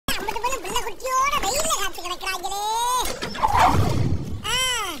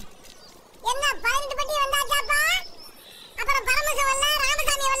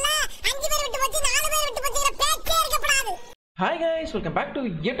guys, welcome back to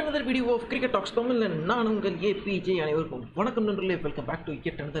yet another video of Cricket Talks Tamil and நான் உங்கள் APJ அனைவருக்கும் வணக்கம் நண்பர்களே. welcome back to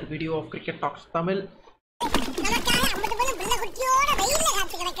yet another video of Cricket Talks Tamil. நமக்காக 50 பேரும் பிள்ளை குட்டியோட வெயில்ல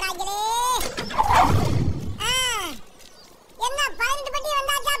காத்து கிடக்குறாங்களே. என்ன 18 பட்டி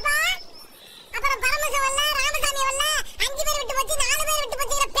வந்தாச்சாப்பா? அப்புறம் பரமசிவம் வல்ல, ராமசாமி வல்ல, 5 பேர் விட்டு போச்சு, 4 பேர் விட்டு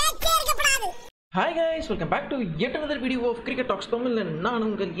போச்சுங்கிற பேச்சே இருக்கப்படாது. Hi guys, welcome back to yet another video of Cricket Talks Tamil and நான்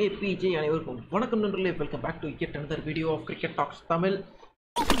உங்கள் APJ அனைவருக்கும் வணக்கம் நண்பர்களே. welcome back to yet another video of Cricket Talks Tamil.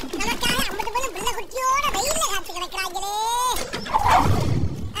 நமக்காக 50 பேரும் பிள்ளை குட்டியோட வெயில்ல காத்து கிடக்குறாங்களே.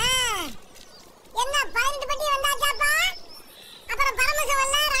 என்ன 18 பட்டி வந்தாச்சாப்பா? அப்புறம் பரமசிவம்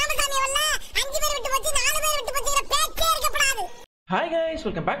வல்ல, ராமசாமி வல்ல, 5 பேர் விட்டு போச்சு, 4 பேர் விட்டு போச்சுங்கிற பேச்சே இருக்கப்படாது. Hi guys,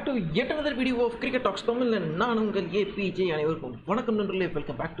 welcome back to yet another video of Cricket Talks Tamil and நான் உங்கள் APJ அனைவருக்கும் வணக்கம் நண்பர்களே.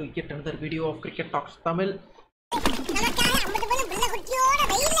 welcome back to yet another video of Cricket Talks Tamil. நமக்காக 50 பேரும் பிள்ளை குட்டியோட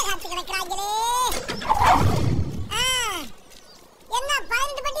வெயில்ல காத்து கிடக்குறாங்களே. என்ன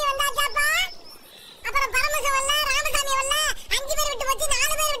 18 பட்டி வந்தாச்சாப்பா? அப்புறம் பரமசிவம் வல்ல, ராமசாமி வல்ல, 5 பேர் விட்டு போச்சு,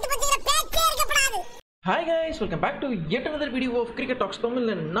 4 பேர் விட்டு போச்சுங்கிற பேச்சே இருக்கப்படாது. Hi guys, welcome back to yet another video of Cricket Talks Tamil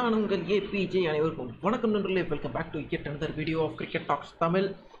and நான் உங்கள் APJ அனைவருக்கும் வணக்கம் நண்பர்களே. welcome back to yet another video of Cricket Talks Tamil.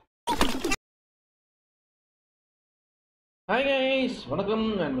 Hi guys, வணக்கம்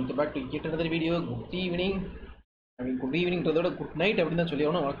and welcome back to yet another video. Good evening. Good evening ன்றதோட good night அப்படினு தான்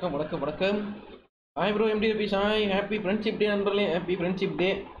சொல்லியாவணும். வணக்கம் வணக்கம் வணக்கம். Hi bro, MDP Sai, happy friendship day நண்பர்களே. happy friendship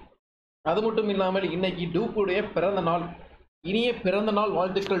day. அது மட்டும் இல்லாமல் இன்னைக்கு டூப்புடைய பிறந்த நாள். இனிய பிறந்த நாள்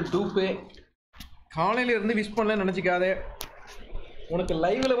வாழ்த்துக்கள் டூப்பு. காலையில இருந்து விஷ் பண்ணலன்னு நினச்சிக்காதே. உனக்கு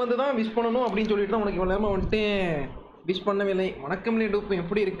லைவில் வந்து தான் விஷ் பண்ணணும் அப்படின்னு சொல்லிட்டு தான் உனக்கு இவ்வளோ நேரமாக வந்துட்டு விஷ் பண்ணவில்லை. வணக்கம் டூப்பு,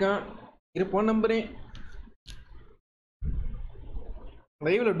 எப்படி இருக்கான் இருப்போம் நம்புறேன்.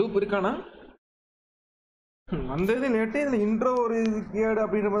 லைவில் டூப் இருக்கானா? வந்தது லேட்டு, இதில் இன்ட்ரோ ஒரு கேடு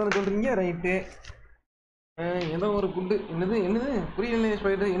அப்படின்ற மாதிரி சொல்கிறீங்க. ரைட்டு, ஏதோ ஒரு குட்டு என்னது என்னது புரியல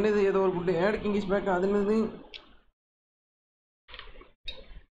ஸ்பைடர் என்னது ஏதோ ஒரு good add king is back. அது என்னது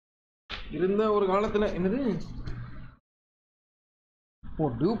இருந்த ஒரு காலத்தில் என்னது ஓ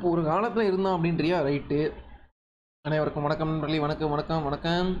டூப் ஒரு காலத்தில் இருந்தான் அப்படின்றியா? ரைட்டு, அனைவருக்கும் வணக்கம் நண்பர்களே. வணக்கம் வணக்கம்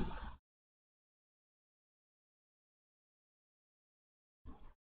வணக்கம்.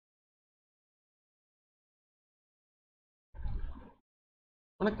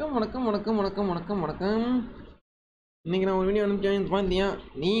 வணக்கம் வணக்கம் வணக்கம் வணக்கம் வணக்கம் வணக்கம். இன்னைக்கு நான் ஒரு வீடியோ அனுப்பிச்சேன் பார்த்தியா?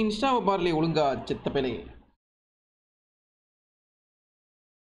 நீ இன்ஸ்டாவை பாரலையே ஒழுங்கா சித்தப்பேலே.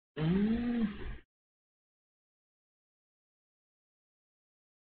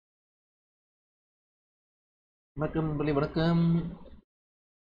 வணக்கம் நண்பர்களே, வணக்கம்.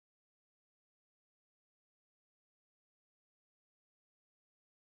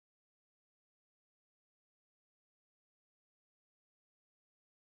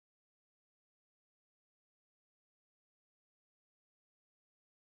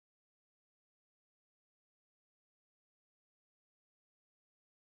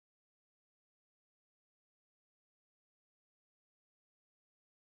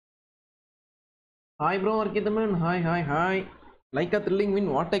 Hi bro வர்க்கிதமன், hi hi hi. Lyca thrilling win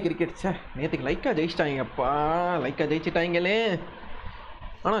what cricket. சே, நேற்றுக்கு லைக்கா ஜெயிச்சிட்டாங்கப்பா, லைக்கா ஜெயிச்சிட்டாங்களே.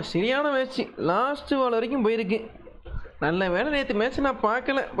 ஆனால் சரியான மேட்ச், லாஸ்ட்டு பால் வரைக்கும் போயிருக்கு. நல்ல வேலை நேற்று மேட்ச் நான்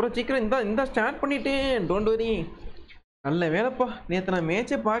பார்க்கல. அப்புறம் சீக்கிரம் இந்த ஸ்டார்ட் பண்ணிட்டேன், டோன்ட் வரி. நல்ல வேலைப்பா, நேற்று நான்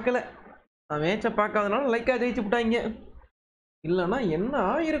மேட்சே பார்க்கல. நான் மேட்சை பார்க்காதனால லைக்கா ஜெயிச்சு விட்டாங்க. இல்லைன்னா என்ன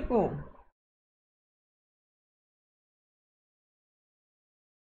ஆகிருக்கும்?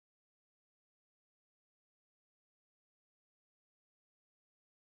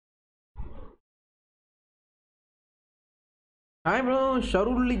 Hi bro,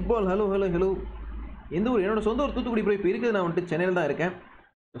 ஷருல் Iqbal, hello hello hello. எந்த ஊர்? என்னோட சொந்த ஊர் தூத்துக்குடி ப்ரோ. இப்போ இருக்குது நான் வந்துட்டு சென்னையில் தான் இருக்கேன்.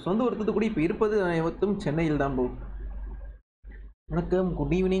 சொந்த ஊர் தூத்துக்குடி, இப்போ இருப்பது நான் சென்னையில் தான் ப்ரோ. வணக்கம்,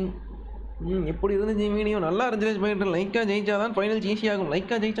 குட் ஈவினிங். எப்படி இருந்துச்சு வீடியோ? நல்லா இருந்துச்சு போயிட்டு. லைக்காக ஜெயிச்சாதான் ஃபைனல்ஸ் ஈஸி ஆகும்.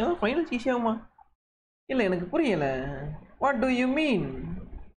 லைக்காக ஜெயிச்சாதான் ஃபைனல்ஸ் ஈஸி ஆகுமா? இல்லை, எனக்கு புரியலை. What to you mean?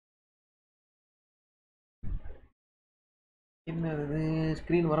 என்னது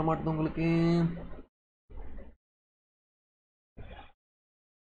ஸ்க்ரீன் வரமாட்டேது உங்களுக்கு?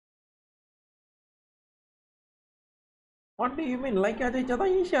 What to you mean? லைக்காக ஜெயிச்சா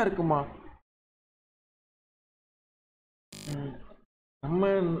தான் ஈஸியாக இருக்குமா?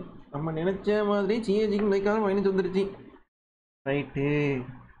 நம்ம நினச்ச மாதிரி சிஏஜிக்கும் லைக்காக ஃபைனல்ஸ் வந்துருச்சு. ரைட்டு,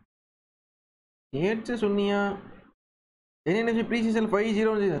 ஏட்ஸு சொன்னியா? என்ன ப்ரீசீசன்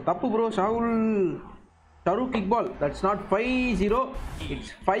 5-0 தப்பு bro. ஷருக் Iqbal, that's not 5-0,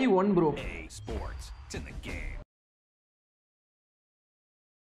 it's 5-1 bro.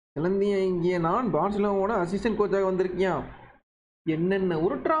 இளந்திய இங்கே நான் பார்சிலோனாவோட அசிஸ்டன்ட் கோச்சாக வந்திருக்கியா? என்னென்ன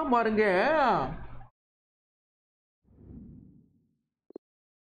உருட்டுறான் பாருங்க.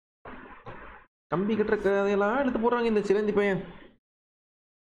 கம்பி கட்டுற கதையெல்லாம் எடுத்து போடுறாங்க இந்த சிலந்தி பையன்.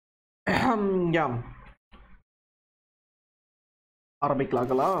 யாம்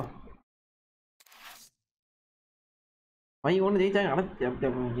ஆரம்பிக்கலாங்களா? 5-1 ஜெயிச்சாங்க.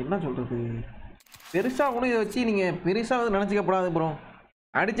 ஆனால் என்ன சொல்கிறது, பெருசாக ஒன்றும் இதை வச்சு நீங்கள் பெருசாக வந்து நினச்சிக்கப்படாது ப்ரோ.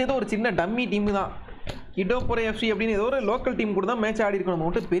 அடித்தது ஒரு சின்ன டம்மி டீமு தான். கிடோபுரை எஃப்சி அப்படின்னு ஏதோ ஒரு லோக்கல் டீம் கூட தான் மேட்ச் ஆடி இருக்கணும். நம்ம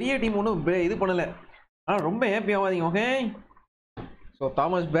மட்டும் பெரிய டீம் ஒன்றும் இது பண்ணலை. ஆனால் ரொம்ப ஹாப்பி ஆகாதீங்க ஓகே. ஸோ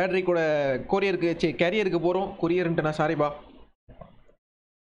தாமஸ் பேட்ரிக்கோட கேரியருக்கு போகிறோம். கொரியர்ன்ட்டு நான் சாரிப்பா.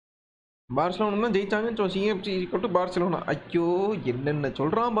 பார்சலோனா தான் ஜெயிச்சாங்க. ஸோ சிஎஃப்சி கொட்டு பார்சலோனா. ஐயோ என்னென்ன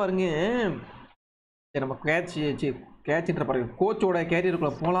சொல்கிறான் பாருங்க. சரி நம்ம கேட்ச்ன்ற பாருங்க கோச்சோட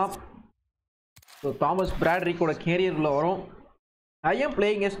கேரியருக்குள்ளே போகலாம். ஸோ தாமஸ் பிராட்ரிக்கோட கேரியரில் வரும். I am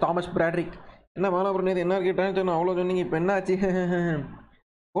playing S Thomas பிராட்ரிக். என்ன மேலே அப்புறம் நேற்று என்ன கேட்டேன் அவ்வளோ சொன்னீங்க, இப்போ என்ன ஆச்சு?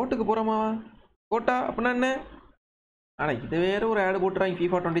 கோட்டுக்கு போகிறோமா? கோட்டா அப்படின்னா என்ன? ஆனால் இது வேறு ஒரு ஆடு போட்டுறாங்க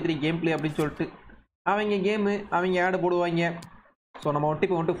FIFA 23 கேம் பிளே அப்படின்னு சொல்லிட்டு. அவங்க கேமு அவங்க ஆடு போடுவாங்க. ஸோ நம்ம வந்துட்டு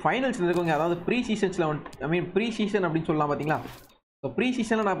இப்போ வந்துட்டு ஃபைனல்ஸில் இருக்கோங்க. அதாவது ப்ரீ சீசன்ஸில் வந்துட்டு ப்ரீ சீசன் அப்படின்னு சொல்லலாம் பார்த்தீங்களா. ஸோ ப்ரீ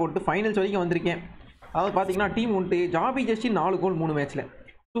சீசனில் நான் போட்டு ஃபைனல்ஸ் வரைக்கும் வந்திருக்கேன். அதாவது பார்த்தீங்கன்னா டீம் வந்துட்டு ஜாபி ஜஸ்டி 4 கோல் 3 மேட்ச்சில்,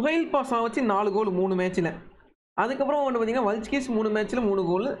 சுஹைல் பாஸா வச்சு 4 கோல் 3 மேட்ச்சில், அதுக்கப்புறம் வந்து பார்த்தீங்கன்னா வல்ஸ்கிஸ் 3 மேட்ச்சில் 3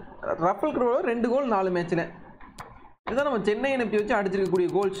 கோல், ரஃபல் க்ரோவோ 2 கோல் 4 மேட்ச்சில். இதுதான் நம்ம சென்னை என்எஃப்டி வச்சு அடிச்சிருக்கக்கூடிய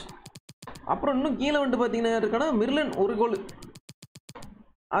கோல்ஸ். அப்புறம் இன்னும் கீழே வந்துட்டு பார்த்தீங்கன்னா இருக்கானா மிர்லன் 1 கோல்.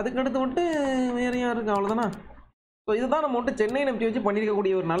 அதுக்கடுத்து வந்துட்டு வேறு யார் இருக்கு, அவ்வளோதானா. ஸோ இதுதான் நம்ம வந்துட்டு சென்னை என்எஃப்டி வச்சு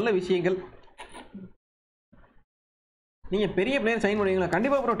பண்ணியிருக்கக்கூடிய ஒரு நல்ல விஷயங்கள். நீங்கள் பெரிய பிளேயர் சைன் பண்ணுவீங்களா?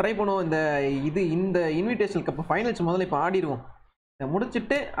 கண்டிப்பாக அப்புறம் ட்ரை பண்ணுவோம். இந்த இன்விடேஷனல் கப் ஃபைனல்ஸ் முதல்ல இப்போ ஆடிடுவோம். இதை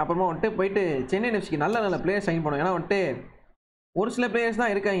முடிச்சுட்டு அப்புறமா வந்துட்டு போயிட்டு சென்னை என்எஃப்சிக்கு நல்ல பிளேயர் சைன் பண்ணுவோம். ஏன்னா வந்துட்டு ஒரு சில பிளேயர்ஸ்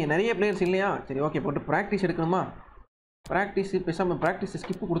தான் இருக்காங்க, நிறைய பிளேயர்ஸ் இல்லையா. சரி ஓகே, போட்டு ப்ராக்டிஸ் எடுக்கணுமா? பேசாமல் ப்ராக்டிஸ்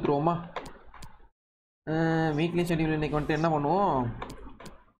ஸ்கிப்பு கொடுத்துருவோமா? வீக்லி ஷெட்யூல் இன்றைக்கி வந்துட்டு என்ன பண்ணுவோம்,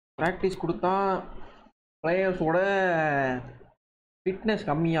 ப்ராக்டிஸ் கொடுத்தா பிளேயர்ஸோட ஃபிட்னஸ்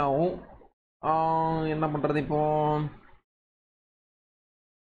கம்மியாகும். என்ன பண்ணுறது இப்போ,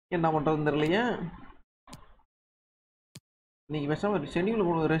 என்ன பண்ணுறதுன்னு தெரியலையே. இன்றைக்கி பேசாமல்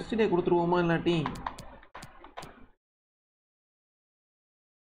ஷெட்யூல் ரெஸ்ட் டே கொடுத்துருவோமா? இல்லாட்டி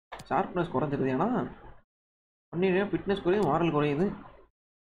ஷார்ப்னஸ் குறைஞ்சிருது. ஏன்னா ஒன்லி ஃபிட்னஸ் குறையுது, மாரல் குறையுது.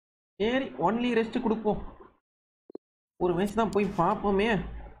 சரி ஒன்லி ரெஸ்ட்டு கொடுப்போம். ஒரு மேட்ச் தான் போய் பார்ப்போமே.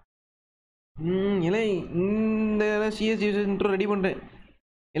 இல்லை இந்த சிஎஸ்சி இன்ட்ரோ ரெடி பண்ணுறேன்.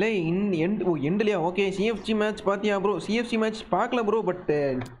 இல்லை எண்ட்லையா? ஓகே சிஎஃப்சி மேட்ச் பார்த்தியா ப்ரோ? சிஎஃப்சி மேட்ச் பார்க்கல ப்ரோ, பட்டு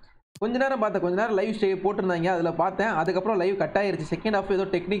கொஞ்ச நேரம் பார்த்தேன். கொஞ்ச நேரம் லைவ் ஸ்டே போட்டிருந்தாங்க, அதில் பார்த்தேன். அதுக்கப்புறம் லைவ் கட் ஆயிருச்சு. செகண்ட் ஹாஃப் ஏதோ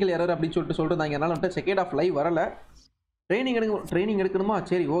டெக்னிக்கல் எரர் அப்படின்னு சொல்லியிருந்தாங்க. அதனால் வந்துட்டு செகண்ட் ஹாஃப் லைவ் வரலை. ட்ரைனிங் எடுக்கணுமா?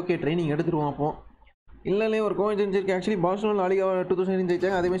 சரி ஓகே ட்ரைனிங் எடுத்துருவோம். அப்போ இல்லை ஒரு கோயின்சிடன்ஸ் இருக்குது. ஆக்சுவலி பார்சலோனா லாலிகா 2018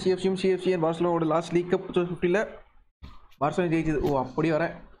 ஜெயிச்சாங்க. அதேமாதிரி CFC பார்சலோனோட last league cup 2015 Barcelona ஜெயிச்சது. ஓ அப்படி வர,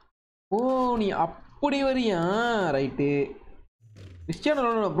 ஓ நீ அப்படி வரியா? ரைட்டு. கிறிஸ்டியானோ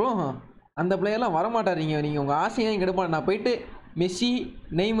ரொனால்டோ ப்ரோ, அந்த பிளேயர்லாம் வரமாட்டார். நீங்கள் உங்கள் ஆசையாக இங்கே எடுப்பான். நான் போயிட்டு மெஸ்ஸி,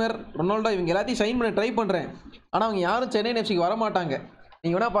 நெய்மர், ரொனால்டோ இவங்க எல்லாத்தையும் சைன் பண்ண ட்ரை பண்ணுறேன். ஆனால் அவங்க யாரும் சென்னை எஃப்சிக்கு வரமாட்டாங்க.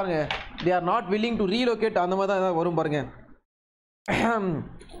 நீங்கள் வேணா பாருங்கள், they are not willing to relocate. அந்த மாதிரி தான் ஏதாவது வரும் பாருங்கள்.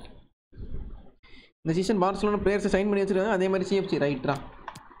 இந்த சீசன் பார்சலோனா பிளேயர்ஸை சைன் பண்ணி வச்சுருக்காங்க. அதே மாதிரி சிஎஃப்சி. ரைட்ரா.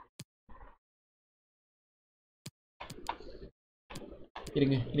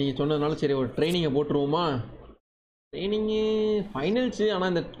 இருங்க நீங்கள் சொன்னதுனால சரி ஒரு ட்ரைனிங்கை போட்டுருவோமா? Training finals.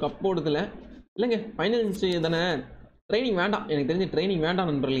 ஆனால் இந்த கப் ஓடுதில்ல இல்லைங்க, ஃபைனல்ஸு தானே. ட்ரைனிங் வேண்டாம், எனக்கு தெரிஞ்ச ட்ரைனிங் வேண்டாம்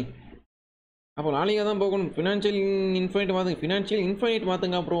நண்பர்களே. அப்போ நாளைக்கு தான் போகணும். ஃபினான்ஷியல் இன்ஃபைனைட்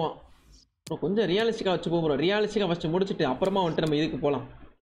மாற்றுங்க. அப்புறம் கொஞ்சம் ரியாலிஸ்டிக்காக வச்சு போகிறோம். ரியாலிஸ்டிக்காக ஃபஸ்ட்டு முடிச்சுட்டு அப்புறமா வந்துட்டு நம்ம இதுக்கு போகலாம்.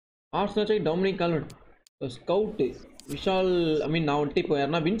 Hours Dominic கால்வர்ட், scout Vishal. நான் வந்துட்டு இப்போ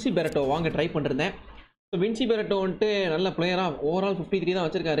யாருன்னா வின்சி பெரட்டோ வாங்க ட்ரை பண்ணிருந்தேன். ஸோ வின்சி பெரட்டோ வந்துட்டு நல்ல பிளேயராக ஓவரால் 53 தான்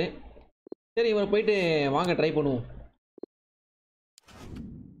வச்சுருக்காரு. சரி இவரை போயிட்டு வாங்க ட்ரை பண்ணுவோம்.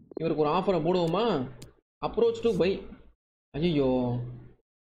 இவருக்கு ஒரு ஆஃபரை போடுவோமா? Approach to by. ஐயோ,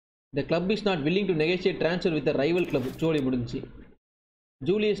 the club is not willing to negotiate transfer with rival club. ஜோலி முடிஞ்சு.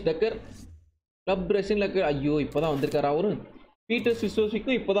 ஜூலியஸ் டக்கர் கிளப் ரெசின்லக்கு. ஐயோ இப்போ தான் வந்திருக்காரு அவரு. பீட்டர்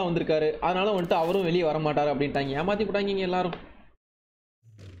சிசோசிக்கும் இப்போ தான் வந்திருக்காரு. அதனால வந்துட்டு அவரும் வெளியே வர மாட்டார் அப்படின்ட்டாங்க. ஏமாற்றி போட்டாங்க இங்கே எல்லாரும்.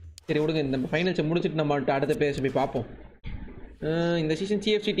 சரி விடுங்க, இந்த ஃபைனல்ஸை முடிச்சுட்டு நம்ம அடுத்த பிளேயர்ஸ் போய் பார்ப்போம். இந்த சீசன்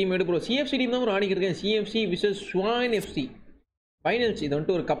சிஎஃப்சி டீம் எடுப்போம். சிஎஃப்சி டீம் தான் ஒரு ஆடிக்கிருக்கேன். CFC versus Swan FC finals. இது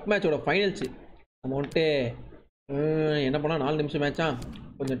வந்துட்டு ஒரு கப் மேட்சோட ஃபைனல்ஸு. நம்ம வந்துட்டு என்ன பண்ணால் 4 நிமிஷம் மேட்சா,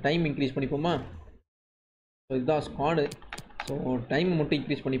 கொஞ்சம் டைம் இன்க்ரீஸ் பண்ணிப்போமா? ஸோ இதுதான் ஸ்குவாடு. ஸோ டைம் மட்டும்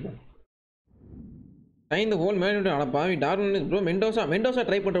இன்க்ரீஸ் பண்ணிப்போம். Time whole man. ஆனால் பாவி டார்வின் ப்ரோ மெண்டோசா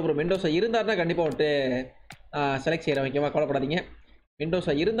ட்ரை பண்ணுற ப்ரோ. மெண்டோசா இருந்தார்னா கண்டிப்பாக வந்துட்டு செலக்ட் செய்கிறேன். ஓகேவா, கவலைப்படாதீங்க.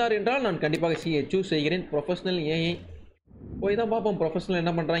 மெண்டோசா இருந்தார் என்றால் நான் கண்டிப்பாக சூஸ் செய்கிறேன். ப்ரொஃபஷனல் ஏஐ போய் தான் பார்ப்போம் ப்ரொஃபஷனல்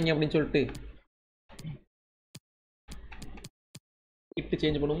என்ன பண்ணுறாங்க அப்படின்னு சொல்லிட்டு. கிட்டு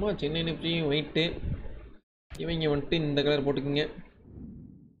சேஞ்ச் பண்ணுமா? சென்னை எஃப்சியும் ஒயிட்டு, இவங்க வந்துட்டு இந்த கலர் போட்டுக்குங்க.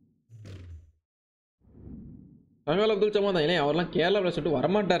 சங்கால் அப்துல் சமா தான். இல்லை அவர்லாம் கேரளாவில் சொல்லிட்டு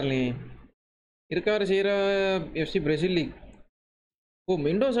வரமாட்டார்லே. இருக்காரு செய்கிற எஃப்சி பிரேசில் லீக். ஓ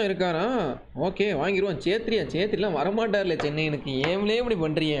மெண்டோஸா இருக்காரா? ஓகே வாங்கிடுவான். சேத்ரிலாம் வரமாட்டார்ல சென்னையினுக்கு. ஏம்லே இப்படி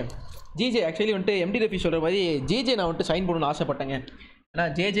பண்ணுறியே? ஜிஜே ஆக்சுவலி வந்துட்டு எம்டி ரஃபி சொல்கிற மாதிரி ஜிஜே நான் வந்துட்டு சைன் பண்ணணும்னு ஆசைப்பட்டேங்க. ஏன்னா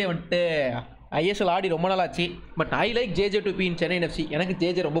ஜேஜே வந்துட்டு ஐஎஸ்எல் ஆடி ரொம்ப நாள் ஆச்சு. But I like JJ to be in Chennai FC. எனக்கு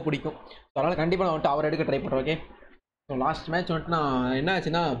ஜேஜே ரொம்ப பிடிக்கும். ஸோ அதனால் கண்டிப்பாக நான் வந்துட்டு அவர் எடுக்க ட்ரை பண்ணுறேன். ஓகே. ஸோ லாஸ்ட் மேட்ச் வந்துட்டு நான் என்ன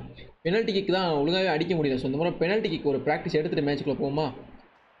ஆச்சுன்னா பெனல்ட்டி கிக் தான் ஒழுங்காகவே அடிக்க முடியல. ஸோ இந்த மாதிரி பெனல்ட்டி கிக் ஒரு ப்ராக்டிஸ் எடுத்துகிட்டு மேட்ச்சுக்குள்ளே போகுமா?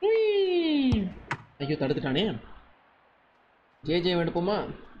 ஐயோ தடுத்துட்டானே. ஜேஜே எடுப்போமா?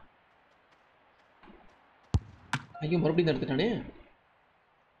 ஐயோ மறுபடியும் தடுத்துட்டானே.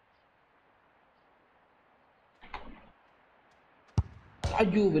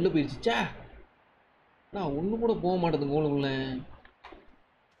 ஐயோ வெளில போயிடுச்சா? நான் ஒன்று கூட போக மாட்டேது கோலுக்குள்ள.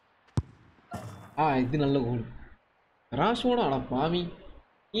 இது நல்ல கோல். ராஷ்வோட ஆனா பாவி.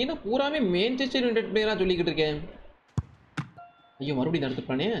 ஏன்னா பூராமே மேன்செஸ்டர் யுனைடெட் பிளேயராக சொல்லிக்கிட்டு இருக்கேன். ஐயோ மறுபடியும்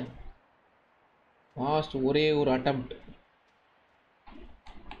தடுத்துட்டானே. லாஸ்ட் ஒரே ஒரு அட்டெம்ப்ட்.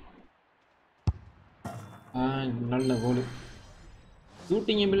 நல்ல கோல்.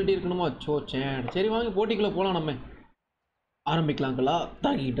 ஷூட்டிங் எபிலிட்டி இருக்கணுமா? சரி வாங்க போட்டிக்குள்ளே போகலாம். நம்ம ஆரம்பிக்கலாங்களா?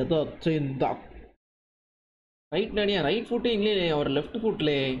 தாக்கிட்ட சேர்ந்தா ரைட் நாடியா ரைட் ஃபுட்டு இல்லையே, அவர் லெஃப்ட்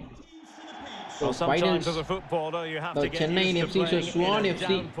ஃபுட்லே. சென்னையின் எஃப்சி சுவான்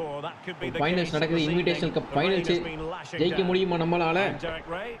எஃப்சி ஃபைனல்ஸ் நடக்குது. இன்விடேஷனல் கப் ஃபைனல்ஸ் ஜெயிக்க முடியுமா நம்மளால?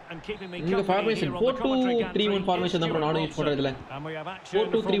 இந்த ஃபார்மேஷன் 4-2-3-1 ஃபார்மேஷன் தான் நானும் யூஸ் பண்றதுல.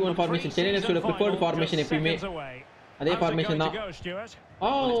 4-2-3-1 ஃபார்மேஷன் சென்னை எஃப்சியோட ப்ரிஃபர்ட் ஃபார்மேஷன். எப்பயுமே அதே ஃபார்மேஷன் தான்.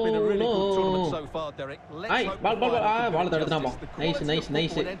 பால் தடுத்துட்டாமா.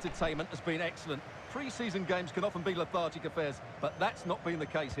 Nice. Pre-season games can often be lethargic affairs, but that's not been the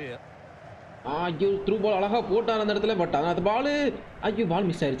case here. ஐயோ த்ரூ பால் அழகா போட்டார் அந்த இடத்துல. பட் அந்த பால் பால்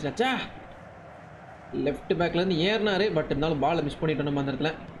மிஸ் ஆயிடுச்சுச்சா. லெஃப்ட் பேக்ல இருந்து ஏறினாரு. பட் இருந்தாலும் பாலை மிஸ் பண்ணிட்டோம் நம்ம அந்த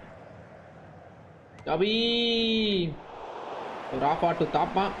இடத்துல. அபி ஒரு ஆப்பாட்டு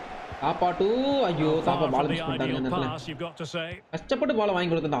தாப்பாட்டு. ஐயோ தாப்பா பால் மிஸ் பண்ணிட்டாங்க அந்த இடத்துல. கஷ்டப்பட்டு பாலை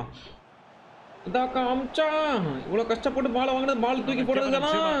வாங்கி கொடுத்துட்டான். இதாக்கா அம்சா இவ்வளோ கஷ்டப்பட்டு பாலை வாங்கினது. பால் தூக்கி போடுறது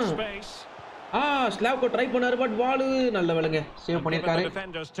தானா? ஸ்லாவ்கோ ட்ரை பண்ணாரு. பட் பால் நல்ல வேலைங்க சேவ் பண்ணியிருக்காரு.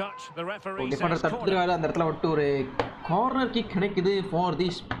 டிஃபெண்டர் தடுத்துருக்காரு. அந்த இடத்துல விட்டு ஒரு கார்னர் கிக் கிடைக்குது ஃபார்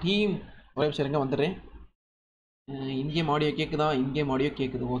திஸ் டீம். ஒரே சரிங்க வந்துடுறேன். இங்கேயும் ஆடியோ கேட்குதா? இங்கேயும் ஆடியோ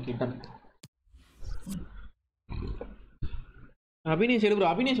கேட்குது. Okay done. அபினேஷ்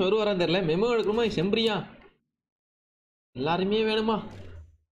எடுக்கிறோம். அபினேஷ் வருவாரான்னு தெரியல. மெமோ எடுக்கணுமா? செம்பிரியா எல்லாருமே வேணுமா?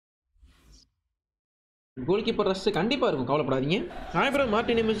 கோல் கீப்பர் ரஷ் கண்டிப்பாக இருக்கும், கவலைப்படாதீங்க. ஆயிரம்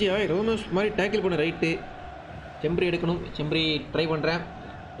மார்டின் எம்எஸ்சி ரோமஸ் மாதிரி டேக்கிள் பண்ண ரைட்டு. செம்பரி எடுக்கணும். செம்பரி ட்ரை பண்ணுறேன்.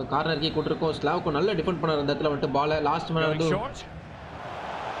 இப்போ கார்னர் கீ கூட்டிருக்கோம். ஸ்லாவுக்கும் நல்ல டிஃபெண்ட் பண்ணார் அந்த இடத்துல வந்துட்டு பாலை. லாஸ்ட் மேலே வந்து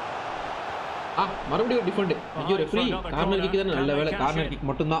மறுபடியும் டிஃபெண்ட். ஐயோ ரெஃப்ரி கார்னர் கிக்கு தானே. நல்ல வேலை கார்னர் கிக்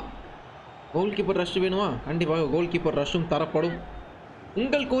மட்டும்தான். கோல் கீப்பர் ரஷ் வேணுமா? கண்டிப்பாக கோல் கீப்பர் ரஷ்ஷும் தரப்படும்.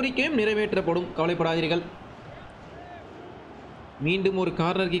 உங்கள் கோரிக்கையும் நிறைவேற்றப்படும், கவலைப்படாதீர்கள். மீண்டும் ஒரு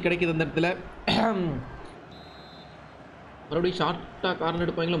கார்னர் கீ கிடைக்குது அந்த இடத்துல. மறுபடியும் ஷார்ட்டாக கார்னர்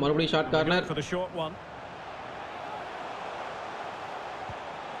எடுப்பாங்களா? மறுபடியும் ஷார்ட் கார்னர்.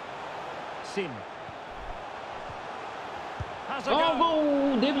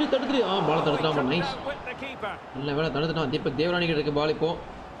 தேவ்ஜி தடுத்துரு. பால் தடுத்துட்டான். நைஸ் நல்ல வேலை தடுத்துட்டான். தீபக் தேவராணி கிட்ட இருக்கு பால். இப்போ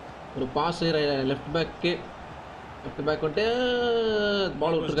ஒரு pass left bag. Left back வந்துட்டு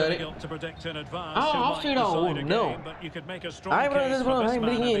பால் விட்டுருக்காரு. ஆஃப் சைடா? Oh no.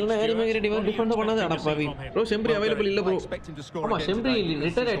 டிஃபெண்ட் பண்ணாது. அடப்பாவி ப்ரோ. செம்பரி அவைலபிள் இல்ல ப்ரோ. ஆமா செம்பரி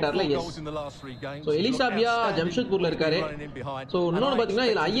ரிட்டையர் ஆயிட்டார்ல. எஸ். ஸோ எலிசாபியா ஜம்ஷெட்பூர்ல இருக்காரு. ஸோ இன்னொன்று பார்த்தீங்கன்னா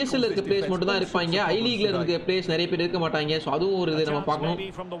இதில் ஐஎஸ்எல் இருக்க பிளேஸ் மட்டும் தான் இருப்பாங்க. ஐ லீக்ல இருக்க பிளேஸ் நிறைய பேர் இருக்க மாட்டாங்க. ஸோ அதுவும் ஒரு இது நம்ம பார்க்கணும்.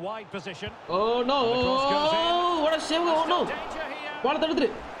 Oh no. What a save. Oh no. பால்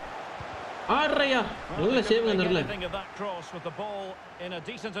தடுத்துரு. ஆடுறையா நல்ல சேவுங்க அந்த இடத்துல.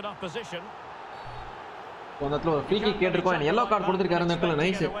 அந்த இடத்துல ஒரு ஃப்ரீ கிக் கேட்டிருக்கோம். எல்லோ கார்டு கொடுத்துருக்காரு அந்த இடத்துல.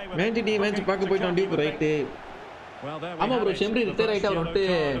 நைஸ். மேன்சிட்டி மேட்ச் பார்க்க போயிட்டோம். Tube right. ஆமா ப்ரோ. செம்பரி ரிட்டையர் ஆகிட்டு அவர் வந்துட்டு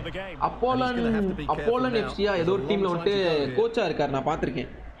அப்போலன் எஃப்சியா ஏதோ ஒரு டீமில் வந்துட்டு கோச்சாக இருக்கார். நான் பார்த்துருக்கேன்.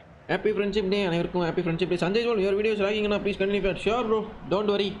 ஹாப்பி ஃப்ரெண்ட்ஷிப் டே அனைவருக்கும். Happy friendship day. Sanjay ஜோல் your videos லாகிங்கன்னா please continue. Sure bro,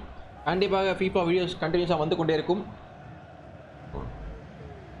 don't worry. கண்டிப்பாக FIFA வீடியோஸ் கண்டினியூஸாக வந்து கொண்டே இருக்கும்.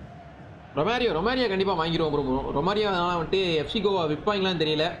 ரொமாரியா கண்டிப்பாக வாங்கிடுவோம் ப்ரோ. ரொமாரியா அதனால் வந்துட்டு எஃப்சி கோவா விற்பாங்களான்னு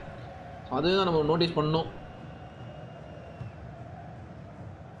தெரியல. அதுதான் நம்ம நோட்டீஸ் பண்ணணும்.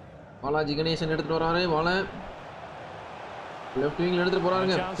 பாலாஜி கணேசன் எடுத்துகிட்டு வராரு. பாலை லெஃப்ட் விங்கில் எடுத்துகிட்டு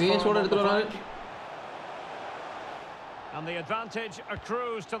போகிறாருங்க. பேஸோடு எடுத்துகிட்டு வராரு. And the advantage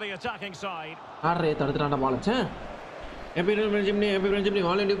accrues to the attacking side. ஆறே தடுத்துட்டான்டா பால் ச்சே ஹேப்பி ஃப்ரெண்ட்ஷிப் நீ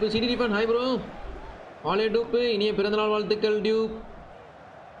வாலே tube CD fun hi bro வாலே tube இனிய பிறந்தநாள் வாழ்த்துக்கள் டியூப்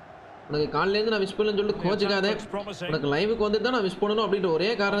உனக்கு காலையில இருந்து நான் விஷ் பண்ணலன்னு சொல்லிட்டு கோச்சுக்காதே உனக்கு லைவுக்கு வந்துட்டு தான் நான் விஷ் பண்ணணும் அப்படின்ற ஒரே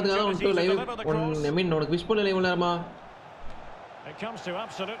காரணத்துக்காக தான் உனக்கு லைவ் ஐ மீன் உனக்கு விஷ் பண்ணல லைவ் நேரமா It comes to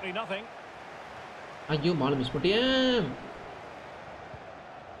absolutely nothing. ஐயோ பால் மிஸ் பண்ணிட்டே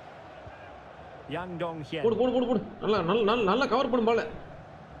Yang Dong Hien. போடு நல்லா கவர் பண்ணு பால்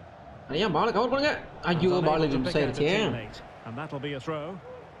ஐயா பால் கவர் பண்ணுங்க ஐயோ பால் மிஸ் ஆயிருச்சு And that'll be a throw.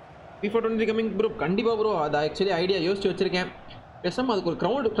 FIFA 23 coming bro கண்டிப்பா ப்ரோ அது ஆக்சுவலி ஐடியா யோசிச்சு வச்சிருக்கேன் பேசாம அதுக்கு ஒரு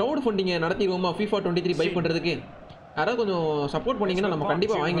க்ரௌட் ஃபண்டிங் நடத்திடுவோமா FIFA 23 பை பண்றதுக்கு யாராவது கொஞ்சம் சப்போர்ட் பண்ணீங்கன்னா நம்ம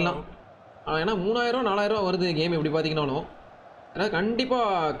கண்டிப்பா வாங்கிடலாம் ஏன்னா 3000 4000 வருது கேம் எப்படி பாத்தீங்கன்னாலும் அதாவது கண்டிப்பா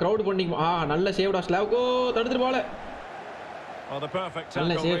க்ரௌட் ஃபண்டிங் நல்ல சேவ்டா ஸ்லாவ்கோ தடுத்துட்டு பால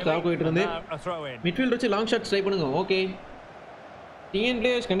நல்ல சேவ் ஸ்லாவ் போயிட்டு இருந்து மிட்ஃபீல்ட் வச்சு லாங் ஷாட் ட்ரை பண்ணுங்க ஓகே டிஎன்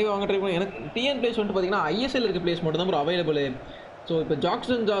பிளேயர்ஸ் கண்டிப்பாக வாங்க ட்ரை பண்ணுங்க எனக்கு டிஎன் பிளேயர்ஸ் வந்துட்டு பார்த்தீங்கன்னா ஐஎஸ்எல் இருக்க பிளேஸ் மட்டும் தான் அவைலபிள் ஸோ இப்போ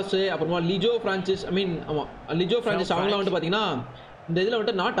ஜாக்சன் ஜாஸ் அப்புறமா லிஜோ ஃப்ரான்சிஸ் ஐ மீன் ஆமாம் லிஜோ ஃப்ரான்சிஸ் அவங்களாம் வந்துட்டு பார்த்தீங்கன்னா இந்த இதில்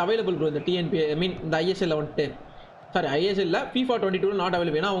வந்துட்டு நாட் அவைலபிள் ப்ரோ இந்த டிஎன்பி ஐ மீன் இந்த ஐஎஸ்எல்ல வந்துட்டு சாரி ஐஎஸ்எல்ல FIFA 22 நாட்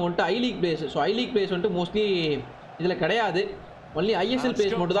அவைலபிள் ஏன்னா அவங்க வந்துட்டு ஐ league place so I league place வந்துட்டு மோஸ்ட்லி இதில் கிடையாது ஒன்லி ஐஎஸ்எல்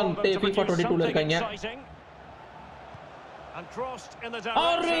பிளேஸ் மட்டும் தான் FIFA 22 இருக்காங்க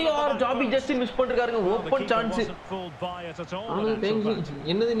அரே யார் Joby just miss பண்ணிருக்காருங்க open chance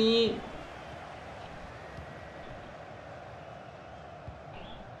என்னது நீ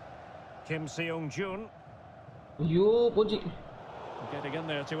Kim Seung-jun ஐயோ போச்சு getting in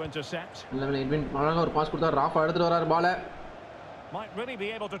there to intercept. இல்ல எட்வின் அழகா ஒரு பாஸ் கொடுத்தா ராஃப் எடுத்துட்டு வராரு பால Might really be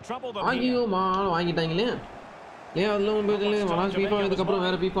able to trouble them. ஐயோ மால் வாங்கிட்டாங்களே ஏன் அதெல்லாம் போயிடல வளாஸ் FIFA இதுக்கு அப்புறம்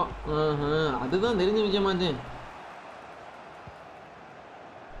வேற FIFA அதுதான் தெரிஞ்ச விஷயமாச்சு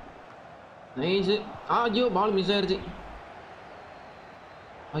நைஸ் ஐயோ பால் மிஸ் ஆயிருச்சு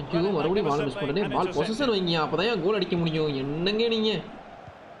ஐயோ மறுபடியும் பால் மிஸ் பண்ணிட்டேன் பால் பொசிஷன் வைங்க அப்பதான் கோல் அடிக்க முடியும் என்னங்க நீங்க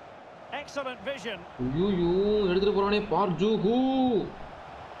Excellent vision. ஐயோ எடுத்துட்டு போறானே பார்ஜூஹூ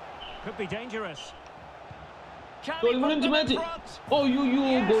Could be dangerous. 12 minutes match. Oh you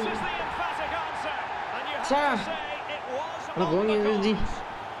goal. Sir. Hello going SG.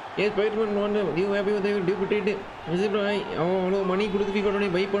 Yes Spiderman one you happy with the deputy. Is it bro? Oh money கொடுத்து FIFA 20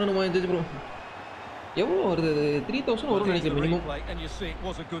 பை பண்ணனுமா SG bro. எவ்வளவு வருது 3000 வரும் நினைக்கிறேன் minimum.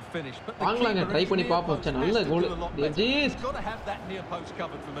 வாங்கலாங்க try பண்ணி பாப்போம் நல்ல கோல். SG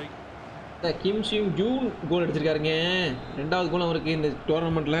கிம் Singh June கோல் அடிச்சிருக்காருங்க ரெண்டாவது கோல் அவருக்கு இந்த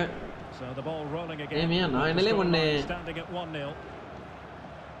டோர்னமெண்ட்ல ஏமியா நான் என்னலே பண்ணேன்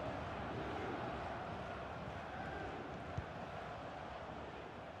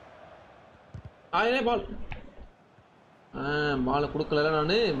ஆயிரே பால் பாலை கொடுக்கல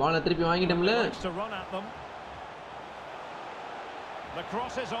நானு பாலை திருப்பி வாங்கிட்டேன்ல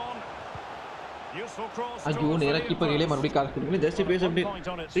ஐயோ நேரா கீப்பர் கையிலே மறுபடியும் காசு கொடுக்கணும் ஜஸ்ட் பேஸ் அப்படி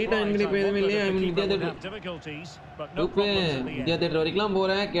ஃப்ரீ டைம் எங்களுக்கு எதுவும் இல்லையா ஐ மீன் வித்யா தேட்டர் வரைக்கும்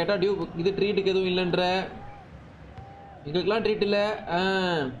போறேன் கேட்டா டியூப் இது ட்ரீட்டுக்கு எதுவும் இல்லைன்ற எங்களுக்குலாம் ட்ரீட் இல்லை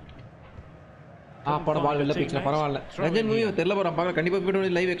படம் பால் வெளில போயிடுச்சு பரவாயில்ல ரஜன் மூவி தெரியல போகிறோம் பார்க்கலாம் கண்டிப்பாக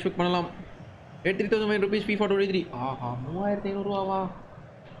போய்ட்டு லைவ் எக்ஸ்பெக்ட் பண்ணலாம் 3000 rupees FIFA 23 ஆஹா 3500 ரூபாவா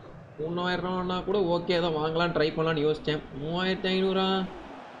 3000 ரூபானா கூட ஓகே தான் வாங்கலாம் ட்ரை பண்ணலாம்னு யோசித்தேன் 3500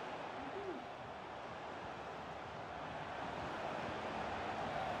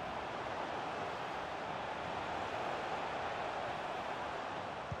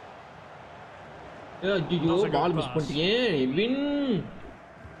 ஐயோ பால் மிஸ் பண்ணிட்டீங்க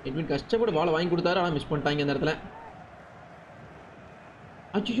எட்வின் கஷ்டப்பட்டு பால் வாங்கி கொடுத்தாரு ஆனால் மிஸ் பண்ணிட்டாங்க அந்த இடத்துல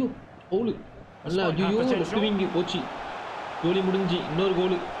ஐயோ கோல் நல்லா ஐயோ லெஃப்ட் போச்சு கோலி முடிஞ்சு இன்னொரு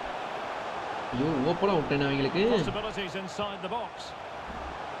கோல் ஐயோ ஓப்பனாக விட்டேன் அவங்களுக்கு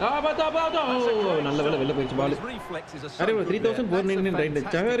நல்ல வேலை வெளில போயிடுச்சு பால் array 3499 right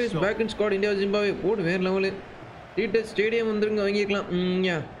Sahar is back in squad India Zimbabwe போடு வேற லெவல் டீடெஸ் ஸ்டேடியம் வந்துருங்க வாங்கிக்கலாம்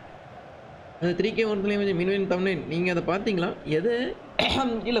யா அது 3K ஒருத்தலையும் மின்வென் தமிழ் நீங்கள் அதை பார்த்தீங்களா எதை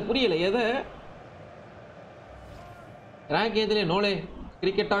இல்லை புரியலை எதை crack ஏதிலே நோலே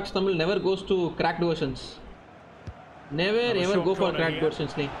cricket tax Tamil never goes to cracked versions never ever go for cracked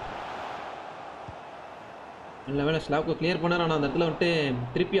versions நீ நல்ல வேலை ஸ்லாப்க்கு கிளியர் பண்ணார் ஆனால் அந்த இடத்துல வந்துட்டு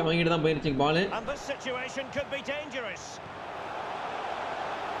திருப்பி வாங்கிட்டு தான் போயிருச்சு பால்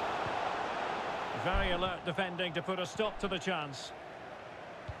Very alert defending to put a stop to the chance.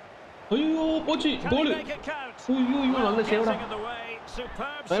 ஐயோ போச்சு கோல் ஐயோ நல்ல சேவடா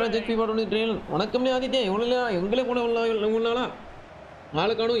வேற ஜெக் FIFA 23 ட்ரெயின் வணக்கம் ஆதித்யா இவங்கள எங்களே போன இவங்களால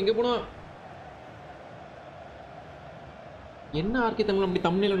நாளை காணும் இங்கே போனா என்ன ஆர்கே தமிழ் அப்படி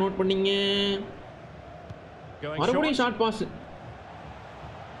தமிழில் நோட் பண்ணீங்க மறுபடியும் short pass.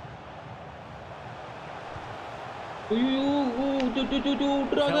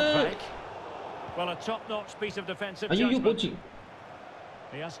 Well, a top-notch piece of defensive ஐயோ judgment. போச்சு.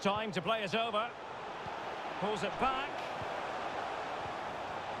 He has time to play it over. Pulls it back.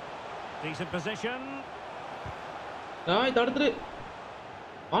 Decent position. தடுத்துரு.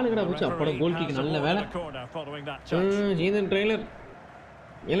 பாலுங்கடா போச்சு. அப்பட கோல் கிக் நல்ல வேலை. Season trailer.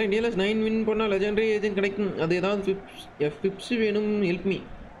 எல்லாம் DLS 9 வின் பண்ணா லெஜெண்டரி ஏஜென்ட் கிடைக்கும். அது ஏதாவது F5 வேணும், ஹெல்ப் மீ.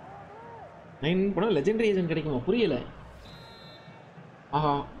 9 வின் பண்ணா லெஜெண்டரி ஏஜென்ட் கிடைக்குமா? புரியல.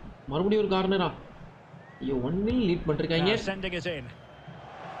 ஆஹா, மறுபடியும் ஒரு கார்னரா. ஐயோ 1-0 லீட் பண்ணிருக்காங்க. Sending it in.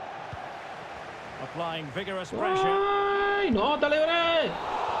 Applying vigorous pressure. No தலைவரே.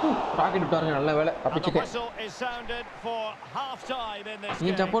 ராக்கெட் விட்டாருங்க, நல்ல வேலை தப்பிச்சிட்டேன். நீ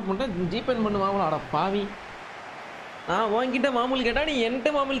சப்போர்ட் பண்ணிட்ட ஜிபென் பண்ணு மாமூல். அட பாவி, நான் உன்கிட்ட மாமூல் கேட்டா நீ என்கிட்ட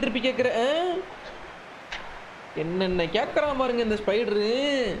மாமூல் திருப்பி கேட்குற. என்னென்ன கேட்குறான் பாருங்க இந்த spider.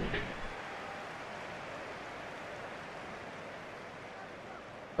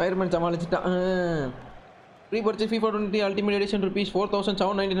 Spiderman சமாளிச்சுட்டான். Pre purchase FIFA 20 ultimate edition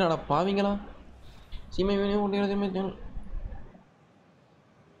 ₹4799. அட பாவிங்களா. சீமை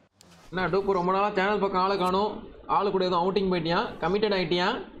என்ன டூப்பு ரொம்ப நாளாக சேனல் பக்கம் ஆளை காணும். ஆளு கூட எதுவும் அவுட்டிங் போயிட்டியா? கமிட்டட் ஆகிட்டியா?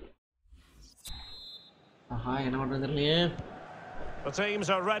 ஆஹா, என்ன பண்ணுறது தெரியலையே.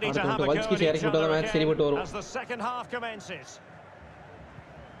 WCC இறக்கி விட்டா தான் மேட்ச் சரிப்பட்டு வரும்.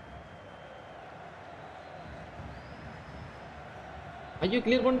 ஐயோ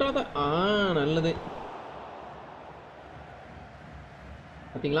கிளியர் பண்ணுறாதா? நல்லது.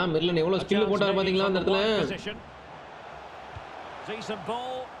 பார்த்தீங்களா மிர்லன் எவ்வளோ ஸ்கில் போட்டார் பார்த்தீங்களா அந்த இடத்துல.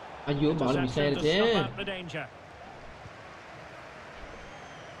 ஐயோ பால் மிஸ் ஆயிருச்சு.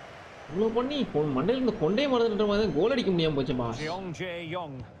 இவ்வளோ பண்ணி மண்டையில் இருந்து கொண்டே மறந்துட்ட மாதிரி கோல் அடிக்க முடியாமல் போச்சு பாஸ்.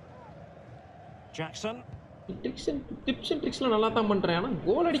 டிப்ஸ் அண்ட் ட்ரிக்ஸ்லாம் நல்லா தான் பண்ணுறேன், ஆனால்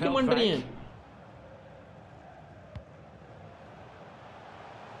கோல் அடிக்க மாட்டேறீங்க.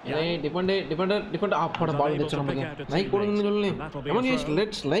 डिफेंडर आप पड़ा बॉल देख रहा हूं. लाइक करो जल्दी. कम गाइस,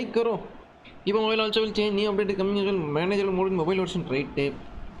 लेट्स लाइक करो. FIFA mobile also will change new update coming as well. Manageable mode in mobile version right tape.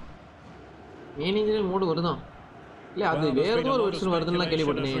 Manageable mode வருதா? இல்ல அது வேற ஏதோ ஒரு வெர்ஷன் வருதுன்னு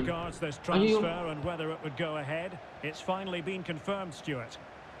கேள்விப்பட்டேன். ஐயோ. It's finally been confirmed, Stuart.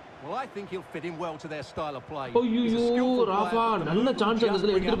 Well, I think he'll fit in well to their style of play. ஐயோ ராஃபா நல்ல சான்ஸ்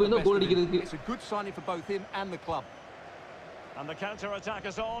அதுல எடுத்து போய் தான் கோல் அடிக்கிறதுக்கு. It's a good signing for both him and the club. And the counter attack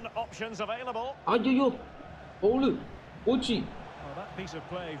is on. Options available. Ayyo, Olu, Ochi. Well, that piece of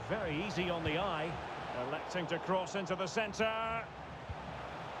play very easy on the eye. Electing to cross into the centre.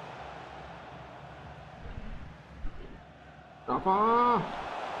 Rafa.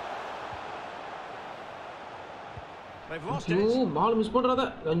 They've lost it. Oh, ball miss பண்றத.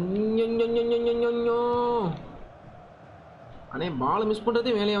 அண்ணே பால் miss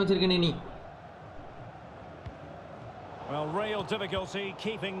பண்றதே வேலையா வச்சிருக்கேனே நீ. Well, real difficulty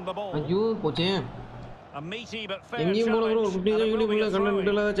keeping the ball. ஐயோ போச்சே. A meaty but fair எங்கேயும் போற bro 50 யூடியூப்ல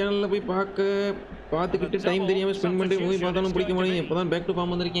கண்டென்ட் இல்லாத சேனல்ல போய் பார்த்துக்கிட்டு டைம் தெரியாம ஸ்பெண்ட் பண்ணிட்டு மூவி பார்த்தாலும் பிடிக்க மாட்டேங்குது. இப்போதான் பேக் டு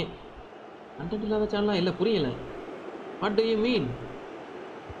ஃபார்ம் வந்திருக்கேன். கண்டென்ட் இல்லாத சேனலா இல்ல புரியல. What do you mean?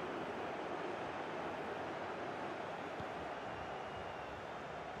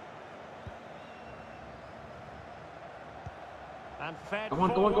 And fed come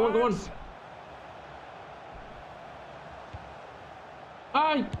on.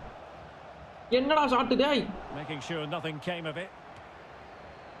 Ay! என்னடா ஷாட் டேய். Making sure nothing came of it.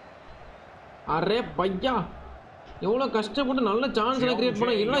 Array பையா. எவ்வளவு கஷ்டப்பட்டு நல்ல சான்ஸ் கிரியேட்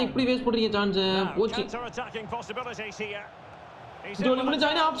பண்ணா எல்லாம் இப்படி வேஸ்ட் பண்றீங்க சான்ஸ். போச்சு. ஜோலி முடிஞ்சா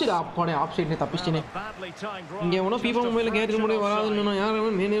ஆப்சைட் அப்படே ஆப்சைட்னே தப்பிச்சிட்டேனே. இங்க எவனோ FIFA மொபைல்ல கேரியர் மோட் வராதுன்னு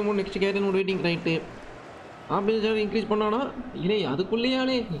யாரும் manager mode next carrier mode waiting right. Office increase பண்ணானா? இல்லை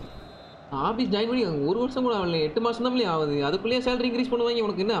அதுக்குள்ளேயாலே ஆபீஸ் ஜாயின் பண்ணி 1 வருஷம் கூட ஆகல, 8 மாசம் தான் ஆகுது. அதுக்குள்ளேயே சேலரி இன்க்ரீஸ் பண்ணுவாங்க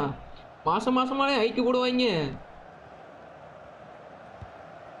உனக்கு என்ன? மாசமாலே ஹைக்கு போடுவாங்க.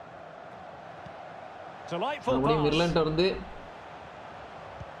 மறுபடியும் மிர்லன்ட்ட இருந்து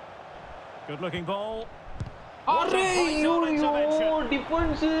good looking ball. அரே யோ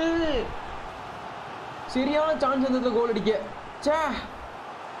டிஃபென்ஸ் சரியான சான்ஸ் அந்த கோல் அடிக்க. ச்சே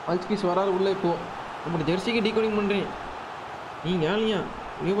அல்ஸ்கிஸ் வராரு உள்ள. இப்போ நம்ம ஜெர்சிக்கு டீகோடிங் பண்றேன். நீங்க ஆலியா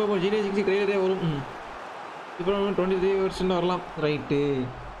நியூ பாபா GD60 ட்ரைலரே வரும். இப்போ 23% வரலாம் right.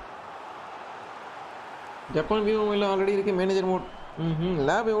 Japan Vivo mobile already இருக்கு மேனேஜர் மோட்.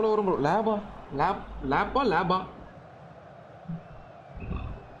 லேப் எவ்வளோ வரும் ப்ரோ? லேபா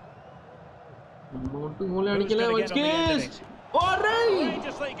நம்ம மட்டும் கோல் அடிக்கல.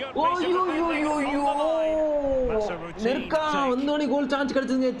 நெருக்கா வந்தோடனே கோல் chance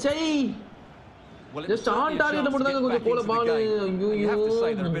கிடைச்சதுங்க. Psi Well, Just on target மட்டும் தாங்க கொஞ்சம் போல பால். You have to say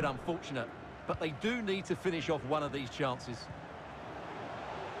they're a bit unfortunate, but they do need to finish off one of these chances.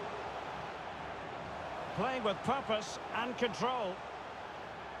 Playing with purpose and control.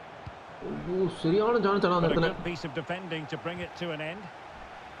 ஐயோ சரியான சான்ஸ் ஆனா அந்த But a இடத்துல. good piece of defending to bring it to an end.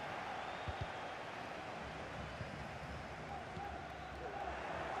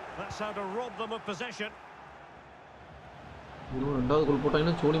 That's how to rob them of possession. இன்னும் ரெண்டாவது கோல்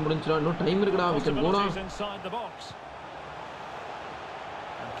போட்டாங்கன்னா சோலி முடிஞ்சிரா. இன்னும் time இருக்குடா. We can go now. Possibilities inside the box.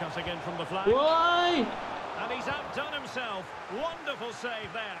 And cutting in from the flank. Why? And he's outdone himself. Wonderful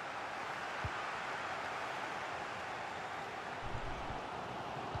save there.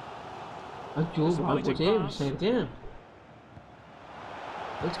 ஐயோ பால் போச்சே miss ஆயிடுச்சு.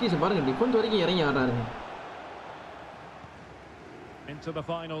 வல்ஸ்கிஸ் பாருங்க defence வரைக்கும் இறங்கி ஆடுறாருங்க. Into the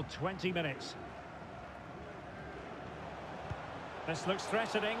final 20 minutes. This looks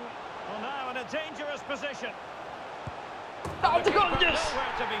threatening. Well, now in a dangerous position. That's a goal, yes!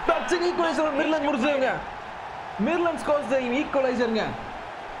 That's an equalizer. Mirlan முடிச்சாங்க. Mirlan scores the equalizerங்க.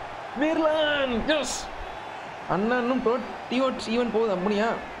 Mirlan, yes! அண்ணா இன்னும் 20 watts even போகுது அப்படியா?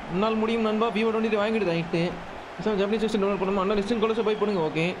 என்னால் முடியும் நண்பா. FIFA 20 வாங்கிட்டு ரைட்டு. ஜப்பனீஸ் சிஸ்டம் டவுன்லோட் பண்ணுமா? அண்ணா listing goals by பண்ணுங்க.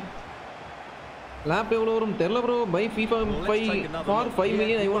 ஓகே. லேப் எவ்வளோ வரும் தெரியல bro. By FIFA 5 for 5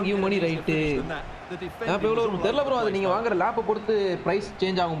 million I won't give money right. Lab எவ்வளோ வரும் தெரியல ப்ரோ. அது நீங்கள் வாங்குற லேப்பை பொறுத்து ப்ரைஸ்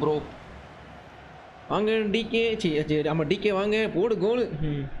சேஞ்ச் ஆகும் ப்ரோ. வாங்க டிகே சரி ஆமாம் டிகே வாங்க போடு கோலு.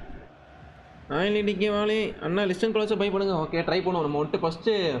 டிகே வாலே அண்ணா லிஸ்டன் க்ளாஸை பை பண்ணுங்க. ஓகே ட்ரை பண்ணுவோம். நம்ம வந்துட்டு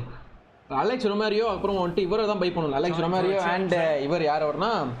ஃபஸ்ட்டு அலெக்ஸ் ரொமாரியோ அப்புறம் வந்துட்டு இவரை தான் பை பண்ணணும். அலெக்ஸ் ரொமாரியோ அண்ட் இவர் யார்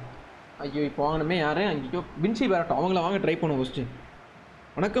வரனா ஐயோ இப்போ வாங்கணுமே யார் அங்கேயோ வின்சி பேரட்டோ அவங்கள வாங்க ட்ரை பண்ணுவோம் ஃபஸ்ட்டு.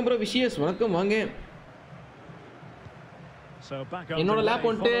 வணக்கம் ப்ரோ விஷியஸ் வணக்கம் வாங்க. என்னோட லேப்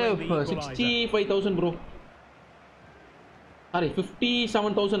வந்துட்டு 65,000 ப்ரோ. சாரி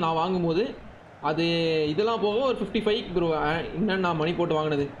 57,000 நான் வாங்கும்போது அது இதெல்லாம் போக ஒரு 55 ப்ரோ. என்னன்னு நான் மணி போட்டு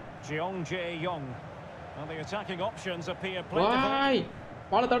வாங்கினது. வாய்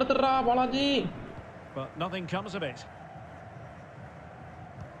பாலை தடுத்துடுறா பாலாஜி.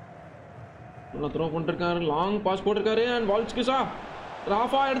 நல்லா த்ரோ பண்ணிருக்காரு. லாங் பாஸ் போட்டிருக்காரு அண்ட் வால்ஸ்கிஸா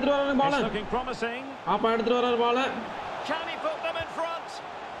ராஃபா எடுத்துட்டு வராரு பாலை. ராஃபா எடுத்துட்டு வராரு பாலை.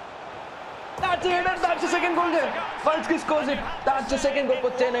 That's it, and that's the second goal. Valsky scores it. That's the second goal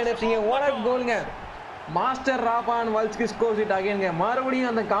for Chennaiyin FC. What a goal! Master Rafa and Valsky scores it again. மறுபடியும்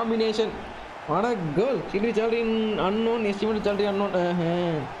அந்த combination. What a goal! Chidri Chalri unknown, estimated Chalri unknown.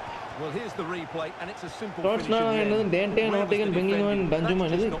 Well, here's the replay, and it's a simple finish. Through Dante, Nottingham, Bengaluru, and Danjuma.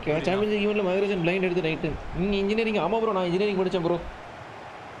 Champions League event migration blind எடுத்து right. நீங்க engineering ஆமா bro. நான் engineering படிச்சேன் bro.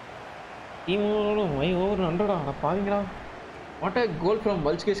 Team over 100 அட பாருங்கடா. What a goal from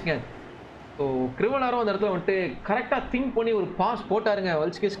Valsky's gang. So கிரிவனாரும் அந்த இடத்துல வந்துட்டு கரெக்டாக திங்க் பண்ணி ஒரு பாஸ் போட்டாருங்க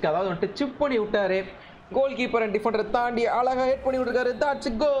வல்ஸ்கிஸ்க்கு. அதாவது வந்துட்டு சிப் பண்ணி விட்டாரு. கோல் கீப்பர் அண்ட் டிஃபெண்டரை தாண்டி அழகாக ஹெட் பண்ணி விட்டுருக்காரு.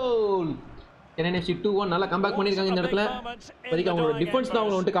 தாட்ஸ் கோல். Chennaiyin FC 2-1 நல்லா கம்பேக் பண்ணியிருக்காங்க இந்த இடத்துல. இப்போதைக்கு அவங்களோட டிஃபென்ஸ் தான்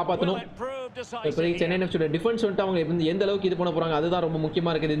அவங்க வந்துட்டு காப்பாற்றணும். இப்போதைக்கு Chennaiyin FC டிஃபென்ஸ் வந்துட்டு அவங்க எந்த அளவுக்கு இது பண்ண போகிறாங்க அதுதான் ரொம்ப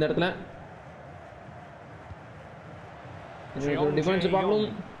முக்கியமாக இருக்குது இந்த இடத்துல. டிஃபென்ஸ் பார்க்கணும்.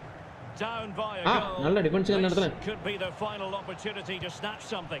 நல்ல டிஃபென்ஸ் இந்த இடத்துல.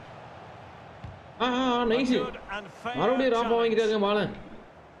 நைஸ். மறுபடியும் ராப்பா வாங்கிட்டாருங்க பாலை.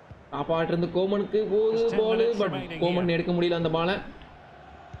 ராப்பா இருந்து கோமனுக்கு போகுது பால். பட் கோமன் எடுக்க முடியல அந்த பாலை.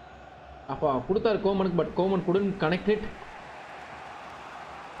 அப்பா கொடுத்தாரு கோமனுக்கு. But Komen couldn't connect it.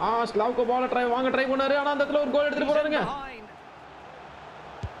 Slavko பாலை ட்ரை பண்ணாரு. ஆனால் அந்த இடத்துல ஒரு கோல் எடுத்துட்டு போறாருங்க.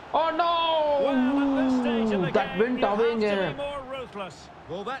 Oh no! That went awayங்க.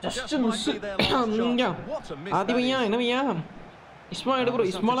 Just miss. அதிவையா என்னவையா இஸ்மா எடு ப்ரோ.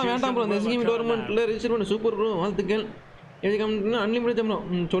 இஸ்மாலாம் வேண்டாம் ப்ரோ. இந்த எஸ்கேம் டோர்னமெண்ட்டில் ரிஜிஸ்டர் பண்ண சூப்பர் ப்ரோ. வாழ்த்துக்கள். எழுதிக்காம அன்லிமிட்டட் ப்ரோ.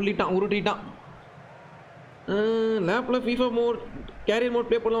 சொல்லிட்டான் உருட்டிட்டான். லேப்பில் FIFA mode carrier mode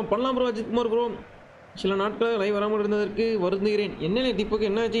play பண்ணலாம் ப்ரோ. அஜித் குமார் ப்ரோ சில நாட்கள் லைவ் வராமல் இருந்ததற்கு வருந்துகிறேன். என்ன தீபக்கு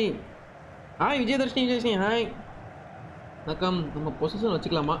என்னாச்சு? ஹாய் விஜயதர்ஷினி. ஹாய் வணக்கம். நம்ம பொசிஷன்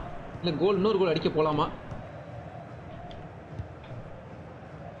வச்சுக்கலாமா இல்லை இன்னொரு கோல் அடிக்க போகலாமா?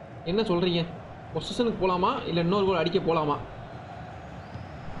 என்ன சொல்கிறீங்க? பொசிஷனுக்கு போகலாமா இல்லை இன்னொரு கோல் அடிக்க போகலாமா?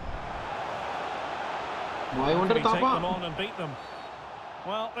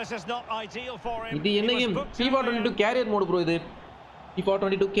 இது என்ன game? FIFA 22 carrier mode bro. இது FIFA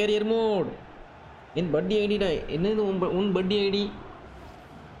 22 கேரியர் மோட். என் பர்த்டே ஐடிடா. என்னது உன் பர்த்டே ஐடி?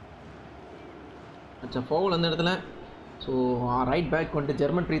 அச்சா ஃபவுல் அந்த இடத்துல. ஸோ ரைட் பேக் வந்துட்டு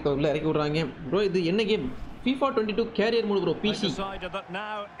ஜெர்மன் ப்ரீ தோவில் இறக்கி விட்றாங்க ப்ரோ. இது என்ன game? FIFA 22 carrier mode bro. PC.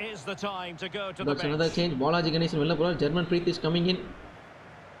 That's another change. Balaji Ganesan வெளில போகிறார். German breath is coming in.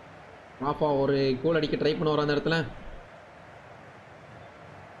 Rafah ஒரு கோல் அடிக்க ட்ரை பண்ண வர அந்த இடத்துல.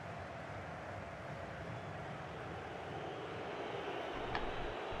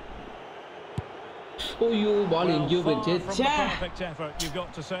 ஓய்யோ பால் எங்கேயோ போயிடுச்சு. Perfect effort, you've got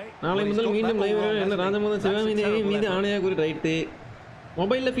to say. நாளை முதல் மீண்டும் லைவ் என்ன ராஜமோகன் சிவகாமி தேவி மீது ஆணையாக கூறி ரைட்டு.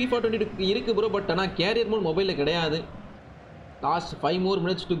 மொபைலில் FIFA 20 இருக்கு ப்ரோ, பட் ஆனால் கேரியர் மோட் மொபைலில் கிடையாது. Last 5 more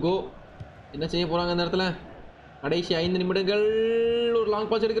minutes to go. என்ன செய்ய போகிறாங்க அந்த இடத்துல? கடைசி 5 நிமிடங்கள். ஒரு லாங்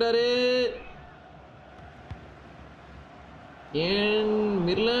பாஸ் எடுக்கிறாரு. ஏன்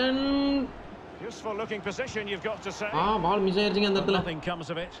மிர்லன் Useful looking position, you've got to say. Ball miss ஆயிருச்சுங்க அந்த இடத்துல. Nothing comes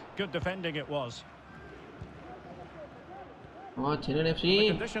of it. Good defending it was. Chennaiyin FC. The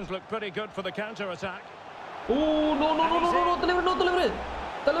conditions look pretty good for the counter attack. No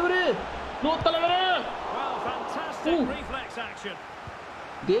தலைவரே. Well, fantastic reflex action.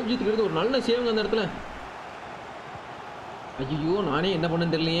 Devjit கிட்ட ஒரு நல்ல சேவங்க அந்த இடத்துல. ஐயோ நானே என்ன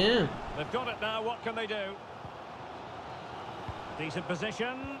பண்ணேன்னு தெரியலையே. They've got it now, what can they do? Decent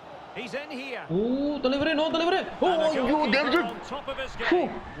position. He's in here. தலைவரே ஐயோ தேவ்ஜித்.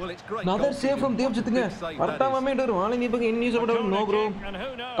 Another save from தேவ்ஜித்ங்க. வர்த்தாமே டர் வாலிங்க இப்ப இன்னியூஸ் about no bro.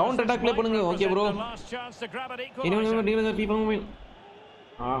 Counter attack play பண்ணுங்க. Okay bro. இன்னொரு DLS FIFA mobile.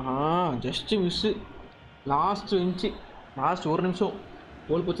 Just miss. Last inch. Last 1 நிமிஷம்.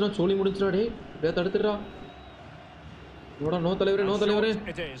 கோல் போச்சுனா சோலி முடிஞ்சிரா டேய். அப்படியே தடுத்துறா. இவடா நோ தலைவரே.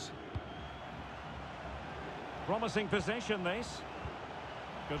 It is. Promising possession this.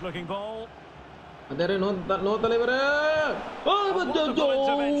 Good looking ball. There no தலைவரே.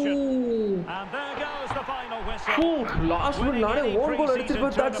 And there goes the final whistle. Last minute நானே own goal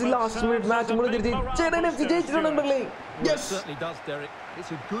அடிச்சிருப்பேன். That's last minute match முடிஞ்சிருச்சு. Chennaiyin FC ஜெயிச்சிட்டாங்க நண்பர்களே. Yes. Certainly does, Derek.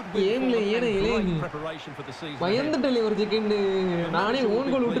 It's a good win. Great preparation for the season. பயந்துட்டேன் ஒரு second. நானே own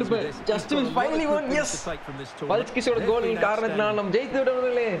goal விட்டுருப்பேன். Just miss finally won. Yes. பல்ஸ்கிஸோட கோலின் காரணத்தினால நம்ம ஜெயித்து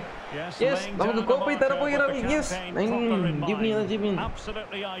விட்டோம்ல. Yes. நமக்கு கோப்பை தர போகிறாங்க. Yes. give me.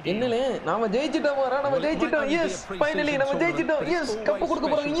 என்னலே நாம ஜெயிச்சிட்டோம். Yes. Finally நம்ம ஜெயிச்சிட்டோம். Yes. கப் கொடுக்க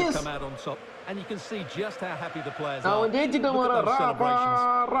போறாங்க. Yes. And you can see just how happy the players are. நாம ஜெயிச்சிட்டோம்.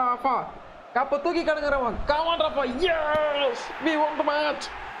 ராஃபா கப்ப தூக்கி கடுங்கறவா. Come on Rafah. Yes. We won the match.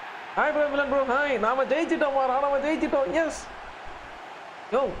 Hi bro. Hi. நாம ஜெயிச்சிட்டோம். Yes.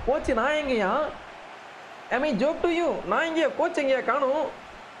 யோ கோச் நான் எங்கயா? Am I joke to you? நான் எங்க கோச் எங்கயா காணோம்?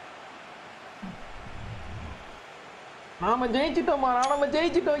 நாம ஜெயிச்சிட்டோம்.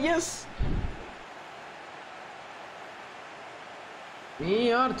 Yes. We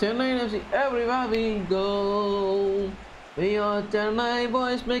are Chennaiyin FC everywhere we go. We are Chennai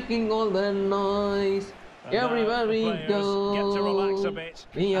boys making all the noise. Everywhere we go.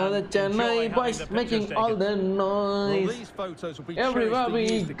 We are the Chennai boys making all the noise. Everywhere we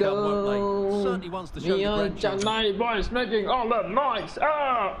go. We are Chennai boys making all the noise.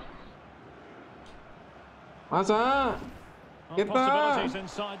 Masa kita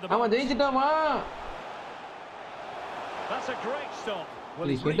nama ஜெயிச்சிட்டோமா? That's a great stop.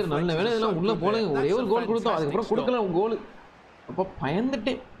 கேட்ட நல்ல வேளை இதெல்லாம் உள்ள போல ஒரே ஒரு கோல் கொடுத்தோம். அதுக்கப்புறம் கொடுக்கல கோல். அப்ப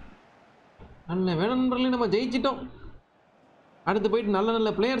பயந்துட்டேன். நல்ல வேளை நண்பர்களே நம்ம ஜெயிச்சிட்டோம். அடுத்து போயிட்டு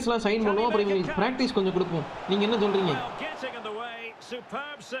நல்ல பிளேயர்ஸ்லாம் சைன் பண்ணுவோம். அப்புறம் இவங்களுக்கு பிராக்டிஸ் கொஞ்சம் கொடுப்போம். நீங்க என்ன சொல்றீங்க?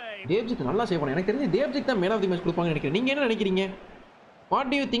 தேவ்ஜித் நல்லா சேவ் பண்ண. எனக்கு தெரிஞ்சு தேவ்ஜித் தான் மேன் ஆஃப் தி மேட்ச் கொடுப்பாங்கன்னு நினைக்கிறேன். நீங்க என்ன நினைக்கிறீங்க? What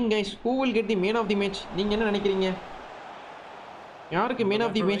do you think guys? Who will get the man of the match? நீங்க என்ன நினைக்கிறீங்க? யாருக்கு மேன்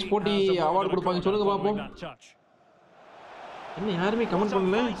ஆஃப் தி மேட்ச் போட்டி அவார்ட் கொடுப்பாங்க சொல்லுங்க பாப்போம். என்ன யாருமே கமெண்ட்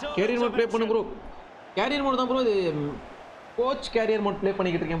பண்ணல. கேரியர் மோட் ப்ளே பண்ணு ப்ரோ. கேரியர் மோட் தான் ப்ரோ. இது கோச் கேரியர் மோட் ப்ளே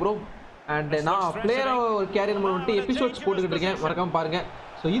பண்ணிக்கிட்டு இருக்கேன் ப்ரோ. அண்ட் நான் பிளேயரா கேரியர் மோட் வந்து எபிசோட்ஸ் போட்டுக்கிட்டு இருக்கேன். மறக்காம பாருங்க.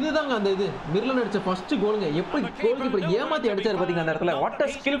 ஸோ இதுதாங்க அந்த இது மிர்லன் அடிச்ச ஃபர்ஸ்ட் கோலுங்க. எப்படி கோல் கீப்பர் ஏமாத்தி அடிச்சாரு பாத்தீங்க அந்த இடத்துல. What a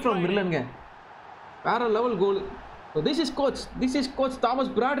skill from மிர்லன்ங்க. வேற level goal. So this is coach Thomas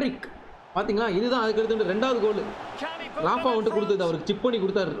Brdaric. பாத்தீங்களா இதுதான் அதுக்கு அடுத்து ரெண்டாவது கோல். லாஃபா வந்து கொடுத்தது அவருக்கு சிப் பண்ணி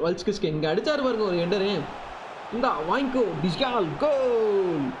கொடுத்தாரு. வல்ஸ்கிஸ்க்கு இங்க அடிச்சாரு பாருங்க ஒரு எண்டரே. இந்த வாங்கிக்கோ டிஸ்கால்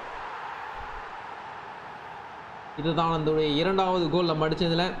கோல். இதுதான் அந்த இரண்டாவது கோல் நம்ம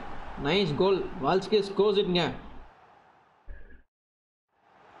அடிச்சதுல. நைஸ் கோல். வல்ஸ்கிஸ் ஸ்கோர்ஸ் இட்ங்க.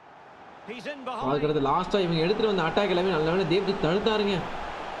 அதுக்கு அடுத்து லாஸ்டா இவங்க எடுத்துட்டு வந்த அட்டாக் எல்லாமே நல்ல வேளை தேவ்ஜித் தடுத்தாருங்க.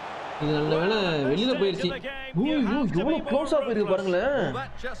 இது நல்ல வேளை வெளியில போயிருச்சு. எவ்வளவு க்ளோஸா போயிருக்கு பாருங்களேன்.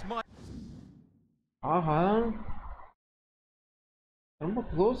 ஆஹா ரொம்ப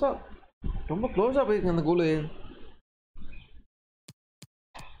க்ளோஸா போயிருக்கு அந்த கோல்.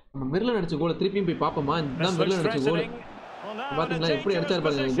 நம்ம மிர்லன் அடிச்ச கோலை திருப்பியும் போய் பாப்போமா? இதுதான் மிர்லன் அடிச்ச கோல். பாத்தீங்களா எப்படி அடிச்சாரு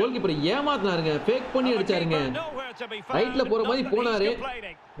பாருங்க. Goal keeper ஏமாத்தினாருங்க. ஃபேக் பண்ணி அடிச்சாருங்க. ரைட்ல போற மாதிரி போனாரு.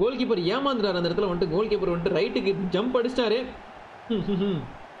 கோல் கீப்பர் ஏமாந்துறாரு அந்த இடத்துல. வந்துட்டு கோல் கீப்பர் வந்துட்டு ரைட்டுக்கு ஜம்ப் அடிச்சிட்டாரு.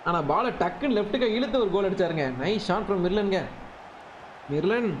 ஆனா பாலை டக்குன்னு லெஃப்ட்டுக்கு இழுத்து ஒரு கோல் அடிச்சாருங்க. Nice shot from மிர்லன்ங்க.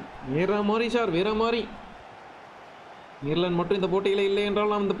 மிர்லன் வேற மாதிரி சார், வேற மாதிரி. மிர்லன் மட்டும் இந்த போட்டியில இல்லை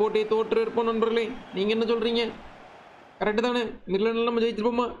என்றால் நாம் இந்த போட்டியை தோற்று இருப்போம் நண்பர்களே. நீங்க என்ன சொல்றீங்க? கரெக்ட் தானே? மிர்லன் நம்ம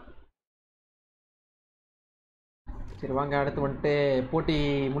ஜெயிச்சிருப்போமா? சரி வாங்க அடுத்து வந்துட்டு போட்டி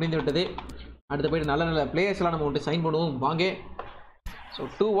முடிந்து விட்டது. அடுத்து போய்ட்டு நல்ல நல்ல பிளேயர்ஸ்லாம் நம்ம வந்துட்டு சைன் பண்ணுவோம் வாங்க. ஸோ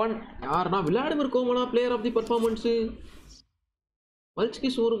 2-1 யாருன்னா Vladimir Komala player of the performance.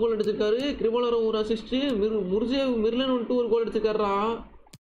 வல்ஸ்கிஸ் ஒரு கோல் அடிச்சிருக்காரு, கிரிவலரும் ஒரு அசிஸ்ட்டு, முர்ஜேவ் மிர்லன் வந்துட்டு ஒரு கோல் அடிச்சிருக்காரா.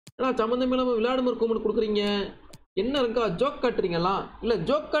 ஏன்னா சம்மந்தமே இல்லாமல் விளாடிமிர் கோமலுக்கு கொடுக்குறீங்க. என்ன இருக்கா, ஜோக் காட்டுறீங்களா இல்லை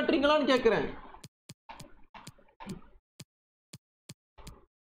ஜோக் காட்டுறீங்களான்னு கேட்குறேன்.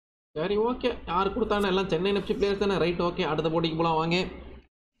 சரி ஓகே, யார் கொடுத்தானே எல்லாம் சென்னை எஃப்சி பிளேயர்ஸ் தானே, ரைட் ஓகே. அடுத்த போட்டிக்கு போகலாம் வாங்க.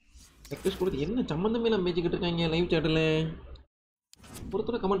 ரெக்வெஸ்ட் கொடுத்து என்ன சம்மந்தமே இல்லாமல் பேசிக்கிட்டு இருக்காங்க லைவ் சேட்டில்.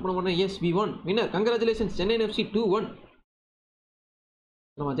 ஒருத்தர் கமெண்ட் பண்ண மாட்டேன். S we one winner, congratulations Chennai FC 2-1.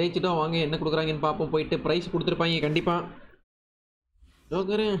 நம்ம ஜெயிச்சிட்டோம் வாங்க. என்ன கொடுக்குறாங்கன்னு பார்ப்போம். போயிட்டு ப்ரைஸ் கொடுத்துருப்பாங்க கண்டிப்பாக.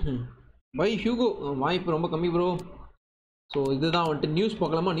 ஜோக்கரு பை ஹியூகோ வாய்ப்பு ரொம்ப கம்மி ப்ரோ. ஸோ இதுதான் வந்துட்டு நியூஸ்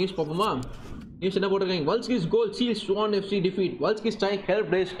பார்க்கலாமா, நியூஸ் பார்ப்போமா. நியூஸ் என்ன போட்டிருக்காங்க, வல்ஸ்கிஸ் கோல் seal Swan FC defeat, வல்ஸ்கிஸ் strike help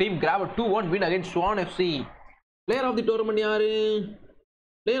days team graph 2-1 win against Swan FC. Player of the tournament யாரு?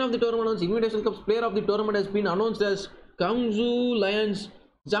 Player of the tournament invitation cup player of the tournament has been announced as கங்ஸூ Lions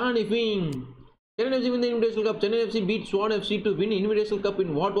ஜானிஃபிங். Chennai FC win the Invitational Cup. Chennai FC beat Swan FC to win Invitational Cup in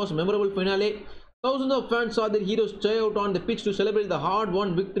what was a memorable finale. Thousands of fans saw their heroes try out on the pitch to celebrate the hard-won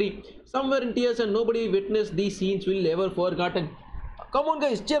victory. Some were in tears and nobody witnessed these scenes will ever forgotten. Come on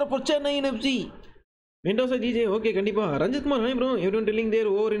guys, cheer up for Chennaiyin FC. Mendoza DJ, okay, kandipa. Ranjit Kumar, hi bro. Everyone telling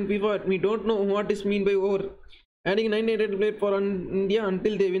they're over in FIFA. We don't know what is mean by over. Adding 900 plate for India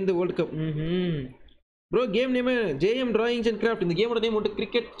until they win the World Cup. Bro, game name JM Drawings and Craft. இந்த கேமோட name வந்து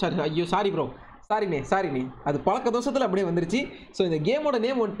cricket. ஐயோ sorry bro, சாரிண்ணே அது பழக்க தோசத்தில் அப்படியே வந்துருச்சு. So இந்த கேமோட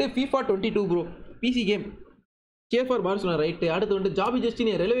நேம் வந்துட்டு FIFA 22 bro, PC game. K for Barcelona right. அடுத்து வந்துட்டு Joby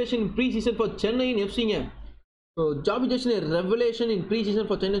Justin revelation pre season for சென்னையின் எஃப்சிங்க. So Joby Justin revelation in pre season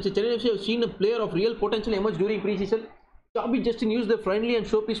for Chennai FC. Chennai FC have seen a player of real potential emerge during pre-season. Jobby Justin used the friendly and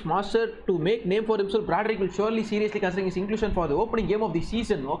showpiece master to make name for himself. Brdaric will surely seriously considering his inclusion for the opening game of the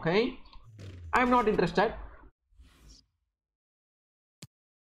season. Okay, I am not interested.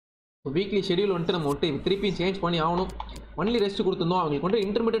 Weekly schedule வந்துட்டு நம்ம வந்துட்டு திருப்பி change பண்ணி ஆகணும். Only rest கொடுத்துருந்தோம், அவங்களுக்கு வந்துட்டு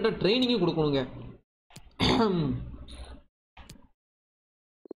இன்டர்மீடியட்டாக ட்ரைனிங்கும் கொடுக்கணுங்க.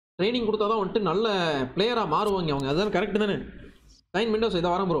 ட்ரைனிங் கொடுத்தா தான் வந்துட்டு நல்ல பிளேயராக மாறுவாங்க அவங்க. அதுதான் கரெக்டு தானே. சைன் விண்டோஸ்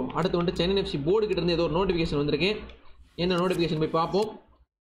இதை வரோம் ப்ரோ. அடுத்து வந்துட்டு சென்னை எஃப்சி போர்டு கிட்ட இருந்து ஏதோ ஒரு நோட்டிஃபிகேஷன் வந்திருக்கு. என்ன நோட்டிஃபிகேஷன் போய் பார்ப்போம்.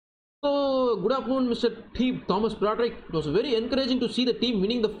 So, good afternoon, Mr. Team Thomas Brdaric. It was very encouraging to see the team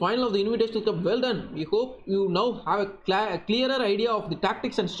winning the final of the Invitational Cup. Well done. We hope you now have a clearer idea of the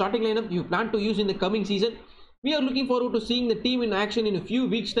tactics and starting lineup you plan to use in the coming season. We are looking forward to seeing the team in action in a few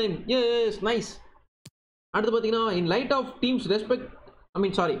weeks' time. Yes, nice. அடுத்து பார்த்தீங்கன்னா in light of team's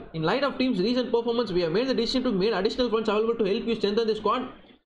recent performance, we have made the decision to make additional funds available to help you strengthen the squad.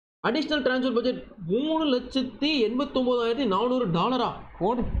 Additional transfer budget $3,89,400.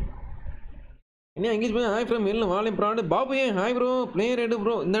 போடு. என்ன English போய் hi from வெளில வாழை brand Babu. ஏன் hi bro, player எடு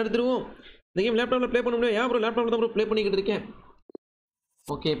bro. இந்த எடுத்துருவோம். இந்த கேம் லேப்டாப்பில் ப்ளே பண்ண முடியும். ஏன் ப்ரோ லேப்டாப்பில் தான் ப்ரோ ப்ளே பண்ணிக்கிட்டு இருக்கேன்.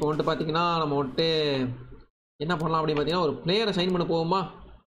 ஓகே, இப்போ வந்துட்டு பார்த்தீங்கன்னா நம்ம வந்துட்டு என்ன பண்ணலாம் அப்படின்னு பார்த்தீங்கன்னா ஒரு பிளேயரை சைன் பண்ண போவோமா.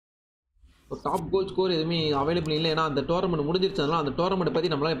 ஒரு டாப் கோல் ஸ்கோர் எதுவுமே அவைலபிள் இல்லை, ஏன்னா அந்த டோர்னமெண்ட் முடிஞ்சிருச்சதுனால அந்த டோர்னமெண்ட்டை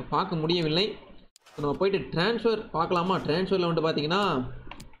பற்றி நம்மளால் இப்போ பார்க்க முடியவில்லை. நம்ம போயிட்டு ட்ரான்ஸ்ஃபர் பார்க்கலாமா. ட்ரான்ஸ்ஃபரில் வந்துட்டு பார்த்தீங்கன்னா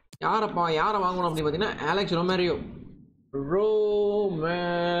யாரை வாங்கணும் அப்படின்னு பார்த்தீங்கன்னா அலெக்ஸ் ரொமேரியோ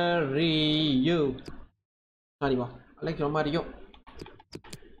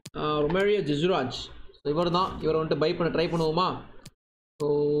ஜிசுராஜ் இவர் தான். இவரை வந்துட்டு பை பண்ண ட்ரை பண்ணுவோமா. So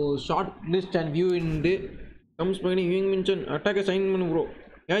short list and view into comes பண்ணி வியூங் மென்ஷன் அட்டாக்கை சைன் பண்ணு bro.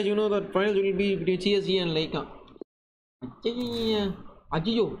 Guys, you know that finals will be between CFC and Leica.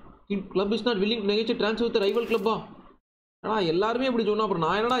 Ajio club is not willing to negotiate transfer with rival கிளப்பா. ஆனால் எல்லாருமே அப்படி சொன்னால் அப்புறம்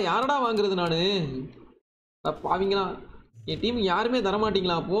நான் யாரடா வாங்குறது நான்? பாவீங்களா, என் டீமுக்கு யாருமே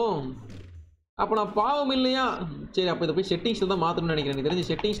தரமாட்டிங்களா? அப்போ நான் பாவம் இல்லையா? சரி, அப்போ இதை போய் செட்டிங்ஸில் தான் மாற்றணும்னு நினைக்கிறேன். எனக்கு தெரிஞ்சு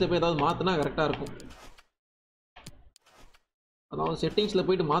செட்டிங்ஸில் போய் ஏதாவது மாற்றினா கரெக்டாக இருக்கும். அதாவது செட்டிங்ஸில்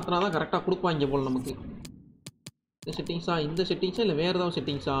போயிட்டு மாற்றினா தான் கரெக்டாக கொடுப்பாங்க போல் நமக்கு. இந்த செட்டிங்ஸா இல்லை வேறு ஏதாவது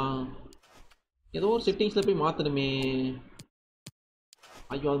செட்டிங்ஸா? ஏதோ ஒரு செட்டிங்ஸில் போய் மாற்றணுமே.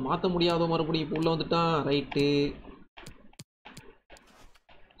 ஐயோ, அது மாற்ற முடியாதோ மறுபடியும் இப்போ உள்ளே வந்துட்டான். ரைட்டு,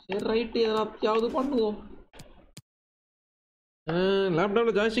 சரி ரைட்டு, எதனாவது பண்ணுவோம்.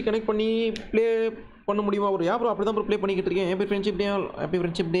 லேப்டாப்பில் ஜாஸ்தி கனெக்ட் பண்ணி ப்ளே பண்ண முடியுமா? ஒரு யாரும் அப்படி தான் ப்ளே பண்ணிக்கிட்டு இருக்கேன். ஹாப்பி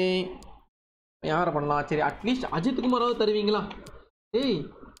ஃப்ரெண்ட்ஷிப் டே யாரை பண்ணலாம்? சரி, அட்லீஸ்ட் அஜித் குமாராவது தருவீங்களா? ஏய்,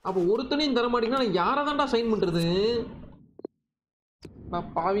 அப்போ ஒருத்தனையும் தர மாட்டீங்கன்னா நான் யாரை தான்டா சைன் பண்ணுறது?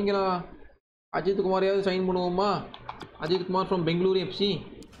 பாவீங்களா, அஜித் குமாரையாவது சைன் பண்ணுவோமா? Ajith Kumar from Bengaluru FC.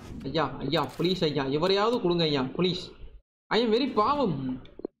 ஐயா ப்ளீஸ் ஐயா, எவரையாவது கொடுங்க ஐயா ப்ளீஸ். ஐ எம் வெரி பாவம்.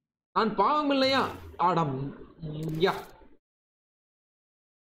 நான் பாவம் இல்லையா? ஆடம் யா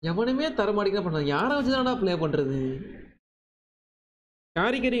எவனுமே தரமாட்டிங்க பண்ணுறது. யாரை வச்சு தான்டா ப்ளே பண்ணுறது?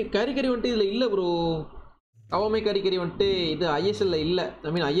 காரிகரி வந்துட்டு இதில் இல்லை ப்ரோ. கவமை காரிகரி வந்துட்டு இது ஐஎஸ்எல்ல இல்லை. ஐ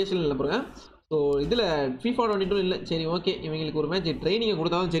மீன் ஐஎஸ்எல் இல்லை பாருங்க. ஸோ இதில் FIFA 22 இல்லை. சரி ஓகே, இவங்களுக்கு ஒரு மேட்ச் ட்ரைனிங்கை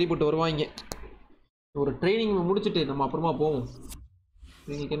கொடுத்தாலும் சரிப்பட்டு வருவாங்க. ஒரு ட்ரைனிங் முடிச்சுட்டு நம்ம அப்புறமா போவோம்.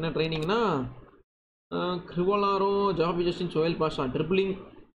 இவங்களுக்கு என்ன ட்ரைனிங்னா கிரிவலாரோ, ஜாபி ஜஸ்டின், சோயல் பாஷா, ட்ரிபிளிங்,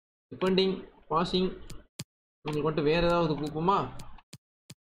 டிஃபெண்டிங், பாசிங். இவங்களுக்கு மட்டும் வேறு ஏதாவது கூப்போமா?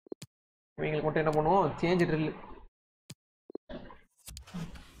 இவங்களுக்கு மட்டும் என்ன பண்ணுவோம், சேஞ்ச் ட்ரில்.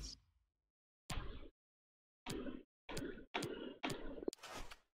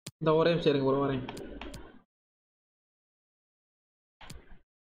 இந்த ஒரே நிமிஷம் இருங்க, ஒரு வரேன்.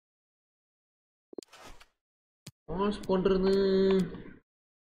 பாஸ் பண்ணுறது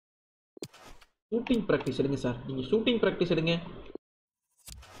ஷூட்டிங் ப்ராக்டிஸ் எடுங்க சார். நீங்கள் ஷூட்டிங் ப்ராக்டிஸ் எடுங்க.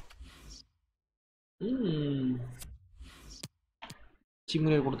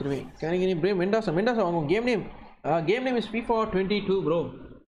 சிமுலேட் கொடுத்துருவேன். கேரிகரி பிரே மெண்டாசா வாங்குவோம். Game name is FIFA 22 bro.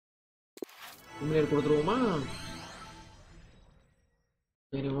 Simulate கொடுத்துருவோமா?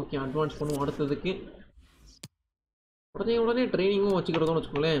 சரி ஓகே, அட்வான்ஸ் பண்ணுவோம். அடுத்ததுக்கு உடனே ட்ரைனிங்கும் வச்சுக்கிறதோன்னு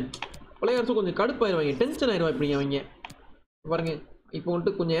வச்சுக்கோங்களேன். பிளேயர்ஸும் கொஞ்சம் கடுப்பாயிருவாங்க, டென்ஷன் ஆயிடுவா. இப்படிங்க அவங்க பாருங்க, இப்போ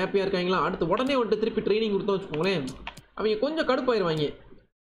வந்துட்டு கொஞ்சம் ஹாப்பியாக இருக்காங்களா, அடுத்து உடனே வந்துட்டு திருப்பி ட்ரைனிங் கொடுத்தோம் வச்சுக்கோங்களேன், அவங்க கொஞ்சம் கடுப்பாயிருவாங்க.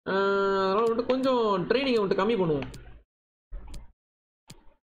 அதனால் வந்துட்டு கொஞ்சம் ட்ரைனிங்கை வந்துட்டு கம்மி பண்ணுவோம்.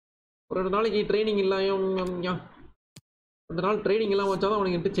 ஒரு நாளைக்கு ட்ரைனிங் இல்லாமல் அந்த நாள் ட்ரைனிங் எல்லாம் வச்சா தான்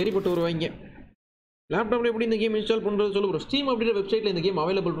அவனுக்கு சரிப்பட்டு வருவாங்க. லேப்டாப்பில் எப்படி இந்த கேம் இன்ஸ்டால் பண்ணுறது சொல்லு ப்ரோ. ஸ்டீம் அப்படின்ற வெப்சைட்டில் இந்த கேம்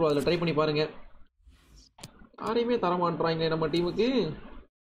அவைலபிள் ப்ரோ. அதில் ட்ரை பண்ணி பாருங்கள். யாரையுமே தரமாட்டுறாங்க நம்ம டீமுக்கு.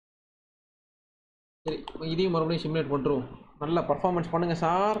 சரி, இதையும் மறுபடியும் சிமுலேட் பண்ணுறோம். நல்லா பர்ஃபார்மன்ஸ் பண்ணுங்கள்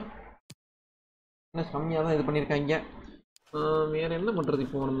சார். என்ன கம்மியாக தான் இது பண்ணியிருக்காங்க. வேறு என்ன பண்ணுறது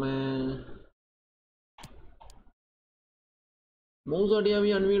இப்போ நம்ம? மௌசாடியாவி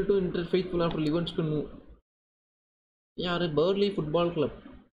unveil to inter faithful after லிவன்ஸ்டன் move. யார்? பர்லி ஃபுட்பால் கிளப்.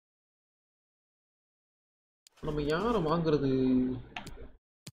 நம்ம யாரை வாங்குறது?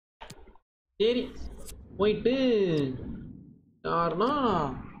 சரி போயிட்டு யாருன்னா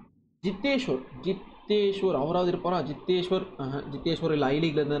ஜித்தேஷ்வர் அவராவது இருப்பாரா? ஜித்தேஷ்வர் இல்லை, ஐ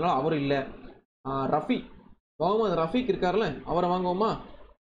லீக்ல இருந்ததுனால அவர் இல்லை. முகமது ரஃபீக் இருக்கார்ல, அவரை வாங்குவோமா?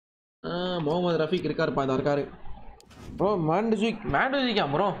 முகமது ரஃபீக் இருக்காருப்பா, இதாக இருக்காரு ப்ரோ. மேண்டஜிக்கா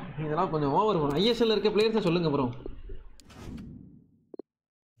ப்ரோ? இதெல்லாம் கொஞ்சம் ஓவர் ப்ரோ. ஐஎஸ்எல்ல இருக்க பிளேயர்ஸை சொல்லுங்க ப்ரோ.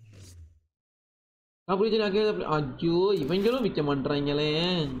 ஐயோ, இவங்களும் விற்க மாட்டாங்களே.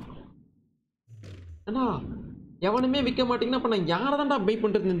 அண்ணா எவனுமே விற்க மாட்டீங்கன்னா அப்போ நான் யாரை தான்டா பை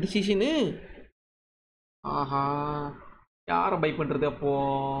பண்ணுறது இந்த சீசனு? ஆஹா, யாரை பை பண்ணுறது அப்போ?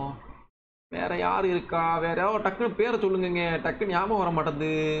 வேற யார் இருக்கா? வேற யாரோ டக்குன்னு பேரை சொல்லுங்க. டக்குன்னு ஞாபகம் வர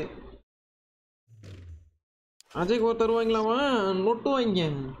மாட்டேது. அஜய்க்கு ஒரு தருவாங்களாமா? நொட்டு வாங்க.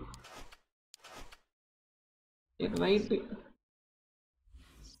 ரைட்டு.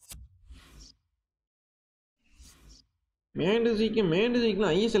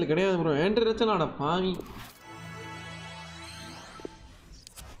 மேண்டசிக்கலாம் ஐஎஸ்எல் கிடையாது ப்ரோ. ஆண்ட்ரி ரச்சலாட பாவி.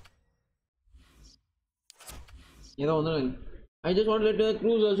 ஏதோ வந்து I just want to let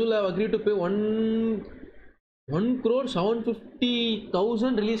Cruz Azul have agreed to pay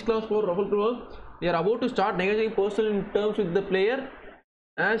 1,750,000 release clause for Rafael Cruz. They are about to start negotiating personal terms with the player.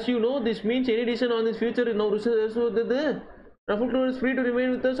 As you know, this means any decision on this future is now reserved. Rafael Cruz is free to remain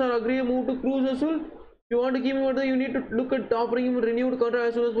with us or agree to move to Cruz Azul. If you want to keep him further, you need to look at offering him a renewed contract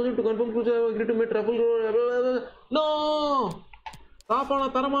as soon as possible to confirm Cruz have agreed to meet Rafael Cruz. No! Rafa,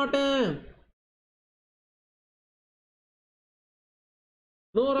 நான் தர மாட்டேன்.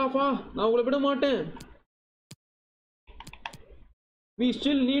 No Rafa, நான் உங்களை விட மாட்டேன். We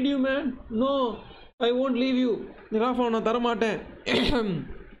still need you man. No, I won't leave you. Rafa, நான் தர மாட்டேன்.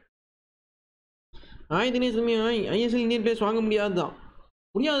 தினேஷ் ஐஎஸ்எல் இந்தியன் பிளேஸ் வாங்க முடியாதுதான்.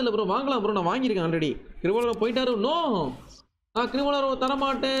 முடியாதுல்ல ப்ரோ, வாங்கலாம் ப்ரோ. நான் வாங்கியிருக்கேன் ஆல்ரெடி. கிரிவலரோ போயிட்டாரு. நோ, நான் கிரிவலரோ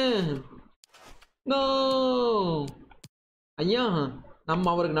தரமாட்டேன். நோ ஐயா, நம்ம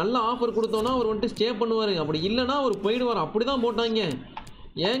அவருக்கு நல்ல ஆஃபர் கொடுத்தோன்னா அவர் வந்துட்டு ஸ்டே பண்ணுவார். அப்படி இல்லைன்னா அவர் போயிடுவார். அப்படி தான் போட்டாங்க.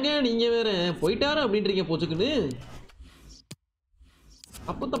 ஏங்க நீங்கள் வேற போயிட்டாரு அப்படின்றீங்க போச்சுக்குன்னு.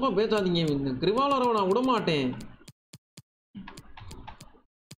 அப்போ தப்பா பேசாதீங்க. இந்த கிரிவலரோ நான் விட மாட்டேன்.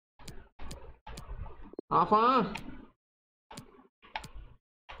 ஆஃபா,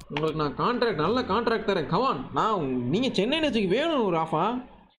 உங்களுக்கு நான் கான்ட்ராக்ட், நல்ல கான்ட்ராக்ட் தரேன். கவான், நீங்கள் சென்னை எஃப்சிக்கு வேணும் ஒரு ஆஃபா.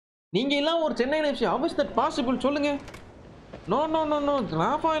 நீங்கள் எல்லாம் ஒரு Chennai FC. How is that possible சொல்லுங்கள். No no no no,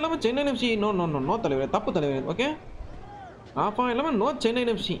 Rafah இல்லாமல் Chennai FC. No no no no தலைவர், தப்பு தலைவர். ஓகே, ராஃபா இல்லாமல் no Chennai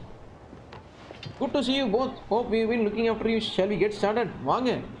FC. Good to see you both. Hope we've been looking after you. Shall we get started? வாங்க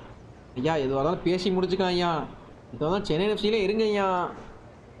ஐயா, எதுவாக பேசி முடிச்சுக்கலாம் ஐயா. இதுதான் சென்னை எஃப்சியில் இருங்க ஐயா.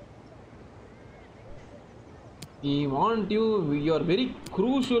 we want you, you are very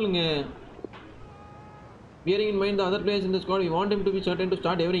crucial. Bearing in mind the other players in the squad, we want him to be certain to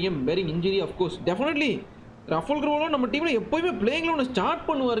start every game bearing injury, of course. Definitely. Rafael Grovo நம்ம டீம்ல எப்பவுமே playing ல start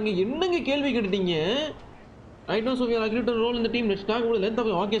பண்ணுவாருங்க. என்னங்க கேள்வி கேட்டிட்டீங்க? Right now, so we are agreed to roll in the team. Let's talk about the length of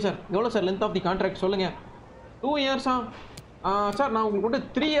the... Okay, sir. எவ்வளவு sir length of the contract சொல்லுங்க. 2 years sir நான் உங்களுக்கு வந்து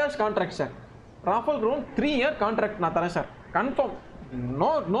 3 years contract sir. Rafael Grovo 3 year contract நான் தரேன் sir. Confirm.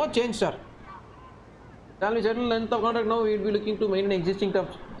 No change, sir. Shall we settle length of contract now? We will be looking to maintain existing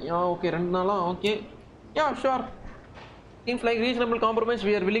terms. Yeah, okay. Okay. Yeah, sure. Seems like reasonable compromise.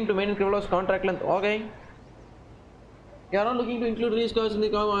 We are willing to maintain Krivolo's contract length. Okay. We are not looking to include race cars in the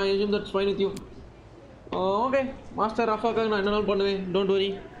car. I assume that's fine with you. Okay. Master Rafa ka na enna பண்ணுவே. Don't worry.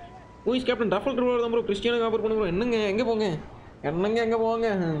 Who is captain? Rafael Grovo தான் bro. Cristiano copper பண்ணு bro. என்னங்க எங்க போங்க? எங்க போங்க?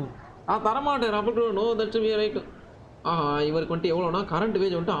 தர மாட்டேன் Rafael Grovo. No, that's we right. இவருக்கு வந்துட்டு எவ்வளோனா கரண்ட்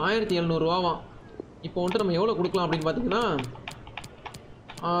வேஜ் வந்துட்டு 1700 ரூபாவாம். இப்போ வந்துட்டு நம்ம எவ்வளோ கொடுக்கலாம் அப்படின்னு பார்த்தீங்கன்னா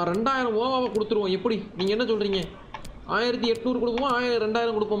 2000 ஓவாவை கொடுத்துருவோம். எப்படி நீங்கள் என்ன சொல்கிறீங்க? 1800 கொடுப்போமா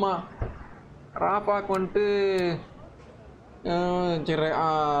 2000 கொடுப்போமா? ராப்பாக்கு வந்துட்டு சரி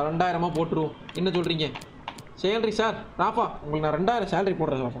 2000 போட்டுருவோம். என்ன சொல்கிறீங்க? சேலரி சார் ராஃபா உங்களுக்கு நான் 2000 சேலரி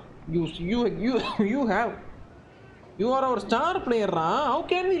போடுறேன் Rafah. You are our star பிளேயர்ரா. How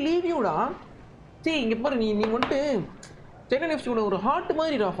can we leave யூடா? சரி இங்கே பாரு நீ வந்துட்டு சென்னை எஃப்சி ஒரு ஹார்ட்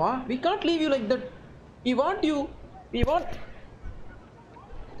மாதிரி Rafah. We can't leave you like that. We want you. We want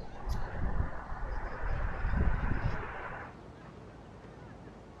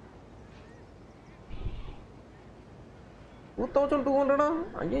 2200.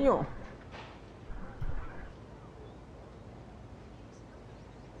 ஐயோ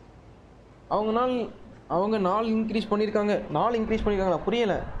அவங்க நாள் இன்க்ரீஸ் பண்ணியிருக்காங்களா?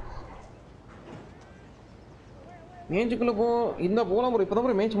 புரியலை. மேட்சுக்குள்ளே இருந்தால் போகலாம் ப்ரோ. இப்போ தான்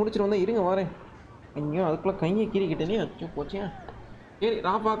ப்ரோ மேட்ச் முடிச்சுட்டு வந்தால் இருங்க வரேன். ஐயோ அதுக்குள்ளே கையை கீறிக்கிட்டேனே. அச்சோ போச்சே. சரி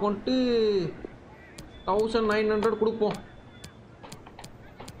ராஃபாக்கு வந்துட்டு 1900 கொடுப்போம்.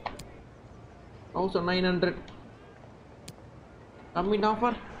 1900 submit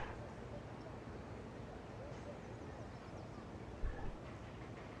offer.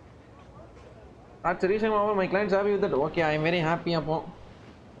 That's the reason why my clients happy with that. Okay, I am very happy. Appo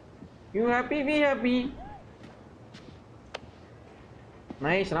you happy, we happy.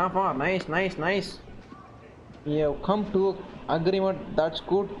 Nice Rafa, nice. We have come to agreement. That's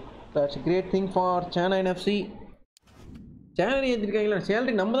good. That's a great thing for Chennaiyin FC. Salary ஏற்றிருக்காங்களா?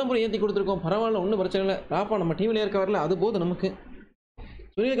 Salary நம்ம தான் போய் ஏற்றி கொடுத்துருக்கோம். பரவாயில்ல, ஒன்றும் பிரச்சனை இல்லை. ராப்பா நம்ம டீமில் இருக்க வரல, அது போதும் நமக்கு.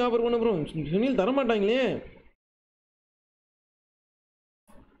 சுனில் காப்பர் பண்ண ப்ரோ. சுனில் தரமாட்டாங்களே.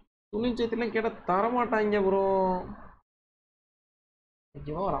 சுனில் சேத்திலாம் கேட்டால் தரமாட்டாங்க ப்ரோ.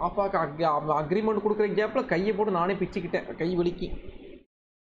 ஐயோ ராப்பாக்கு அக்ரிமெண்ட் கொடுக்குற கேப்பில் கையை போட்டு நானே பிச்சுக்கிட்டேன். கை வலிக்கு.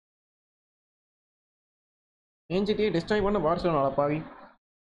 ஏஞ்சிட்டியே டெஸ்ட்ராய் பண்ண பார்சலோனா பாவி.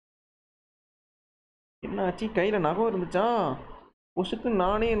 என்னாச்சு? கையில் நகம் இருந்துச்சா? பொசுக்கு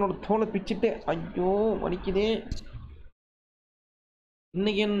நானே என்னோட தோலை பிச்சுட்டேன். ஐயோ வலிக்குதே.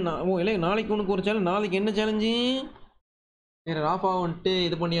 இன்னைக்கு என்ன? இல்லை நாளைக்கு ஒன்று ஒரு சேலஞ்ச். நாளைக்கு என்ன சேலஞ்சு? வேறு ராஃபா வந்துட்டு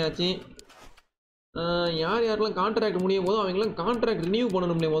இது பண்ணியாச்சு. யாரெல்லாம் கான்ட்ராக்ட் முடியும் போதும் அவங்களாம் கான்ட்ராக்ட் ரினியூ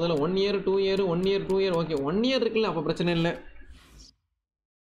பண்ணணும் இல்லையா? முதல்ல 1 year 2 year 1 year 2 year. Okay 1 year இருக்குல்ல, அப்போ பிரச்சனை இல்லை.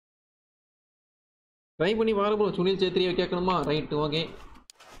 ட்ரை பண்ணி பாரு ப்ரோ. சுனில் சேத்ரியை கேட்கணுமா? ரைட்டு ஓகே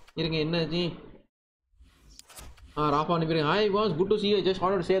இருங்க. என்னாச்சு? ராஃபா அனுப்பிடுங்க. Hi boss, good to see you. I just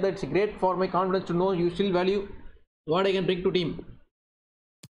wanted to say that it's great for my confidence to know you still value what I can bring to team.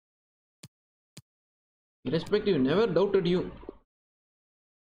 Respect you, never doubted you.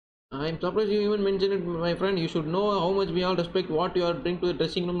 I'm surprised you even mentioned it, my friend. You should know how much we all respect what you are bring to the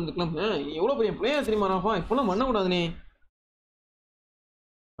dressing room in the club. எவ்வளோ பெரிய player தெரியுமா ராஃபா? இப்போலாம் பண்ணக்கூடாதுனே.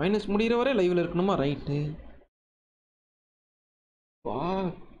 Minus முடிகிற வரை லைவில் இருக்கணுமா? Right. வா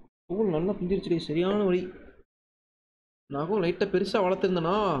தூள் நல்லா பிஞ்சிருச்சுடி. சரியான வழி. நாகும் லைட்டாக பெருசாக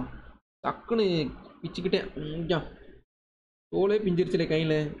வளர்த்துருந்தேனா டக்குன்னு பிச்சுக்கிட்டேன். ஐயா தோலே பிஞ்சிருச்சுலே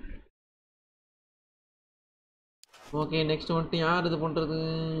கையில். ஓகே நெக்ஸ்ட் வந்துட்டு யார் இது பண்ணுறது?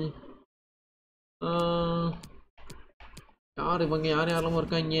 யார் இவங்க? யாரெல்லாம்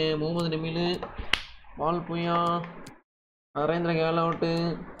இருக்காங்க? முகமது நபீல், பால் புயா, நரேந்திர கேலவுட்டு.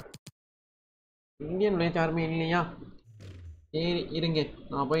 இந்தியன் பிளேயர்ஸ் யாருமே இல்லையா? சரி இருங்க,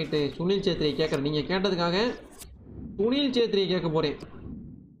 நான் போயிட்டு சுனில் சேத்ரியை கேட்குறேன். நீங்கள் கேட்டதுக்காக சுனில் சேத்ரியை கேட்க போகிறேன்.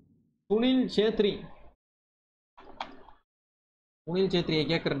 சுனில் சேத்ரியை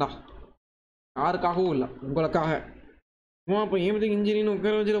கேட்குறேன்டா. யாருக்காகவும் இல்லை, உங்களுக்காக. அப்போ ஏமத்துக்கு இன்ஜினின்னு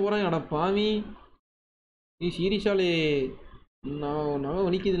உட்கார வச்சுட்டு போகிறாங்க. அட பாவி, நீ சீரியஸாலே நான்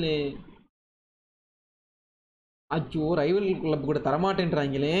வலிக்குதுலே. அச்சோ ரைவல் கிளப் கூட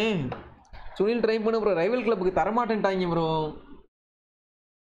தரமாட்டேன்றாங்களே. சுனில் ட்ரை பண்ணு ப்ரோ. Rival கிளப்புக்கு தரமாட்டேன்ட்டாங்க bro.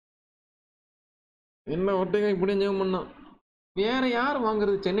 என்ன ஒட்டேங்க இப்படி என்ஜாய் பண்ணான். வேற யார்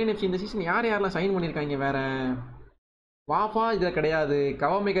வாங்குறது சென்னை எஃப்சி இந்த சீசன்? யாரெல்லாம் சைன் பண்ணியிருக்காங்க வேற? வாஃபா இதில் கிடையாது,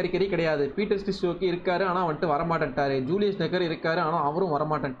 கவாமி கரிக்கரி கிடையாது, பீட்டர் ஸ்டிஸ்டோக்கி இருக்காரு ஆனால் வந்துட்டு வரமாட்டேன்ட்டாரு, ஜூலியஸ் நெக்கர் இருக்காரு ஆனால் அவரும்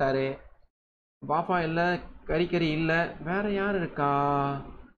வரமாட்டேன்ட்டாரு. வாஃபா இல்லை, கரிக்கரி இல்லை, வேற யார் இருக்கா?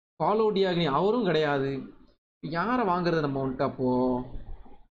 ஃபாலோ டியாகினி அவரும் கிடையாது. யாரை வாங்குறது நம்ம வந்துட்டு அப்போ?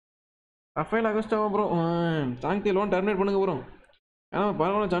 Rafale அகஸ்டாவா bro? சாங்தி லோன் டெர்மினேட் பண்ணுங்க ப்ரோ. ஏன்னா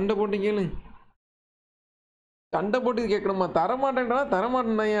பரவாயில்ல, சண்டை போட்டு கேளு. சண்டை போட்டு கேட்கணுமா? தரமாட்டேன்டா,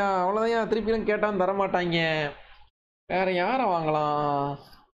 தரமாட்டேன்யா, அவ்வளோதான். திருப்பியும் கேட்டான்னு தரமாட்டாங்க. வேற யாரை வாங்கலாம்?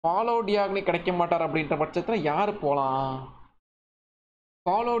 ஃபாலோ டியாக்னே கிடைக்க மாட்டார் அப்படின்ற பட்சத்தில் யார் போகலாம்?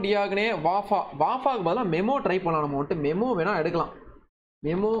 ஃபாலோ டியாக்னே, வாஃபாக்கு பதிலாக மெமோ ட்ரை பண்ணலாம். நம்ம வந்துட்டு மெமோ வேணால் எடுக்கலாம்.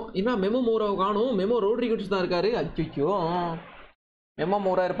 மெமோ என்ன? மெமோ மோராவை காணும். மெமோ ரோட்ரிகஸ் தான் இருக்காரு. அச்சோ, மெமோ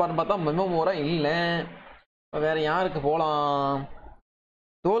மோரா இருப்பார்னு பார்த்தா மெமோ மோரா இல்லை. வேற யாருக்கு போகலாம்?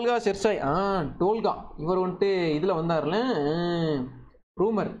 டோல்கா செர்சாய். டோல்கா இவர் வந்துட்டு இதில் வந்தார்ல,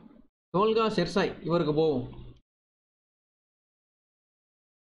 ரூமர். டோல்கா செர்சாய் இவருக்கு போவோம்.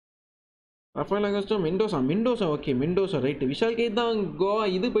 Rafale Augusto, Mendoza okay, Mendoza right. Vishal cath தான் கோவா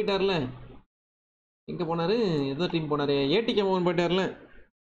இது போயிட்டார்ல. எங்கே போனார்? எந்த டீம் போனார்? ஏடிகே மோகன் போயிட்டார்ல.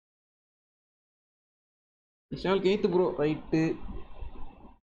 Vishal Ketu bro right.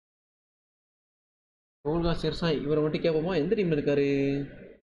 டோல்கா செர்சாய் இவரை மட்டும் கேட்போமா? எந்த டீமில் இருக்காரு?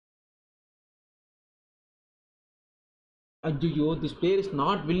 ஐயோ, this player is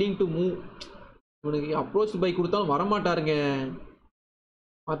not willing to move. இவனுக்கு அப்ரோச் பை கொடுத்தாலும் வரமாட்டாருங்க.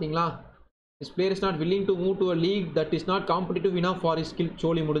 பார்த்தீங்களா? This player is not willing to move to a league that is not competitive enough for his skill.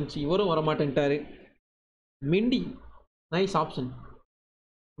 சோலி முடிஞ்சு. இவரும் வரமாட்டேன்ட்டாரு. Mendy nice option.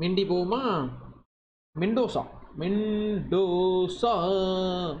 மெண்டி போகுமா? Mendoza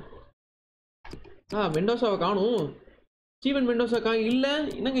மெண்டோசாவை காணும். Steven Mendoza இல்லை.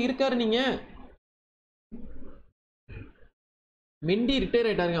 என்னங்க இருக்காரு நீங்கள்? Mendy retire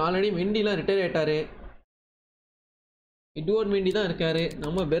ஆகிட்டாருங்க already. மெண்டிலாம் ரிட்டையர் ஆகிட்டாரு. எட்வர்ட் மெண்டி தான் இருக்காரு.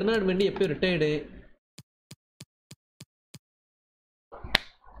 நம்ம பெர்னார்ட் மெண்டி எப்பயும் retired.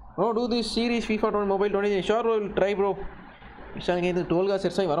 Bro do this series FIFA 20 mobile 20 sure will try bro. Vishal Ketu, டோல்கா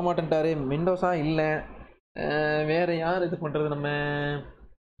செர்சாய் வரமாட்டேன்ட்டாரு. Mendoza இல்லை. வேறு யார் இது பண்ணுறது நம்ம?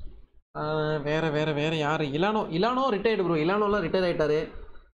 வேறு யார்? இலானோ ரிட்டையர்டு ப்ரோ. இலானோலாம் ரிட்டையர் ஆகிட்டாரு.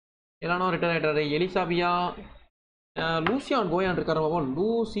 எலிசாபியா, லூசியான் கோயான் இருக்காரு பாபா.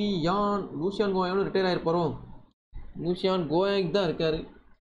 லூசியான் கோயானும் ரிட்டையர் ஆகிருப்பாரோ? லூசியான் கோயாக் தான் இருக்காரு.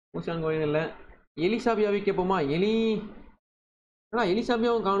 லூசியான் கோயன் இல்லை. எலிசாபியாவை கேட்போமா?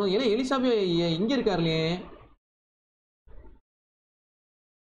 எலிசாபியாவும் காணும். ஏன்னா எலிசாபியா இங்கே இருக்காருலே.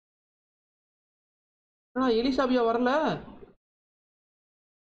 எலிசாபியா வரல.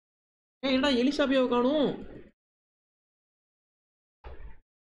 என்ன எலிசாபியாவை காணும்?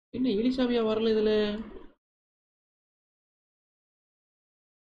 என்ன எலிசாபியா வரல இதில்?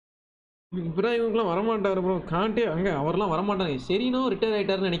 இப்ராஹிமுக்குலாம் வரமாட்டார் ப்ரோ. காண்டே அங்கே அவரெல்லாம் வரமாட்டாங்க. செரினோ ரிட்டையர்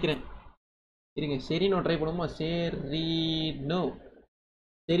ஆகிட்டாருன்னு நினைக்கிறேன். இருங்க, செரினோ ட்ரை பண்ணுமா?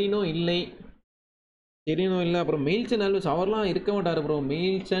 செரினோ இல்லை. அப்புறம் மெயில்சன் ஆல்வேஸ் அவர்லாம் இருக்க மாட்டார் ப்ரோ.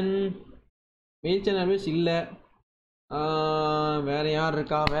 மெயில்சன் ஆல்வேஸ் இல்லை. வேறு யார்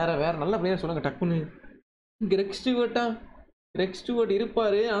இருக்கா? வேறு நல்ல பிளேயர் சொல்லுங்கள் டக்குன்னு. கிரெக் ஸ்டூவர்ட்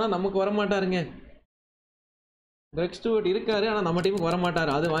இருப்பார் ஆனால் நமக்கு வரமாட்டாருங்க. கிரெக் ஸ்டூவர்ட் இருக்காரு ஆனால் நம்ம டீமுக்கு வரமாட்டார்.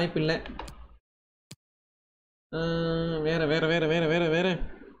 அது வாய்ப்பு இல்லை.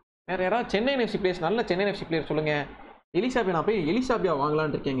 வேறு யாராவது சென்னை எஃப்சி பிளேயர்ஸ், நல்ல சென்னை எஃப்சி பிளேயர் சொல்லுங்கள். நான் போய் எலிசாபியா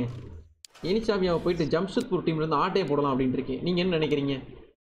வாங்கலான்னு இருக்கேங்க. எலிசாபியாவை போயிட்டு ஜம்ஷெட்பூர் டீம்லேருந்து ஆட்டையை போடலாம் அப்படின்ட்டு இருக்கேன். நீங்கள் என்ன நினைக்கிறீங்க?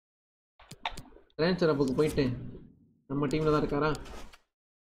 ட்ரான்ஸ்ஃபர் அப்புக்கு போயிட்டு நம்ம டீமில் தான் இருக்காரா?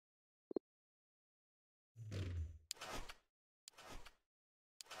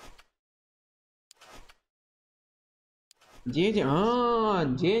 ஜேஜே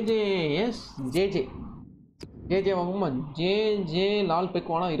வாங்குமா? ஜே லால்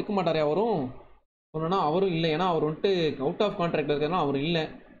பெக்வானா இருக்க மாட்டாரே அவரும். சொன்னா அவரும் இல்லை. ஏன்னா அவர் வந்துட்டு அவுட் ஆஃப் கான்ட்ராக்ட் இருக்கிறதுனா அவர் இல்லை.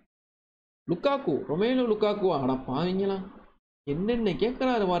 ரொமேலோ லுக்காக்குவா? அட பாவீங்களா, என்னென்ன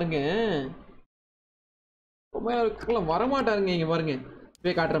கேட்குறாரு பாருங்க. ரொமேலோ லுக்காக்குலாம் வரமாட்டாருங்க. இங்கே பாருங்க,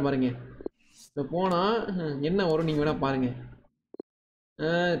 போய் காட்டுறேன் பாருங்க. இப்போ போனால் என்ன வரும் நீங்கள் வேணால் பாருங்கள்.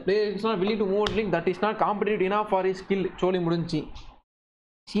 Player is not willing to move link that is not competitive enough for his skill. சோலி முடிஞ்சு.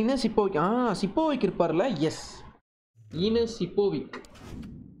 சிப்போவிக் இருப்பார்ல? எஸ், ஈனஸ்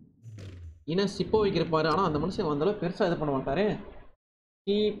சிப்போவிக் இருப்பார். ஆனால் அந்த மனுஷன் அந்தளவு பெருசாக இது பண்ண மாட்டார்.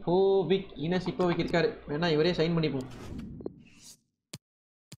 ஈனஸ் சிப்போவிக் இருக்காரு. வேணா இவரே சைன் பண்ணிப்போம்.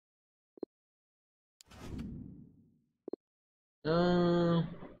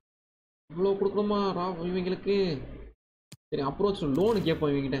 இவ்வளோ கொடுக்கணுமா இவங்களுக்கு? சரி அப்ரோச் லோனு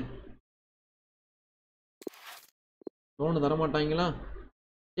கேட்போம் இவங்கிட்ட. லோனு தரமாட்டாங்களா?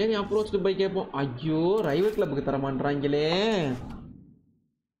 சரி அப்ரோச் பை கேட்போம். ஐயோ ரைவல் கிளப்புக்கு தரமாட்டாங்களே.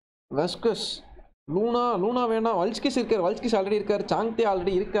 வெஸ்கஸ் லூனா வேண்டாம். வல்ஸ்கிஸ் இருக்கார். வல்ஸ்கிஸ் ஆல்ரெடி இருக்கார். சாங்தே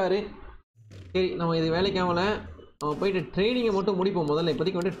ஆல்ரெடி இருக்காரு. சரி நம்ம இது வேலைக்கு ஆகலை. நம்ம போயிட்டு ட்ரைனிங்கை மட்டும் முடிப்போம் முதல்ல.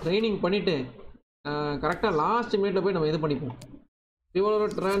 இப்போதைக்கு வந்துட்டு ட்ரைனிங் பண்ணிவிட்டு கரெக்டாக லாஸ்ட் மினிட்ல போய் நம்ம இது பண்ணிப்போம்.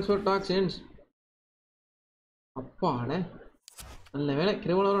 ரிவால்வர் ட்ரான்ஸ்ஃபர் டாக்ஸ் அப்பாடே நல்ல வேலை.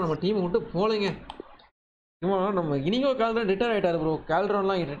 ரிவால்வர் நம்ம டீமை விட்டு போகலைங்க. ரிவால்வர் நம்ம இனிகோ கேல்ட்ரான் ரிட்டையர் ஆகிட்டார் ப்ரோ.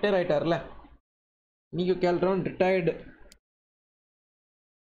 கேல்ட்ரான்லாம் ரிட்டையர் ஆகிட்டார்ல. இனிகோ கேல்ட்ரான் ரிட்டையர்டு.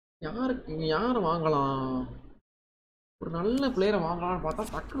 யாரை வாங்கலாம்? ஒரு நல்ல பிளேயரை வாங்கலாம்னு பார்த்தா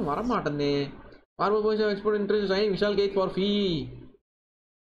டக்குன்னு வரமாட்டேந்தே. விஷால் கேத் ஃபார் ஃபீ.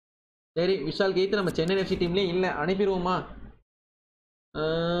 சரி விஷால் கேத் நம்ம சென்னை எஃப்சி டீம்லேயே இல்லை, அனுப்பிடுவோமா?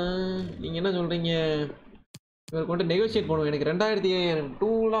 நீங்கள் என்ன சொல்கிறீங்க? இவருக்கு வந்துட்டு நெகோசியேட் பண்ணுவோம். எனக்கு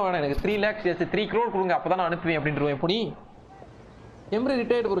 2002 வேணாம், எனக்கு 3 lakhs 3 crore கொடுங்க, அப்போ தான் நான் அனுப்புவேன் அப்படின்றோம். எப்படி டெம்பரரி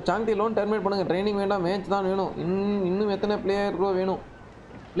ரிட்டையர்டு ஒரு சாங்தி லோன் டெர்மினேட் பண்ணுங்கள். ட்ரைனிங் வேண்டாம், மேட்ச் தான் வேணும். இன்னும் எத்தனை பிளேயர் ப்ரோ வேணும்?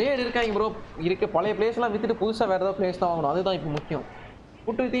 பிளேயர் இருக்காங்க ப்ரோ. இருக்க பழைய பிளேஸ்லாம் விற்றுட்டு புதுசாக வேறு ஏதாவது பிளேஸ் தான் வாங்கணும். அதுதான் இப்போ முக்கியம்.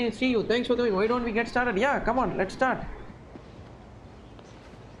 புட்டு with see you. Thanks for coming. Why don't we get started? Yeah, come on, let's start.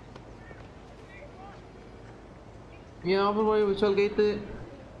 Yeah, boy, Vishal Ketu.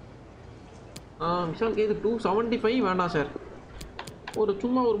 Vishal Ketu 275 வேண்டாம் சார்.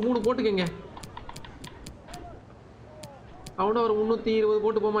 சும்மா ஒரு 3 போட்டுக்கங்க. அவனோட ஒரு 320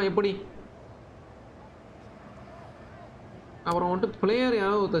 போட்டு போமா எப்படி? அப்புறம் வந்துட்டு பிளேயர்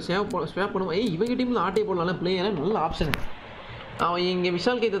யாராவது ஒருத்தர் ஸ்வேப் பண்ணுவோம். இவங்க டீமில் ஆட்டை போடலாம். பிளேயர் நல்ல ஆப்ஷன். அவன் இங்கே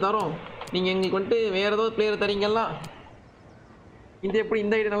விஷால் கேத்து தரோம். நீங்கள் எங்களுக்கு வந்துட்டு வேறு ஏதாவது பிளேயர் தரீங்களா? இது எப்படி?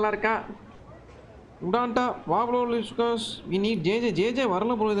 இந்த ஐடியா நல்லா இருக்கா? உடான்டா வாப்ளோ லிஸ்காஸ் வி நீட் ஜேஜே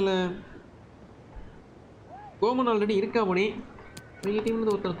வரல போல. இதில் கோமன் ஆல்ரெடி இருக்கா போனி. நீங்கள்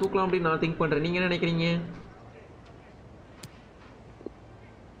டீம்லேருந்து ஒருத்தர் தூக்கலாம் அப்படின்னு நான் திங்க் பண்ணுறேன். நீங்கள் என்ன நினைக்கிறீங்க?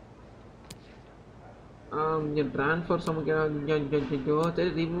 இங்கே ட்ரான்ஸ்ஃபர் சரி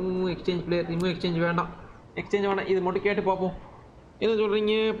remove exchange player. Remove exchange வேண்டாம். எக்ஸ்சேஞ்ச் வேண்டாம். இது மட்டும் கேட்டு பார்ப்போம். என்ன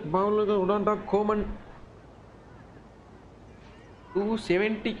சொல்கிறீங்க? பவுலுக்கு உடான்டா கோமன்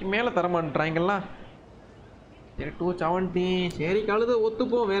 270க்கு மேலே தரமாட்டாங்களா? சரி 270. சரி கழுத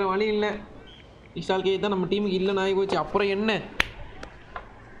ஒத்துப்போம், வேறு வழி இல்லை. விஷால் கே தான் நம்ம டீமுக்கு இல்லைன்னு ஆகி போச்சு. அப்புறம் என்ன?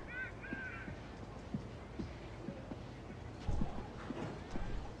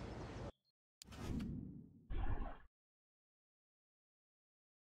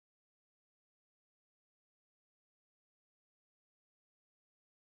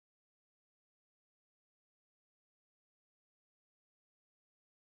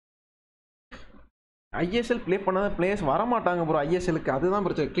 ஐஎஸ்எல் ப்ளே பண்ணாத பிளேயர்ஸ் வரமாட்டாங்க ப்ரோ ஐஎஸ்எலுக்கு. அதுதான்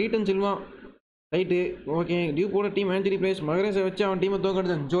பிரச்சனை. கிளீட்டன் சில்வா ரைட்டு ஓகே. டியூ போட டீம் ஆன்சரி பிளேயர்ஸ் மகரேஸை வச்சு அவன் டீமை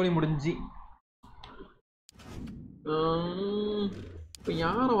தோக்கடிச்சு ஜோலி முடிஞ்சு. இப்போ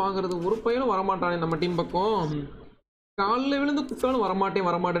யாரை வாங்குறது? ஒரு பையனும் வரமாட்டானே நம்ம டீம் பக்கம். காலில் விழுந்து குட்டாலும்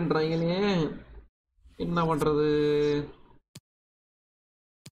வரமாட்டேன்றாங்களே. என்ன பண்ணுறது?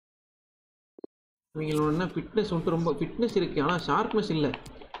 இவங்களோட என்ன ஃபிட்னஸ் வந்துட்டு ரொம்ப ஃபிட்னஸ் இருக்குது, ஆனால் ஷார்ப்னஸ் இல்லை.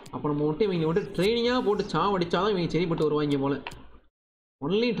 அப்போ நம்ம வந்துட்டு இவங்க வந்துட்டு ட்ரைனிங்காக போட்டு சாவடிச்சாதான் இவங்க சரிப்பட்டு வருவாங்க போல்.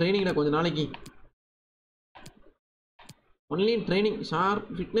 ஒன்லி ட்ரைனிங்கில் கொஞ்சம் நாளைக்கு ஒன்லி ட்ரைனிங். ஷார்ப்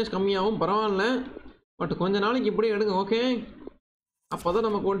ஃபிட்னஸ் கம்மியாகவும் பரவாயில்ல, பட் கொஞ்சம் நாளைக்கு இப்படியே எடுங்க ஓகே. அப்போ தான்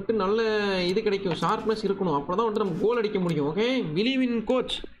நமக்கு வந்துட்டு நல்ல இது கிடைக்கும். ஷார்ப்னஸ் இருக்கணும், அப்போ தான் வந்துட்டு நம்ம கோல் அடிக்க முடியும். Okay believe in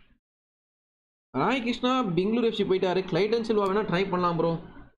coach. Rai Krishna Bangalore FC போயிட்டாரு. கிளைடன் சில்வா வேணால் ட்ரை பண்ணலாம் ப்ரோ.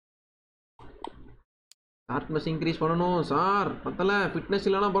 ஷார்ப்னஸ் இன்க்ரீஸ் பண்ணணும் சார். பத்தலை. ஃபிட்னஸ்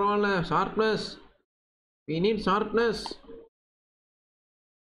இல்லைனா பரவாயில்ல, ஷார்ப்னஸ் வி நீட் ஷார்ப்னஸ்.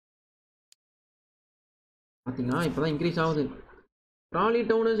 பார்த்தீங்களா இப்போ தான் இன்க்ரீஸ் ஆகுது. ராலி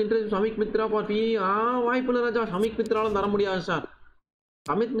டவுனர்ஸ் இன்ட்ரெஸ்ட் சமிக் மித்ரா ஃபார் ஃபீ. வாய்ப்பு இல்லை ராஜா, சமிக் மித்ராலும் தர முடியாது சார்.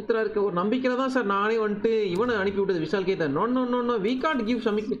 சமிக் மித்ரா இருக்க ஒரு நம்பிக்கை தான் சார் நானே வந்துட்டு இவனை அனுப்பி விட்டது Vishal கேத்தர். No we can't give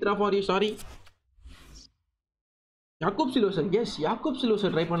Samik Mitra for you, sorry. Yaqub Silva S Yaqub Silva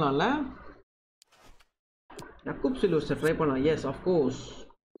try பண்ணலாம்ல. யாக்கூப் சில்வா ட்ரை பண்ணலாம் எஸ் அஃப்கோர்ஸ்.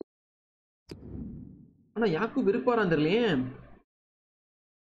 ஆனால் யாக்கூப் இருப்பாரான்னு தெரியலையே.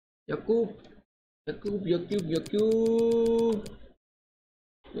 யாக்கூப்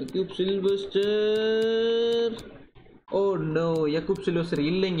சில்வஸ்டர். ஓ நோ, யாக்கூப் சில்வஸ்டர்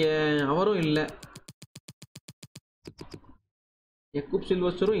இல்லைங்க, அவரும் இல்லை. யாக்கூப்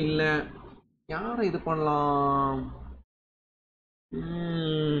சில்வஸ்டரும் இல்லை. யாரை இது பண்ணலாம்?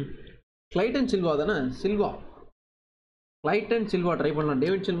 கிளைடன் சில்வா தானே? கிளைடன் சில்வா ட்ரை பண்ணலாம்.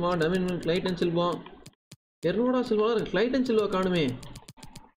 David Silva, Clayton Silva, எர்னோடா Silva. Clayton Silva காணுமே.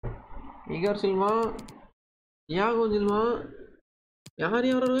 ஈகர் சில்வா, தியாகோ சில்வா, யார்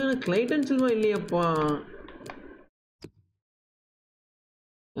கிளைட்டன் சில்வா இல்லையாப்பா.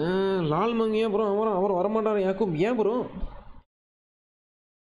 லால் மங்கியா ப்ரோ, அவர் வரமாட்டார். யாக்கூப் ஏன் ப்ரோ?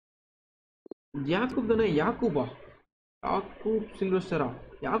 யாக்கூப் தானே? யாக்கூபா? யாக்கூப் சில்வஸ்டரா?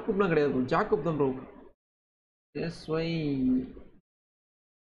 யாக்கூப்லாம் கிடையாது ப்ரோ, ஜாக்கூப் தான் ப்ரோ. SY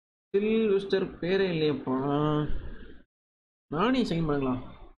சில்வஸ்டர் பேரே இல்லையப்பா. நானி சைன் பண்ணுங்களா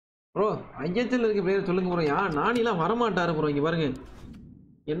ப்ரோ? ஐஎச்எல் இருக்க பேர் சொல்லுங்க ப்ரோ. நானிலாம் வரமாட்டாரு ப்ரோ. இங்கே பாருங்க,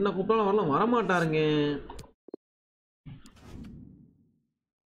 என்ன கூப்பிட்டாலும் வரலாம், வரமாட்டாருங்க.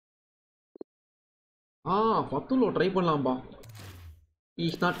 பத்துலோ try பண்ணலாம்பா. he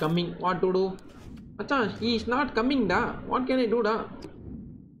is not coming, what to do? மச்சான், he is not coming டா, what can I do டா?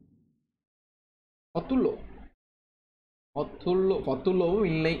 பத்துலோவும்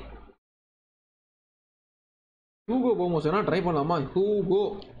இல்லை. ஹூகோ போமஸ் வேணா ட்ரை பண்ணலாமா? Hugo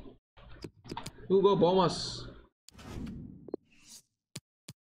போமஸ்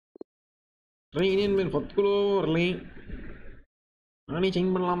try. இனியன் மேல் 10 கிலோ வரலை. நானே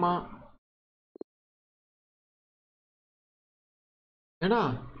சேஞ்ச் பண்ணலாமா? ஏடா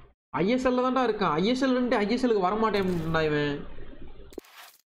ஐஎஸ்எல்ல தான்டா இருக்கான். ஐஎஸ்எல்லுக்கு வரமாட்டேன்டா இவன்.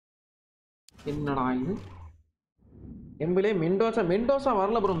 என்னடா இது? எம்பிலே மெண்டோசா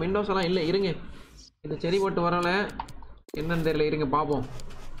வரல ப்ரோ. மெண்டோசாலாம் இல்லை. இருங்க, இந்த செரி போட்டு வரல, என்னன்னு தெரியல. இருங்க பார்ப்போம்.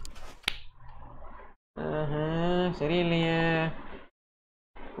 சரியில்லையே,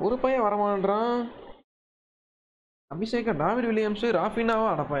 ஒரு பையன் வரமாட்டான். Abhisheka, David Williams, ராஃபினாவா?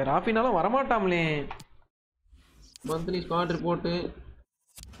 அடப்பா, ராஃபினாலாம் வரமாட்டாமலே. Monthly squad report.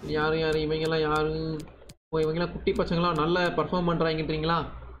 யார் இவங்கெல்லாம் யாரு? இவங்கெல்லாம் குட்டி பசங்களாம் நல்லா பர்ஃபார்ம் பண்ணுறாங்கன்றீங்களா?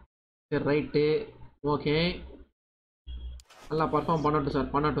 சரி, ரைட்டு, ஓகே, நல்லா பர்ஃபார்ம் பண்ணட்டும்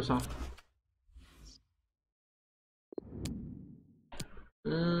sir.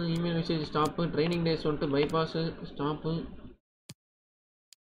 Email message stop. Training days வந்துட்டு பைபாஸு ஸ்டாப்பு.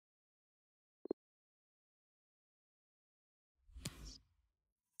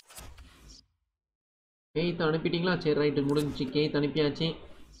 கேத் அனுப்பிட்டீங்களா? சரி, ரைட்டு, முடிஞ்சிச்சு. Cath அனுப்பியாச்சு.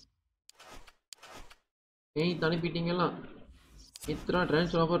 அனுப்பிட்டீங்களா? இத்ரா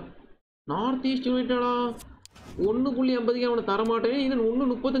transfer offer north east யுனைட்டடா. 1.50 அவனை தரமாட்டேன். இன்னும்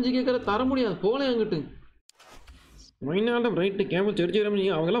 1.35 கேட்குற, தர முடியாது போல. அங்கிட்டு மைனால்டம் ரைட்டு. கேமல் தெரிஞ்சுக்கிறோம்.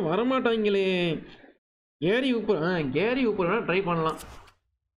 அவங்கெல்லாம் வரமாட்டாங்களே. கேரி ஊப்பர் வேணால் ட்ரை பண்ணலாம்.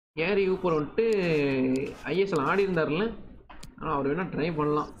 கேரி ஊப்பர் வந்துட்டு ஐஎஸ்எல் ஆடி இருந்தார்ல, ஆனால் அவர் வேணால் ட்ரை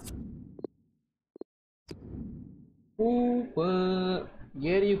பண்ணலாம்.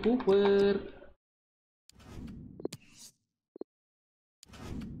 Carry woofer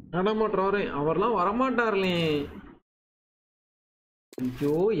நடமாட்டாரு. அவர்லாம் வரமாட்டார்லே.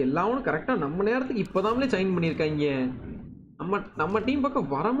 ஐயோ, எல்லாரும் கரெக்டா நம்ம நேரத்துக்கு இப்போதாமலே சைன் பண்ணியிருக்காங்க. நம்ம டீம்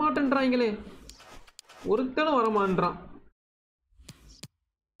பக்கம் வரமாட்டேன்றாங்களே. ஒருத்தனும் வரமாட்டான்.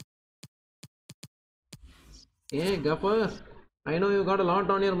 Gaffer, I know you got a lot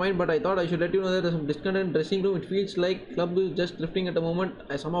on your mind, but I thought I should let you know that there's some discontent in dressing room. It feels like club is just drifting at the moment.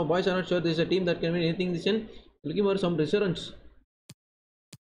 Some of boys are not sure this is a team that can win anything this year. Looking for some reassurance.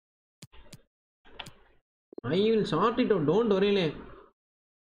 I will sort it out, don't worry.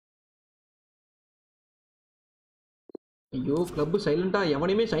 ஐயோ, club சைலண்டா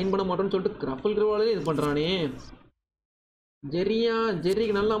எவனையுமே sign பண்ண மாட்டோம்னு சொல்லிட்டு raffle கிரவாலே இது பண்றானே.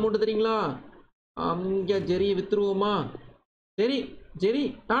 ஜெர்ரிக்கு நல்ல amount தெரியுங்களா? அங்கே ஜெரியை வித்துருவோமா? சரி ஜெரி,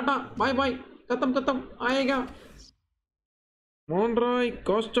 டாடா, பாய் பாய், கத்தம் ஆயேகா. மோன்ராய்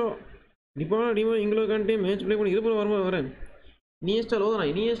காஸ்டோ டிபா இங்களோ கண்டே மேட்ச் ப்ளே பண்ணி இருப்ப வரேன். இனியஸ்டா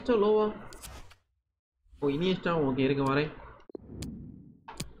லோவா? இனியஸ்டா, ஓகே, இருக்க வரேன்.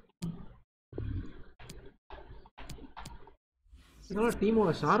 இதனால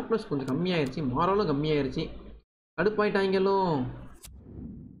டீமோட ஷார்ப்னஸ் கொஞ்சம் கம்மியாயிருச்சு, மாரலும் கம்மியாயிருச்சு. கடுப்பாயிட்டாங்களோ.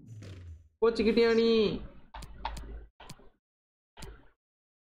 கோச்சுக்கிட்டியா நீ?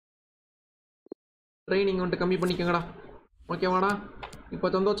 ட்ரைனிங் வந்துட்டு கம்மி பண்ணிக்கங்கடா. ஓகேவாடா? இப்போ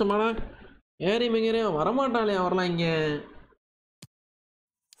சந்தோஷமாடா? மேங்கரே வரமாட்டாளே அவரெல்லாம் இங்கே.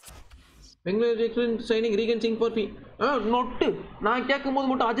 Bangalore signing Reagan Singh for ஃபீ. நொட்டு நான் கேட்கும் போது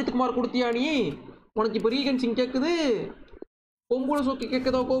மட்டும் அஜித் குமார் கொடுத்தியா நீ? உனக்கு இப்போ ரீகன் சிங் கேட்குது. பொம்பளை சோக்கு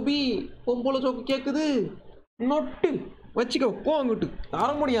கேட்குதா கோபி? பொம்பளை சோக்கு கேட்குது. நொட்டு வச்சுக்கோ, போ அங்கிட்டு. தர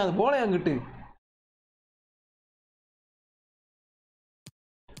முடியாது போல அங்கிட்டு.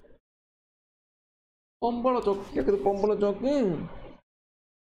 பொம்பளை சோக்கு கேட்குது, பொம்பளை சோக்கு.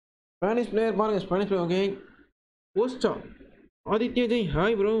 ஸ்பானிஷ் பிளேயர் பாருங்க, Spanish player. Okay, போஸ்டா Aditya Jai,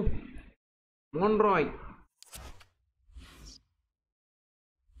 hi bro. மோன்ராய்,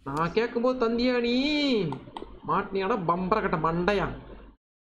 நான் கேட்கும்போது தந்தியா நீ? மாட்டினியாடா பம்பர கட்ட மண்டையா?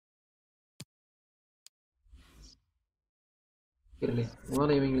 தெரியல.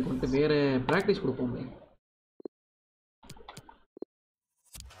 முதல்ல இவங்களுக்கு வந்துட்டு வேறு ப்ராக்டிஸ் கொடுப்போமே.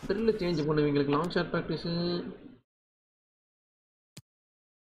 ட்ரில் சேஞ்ச் பண்ண இவங்களுக்கு லாங் ஷாட் ப்ராக்டிஸு.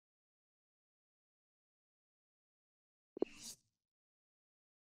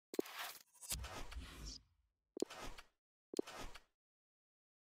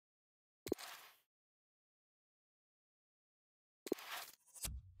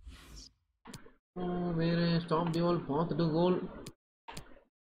 வேறு stop the wall, path to goal,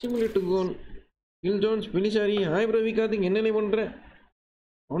 simulate to goal, fill Jones, பிலிசாரி. Hi bro விகாதிங், என்னென்ன பண்ணுற?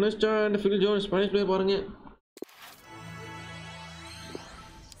 ஆனஸ்டா and fill Jones Spanish player பாருங்க.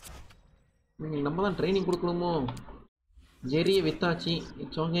 நீங்கள் நம்ம தான் ட்ரைனிங் கொடுக்கணுமோ? ஜெரியை வித்தாச்சு,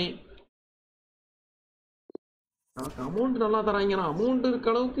 இட்ஸ் ஓகே. நமக்கு அமௌண்ட் நல்லா தராங்கன்னா அமௌண்ட்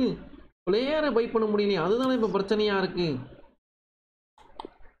இருக்க அளவுக்கு பிளேயரை பை பண்ண முடியலையே, அதுதானே இப்போ பிரச்சனையாக இருக்குது.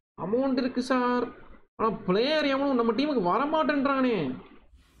 அமௌண்ட் இருக்குது சார், ஆனால் பிளேயர் எவனும் நம்ம டீமுக்கு வரமாட்டேன்றானே,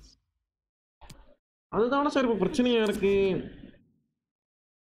 அதுதானே சார் இப்போ பிரச்சனையாக இருக்குது.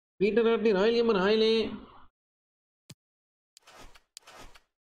 பீட்டர் ஆட்டி Royal gamer ராயலே.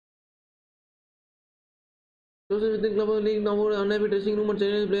 Within club league now unhappy dressing room and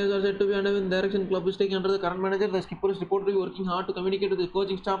Chinese players are said to be unhappy in direction club is taking under the current manager. The skipper is reportedly working hard to communicate with the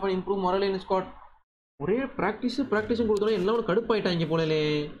coaching staff and improve morale in the squad. ஒரே ப்ராக்டிஸும் கொடுத்தோம், எல்லாம் கடுப்பாயிட்டாங்க போலலே.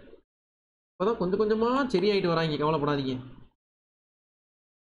 இப்போதான் கொஞ்சம் கொஞ்சமாக சரியாயிட்டு வராங்க, கவலைப்படாதீங்க.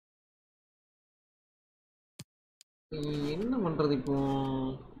 என்ன பண்ணுறது இப்போ?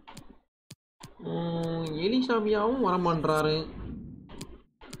 எலிசாபியாவும் வரமான்றாரு.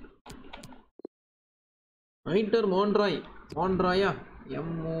 ஐட்டர் மோன்ட்ராயா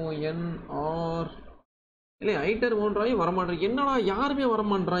MONR இல்லை, ஐட்டர் மோன்ட்ராய் வரமாட்டேன். என்னடா யாருமே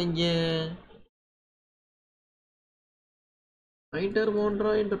வரமாட்றாங்க. ஐட்டர்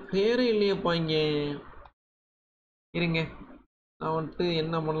மோன்ட்ராய்ன்ற பேரே இல்லையப்பா இங்கே. இருங்க, நான் வந்துட்டு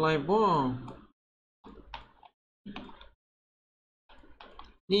என்ன பண்ணலாம் இப்போ?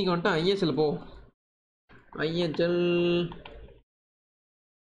 நீங்கள் வந்துட்டு ISL போ. IHL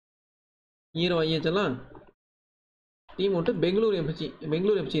ஹீரோ IHL டீம் வந்துட்டு பெங்களூர்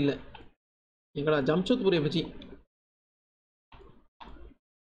FC இல்லை, எங்கடா Jamshedpur FC.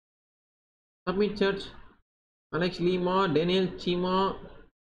 Submit search. Alex Lima, Daniel Seema,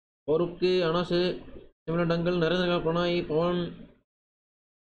 Farooq, Anas, Simran Dangal, Narendra Prannoy, Pawan,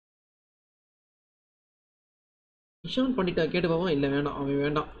 Ishan பண்டிட்டா கேட்டு பாவா. இல்லை வேண்டாம், அவன்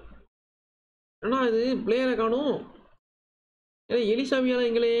வேண்டாம். ஏன்னா இது பிளேயரை காணும். ஏன்னா எலிசாபியா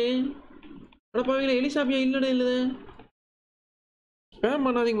எங்களே அடப்பாவீங்களே, எலிசாபியா இல்லைடா. இல்லை ஸ்பேம்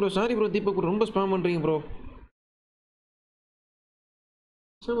பண்ணாதீங்க ப்ரோ. சாரி ப்ரோ தீபக், ரொம்ப ஸ்பேம் பண்ணுறீங்க ப்ரோ.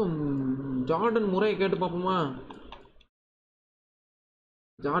 ஜார்டன் முறையை கேட்டு பார்ப்போமா?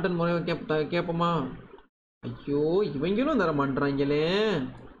 ஜார்டன் முறையை கேட்போமா? ஐயோ, இவங்களும் தர மாட்டாங்களே.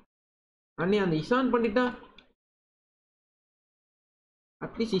 அண்ணே அந்த இஷான் பண்ணிட்டா,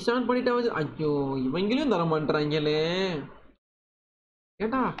 அட்லீஸ்ட் இஷான் பண்ணிட்டா வந்து. ஐயோ, இவங்களும் தர மாட்டாங்களே.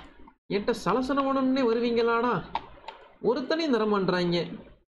 ஏட்டா என்கிட்ட சலசனம் வேணும்னே வருவீங்களாடா, ஒருத்தனையும் தர மாட்டாங்க.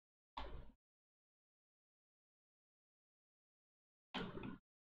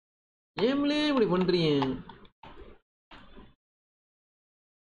 ஏம்லே இப்படி பண்றீங்க?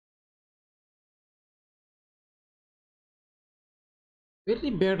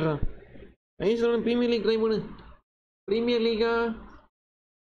 Very பேட்ரா. Island premier league try பண்ணு. Premier Liga?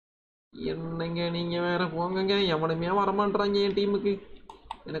 என்னங்க நீங்க வேற போங்கங்க, எவனுமே வரமாட்டாங்க என் டீமுக்கு.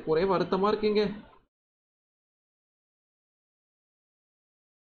 எனக்கு ஒரே வருத்தமா இருக்குங்க.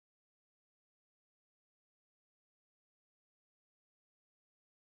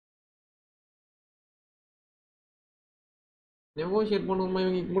 நெகோஷியேட் பண்ணுவோமா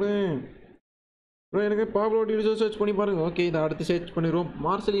இவங்க கூட? ப்ரோ எனக்கு பாப்லோ டீல்ஸை சர்ச் பண்ணி பாருங்க. ஓகே, இதை அடுத்து சர்ச் பண்ணிடுவோம்.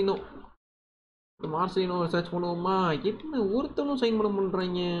 மார்சலினோ சர்ச் பண்ணுவோமா? என்ன ஒருத்தனும் சைன் பண்ண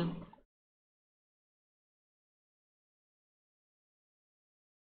பண்ணுறாங்க?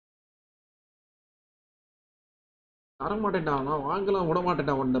 தரமாட்டேன்டா, நான் வாங்கலாம் விட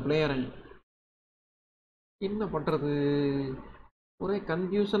மாட்டேன்டா அந்த பிளேயரை. என்ன பண்ணுறது, ஒரே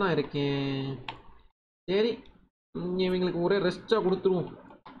கன்ஃபியூஷனாக இருக்கேன். சரி, இங்கே இவங்களுக்கு ஒரே ரெஸ்ட்டாக கொடுத்துருவோம்.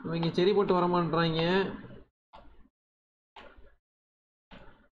 இவங்க சரி போட்டு வரமாட்டாங்க.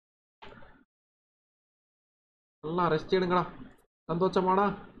 நல்லா ரெஸ்ட் எடுங்கடா, சந்தோஷமாடா,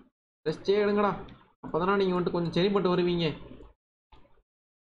 ரெஸ்டே எடுங்கடா. அப்போ தானே நீங்கள் வந்துட்டு கொஞ்சம் சரி போட்டு வருவீங்க.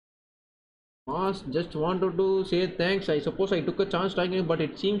 Boss, just wanted to say thanks. I suppose I took a chance talking, but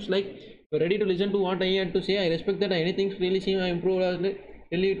it seems like you're ready to listen to what I had to say. I respect that. Anything really seems I improved.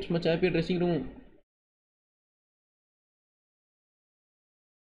 Really, it's much happier dressing room.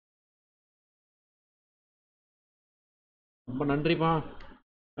 ரொம்ப நன்றிப்பா.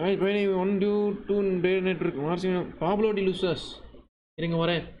 Right 1 2 2 network மார்சிங் Pablo D loses இருங்க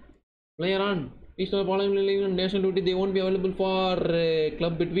வரேன். Player on please following national duty they won't be available for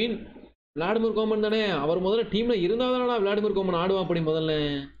club between. Vladimir கோமன் தானே அவர் முதல்ல டீமில் இருந்தால் தானடா Vladimir கோமன் ஆடுவா. அப்படி முதல்ல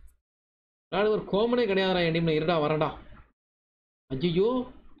விளாடிமிர் கோமனே கிடையாதுடா என் டீமில். இருடா வரடா. ஐயோ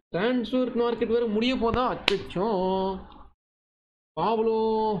டிரான்ஸ்ஃபர் மார்க்கெட் வேறு முடிய போதா. அச்சோ Pablo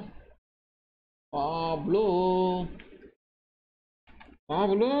Pablo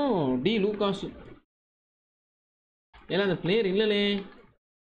Pablo D Lucas ஏன்னா அந்த பிளேயர் இல்லைலே.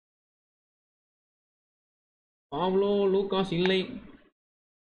 பாப்லோ லூகாஸ் இல்லை.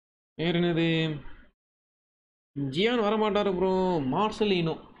 வேறு என்னது ஜியான் வரமாட்டார் ப்ரோ.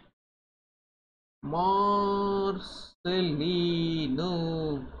 மார்சலினோ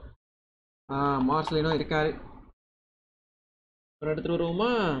மார்சலினோ இருக்காரு. எடுத்துட்டு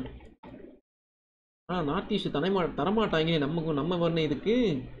வருவோமா? நார்த் ஈஸ்ட் தரமாட்டாங்க நமக்கு. நம்ம வரணும் இதுக்கு.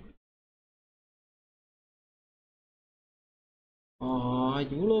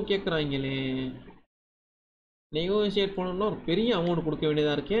 இவ்வளோ கேட்குறாங்களே. நெகோசியேட் பண்ணணும்னா ஒரு பெரிய அமௌண்ட் கொடுக்க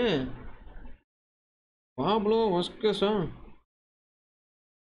வேண்டியதாக இருக்கேன். பாப்லோ வஸ்கஸா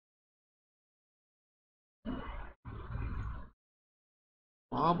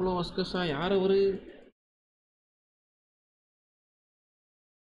பாப்லோ வஸ்கஸா யார் அவரு?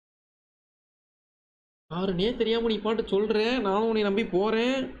 யாருன்னே தெரியாம நீ பாட்டு சொல்றேன். நானும் உன்னை நம்பி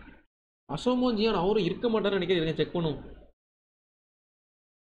போறேன். அசோமோ ஜியான் அவரும் இருக்க மாட்டாருன்னு நினைக்கிறேன். செக் பண்ணும்.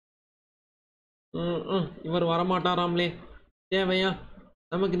 இவர் வரமாட்டாராம்லே. தேவையா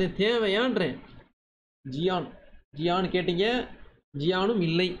நமக்கு இந்த தேவையான்றேன். ஜியான் கேட்டீங்க. ஜியானும்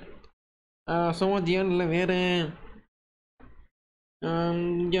இல்லை. அசோமோ ஜியான் இல்லை வேற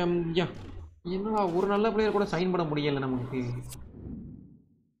என்னடா ஒரு நல்ல பிளேயர் கூட சைன் பண்ண முடியல நமக்கு.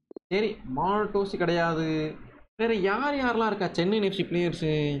 சரி மால்டோசி கிடையாது. வேற யாரெல்லாம் இருக்கா சென்னை எஃப்சி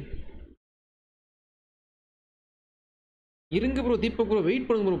பிளேயர்ஸு? இருங்க ப்ரோ. தீபக் ப்ரோ வெயிட்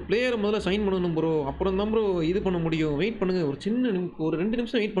பண்ணுங்க ப்ரோ. பிளேயரை முதல்ல சைன் பண்ணணும் ப்ரோ. அப்புறம் தான் ப்ரோ இது பண்ண முடியும். வெயிட் பண்ணுங்க ஒரு ஒரு 2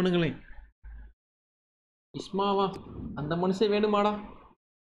 நிமிஷம் வெயிட் பண்ணுங்களேன். இஸ்மாவா அந்த மனுஷன் வேணுமாடா?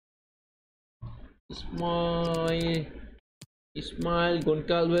 இஸ்மாயில்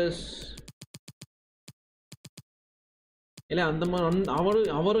கொன்கால்வஸ் இல்லை அந்த மாதிரி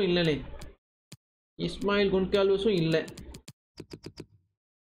அவரும் இல்லைலே. இஸ்மாயில் கொன்கால்வஸும் இல்லை.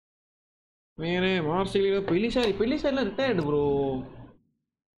 வேற மார்செலியோ பெலிசாரிலாம் ரிட்டையர்டு ப்ரோ.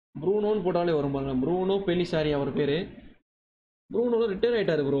 ப்ரூனோன்னு போட்டாலே வரும் பாருங்க. ப்ரூனோ பெலிசாரி அவர் பேர். ப்ரூனோல ரிட்டையர்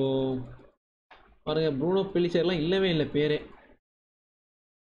ஆகிட்டாரு ப்ரோ. பாருங்க ப்ரூனோ பெலிசாரிலாம் இல்லவே இல்லை பேரே.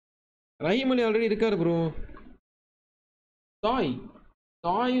 ரஹீம் அலி ஆல்ரெடி இருக்காரு ப்ரோ.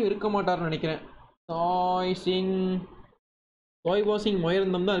 தாயும் இருக்க மாட்டாருன்னு நினைக்கிறேன். தாய் வாசிங்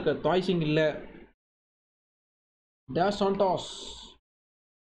மொயர்ந்தம் தான் இருக்கார். தாய் சிங் இல்லை. சாண்டோஸ்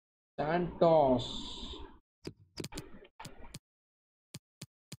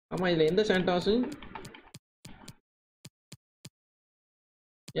ஆமா இதுல எந்த சாண்டாஸு?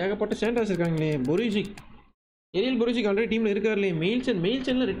 ஏகப்பட்ட சாண்டாஸ் இருக்காங்களே. பொரிசிக் எரியல் பொரிசிக் ஆல்ரெடி டீம்ல இருக்காருலே.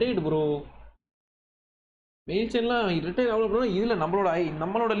 மெயில்சன்ல ரிட்டையர்டு ப்ரோ. மெயில்சன்லாம் ரிட்டையர் அவ்வளோ ப்ரோ. இதுல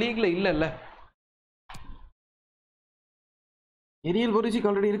நம்மளோட லீக்ல இல்லைல்ல. எரியல் பொரிசிக்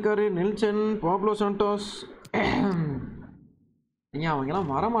ஆல்ரெடி இருக்காரு. நெல்சன் பாப்லோ சாண்டோஸ் ஐயா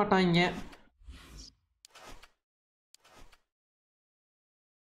அவங்கெல்லாம் வரமாட்டாங்க.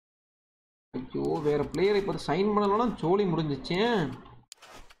 ஐயோ வேற பிளேயரை இப்போ சைன் பண்ணலன்னா ஜோலி முடிஞ்சிச்சேன்.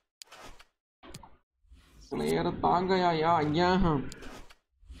 பிளேயரை தாங்கயா ஐயா.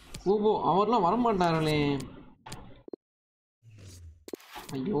 கூபோ அவர்லாம் வரமாட்டார்களே.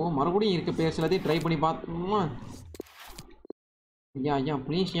 ஐயோ மறுபடியும் இருக்க பிளேயர்ஸ் எல்லாத்தையும் ட்ரை பண்ணி பார்த்துமா. ஐயா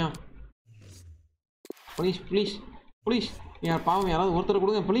ப்ளீஸ்யா ப்ளீஸ் யார் பாவம் யாராவது ஒருத்தர்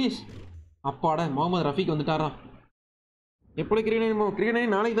கொடுங்க ப்ளீஸ். அப்பாடா முகமது ரஃபீக் வந்துட்டாரா? எப்படி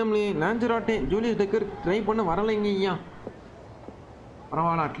கிரிக்கெட் நாளைக்கு தான் லான்சராட்டே ஜூலியஸ் டெக்கர் ட்ரை பண்ண வரலைங்க ஐயா.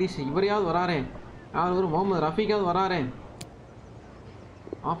 பரவாயில்ல அட்லீஸ்ட் இவரையாவது வராரே. யார் ஒரு முகமது ரஃபீக்காவது வராரே.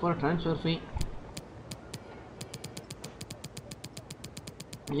 ஆஃபர் ட்ரான்ஸ்ஃபர் ஃபீ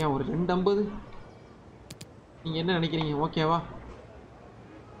ஐயா ஒரு 250. நீங்கள் என்ன நினைக்கிறீங்க? ஓகேவா?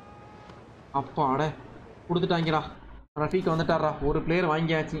 அப்பாட கொடுத்துட்டாங்கடா. ரஃபீக் வந்துட்டாரா. ஒரு பிளேயர்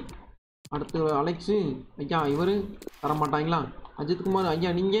வாங்கியாச்சு. அடுத்து அலெக்ஸு ஐயா இவர் வரமாட்டாங்களா? அஜித் குமார்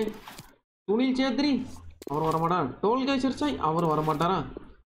ஐயா நீங்கள். சுனில் சேத்ரி அவர் வரமாட்டார். டோல்கை சிர்சாய் அவர் வரமாட்டாரா?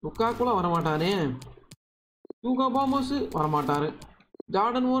 லுக்காக்குலாம் வரமாட்டாரே. யூகா பாமோஸு வரமாட்டார்.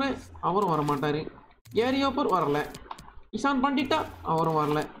 ஜார்டன் ஊரே அவரும் வரமாட்டார். ஏரியோப்பர் வரல. இசான் பண்டிட்டா அவரும்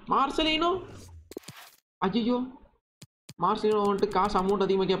வரல. மார்சலினோ ஐயோ மார்சலினோ வந்துட்டு காசு அமௌண்ட்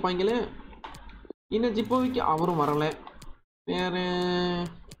அதிகமாக கேட்பாங்களே. இன்னும் ஜிப்போவிக்கு அவரும் வரலை. வேறு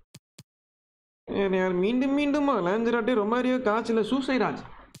வேறு யார் மீண்டும் மீண்டுமா லேஞ்சராட்டி ரொமாரியோ காசில் Soosairaj.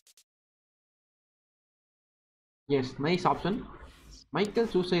 S, nice option.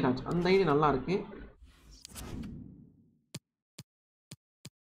 Michael Soosairaj அந்த ஐடி நல்லா இருக்கு.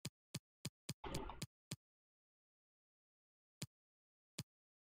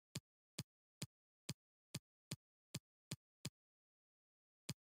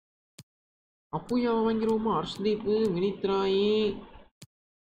 அப்புயா வாங்கிடுவோமா? Harshdeep, Vineet Rai,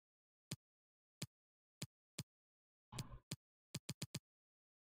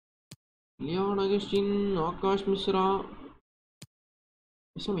 Leon Augustine, Akash Mishra.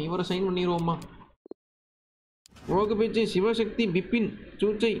 இவரை sign பண்ணிடுவோமா? ஓகபேச்சி, Sivasakthi, Bipin,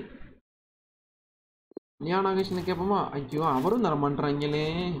 சூச்சை, Leon Augustine கேட்போமா? ஐயோ அவரும் தர மாட்டாங்களே,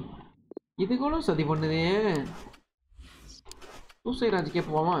 இது கூட சதி பண்ணுதே. சூசைராஜ்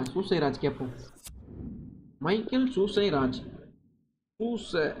கேட்போமா? சூசைராஜ் கேட்போம். மைக்கேல் சூசைராஜ்.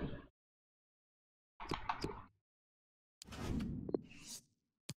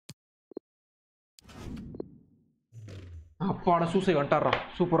 அப்பாட சூசை வந்துட்டாரா,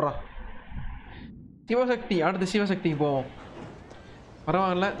 சூப்பர்ரா. சிவசக்தி, அடுத்து சிவசக்திக்கு போவோம்.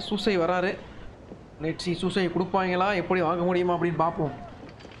 பரவாயில்ல, சூசை வராரு. நெட்ஸி சூசை கொடுப்பாங்களா, எப்படி வாங்க முடியுமா அப்படின்னு பார்ப்போம்.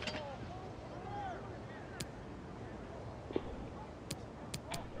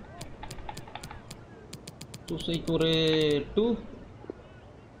 சூசைக்கு ஒரு 2.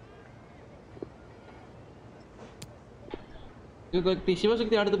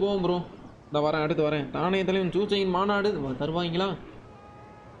 சிவசக்தி அடுத்து போவோம் ப்ரோ. இந்த வரேன், அடுத்து வரேன். நாணய தலைவன் சூசையின் மாநாடு தருவாங்களா?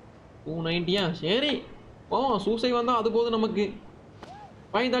 290. சரி போவோம். சூசை வந்தால் அது போதும் நமக்கு.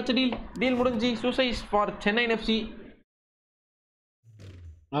 ஃபைன், தட்ஸ் டீல் முடிஞ்சு. Susai for Chennai FC.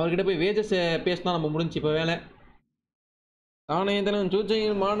 அவர்கிட்ட போய் வேஜஸ் பேசினா நம்ம முடிஞ்சு இப்போ வேலை. நாணய தலைவன்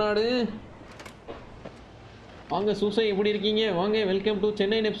சூசையின் மாநாடு. வாங்க சூசை, எப்படி இருக்கீங்க? வாங்க, வெல்கம் டு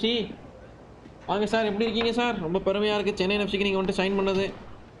சென்னை எஃப்சி. வாங்க சார், எப்படி இருக்கீங்க சார்? ரொம்ப பெருமையாக இருக்குது சென்னை எஃப்சிக்கு நீங்கள் வந்துட்டு சைன் பண்ணது.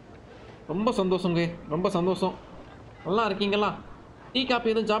 ரொம்ப சந்தோஷங்க, ரொம்ப சந்தோஷம். நல்லா இருக்கீங்களா? டீ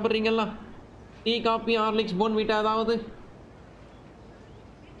காப்பி எதுவும் சாப்பிட்றீங்களா? டீ காப்பி, ஹார்லிக்ஸ், போன்விட்டா ஏதாவது?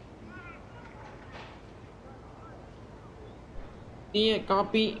 டீ,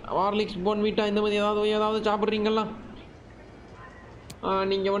 காப்பி, ஹார்லிக்ஸ், போன்விட்டா இந்த மாதிரி ஏதாவது சாப்பிட்றீங்களா?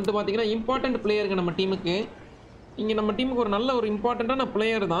 நீங்கள் வந்துட்டு பார்த்தீங்கன்னா இம்பார்ட்டண்ட் பிளேயருங்க நம்ம டீமுக்கு. இங்கே நம்ம டீமுக்கு ஒரு நல்ல ஒரு இம்பார்ட்டண்ட்டான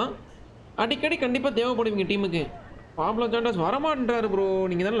பிளேயர் தான். அடிக்கடி கண்டிப்பாக தேவைப்படுவீங்க டீமுக்கு. Pablo jaundice வரமாட்டாரு bro.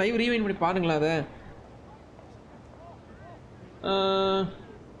 நீங்கள் தான் லைவ் ரீவைண்ட் பண்ணி பாருங்களேன் அதை.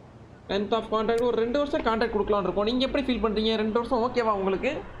 10th ஆஃப் கான்ட்ராக்ட் ஒரு 2 வருஷம் கான்ட்ராக்ட் கொடுக்கலான்னு இருக்கோம். நீங்கள் எப்படி ஃபீல் பண்ணுறீங்க? 2 வருஷம் ஓகேவா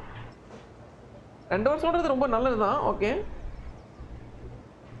உங்களுக்கு? 2 வருஷம்ன்றது ரொம்ப நல்லது தான். ஓகே,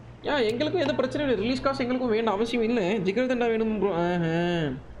 ஏன் எங்களுக்கும் எந்த பிரச்சனையும் இல்லை. ரிலீஸ் காசு எங்களுக்கும் வேண்டாம், அவசியம் இல்லை. ஜிகர் தண்டா வேணும் ப்ரோ.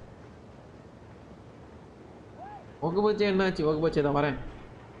 ஒகுபட்சே என்னாச்சு? ஒகுபட்சே தான் வரேன்.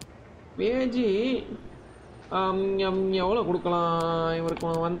 பேஜி எவ்வளோ கொடுக்கலாம் இவருக்கு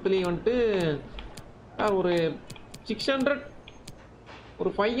மந்த்லி வந்துட்டு? சார் ஒரு 600,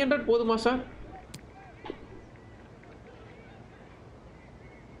 ஒரு 500 போதுமா சார்?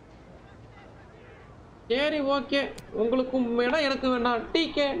 சரி ஓகே, உங்களுக்கும் வேணாம் எனக்கும் வேணாம்.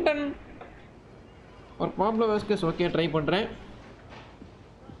 Decay ton. ஒரு பாப்லோ வெஸ்கஸ். ஓகே, ட்ரை பண்ணுறேன்.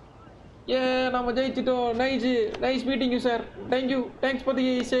 ஏ நம்ம ஜெயிச்சிட்டோம். Nice meeting you sir. Thanks for the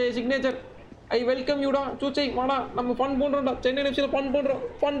signature. I welcome யூடா. சூச்சை வாடா, நம்ம ஃபன் பண்ணுறோம்டா. சென்னை எஃப்சியில் ஃபன்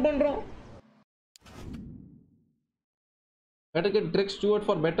பண்ணுறோம். Better get trek Stuart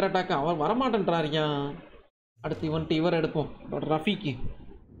for better attack. அவர் வரமாட்டேன்றாரியா. அடுத்து இவர் எடுப்போம். ரஃபிக்கு.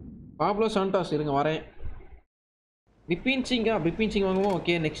 பாப்லோ சாண்டாஸ் இருங்க வரேன். பிபின் சிங் வாங்குவோம்.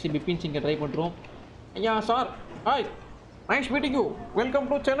 ஓகே, நெக்ஸ்ட் பிபின் சிங்கை ட்ரை பண்ணுறோம். ஐயா sir, hi, nice meeting you. Welcome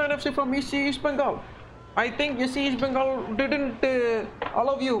to Chennai FC from East Bengal. I think East Bengal didn't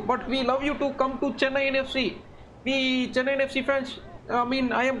allow you, but we love you to come to Chennai FC. We Chennai FC fans,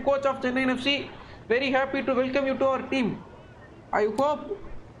 I am coach of Chennai FC. Very happy to welcome you to our team. I hope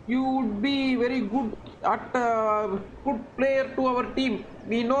you would be very good at good player to our team.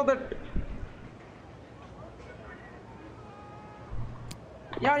 We know that.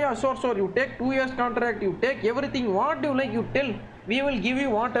 Yeah, sure. You take 2 years contract. You take everything. What do you like? You tell. We will give you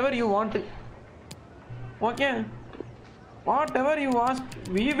whatever you want. Okay. Whatever you ask,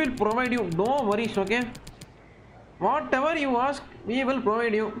 we will provide you. No worries. Okay. Whatever you ask, we will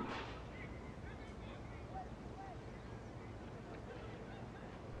provide you.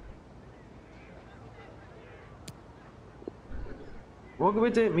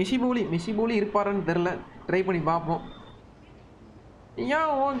 Okay, மிஷி போலி இருப்பாருன்னு தெரில. Try பண்ணி பார்ப்போம். Yeah,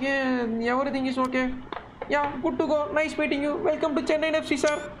 okay, everything is okay. Yeah, good to go. Nice meeting you. Welcome to Chennai FC,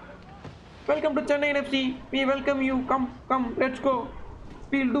 sir. Welcome to Chennaiyin FC. We welcome you. Come, let's go.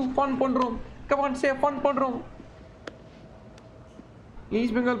 We'll do fun பண்றோம். Come on, say fun பண்றோம்.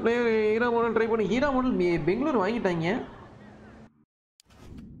 East Bengal player Heera model try பண்ணி Heera model Bangalore வாங்கிட்டாங்க.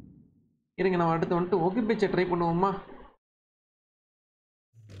 இருங்க நம்ம அடுத்து வந்துட்டு ஒகிபிச்சை try பண்ணுவோமா.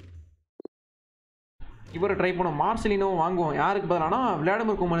 இவரை ட்ரை பண்ணுவோம். மார்சலினோ வாங்குவோம். யாருக்கு பதிலானா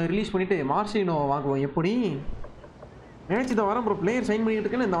விளையாடுமர் கோமனை ரிலீஸ் பண்ணிவிட்டு மார்சலினோ வாங்குவோம். எப்படி மேட்ச் இதை வரேன் ப்ரோ, பிளேயர் சைன் பண்ணிட்டு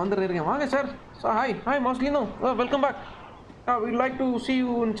இருக்கேன்னு இந்த வந்துடுறேன். வாங்க sir. Hi மார்சலினோ, welcome back. We'd like to see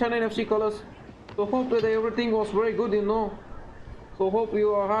you in Chennaiyin FC colors. So hope that everything was very good, you know. So hope you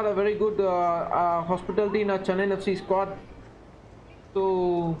had a very good hospitality in our Chennaiyin FC squad. So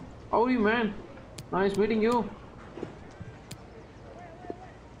how are you, man? Nice meeting you.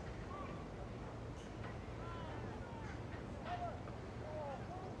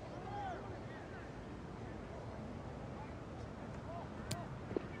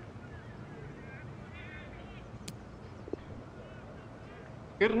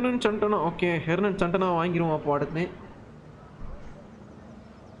 Hernan சண்டனா. Okay, Hernan சண்டனா வாங்கிடுவோம் அப்போ அடுத்து.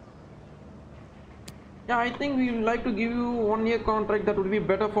 Yeah, I think we would like to give you 1 year contract. That would be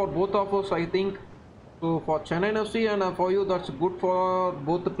better for both of us, I think. So for Chennaiyin FC and for you, that's good for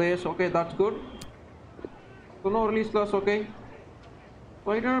both the players. Okay, that's good. So no release clause, okay.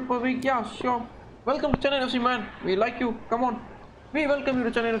 So 800 per week, yeah, sure. Welcome to Chennaiyin FC, man. We like you. Come on. We welcome you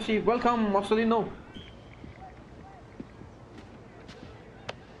to Chennaiyin FC. Welcome, Marcelino.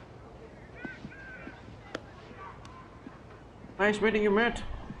 Nice meeting you, mate.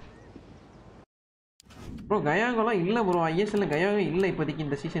 Bro கயாங்கெல்லாம் இல்லை bro, ஐஎஸ்எல்ல கயாங்க இல்லை இப்போதைக்கு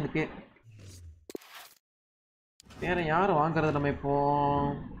இந்த சீசனுக்கு. வேறு யார் வாங்குறது நம்ம இப்போ?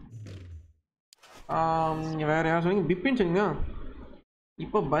 வேறு யார் சொன்னீங்க? பிப்பின் சொன்னீங்க.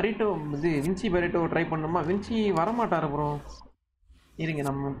 இப்போ பரிட்டோ இது வின்சி பரிட்டோ ட்ரை பண்ணணுமா? வின்சி வரமாட்டார் ப்ரோ. இருங்க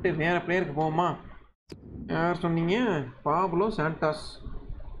நம்ம வந்துட்டு வேறு பிளேயருக்கு போவோமா? யார் சொன்னீங்க? Pablo Santa's.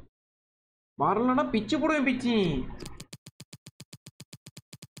 வரலன்னா பிச்சு போடுவேன் பிச்சு.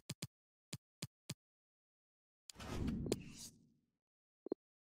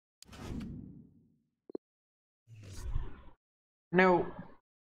 நோ,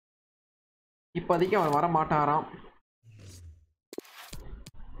 இப்போதைக்கு அவர் வர மாட்டாராம்.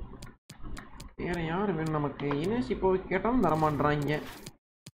 வேற யார் வேணும் நமக்கு? இனேஸ் இப்போ கேட்டாலும் தரமாட்டாங்க.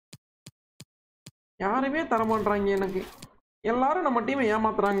 யாருமே தரமாட்டாங்க எனக்கு. எல்லாரும் நம்ம டீமை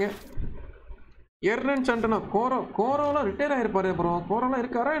ஏமாத்துறாங்க. எர்னன் சண்டனா. கோரோலாம் ரிட்டையர் ஆயிருப்பாரு ப்ரோ. கோரோலாம்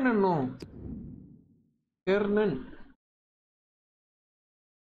இருக்காரா என்னன்னு? எர்னன்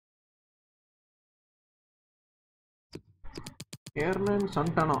ஹெர்னன்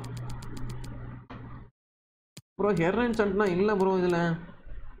சண்டனா ப்ரோ. ஹெர்னன் சண்டனா இல்லை ப்ரோ இதில்.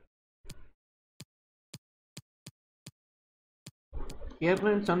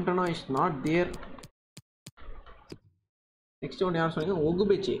 Hernan சண்டனா is not there. Next one யார் சொன்னீங்க?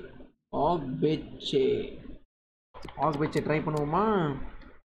 ஆக்பெச்சே ட்ரை பண்ணுவோமா?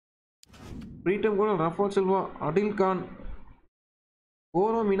 பிரீட்டம் கூட ரஃபோல் சில்வா, அடில் கான்,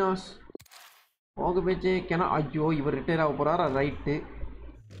 கோரோ மினாஸ், ஓகபேச்சே கேனா. ஐயோ, இவர் ரிட்டையர் ஆக போகிறாரா? ரைட்டு.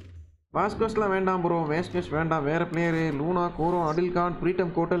 வாஸ்கோஸ்லாம் வேண்டாம் ப்ரோ, வாஸ்கோஸ் வேண்டாம். வேறு பிளேயரு லூனா, கோரோ, அடில் கான்,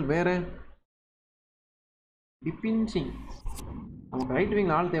 பிரீட்டம் கோட்டல். வேறு பிபின் சிங். நமக்கு ரைட்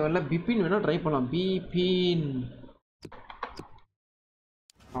விங் ஆள் தேவையில்ல. பிபின் வேணால் ட்ரை பண்ணலாம். பிபின்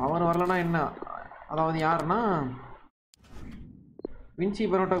அவர் வரலன்னா என்ன? அதாவது யாருன்னா வின்சி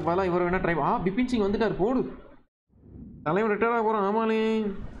பரோட்டாக்கு பதிலாக இவர் வேணால் ட்ரை. பிபின் சிங் வந்துட்டார். போடு, தலைவர் ரிட்டையர் ஆக போகிறான். ஆமாலே.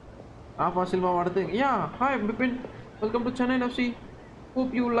 Rafa Silva அடுத்து. Yeah, hi Bipin. Welcome to Chennaiyin FC.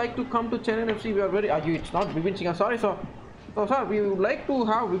 Hope you would like to come to Chennaiyin FC. We are very it's not Bipin Singh. Sorry sir. So sir, we would like to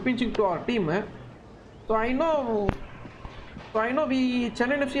have Bipin Singh to our team. So I know we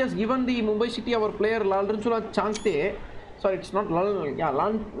Chennaiyin FC has given the Mumbai City our player Lalrinchula Changte. Sorry, it's not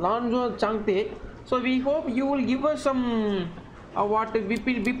Lalrinchula Changte. So we hope you will give us some what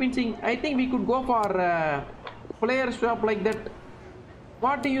Bipin Singh. I think we could go for player swap like that.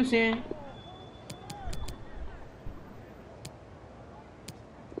 What do you say?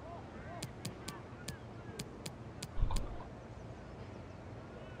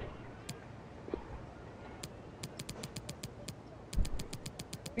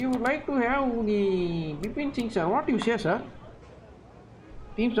 We would like to have the Bipin Singh sir. What do you say sir?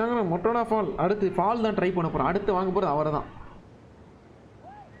 Team Sangam Motoda Fall. அடுத்து fall தான் try பண்ண போகிறோம். அடுத்து வாங்க போகிறது அவரை தான்.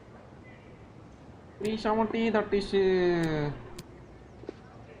 370, that is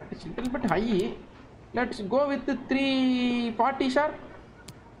it's a little bit high. Let's go with 340 sir.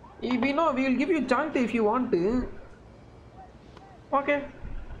 We know we will give you chance if you want to. Okay,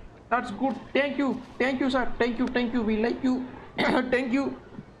 that's good. Thank you sir. Thank you. We like you. Thank you.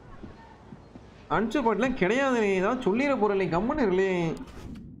 அன்சப்போர்ட்லாம் கிடையாது, ஏதாவது சொல்லிட போகிறேன் கம்முன்னு இல்லையே.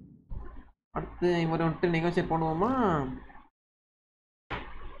 அடுத்து இவர் வந்துட்டு negotiate பண்ணுவோமா?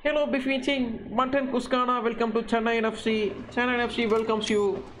 Hello Biffiching, Mutton Kuskana, welcome to Chennaiyin FC. Chennaiyin FC welcomes you.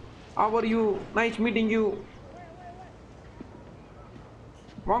 How are you? Nice meeting you.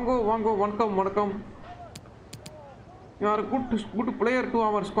 Vango, welcome. You are a good player to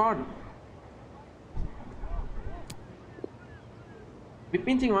our squad.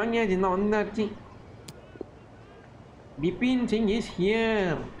 Biffiching வாங்கியாச்சு, இந்த வந்தாச்சு. Biffiching is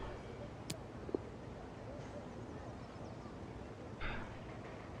here.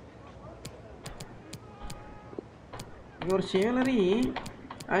 Your salary,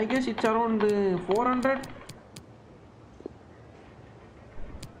 I guess it's around 400.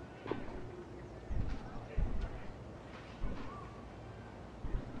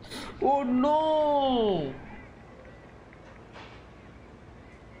 Oh no!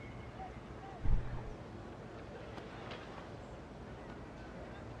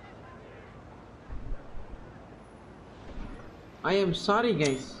 I am sorry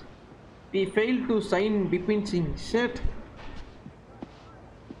guys. We failed to sign Biffiching. Shit.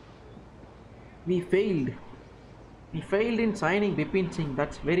 We failed in signing Biffiching.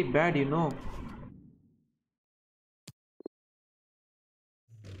 That's very bad, you know.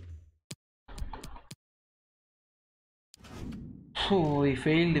 Oh, we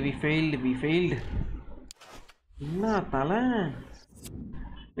failed. என்ன தலை?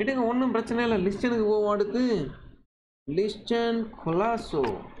 விடுங்க, ஒன்றும் பிரச்சனை இல்லை. லிஸ்டனுக்கு போவோம். அடுத்து listen கொலாசோ.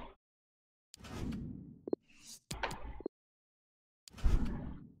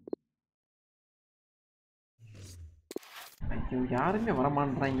 யாருமே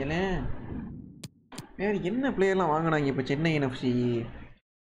வரமாட்டாங்களே. வேறு என்ன பிளேயர்லாம் வாங்கினாங்க இப்போ சென்னையின் எஃப்சி?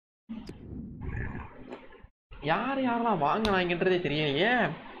 யாரெல்லாம் வாங்கினாங்கன்றதே தெரியலையே.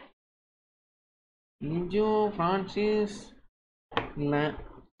 லிஜோ பிரான்சிஸ் இல்லை,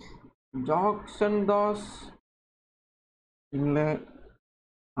 ஜாக்சன் தாஸ் இல்லை.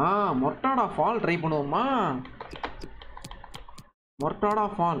 மொர்டாடா ஃபால் ட்ரை பண்ணுவோமா? மொர்டாடா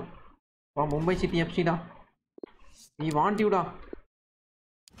ஃபால் மும்பை சிட்டி எஃப்சிடா. நீ வாண்டிவிடா.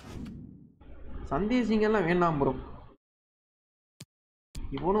 சந்தேசிங்கெல்லாம் வேண்டாம் ப்ரோ.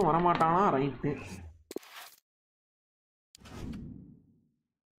 இவனும் வரமாட்டானா? ரைட்டு.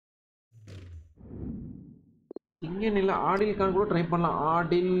 இங்கே இல்லை, ஆடில் கான் கூட ட்ரை பண்ணலாம்.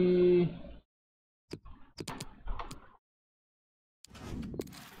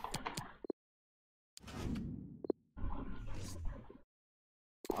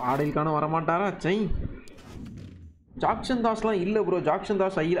 ஆடில் கானும் வரமாட்டாரா? சை. ஜாக்சன் தாஸ்லாம் இல்லை ப்ரோ. ஜாக்சன்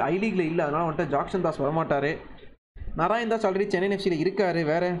தாஸ் ஐ லீக்ல இல்லை, அதனால் வந்துட்டு ஜாக்சன் தாஸ் வரமாட்டார். நாராயண் தாஸ் ஆல்ரெடி சென்னை எஃப்சியில் இருக்கார்.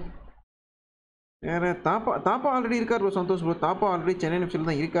 வேறு தாப்பா ஆல்ரெடி இருக்கார் ப்ரோ. சந்தோஷ் ப்ரோ, தாப்பா ஆல்ரெடி சென்னை எஃப்சியில்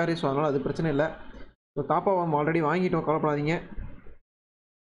தான் இருக்கார். ஸோ அதனால் அது பிரச்சனை இல்லை. ஸோ தாப்பா நம்ம ஆல்ரெடி வாங்கிட்டோம், கவலைப்படாதீங்க.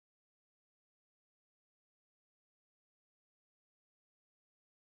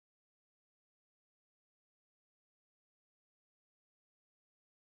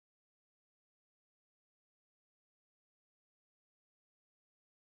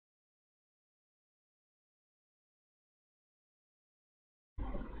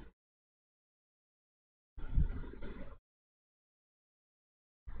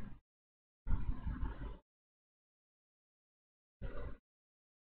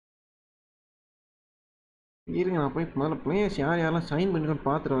 இருங்க, நான் போய் முதல்ல பிளேயர்ஸ் யாரெல்லாம் சைன் பண்ணிக்கணும்னு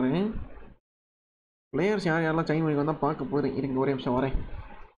பார்த்துட்டு வரேன். பிளேயர்ஸ் யாரெல்லாம் சைன் பண்ணிக்கணும் தான் பார்க்க போகிறேன். இருங்க, ஒரே நிமிஷம் வரேன்.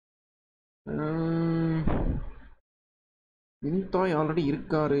 இன்தாய் ஆல்ரெடி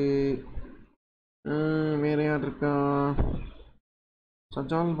இருக்காரு. வேறு யார் இருக்கா?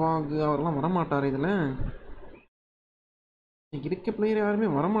 சஜால் பாக் அவரெல்லாம் வரமாட்டார். இதில் இருக்க பிளேயர் யாருமே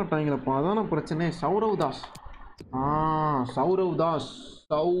வரமாட்டாங்களப்பா, அதான பிரச்சனை. சௌரவ் தாஸ்.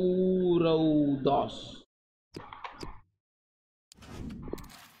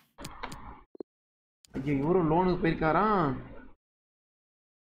 ஐயோ, இவரும் லோனுக்கு போயிருக்காரா?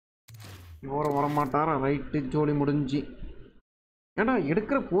 இவரும் வரமாட்டாரா? ரைட்டு, ஜோலி முடிஞ்சு. ஏடா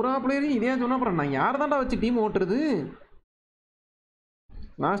எடுக்கிற பூரா பிளேயரையும் இதே சொன்னா அப்புறம் நான் யார் தான்டா வச்சு டீம் ஓட்டுறது?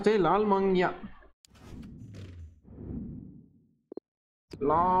 Last day Lal Mangkhya,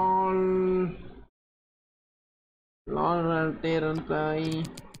 Lal தேரன்சாய்,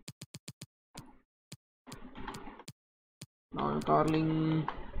 darling,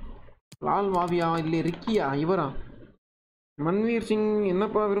 Lal Muawiya, இல்லை ரிக்கியா, இவரா? மன்வீர் சிங்.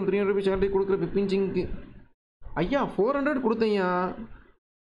 என்னப்பா வெறும் 300 ரூபீஸ் சேலரி கொடுக்குற பிப்பின்சிங்க்கு? ஐயா 400 கொடுத்தையா.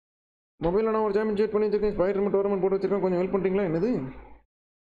 மொபைலில் நான் ஒரு ஜாமீன் செக் பண்ணி வச்சுருக்கேன். ஸ்பைடர்மேன் டோர்னமெண்ட் போட்டு வச்சுருக்கேன், கொஞ்சம் ஹெல்ப் பண்ணுறீங்களா? என்னது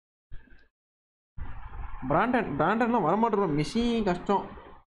பிராண்டன்லாம் வரமாட்டோம். மெஸ்ஸி கஷ்டம்.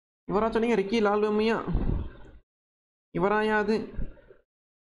 இவரா சொன்னீங்க ரிக்கி லால்வம்மையா? இவராயாது?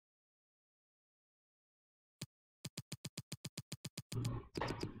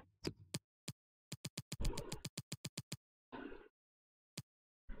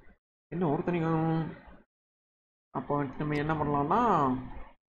 என்ன ஒருத்தனையும் காணும். அப்போ நம்ம என்ன பண்ணலாம்னா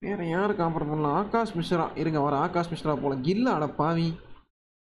வேற யாருக்கு ஆஃபர் பண்ணலாம்? ஆகாஷ் மிஸ்ரா இருங்க, வர ஆகாஷ் மிஸ்ரா போல. கில்ல அட பாவி.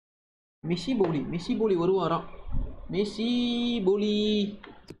 மெஸ்ஸி போலி வருவாராம். மெஸ்ஸி போலி,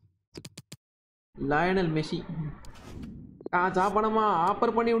 லயனல் மெஸ்ஸி. காசா பணமா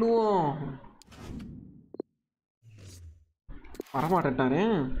ஆஃபர் பண்ணி விடுவோம். வரமாட்டாரு.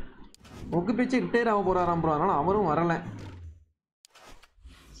 உங்க பேச்சு ரிட்டையர் ஆக போறாராம் ப்ரோ, அதனால அவரும் வரல.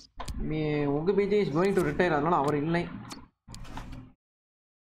 உங்க பேச்சு இஸ் கோயிங் டு ரிட்டையர், அதனால அவர் இல்லை.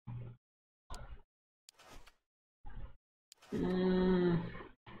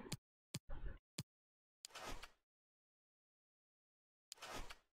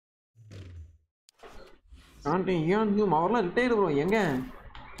 அவர்லாம் ரிட்டையர் ப்ரோ. எங்க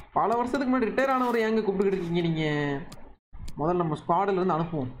பல வருஷத்துக்கு முன்னாடி ரிட்டையர் ஆனவர் எங்க கூப்பிட்டுக்கிட்டு இருக்கீங்க நீங்க? முதல்ல நம்ம ஸ்குவாடில் இருந்து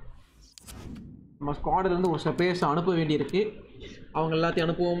அனுப்புவோம். நம்ம ஸ்குவாடில் இருந்து ஒரு சில பேர்ஸ் அனுப்ப வேண்டியிருக்கு. அவங்க எல்லாத்தையும்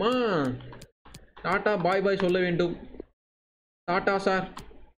அனுப்புவோமா? டாட்டா பாய் பாய் சொல்ல வேண்டும். Tata sir,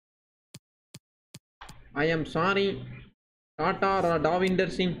 I am sorry. Tata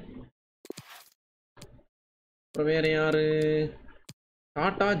டாவிண்டர் Singh. அப்புறம் வேற யாரு?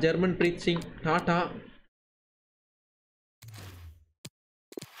 Tata German breath Singh. Tata.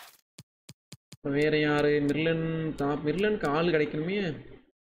 வேற யாரு? மிர்லன். மிர்லனுக்கு ஆள் கிடைக்கணுமே.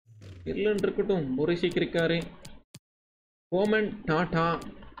 மிர்லன் இருக்கட்டும், பொரிசிக் இருக்காரு. கோமன். Tata.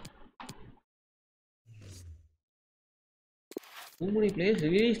 Too many players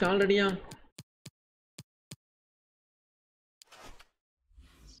released already.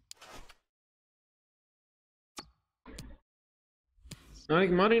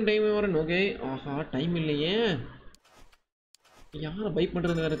 நாளைக்கு மார்னிங் டைம் வரணும். ஓகே. ஆஹா, டைம் இல்லையே. யாரை பை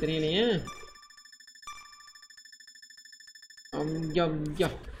பண்றது வேற தெரியலையே.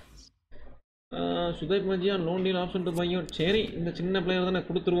 சுதேப் மஜியா லோன் டீல் ஆப்ஷன் டு பையோ. சரி, இந்த சின்ன பிளேயர் தானே,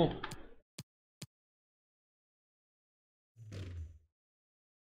 கொடுத்துருவோம்.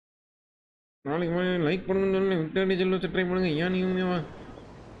 நாளைக்கு லைக் பண்ணுங்க, விக்டர் டீச்சல் வச்சு ட்ரை பண்ணுங்க. ஏன் நீங்க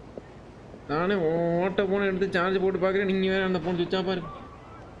நானே ஓட்ட போன எடுத்து சார்ஜ் போட்டு பார்க்குறேன், நீங்கள் வேறு அந்த ஃபோன் சுவிட்ச் ஆஃபாக இருக்கு.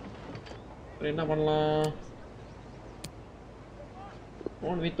 அப்புறம் என்ன பண்ணலாம்?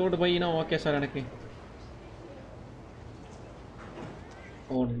 ஃபோன் வித்தவுட் பையனா ஓகே சார் எனக்கு.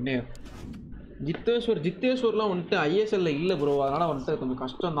 ஒன்னே ஜித்தேஸ்வர்லாம் வந்துட்டு ஐஎஸ்எல்ல இல்லை ப்ரோ, அதனால் வந்துட்டு கொஞ்சம்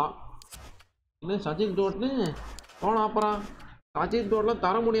கஷ்டம்தான். இன்னும் சஜித் டோட்னு ஃபோன் ஆப்பரா? சஜித் டோட்லாம்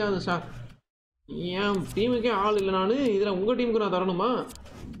தர முடியாது சார். ஏன் டீமுக்கே ஆள் இல்லை. நான் இதில் உங்கள் டீமுக்கு நான் தரணுமா?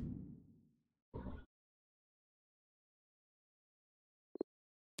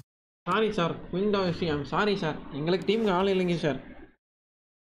 சாரி சார், சாரி சார், எங்களுக்கு டீமுக்கு ஆள் இல்லைங்க சார்.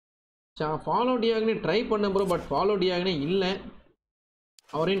 ஃபாலோ டியாக்னே ட்ரை பண்ணேன் ப்ரோ, பட் ஃபாலோ டியாக்னே இல்லை.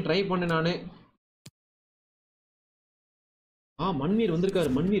 அவரையும் ட்ரை பண்ணேன் நான். மன்வீர் வந்திருக்காரு.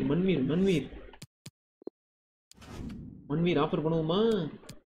 மன்வீர் ஆஃபர் பண்ணுவோமா?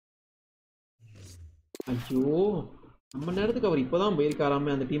 ஐயோ, நம்ம நேரத்துக்கு அவர் இப்போதான்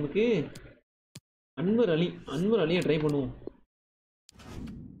போயிருக்காராமே அந்த டீமுக்கு. அன்வர் அலியை ட்ரை பண்ணுவோம்.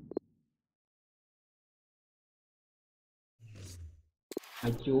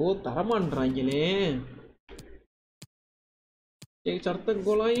 ஐயோ, தரமான்றாங்களே. சர்த்தக்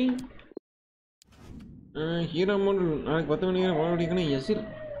கோலாய் ஹீரோ மாடல் நாளைக்கு 10 மணி நேரம் வாழடிக்கணும். எசிர்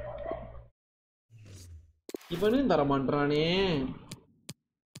இவனும் தரமான்றானே.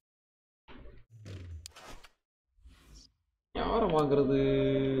 யாரை வாங்குறது?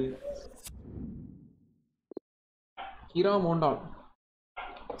 ஹீரா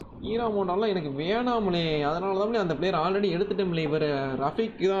மோண்டாலாம் எனக்கு வேணாமலே. அதனால தான் அந்த பிளேயர் ஆல்ரெடி எடுத்துட்டோம்ல. இவர்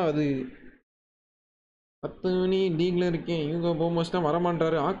ரஃபிக் தான் அது. 10 மணி லீக்ல இருக்கேன். இவங்க போமஸ்ட் தான்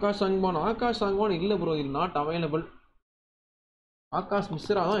வரமாட்டாரு. ஆகாஷ் சாங்வான் இல்லை ப்ரோ, இது நாட் அவைலபிள். ஆகாஷ்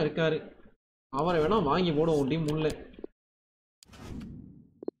மிஸ்ரா தான் இருக்காரு. அவரை வேணா வாங்கி போடுவோம் டீம் உள்ள.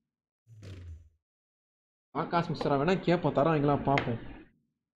 ஆகாஷ் மிஸ்ரா வேணா கேட்போம், தராங்களா பார்ப்போம்.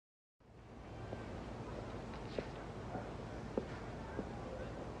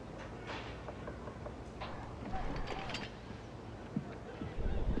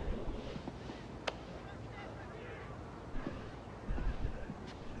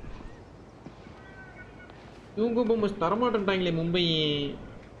 இவங்க போமஸ் தரமாட்டேன்ட்டாங்களே மும்பை.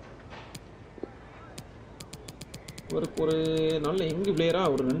 ஒரு நல்ல எங்க பிளேயரா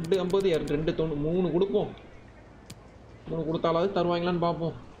ஒரு 250 290 3 கொடுப்போம். 3 கொடுத்தாலாவது தருவாங்களான்னு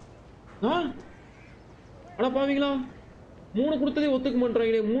பார்ப்போம். அட பாவீங்களா, 3 கொடுத்ததே ஒத்துக்க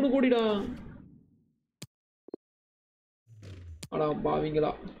மாட்டாங்களே. 3 கோடிடா. அடா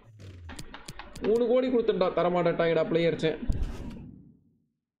பாவிங்களா, 3 கோடி கொடுத்துட்டா தரமாட்டாங்கடா பிளேயர்ஸு.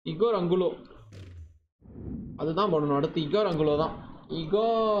 இகோர் அங்குலோ அதுதான் பண்ணணும். அடுத்து இகோர் அங்குலோ தான்.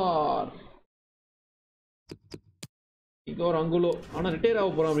 இகோர் அங்குலோ ஆனால் ரிட்டையர் ஆக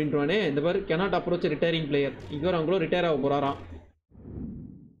போகிறான் அப்படின்றானே. இந்த மாதிரி cannot approach retiring player. Igor அங்குலோ retire ஆக போகிறாராம்.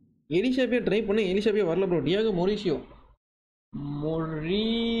 எலிஷாபியா ட்ரை பண்ண, எலிஷாபியா வரல ப்ரோ. டியாகோ மொரிசியோ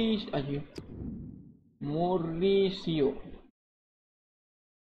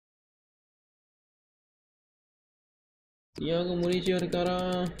டியாகோ மொரிசியோ இருக்காரா?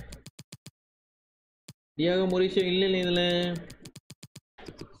 டியாகோ மொரிசியோ இல்லை இதில்.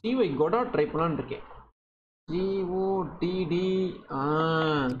 சிவை கொடா ட்ரை பண்ணலான்னு இருக்கேன். CODD.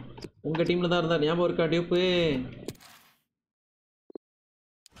 உங்கள் டீமில் தான் இருந்தார், ஞாபகம் இருக்கா டியூப்பு?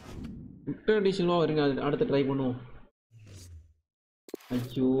 விக்டர் டி சில்வா வருங்க, அடுத்து ட்ரை பண்ணுவோம்.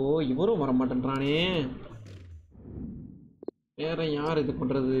 ஐயோ இவரும் வர மாட்டேன்றானே. வேற யார் இது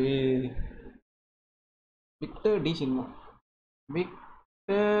பண்ணுறது? Victor D Silva,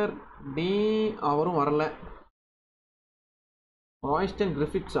 Victor D, அவரும் வரல. ராய்ஸ்டன்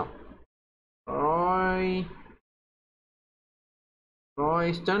கிரிஃபிட்ஸா?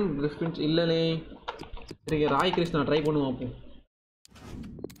 ராய்ஸ்டன் கிரிஃபிட்ஸ் இல்லலே. சரி, ராய் கிருஷ்ணா ட்ரை பண்ணுவோம் அப்போ.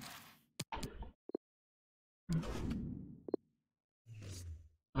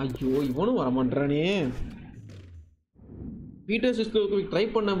 ஐயோ இவனும் வரமாட்டானே. பீட்டர் சிஸ்டோவிக் ட்ரை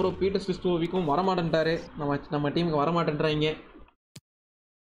பண்ண ப்ரோ. பீட்டர் சிஸ்டோவிக்கும் வரமாட்டேன்ட்டாரு. நம்ம டீமுக்கு வரமாட்டேன்றாங்க.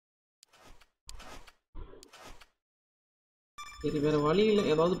 சரி வேற வழி இல்லை,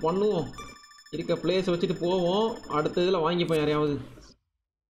 ஏதாவது பண்ணுவோம். இருக்க பிளேயர்ஸை வச்சுட்டு போவோம். அடுத்த இதில் வாங்கிப்போம் யாரையாவது.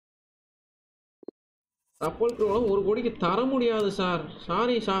 ரப்பல் ப்ரோலாம் 1 கோடிக்கு தர முடியாது சார்.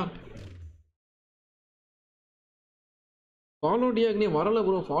 Sorry sir. ஃபாலோ டியாக்னி வரல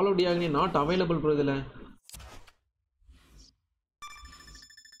bro. Follow டியாக்னி not available bro. இதில்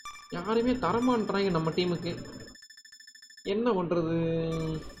யாருமே தரமான்றாங்க நம்ம டீமுக்கு. என்ன பண்ணுறது?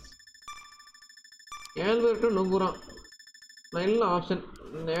 ஆல்பர்ட்டோ நொங்குரா நல்ல ஆப்ஷன்.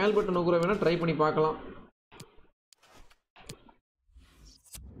 ஆல்பர்ட்டோ நொங்குரா வேணால் ட்ரை பண்ணி பார்க்கலாம்.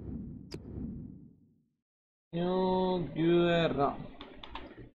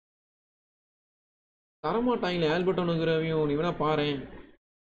 தரமாட்டாங்களே ஆல்பர்ட்டோ நொங்குராவையும். நீ வேணா பாரு.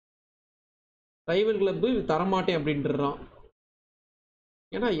 ரைவல் கிளப்பு தரமாட்டேன் அப்படின்றான்.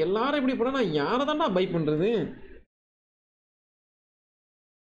 ஏன்னா எல்லாரும் இப்படி பண்ணா நான் யாரை தான்டா பை பண்ணுறது?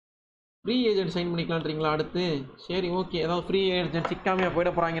 ஃப்ரீ ஏஜென்ட் சைன் பண்ணிக்கலான்றீங்களா அடுத்து? சரி ஓகே, ஏதாவது ஃப்ரீ ஏஜென்ட் சிக்காமையாக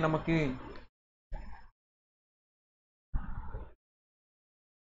போயிட போகிறாங்க நமக்கு.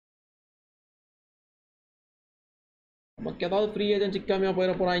 ஏதாவது ஃப்ரீ ஏஜென்ட் சிக்காமையாக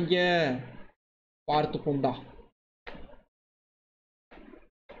போயிட போகிறாங்க. பார்த்துக்கோண்டா.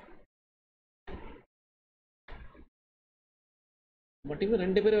 மட்டும்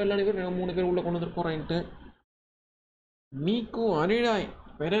 2 பேர் வெள்ளாடி பேர் 3 பேர் உள்ள கொண்டு வந்துருக்கோம். ரைட்டு. மீக்கு அனிடாய்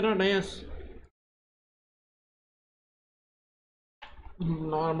பெரேரா டயஸ்.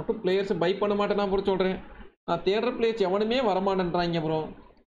 நான் மட்டும் பிளேயர்ஸை பை பண்ண மாட்டேன்னா ப்ரோ சொல்கிறேன். நான் தேடுற பிளேயர்ஸ் எவனுமே வரமாட்டேன்றாங்க ப்ரோ.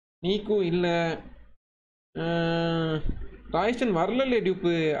 நீக்கு இல்லை. ராய்ஸ்டன் வரல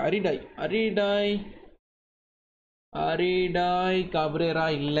டியூப்பு. அரிடாய் கப்ரேரா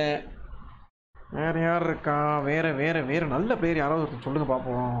இல்லை. வேற யார் இருக்கா? வேற நல்ல பிளேயர் யாராவது ஒருத்தர் சொல்லுங்க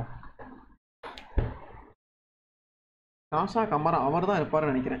பார்ப்போம். காசா கமரா அவர் தான்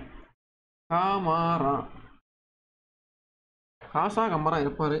இருப்பாருன்னு நினைக்கிறேன். காசா கமரா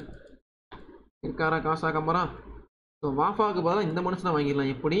இருப்பாரு. இருக்காரா காசா கமரா? வாஃபாவுக்கு பதிலாக இந்த மனுஷனை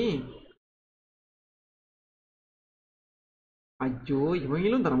வாங்கிடலாம். எப்படி? ஐயோ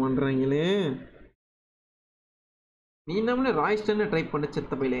இவங்களும் தரமான்றாங்களே. நீ நம்மளே ராய்ஸ்டன் ட்ரை பண்ண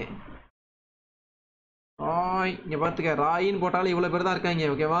செத்தப்பையிலே. ராய் இங்கே பார்த்துக்க. ராயின்னு போட்டாலும் இவ்வளோ பேர் தான் இருக்காங்க.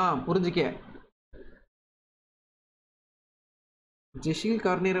 ஓகேவா? புரிஞ்சுக்க. ஜெஷில்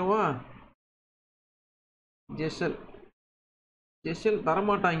கார்னிரவா? ஜெஷல்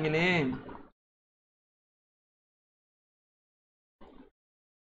தரமாட்டாங்களே.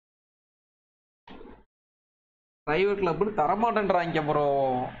 Private கிளப்னு தரமாட்டேன்றாங்க bro.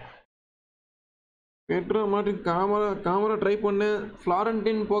 பெட்ரோ மாதிரி காமரா ட்ரை பண்ணு.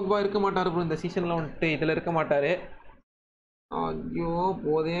 ஃப்ளாரண்டின் போக்பா இருக்க மாட்டார் ப்ரோ இந்த சீசனில். வந்துட்டு இதில் இருக்க மாட்டார். ஐயோ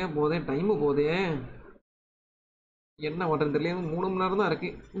போதே டைமு போதே. என்ன பண்ணுறது தெரியல. 3 மணி நேரம் தான்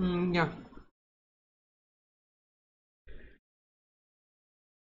இருக்குது.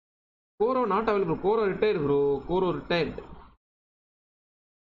 Koro not available. Koro retired.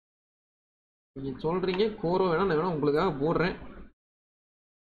 நீங்கள் சொல்கிறீங்க கோரோ வேணா, நான் வேணா உங்களுக்காக போடுறேன்.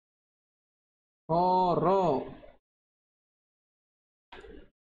 கோரோ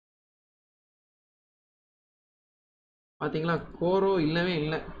பாத்தீங்களா கோரோ இல்லவே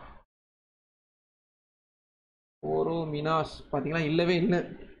இல்லை. கோரோ மினாஸ் பாத்தீங்களா இல்லவே இல்லை.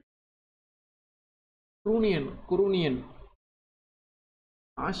 குருனியன்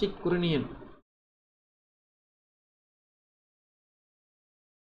ஆஷிக் குருனியன்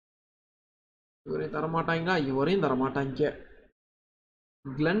இவரையும் தரமாட்டாங்களா? இவரையும் தரமாட்டாங்க.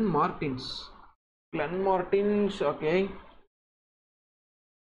 Glenn Martin's okay.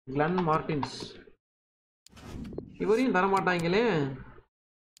 Glenn Martin's இவரையும் தரமாட்டாங்களே.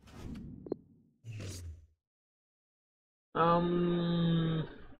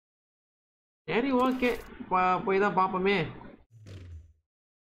 சரி ஓகே போய் தான் பார்ப்போமே.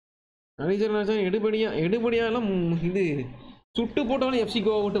 நினைச்சேன் எடுபடியாலாம் இது சுட்டு போட்டாலும் எஃப்சி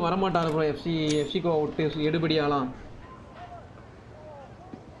கோவா விட்டு வரமாட்டாரு ப்ரோ. எஃப்சி கோவா விட்டு எடுபடியாலாம்.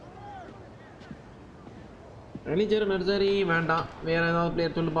 நர்சரி வேண்டாம், வேற ஏதாவது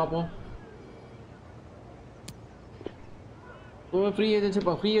பிளேயர் சொல்லி பார்ப்போம். ஃப்ரீ ஏஜென்சி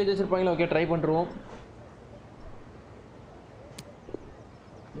இருப்பாங்களா? ஓகே ட்ரை பண்ணுறோம்.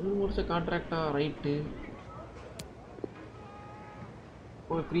 3 வருஷம் கான்ட்ராக்டா? ரைட்டு.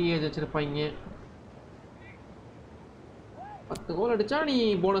 ஃப்ரீ ஏஜ் வச்சிருப்பாங்க. 10 கோல் அடிச்சா நீ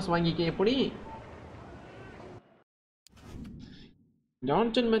போனஸ் வாங்கிக்க. எப்படி?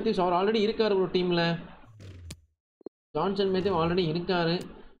 ஜான்சன் மேத்யூஸ் அவர் ஆல்ரெடி இருக்காரு ஒரு டீம்ல. ஆல்ரெடி இருக்காரு.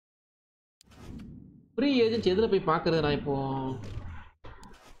 ஃப்ரீ ஏஜென்ட்ஸ் எதில் போய் பார்க்கறது? நான் இப்போ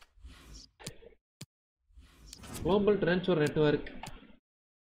குளோபல் ட்ரான்ஸ்ஃபர் நெட்வொர்க்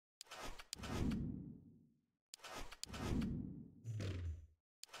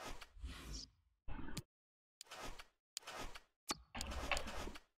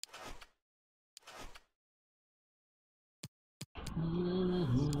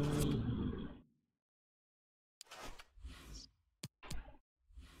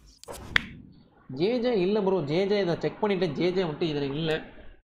ஜேஜே இல்லை ப்ரோ. ஜேஜே இதை செக் பண்ணிட்டேன். ஜேஜே மட்டும் இதில் இல்லை.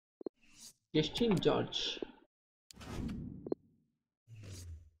 Justin George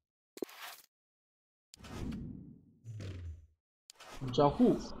ஜஹூ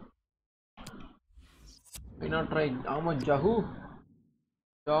try. ஆமா ஜஹூ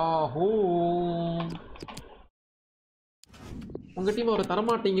உங்க டீம் அவரை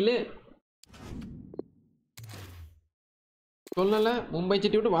தரமாட்டீங்களே. சொல்லலை, மும்பை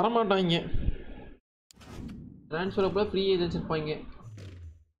சிட்டி விட்டு வரமாட்டாங்க. ட்ரான்ஸ்ஃபர் அப்போ ஃப்ரீ ஏஜென்ட்ஸ் இருப்பாங்க.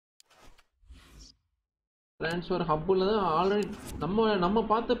 ட்ரான்ஸ்ஃபர் ஹப்பில் தான் ஆல்ரெடி நம்ம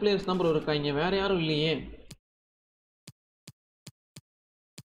பார்த்த பிளேயர்ஸ் தான் ப்ரோ இருக்காங்க, வேற யாரும் இல்லையே.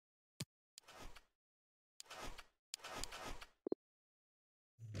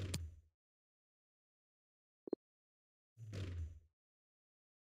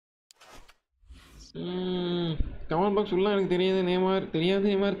 கமெண்ட் பாக்ஸ் ஃபுல்லாக எனக்கு தெரியாத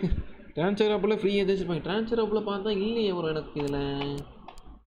நேமாக இருக்கு. ட்ரான்ஸ்ஃபர் ஆப்பில் ஃப்ரீ ஏஜென்ட்ஸ் இருப்பாங்க. ட்ரான்ஸ்ஃபர் ஆப்பில் பார்த்தா இல்லையே ப்ரோ எனக்கு இதில்.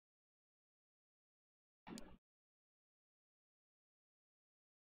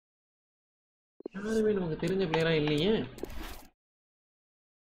 யாருமே நமக்கு தெரிஞ்ச பிளேயரா இல்லையே.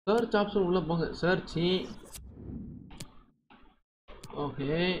 சர்ச் ஆப்ஷன் உள்ள போங்க. Search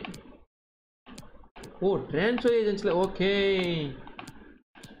okay. ஓ ட்ரான்ஸ்ஃபர் ஏஜென்ட்ஸில் ஓகே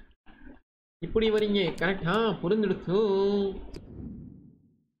இப்படி வரீங்க. கரெக்டா புரிஞ்சுடுச்சு.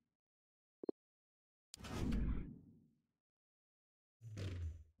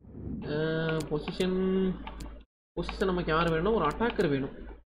 பொசிஷன் நமக்கு யார் வேணும்? ஒரு அட்டாக்கர் வேணும்.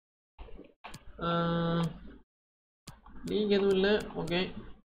 நீங்கள் எதுவும் இல்லை. ஓகே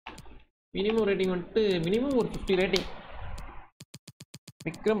மினிமம் ரேட்டிங் வந்துட்டு மினிமம் ஒரு 50 rating.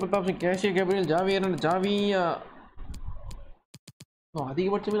 Vikram Pratap Singh, Keshia Gabriel, Javia.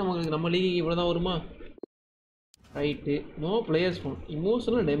 அதிகபட்சமே நமக்கு நம்ம லீக் இவ்வளோ தான் வருமா? Right. No players phone.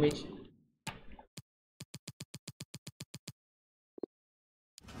 Emotional damage.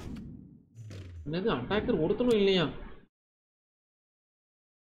 என்னது அட்டாக்கர் ஒருத்தனும் இல்லையா?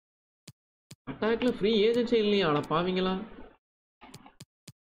 அட்டாக்ல ஃப்ரீ ஏஜென்ட்ஸே இல்லையா? அட பாவீங்களா.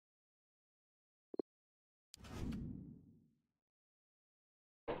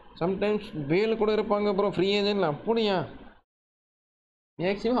 சம்டைம்ஸ் வேலை கூட இருப்பாங்க அப்புறம் ஃப்ரீ ஏஜென்ட்ல. அப்படியா?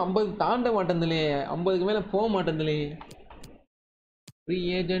 மேக்ஸிமம் 50 தாண்ட மாட்டேந்திலே, 50க்கு மேலே போக மாட்டேந்திலே ஃப்ரீ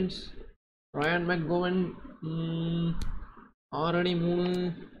ஏஜென்ட்ஸ். ராயன் மேக்கோவன் 6 அடி 3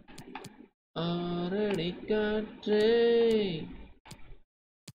 6 அடி காற்றே.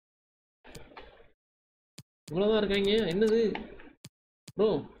 இவ்வளோதான் இருக்காங்க. என்னது ப்ரோ?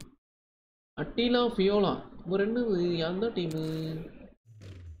 அட்டிலா ஃபியோலா ஒரு என்னது? அந்த டீமு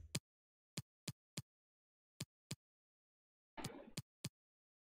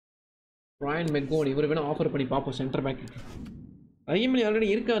ராயன் மெக்கோன். இவர் வேணா ஆஃபர் பண்ணி பார்ப்போம் சென்டர் பேக். ரஹீம் அலி ஆல்ரெடி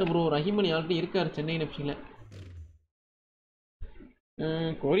இருக்காரு ப்ரோ. ரஹீம் அலி ஆல்ரெடி இருக்காரு சென்னை எஃப்சியில்.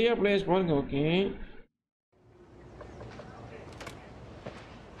 கொரியா பிளேயர்ஸ் பாருங்க. ஓகே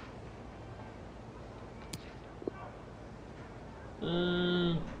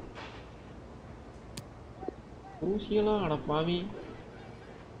ரூசியெல்லாம் அடப்பாவி.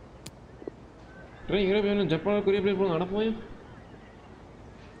 யூரோப்பியன் ஜப்பான் கொரியா பிளேயர் போங்க அடப்பாயும்.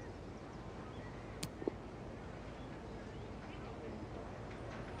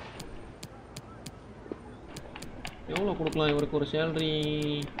 எவ்வளோ கொடுக்கலாம் இவருக்கு ஒரு சேலரி?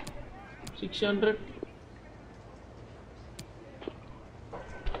 600.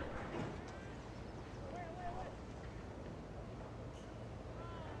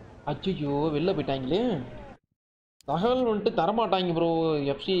 அச்சோ வெளில போயிட்டாங்களே. தகவல் வந்துட்டு தரமாட்டாங்க ப்ரோ.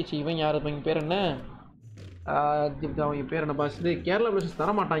 எஃப்சிசி இவன் யார் இவங்க பேர் என்ன? அவங்க பேர் என்ன பாஸ்? இது கேரளா பிளேயர்ஸ்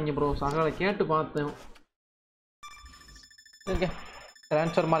தரமாட்டாங்க ப்ரோ. சகலை கேட்டு பார்த்தேன். ஓகே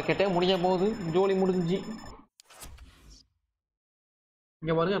ட்ரான்ஸ்ஃபர் மார்க்கெட்டே முடிய போகுது. ஜோலி முடிஞ்சு.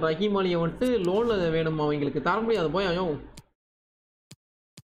 இங்கே பாருங்க ரஹீம் அலியை வந்துட்டு லோனில் வேணுமா அவங்களுக்கு? தர முடியாது. போயாயோ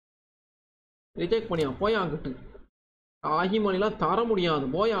ரிஜெக்ட் பண்ணியா போய் ஆகட்டு. ரஹீம் அலிலாம் தர முடியாது.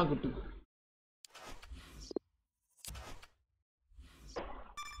 போய் ஆகட்டு.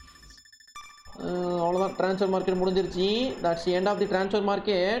 அவ்வளோதான் ட்ரான்ஸ்ஃபர் மார்க்கெட் முடிஞ்சிருச்சு. That's end of the transfer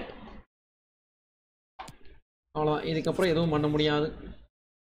market. அவ்வளோதான். இதுக்கப்புறம் எதுவும் பண்ண முடியாது.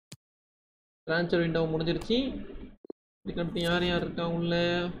 ட்ரான்ஸ்ஃபர் விண்டோ முடிஞ்சிருச்சு. இதுக்கடுத்து யார் யார் இருக்கா உள்ள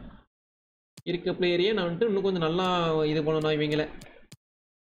இருக்க பிளேயரையே நான் வந்துட்டு இன்னும் கொஞ்சம் நல்லா இது பண்ணணும் இவங்கள.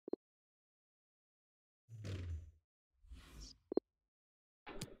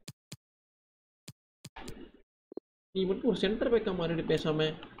 நீ மட்டும் ஒரு சென்டர் பேக்கா மாறிடு பேசாம.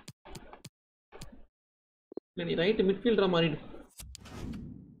 இல்லை நீ ரைட்டு மிட்ஃபீல்டரா மாறிடு.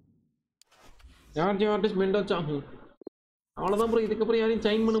 யார் ஆர்டிஸ்ட் மெண்டோச் ஆகும். அவ்வளோதான் ப்ரோ. இதுக்கப்புறம் யாரையும்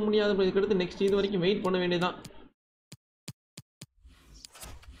சைன் பண்ண முடியாது ப்ரோ. இதுக்கடுத்து நெக்ஸ்ட் இது வரைக்கும் வெயிட் பண்ண வேண்டியதான்.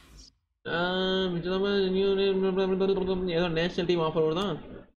 ஏதோ நேஷனல் டீம் ஆஃபர் வருதான்.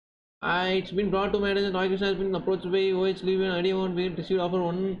 It's been brought to my attention. Roy Krishna has been approached by OH Leave and ID won't be received offer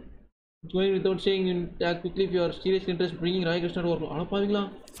one going without saying you act quickly if you are seriously interested in bringing Roy Krishna to work. அடப்பாவீங்களா?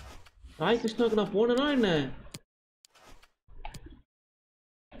 Rai கிருஷ்ணாவுக்கு நான் போனேனா என்ன?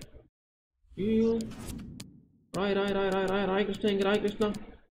 ஐயோ ராய் ராய் ராய் ராய் ராய் ராய் கிருஷ்ணா எங்க? ராய் கிருஷ்ணா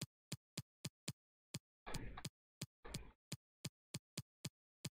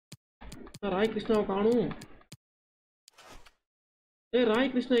ராய் கிருஷ்ணாவை காணும்.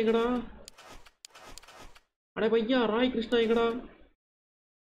 ராய் கிருஷ்ணா எங்கடா? அடே பையா ராய் கிருஷ்ணா எங்கடா?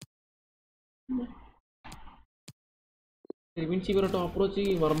 சரி Vinci வரட்டும். அப்ரோச்சு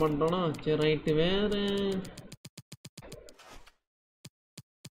வரமாட்டானா? சரி ரைட்டு. வேற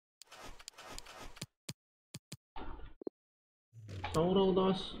சௌரவ்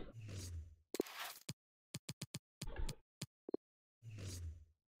தாஸ்.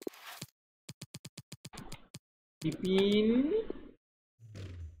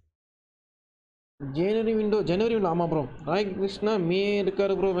 ஜனவரி விண்டோ ஆமாம் ப்ரோ. ராய் கிருஷ்ணா மே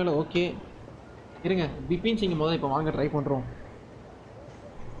இருக்காரு ப்ரோ வேலை. ஓகே இருங்க பிபின் சிங் முதல்ல இப்போ வாங்க ட்ரை பண்ணுறோம்.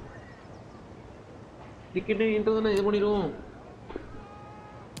 டிக்கெட்டு இன்ட்ரெஸ்ட் இது பண்ணிடுவோம்.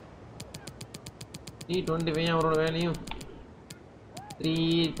 T25 அவரோட வேலையும்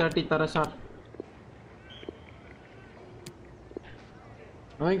 330 தர சார்.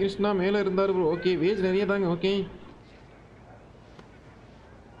 ராய் கிருஷ்ணா மேலே இருந்தார் ப்ரோ. ஓகே வேஜ் நிறைய தாங்க. ஓகே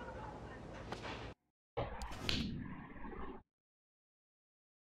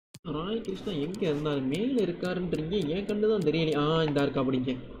ராய் கிருஷ்ணா எங்கே இருந்தார்? மேலே இருக்காருன்றீங்க. ஏன் கண்டு தான் தெரியலையே. இந்த இருக்கா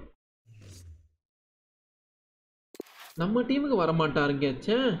அப்படிங்க. நம்ம டீமுக்கு வரமாட்டாருங்க.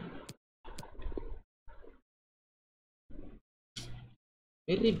 சே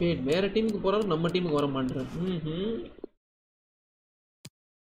வெரி பேட். வேற டீமுக்கு போறாரு, நம்ம டீமுக்கு வர மாட்டார்.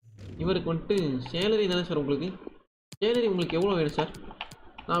 இவருக்கு வந்துட்டு சேலரி தானே சார் உங்களுக்கு? சேலரி உங்களுக்கு எவ்வளோ வேணும் சார்?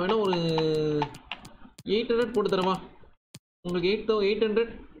 நான் வேணா ஒரு 800 போட்டு தரவா உங்களுக்கு? 800.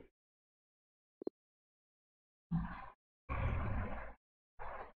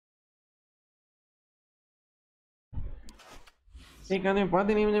 கேட்காதே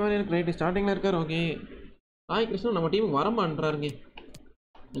பார்த்து நீ மாதிரி எனக்கு ரைட்டு ஸ்டார்டிங்கில் இருக்கார். ஓகே ராய் கிருஷ்ணன் நம்ம டீமுக்கு வரமாட்டாருங்க.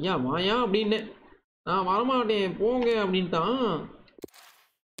 ஐயா வாயா அப்படின்னு நான் வரமாட்டேன் போங்க அப்படின்ட்டான்.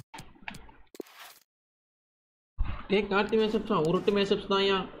 கார்த்தி மேசப்ஸ் தான். ஒரு 8 மேசப்ஸ் தான்.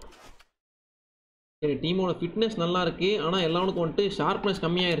 ஐயா சரி டீமோட ஃபிட்னஸ் நல்லா இருக்குது. ஆனால் எல்லாருக்கும் வந்துட்டு ஷார்ப்னஸ்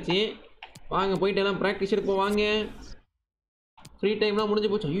கம்மியாயிருச்சு. வாங்க போயிட்டு எல்லாம் ப்ராக்டிஸ் எடுப்போம். வாங்க ஃப்ரீ டைம்லாம்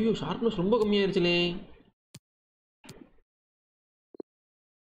முடிஞ்சு போச்சு. ஐயோ ஷார்ப்னஸ் ரொம்ப கம்மியாயிருச்சுலே.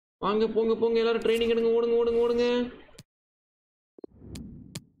 வாங்க போங்க போங்க எல்லாரும் ட்ரைனிங் எடுங்க. ஓடுங்க ஓடுங்க ஓடுங்க.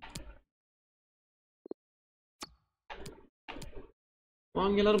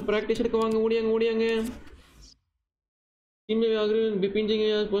 வாங்க எல்லாரும் ப்ராக்டிஸ் எடுக்க வாங்க, ஓடியாங்க. டீம் ஆகுறேன் பிபின்சிங்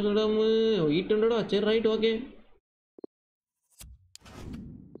போஸ்டம் 800. சரி ரைட் ஓகே.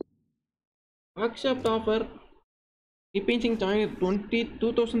 Accept offer. பிபின்சிங்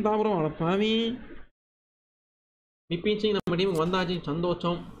 22,000 தான் ப்ரோ. பாவி பிபின்சிங் நம்ம டீமுக்கு வந்தாச்சு,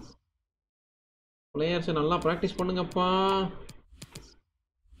 சந்தோஷம். பிளேயர்ஸ் நல்லா ப்ராக்டிஸ் பண்ணுங்கப்பா.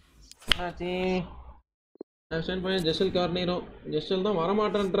 ஆச்சு சென்ட் பண்ணி ஜெஸ்ஸல் கார்னேரோ. ஜெஸ்ஸல் தான்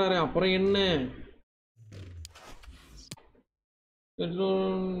வரமாட்டேன்றாரு, அப்புறம் என்ன?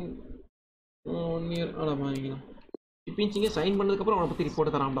 1 இயர் ஆடா வாங்கிக்கலாம். பிபின்சிங்க சைன் பண்ணதுக்கப்புறம் அவனை பற்றி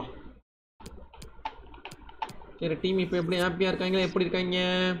ரிப்போர்ட் தராம்டா. சரி டீம் இப்போ எப்படி ஹாப்பியாக இருக்காங்களா? எப்படி இருக்காங்க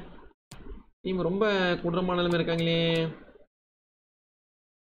டீம்? ரொம்ப கொடூரமான நிலைமை இருக்காங்களே.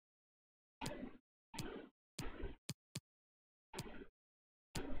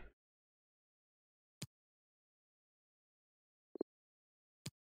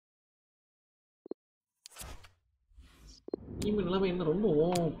 டீம் நிலைமை என்ன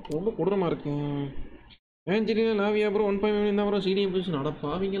ரொம்ப கொடூரமாக இருக்கு. ஏன்ஜினா லாவியா ப்ரோ 1.5 இருந்தால் ப்ரோ சிடிஎம் பொசிஷன்.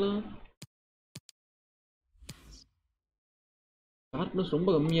 நடப்பாவீங்களா? ஷார்ப்னஸ் ரொம்ப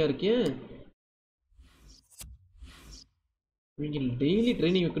கம்மியாக இருக்கே. இவங்க டெய்லி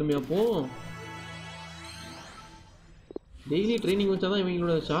ட்ரைனிங் வைக்கணுமே. அப்போ டெய்லி ட்ரைனிங் வச்சா தான்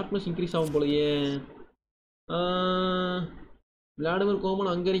இவங்களோட ஷார்ப்னஸ் இன்க்ரீஸ் ஆகும் போலயே. விளாடுவர்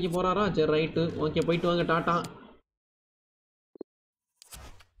கோமன் அங்கே அடிக்க போகிறாரா? சரி ரைட்டு ஓகே, போயிட்டு வாங்க, டாட்டா.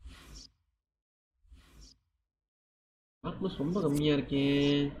 ஷார்ப்னஸ் ரொம்ப கம்மியாக இருக்கே.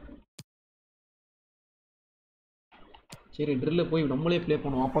 சரி ட்ரில்ல போய் நம்மளே ப்ளே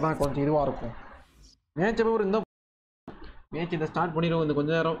பண்ணுவோம், அப்போ தான் கொஞ்சம் இதுவாக இருக்கும். மேட்ச் எப்போ இந்த மேட்ச் இதை ஸ்டார்ட் பண்ணிடுவோம் இந்த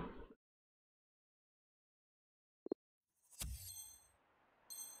கொஞ்ச நேரம்.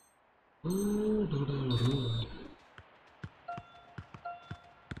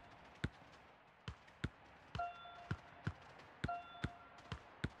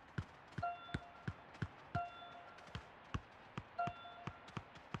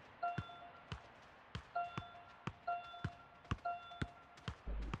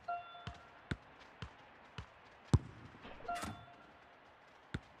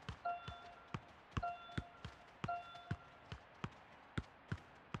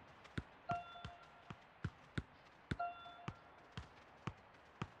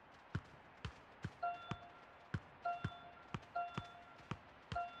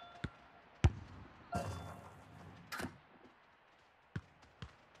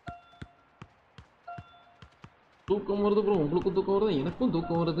 தூக்கம் வருது ப்ரோ. உங்களுக்கும் தூக்கம் வருது, எனக்கும்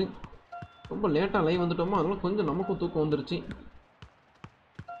தூக்கம் வருது. ரொம்ப லேட்டாக லைவ் வந்துட்டோமா, அதனால கொஞ்சம் நமக்கும் தூக்கம் வந்துருச்சு.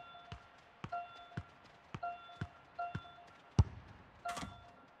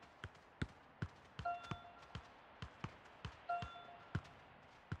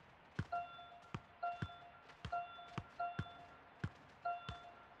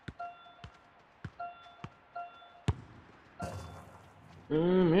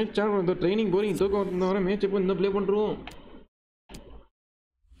 மேட்ச் ஆகும். இந்த ட்ரைனிங் போறீங்க, தூக்கம் வர மேட்ச் எப்போ இந்த ப்ளே பண்ணுறோம்.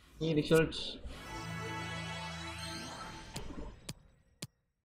 Results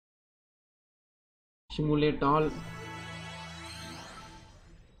simulate all.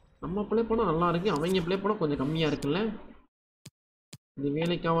 நம்ம ப்ளே பண்ணால் நல்லா இருக்கு, அவங்க ப்ளே பண்ணால் கொஞ்சம் கம்மியாக இருக்குல்ல. இந்த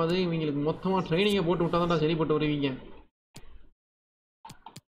வேலைக்காவது இவங்களுக்கு மொத்தமாக ட்ரைனிங்கை போட்டு விட்டா தான் சரிப்பட்டு வருவீங்க.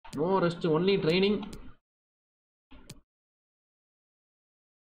 No rest, only training.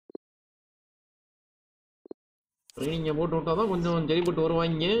 ட்ரைனிங்கை போட்டு விட்டா தான் கொஞ்சம் சரிப்பட்டு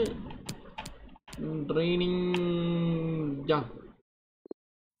வருவாங்க. ட்ரைனிங்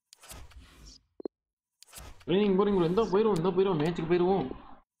ட்ரைனிங் போகிறீங்களோ? எந்த போயிடுவோம் மேட்சுக்கு போயிடுவோம்.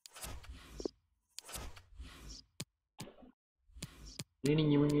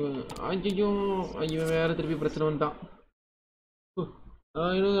 ட்ரைனிங் ஐயோ வேறு திருப்பி பிரச்சனை வந்துட்டான்.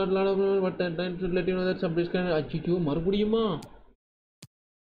 அச்சோ மறுபடியுமா?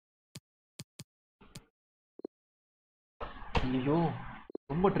 ஐயோ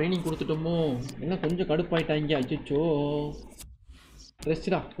ரொம்ப ட்ரைனிங் கொடுத்துட்டோமோ, என்ன கொஞ்சம் கடுப்பாயிட்டாங்க. அச்சோ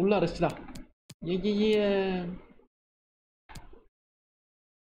ரெஸ்டா, ஃபுல்லாக ரெஸ்டா. ஏ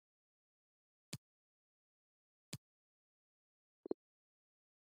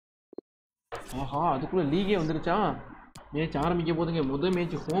ஆஹா, அதுக்குள்ளே லீகே வந்துருச்சா? மேட்ச் ஆரம்பிக்க போதுங்க. முதல்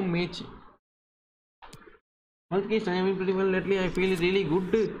match home match. Health I am pretty well lately. I feel really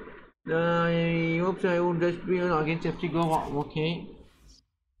good. I hope I would just be against FC Goa. Okay.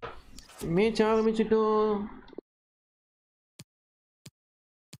 Match ஆரம்பிச்சிட்டோம்.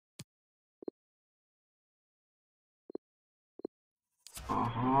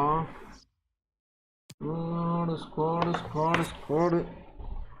 ஆஹா, squad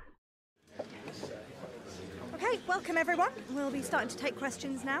welcome everyone. We'll be starting to take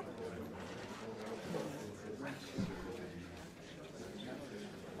questions now.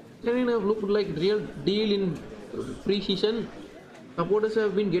 Chennaiyin have looked like real deal in pre-season. Supporters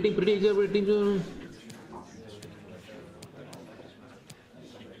have been getting pretty excited.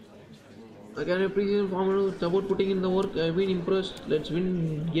 I can appreciate former support putting in the work. I've been impressed. Let's win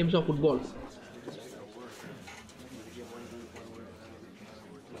games of football.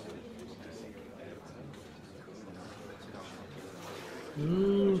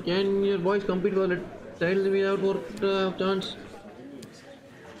 Can your boys compete for it? Titles without more chance.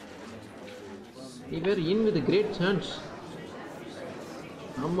 We were in with a great chance.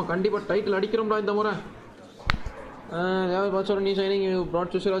 நம்ம கண்டிப்பா title அடிக்கிறோம்டா இந்த முறை. What's our new signing? You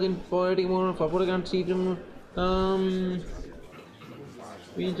brought Sushiraj in fighting more. Favor can't see him.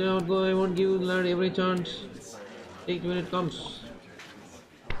 We just go. I won't give lad every chance. Take when it comes.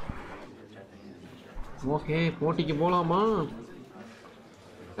 Okay, போட்டிக்கு போலாமா?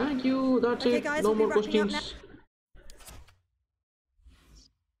 Thank you. That's Okay, it. guys, No we'll be more wrapping up questions.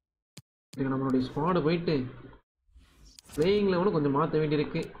 நம்மளுடைய squad போயிட்டு பிளேயிங்ல கூட கொஞ்சம் மாற்ற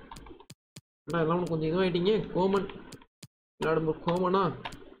வேண்டியிருக்கு. எல்லாம் கொஞ்சம் இதுவாயிட்டீங்க. கோமன் விளையாடும்போது கோமனா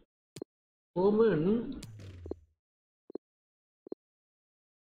கோமன்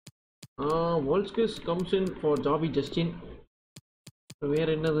Volskis comes in for Javi Justin. வேற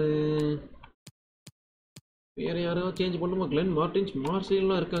என்னது வேற யாரோ சேஞ்ச் பண்ணுமா? கிளென் மார்டின்ஸ்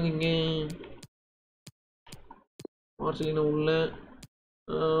மார்சிலாம் இருக்காங்க இங்க. மார்சிலினா உள்ள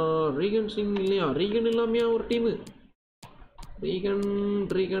ரீகன் சிங் இல்லையா? ரீகன் இல்லாமையா ஒரு டீமு? ரீகன்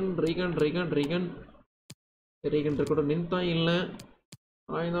இருக்கட்டும். நின்தா இல்லை,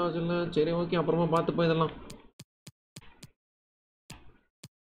 ஆயுதாஸ் இல்லை. சரி ஓகே, அப்புறமா பார்த்துப்போம் இதெல்லாம்.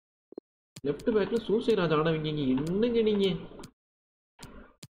 லெஃப்ட் பேக்ல சூசைராஜ் ஆடவீங்க. என்னங்க நீங்க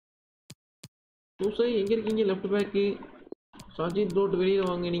சூசை எங்க இருக்கீங்க? லெஃப்ட் பேக்கு சஜித் ரோட் வெளியில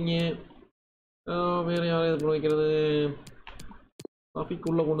வாங்க நீங்க. வேற யாரும் இது வைக்கிறது?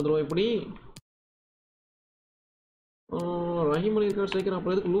 காஃபிக்குள்ள கொண்டு வந்துருவோம். எப்படி ரஹீம் அலி இருக்கார் சேர்க்கிறேன்.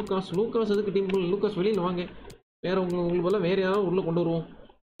 அப்புறம் எதுக்கு லூகாஸ் எதுக்கு டீம்? லூகாஸ் வெளியில் வாங்க. வேற உங்களுக்கு பதிலாக வேற யாராவது உள்ள கொண்டு வருவோம்.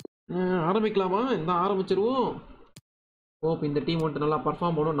 ஆரம்பிக்கலாமா? இந்த ஆரம்பிச்சிருவோம். ஓப் இந்த டீம் வந்துட்டு நல்லா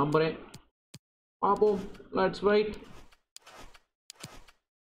பர்ஃபார்ம் பண்ணணும் நம்புறேன். பார்ப்போம். Let's right.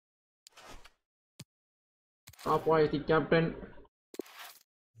 பாப்பா இஸ் தி கேப்டன்.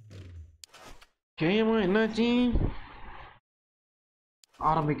 கேமா என்னாச்சு?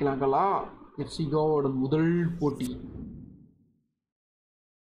 ஆரம்பிக்கலாங்களா? எஃப்சி கோவோட முதல் போட்டி.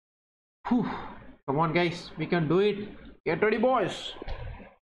 Come on guys, we can do it. Get ready boys.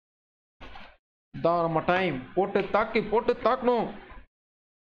 தான் நம்ம டைம். போட்டு தாக்கணும்.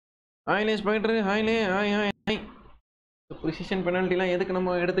 ஹாய்லே ஸ்பைடர், ஹாய்லே ஹாய். ப்ரிசிஷன் பெனால்ட்டிலாம் எதுக்கு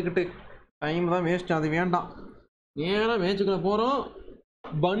நம்ம எடுத்துக்கிட்டு டைம் தான் வேஸ்ட். அது வேண்டாம். நேராக மேட்சுக்குள்ள போகிறோம்,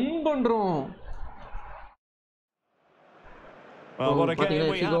 பன் பண்ணுறோம். Well, what a game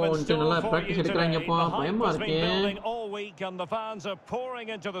we have in store நல்லா for you practice today. எடுக்கறாங்கப்பா. The hype பயமா has been இருக்கு. building all week and the fans are pouring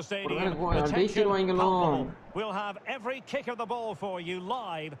into the stadium. The taste tension வாங்கலாம். palpable. We'll have every kick of the ball for you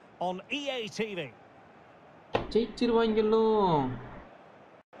live on EA TV. ஜெயிச்சிருவாங்களோ?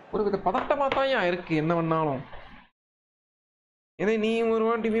 ஒரு வித பதட்டமா தான் இருக்கு. என்ன பண்ணாலும் இதை நீ ஒரு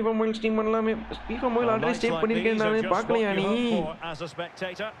வாட்டி FIFA மொபைல் ஸ்ட்ரீம் பண்ணலாமே. FIFA மொபைல் ஆல்ரெடி ஸ்ட்ரீம் பண்ணிருக்கேன் நானே. பார்க்கலையா நீ? As a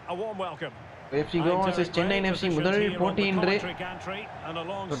spectator, a warm welcome. FC Goa vs Chennaiyin FC முதல் போட்டி இன்று.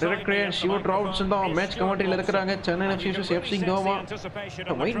 டைரக்டர் சிவட் ராவுட்ஸ் தான் மேட்ச் கமெண்ட்ரியில இருக்காங்க. Chennaiyin FC vs FC Goa.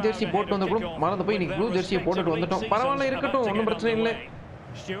 White Jersey போட்டு வந்த கூட மறந்து போய் இன்னைக்கு ப்ளூ ஜெர்சியை போட்டுட்டு வந்துட்டோம். பரவாயில்ல, இருக்கட்டும், ஒன்றும் பிரச்சனை இல்லை.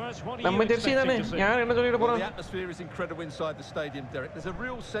 நம்ம ஜெர்சி தானே, யார் என்ன சொல்லிட்டு போறாங்க? The atmosphere is incredible inside the stadium, Derek. There's a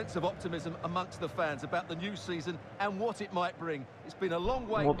real sense of optimism amongst the fans about the new season and what it might bring. It's been a long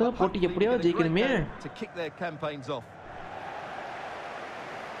way முதல் போட்டி எப்படியாவது ஜெயிக்கணுமே. to kick their campaigns off.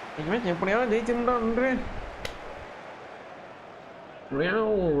 எப்படியாவது ஜெயிச்சிருந்தோம்.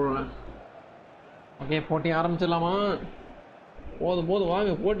 Okay, போட்டி ஆரம்பிச்சிடலாமா? போது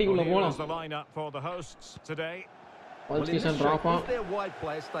வாங்க போட்டிக்குள்ள போலாம். Volskis and Rafa. Their wide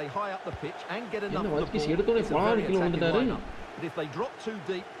players stay high up the pitch and get enough என்ன of the Volskis ball. எடுத்தோனே It's a very ball attacking வந்துட்டாரு. lineup. But if they drop too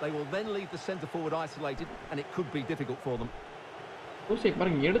deep, they will then leave the centre forward isolated and it could be difficult for them. Susai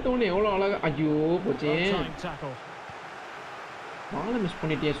பாருங்க, எடுத்தோனே எவ்வளவு அழகா. ஐயோ போச்சே, பாலை miss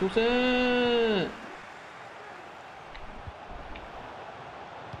பண்ணிட்டியே Susai.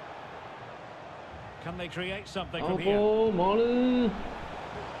 Can they create something from அப்போ here? பால்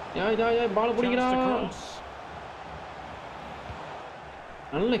பால் பிடிக்கிறா.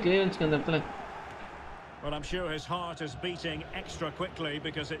 நல்ல கிளியரன்ஸ்க்கு அந்த இடத்துல. Well, I'm sure his heart is beating extra quickly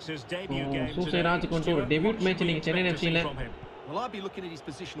because it's his debut game Susai today. ராஜுக்கு வந்து ஒரு டெபியூட் மேட்ச் இன்னைக்கு Chennai எஃப்சில. Well, I'd be looking at his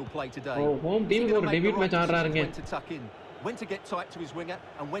positional play today. Oh, home team ஒரு debut match ஆடுறாருங்க. When to tuck in, when to get tight to his winger,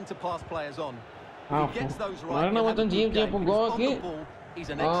 and when to pass players on. If he gets those right, வரணும் மச்சான் GMT அப்போ கோவாக்கு. He's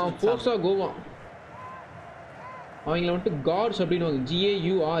an excellent ஃபோர்ஸா Goa. அவங்கள வந்து cards அப்படினுவாங்க.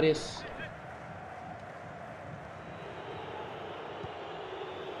 GAURS.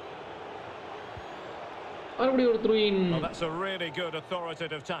 மறுபடியும் ஒரு through in. That's a really good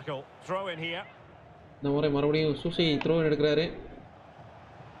authoritative tackle. Throw in here. இந்த முறை மறுபடியும் சூசி throw in எடுக்கறாரு.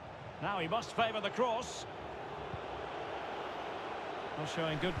 Now he must favor the cross.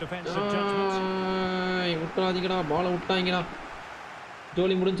 Showing good defensive judgment. விட்டுறாதீங்கடா, Bala விட்டாங்கடா.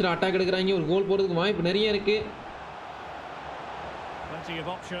 Jolie முடிஞ்சிர attack எடுக்கறாங்க. ஒரு கோல் போறதுக்கு வாய்ப்பு நிறைய இருக்கு. Plenty of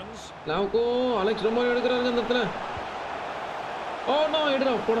options. லாவுகோ Alex Romario எடுக்கறாங்க அந்த இடத்துல. ஓ நோ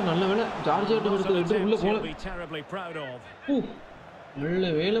எடுடா போட நல்ல வேளை. ஜார்ஜ் எடுத்து உள்ள போல. நல்ல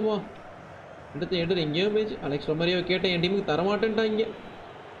வேலைமா. எடுத்து எங்கேயோ போயிச்சு. அலெக்ஸ் ரொமாரியோ கேட்ட என் டீமுக்கு தரமாட்டேன்ட்டாங்க.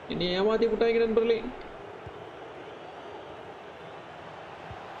 என்னை ஏமாத்தி விட்டாங்க நண்பர்களே.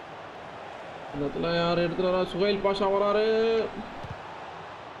 இந்த இடத்துல யார் எடுத்துட்டு வரா? சுஹைல் பாஷா வராரு.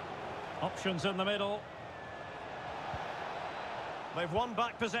 Options in the middle. They've won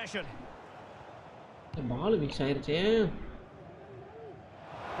back possession. Ball mix ஆயிருச்சு.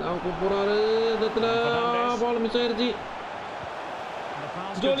 லாவுகோ போறாரு. இந்த இடத்துல பால் மிஸ் ஆயிருச்சு.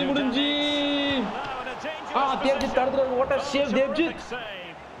 ஜோலி முடிஞ்சு. Devjit தடுத்துறாரு. What a save Devjit.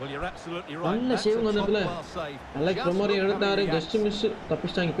 Well, you're absolutely right. நல்ல சேவ் அந்த இடத்துல. அலெக்ஸ் ரொமாரியோ எடுத்தாரு. Just miss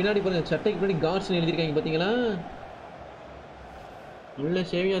தப்பிச்சிட்டாங்க. பின்னாடி பாருங்க சட்டைக்கு பின்னாடி கார்ட்ஸ் எழுதிருக்காங்க பாத்தீங்களா? நல்ல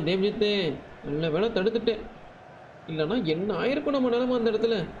சேவியா தேவ்ஜித். நல்ல வேளை தடுத்துட்டு. இல்லனா என்ன ஆயிருக்கும் நம்ம நிலைமை அந்த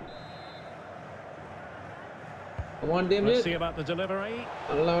இடத்துல. Come on Devjit.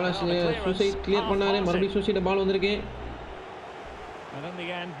 நல்ல வேளை சூசைட் கிளியர் பண்ணாரு. மறுபடியும் சூசைட் பால் வந்திருக்கு.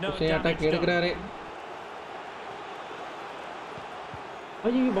 Suicide attack எடுக்கறாரு.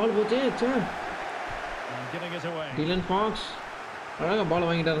 ஐயோ பால் போச்சே. ச்சே. டிலன் ஃபாக்ஸ் அழகா பால்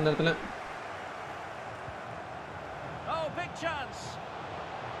வாங்கிட்டாரு அந்த இடத்துல. Oh, big chance.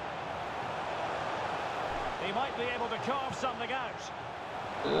 He might be able to carve something out.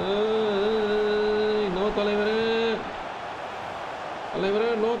 No தலைவரே. தலைவரே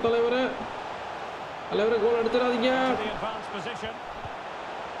நோ தலைவரே. தலைவரே கோல் அடிச்சிராதீங்க.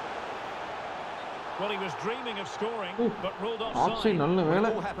 Well, he was dreaming of scoring, but ruled offside. Offside நல்ல வேளை.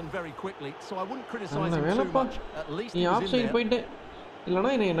 It all happened very quickly, so I wouldn't criticize him too much. At least நீ he was in off-site there. போயிட்டே.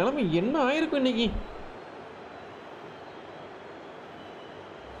 இல்லனா இந்த நிலைமை என்ன ஆயிருக்கும் இன்னைக்கு?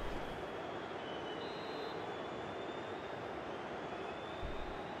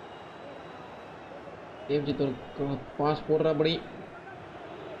 தேவ்ஜித் ஒரு பாஸ் போடுறாபடி.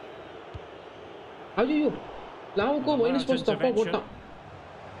 ஐயோ லாவுகோ மைனஸ் பாஸ் தப்பா போட்டான்.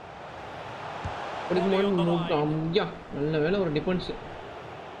 ஐயா நல்ல வேளை ஒரு டிஃபென்ஸ்.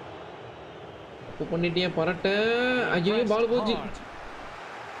 தப்பு பண்ணிட்டே பரட்ட. ஐயோ பால் போச்சு.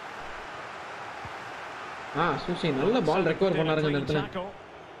 சூசை நல்ல பால் ரெக்கவர் பண்ணாருங்க இந்த இடத்துல.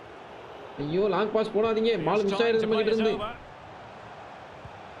 ஐயோ லாங் பாஸ் போடாதீங்க. பால் மிஸ் ஆயிருது நம்ம கிட்ட இருந்து.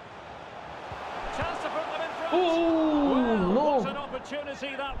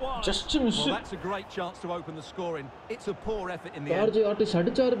 Just miss. Well, that's a great chance to open the scoring. It's a poor effort in the end. RJ artist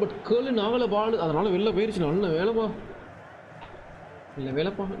அடிச்சாரு பட் கேர்லி நாவல பால் அதனால வெளில போயிருச்சு. நல்ல வேலைப்பா. இல்ல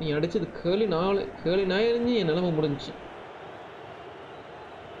வேலைப்பா நீ அடிச்சது கேர்லி நாயறிஞ்சு என் நிலைமை முடிஞ்சுச்சு.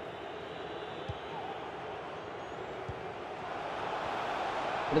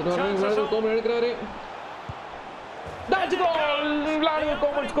 எடுத்து கோமன் எடுக்கிறாரு. That's goal! Vladimir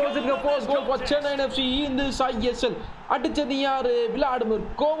Koeman scores the first goal for Chennaiyin FC in this ISL. அடிச்சது யாரு? Vladimir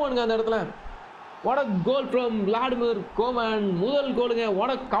Koeman அந்த இடத்துல. What a goal from Vladimir Koeman. முதல் கோலுங்க. What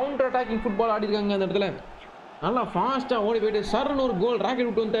a counter attacking football ஆடி இருக்காங்க அந்த இடத்துல. நல்லா ஃபாஸ்டா ஓடி போயிட்டு சர்ன்னு ஒரு கோல் ராக்கெட்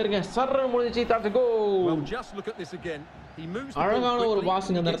விட்டு வந்துட்டாருங்க. சர்ன்னு முடிஞ்சிச்சு. That's a goal. Well, just look at this again. He moves the அழகான ஒரு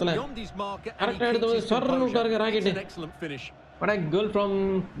பாஸ்ங்க அந்த இடத்துல. கரெக்ட்டா எடுத்து வந்து சர்ன்னு விட்டாருங்க rocket. Excellent finish. What a goal from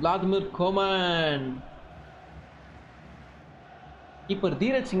Vladimir Koeman. இப்போ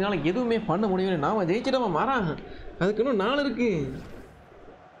தீரஜ் சிங்கால எதுவுமே பண்ண முடியல. நாம ஜெயிச்சிட்டோமா மாறாங்க. அதுக்கு இன்னும் 4 இருக்கு.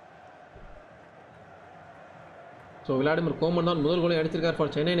 ஸோ விளாடிமிர் கோமன் தான் முதல் கோலை அடிச்சிருக்கார்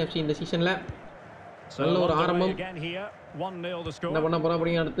ஃபார் Chennaiyin FC இந்த சீசன்ல. நல்ல ஒரு ஆரம்பம். என்ன பண்ண போறா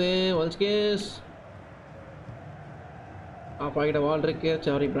அப்படிங்க அடுத்து வல்ஸ்கேஸ். ராஃபா கிட்ட பால் இருக்கு.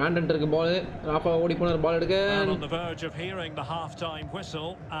 சாரி, பிராண்டன் இருக்கு பால். ராஃபா ஓடி போனார் பால் எடுக்க. On the verge of hearing the half-time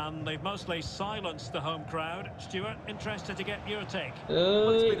whistle, and they've mostly silenced the home crowd. Stuart, interested to get your take. Well,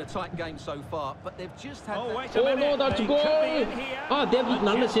 it's been a tight game so far, but they've just had Oh, that... wait a minute. No, that's They goal. could be in here. Devjit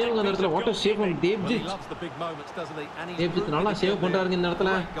நல்ல save அந்த இடத்துல. What a save from Devjit. He loves the big moments, doesn't he? And he's Devjit நல்லா save பண்றாருங்க இந்த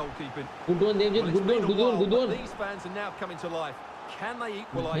இடத்துல. goalkeeping. Good one Devjit. Well, Good one, good one, good one. these fans are now coming to life. Can they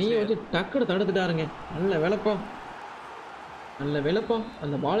equalize நீ here? வந்து டக்குனு தடுத்துட்டாருங்க. நல்ல வேலைப்பா. நல்ல வேலைப்பா.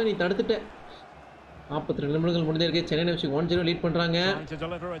 அந்த பாலை நீ தடுத்துட்ட. 42 நிமிடங்கள் முடிஞ்சிருக்கு. சென்னை FC 1-0 லீட் பண்றாங்க.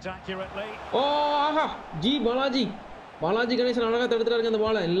 ஓ ஆஹா, ஜி பாலாஜி. பாலாஜி கணேசன் அழகா தடுத்துறாருங்க அந்த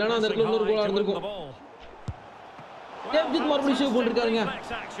பாலை. இல்லனா அந்த இடத்துல இன்னொரு கோலா இருந்திருக்கும். தேவ்ஜித் மறுபடியும் சேவ் பண்ணிருக்காருங்க.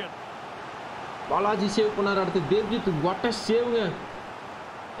 பாலாஜி சேவ் பண்ணாரு. அடுத்து தேவ்ஜித் வாட் a சேவ்ங்க.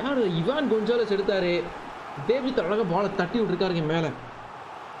 யாரு இவான் கொன்சாலஸ் எடுத்தாரு. தேவ்ஜித் அழகா பாலை தட்டி விட்டுருக்காருங்க மேல.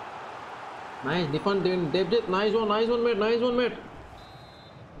 Nice defend Devjit. Nice one mate.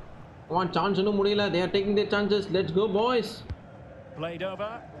 Come on, chance இன்னும் முடியல. They are taking their chances. Let's go boys. Played over.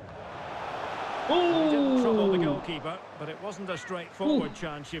 Oh! Didn't trouble the goalkeeper, but it wasn't a straightforward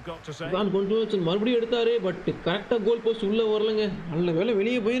chance, you've got to say. தான் கொண்டு மறுபடியும் எடுத்தாரு. But கரெக்டா goal post உள்ள வரலங்க. நல்ல வேளை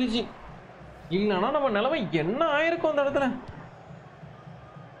வெளியே போயிருச்சு. இல்லனா நம்ம நிலைமை என்ன ஆயிருக்கும் அந்த இடத்துல.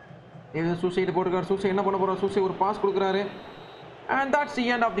 ஏதோ சூசைட் போட்டுக்கார். சூசை என்ன பண்ண போறா? சூசை ஒரு பாஸ் கொடுக்கறாரு. And that's the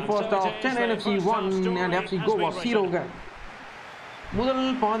end of the first half. Chennai FC 1 and FC Goa 0. முதல்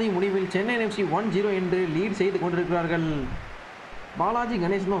பாதி முடிவில் சென்னை FC 1-0 என்று லீட் செய்து கொண்டிருக்கிறார்கள். பாலாஜி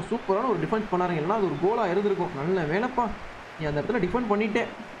கணேசனும் சூப்பரான ஒரு டிஃபென்ஸ் பண்ணாருங்க. எல்லாம் அது ஒரு கோலா இருந்திருக்கும். நல்ல வேலைப்பா, நீ அந்த இடத்துல டிஃபெண்ட் பண்ணிட்டே.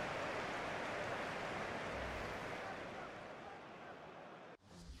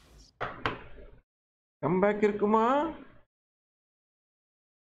 கம்பேக் இருக்குமா?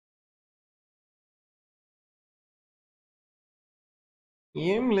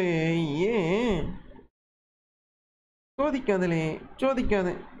 ஏம்லே ஏன்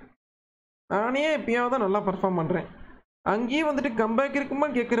சோதிக்காது. நானே எப்பயாவது தான் நல்லா பர்ஃபார்ம் பண்ணுறேன். அங்கேயே வந்துட்டு கம்பேக்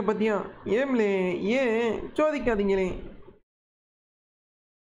இருக்குமான்னு கேட்குற பத்தியா? ஏம்லே ஏன் சோதிக்காதீங்களே.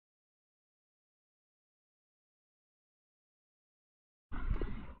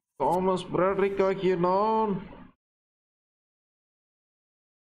 தாமஸ் பிராட்ரிக் ஆகிய நான்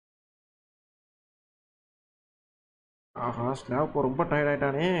ஆஹா, ஸ்லாவ்க்கு ரொம்ப டயர்ட்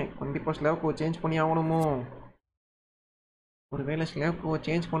ஆகிட்டானே. கண்டிப்பாக ஸ்லாவ்க்கு சேஞ்ச் பண்ணி ஆகணுமோ? ஒருவேளை ஸ்லாவ்க்கு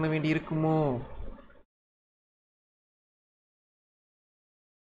சேஞ்ச் பண்ண வேண்டி இருக்குமோ?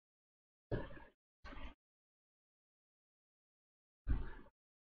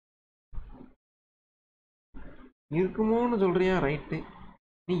 இருக்குமோன்னு சொல்றியா? ரைட்டு,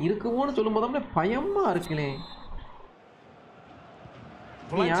 நீ இருக்குமோன்னு சொல்லும் போது பயமா இருக்குலே.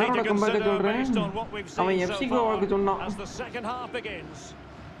 நீ யாரோட கம்பேக்க சொல்றேன்? அவன் FC கோவாக்கு சொன்னான்.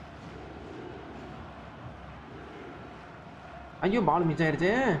 ஐயோ, பால் miss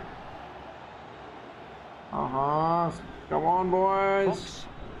ஆயிருச்சே. Aha, come on boys.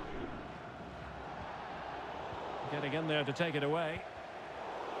 Getting in there to take it away.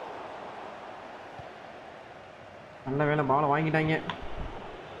 நல்ல வேளை பாலை வாங்கிட்டாங்க.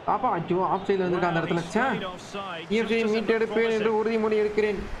 பாப்பா அச்சோ, ஆஃப் சைடில் வந்துட்டு அந்த இடத்துல CFC மீட் எடுப்பேன் என்று உறுதிமொழி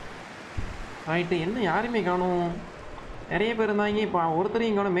எடுக்கிறேன். ரைட்டு, என்ன யாருமே காணும். நிறைய பேர் இருந்தாங்க. இப்போ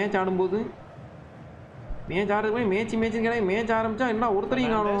ஒருத்தரையும் காணும். மேட்ச் ஆடும்போது மேட்ச் ஆடுறது போய் மேட்ச் கிடையாது. மேட்ச் ஆரம்பிச்சா என்ன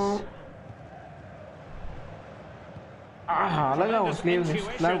ஒருத்தரையும் காணும். ஆஹா, அழகா ஒரு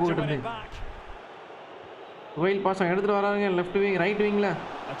ஸ்லாவ் போட்டு கோயில் பாசம் எடுத்துட்டு வராங்க. Left wing, right விங்ல.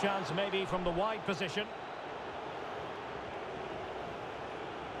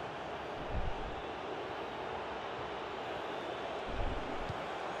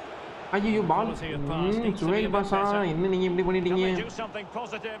 ஐயோ, பால் சுஹைல் பாஷா, என்ன நீங்க இப்படி பண்ணிட்டீங்க?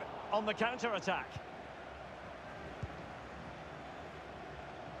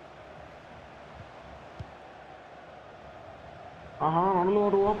 ஆஹா, நல்ல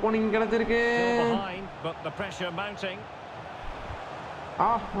ஒரு ஓப்பனிங் கிடைச்சிருக்கு.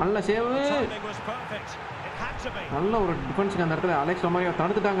 நல்ல சேவ், நல்ல ஒரு டிஃபென்ஸுக்கு அந்த இடத்துல. அலெக்ஸ் ரொமாரியோ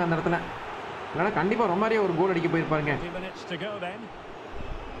தடுத்துட்டாங்க அந்த இடத்துல. இல்லைன்னா கண்டிப்பா ரொமாரியோ ஒரு கோல் அடிக்க போயிருப்பாருங்க.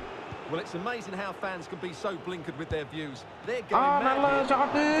 Well, it's amazing how fans can be so blinkered with their views. They're going நல்ல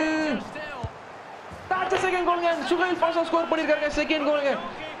shot. that's the second goal again. Suhail Basha score பண்ணிருக்காங்க. செகண்ட் கோல்ங்க.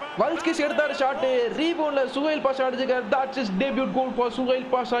 வல்ஸ்கிஸ் எடுத்தாரு ஷாட். ரீபவுண்ட்ல சுஹைல் பாஷா அடிச்சாரு. that's his debut goal for Suhail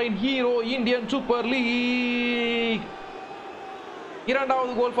Basha in Hero Indian Super League.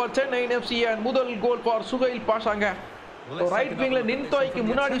 இரண்டாவது goal for Chennai FC and முதல் goal for Suhail பாஷாங்க. Right விங்ல நின்தோய்க்கு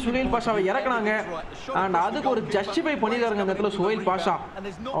முன்னாடி Suhail பாஷாவை இறக்குனாங்க. And அதுக்கு ஒரு justify பண்ணிருக்காங்க அந்த இடத்துல சுஹைல் பாஷா.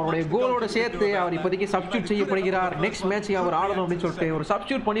 அவருடைய கோலோட சேர்த்து அவர் இப்போதைக்கு சப்ஸ்டியூட் செய்யப்படுகிறார். நெக்ஸ்ட் மேட்ச் அவர் ஆடணும் அப்படின்னு சொல்லிட்டு ஒரு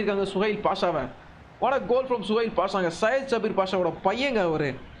சப்ஸ்டியூட் பண்ணிருக்காங்க Suhail பாஷாவை. What a goal from Suhail பாஷாங்க. Syed Sabir பாஷாவோட பையங்க அவர்.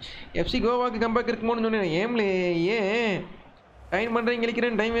 எஃப்சி கோவாக்கு கம்பேக் இருக்குமோன்னு சொன்னேன். ஏம்லே ஏன் டைம் பண்ணுறீங்க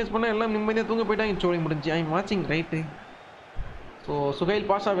இழிக்கிறேன், டைம் வேஸ்ட் பண்ணால் எல்லாம் நிம்மதியாக தூங்க போயிட்டாங்க. சோழி முடிஞ்சு ஐ எம் வாட்சிங் ரைட்டு. ஸோ சுஹைல்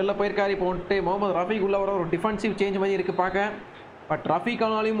பாஷா வெளில போயிருக்காரு. இப்போ வந்துட்டு முகமது ரஃபீக் உள்ள வர ஒரு டிஃபென்சிவ் சேஞ்ச் மாதிரி இருக்குது பார்க்க. பட்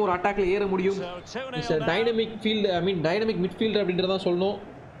ரஃபீக்கானாலையும் ஒரு அட்டாக்ல ஏற முடியும். It's dynamic field, I mean dynamic midfielder அப்படின்றதான் சொல்லணும்.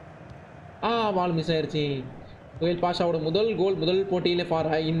 பால் மிஸ் ஆயிடுச்சு. சுஹைல் பாஷாவோட முதல் கோல் முதல் போட்டியில்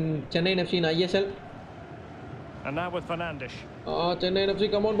ஃபார் இன் சென்னையின் FC in ISL. And now with Fernandes. Chennaiyin FC,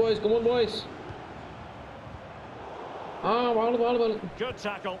 come on boys, come on boys. Ball. Good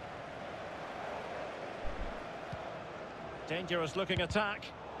tackle. Dangerous looking attack.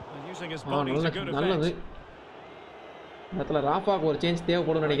 And using his body to good effect. அதல ராஃபாக்கு ஒரு change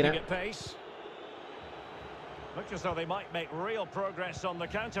தேவைப்படும்னு நினைக்கிறேன். Looks as though they might make real progress on the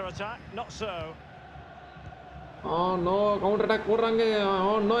counter attack. Not so. No, counter attack போடுறாங்க.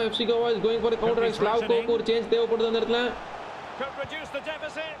 No, FC Goa is going for a counter attack. ஸ்லாவ்கோக்கு ஒரு change தேவைப்படுது அந்த இடத்துல. Could reduce the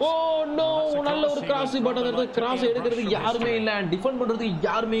deficit. No, நல்ல ஒரு cross. But அந்த இடத்துல cross எடுக்கிறதுக்கு யாருமே இல்ல, டிஃபெண்ட் பண்றதுக்கு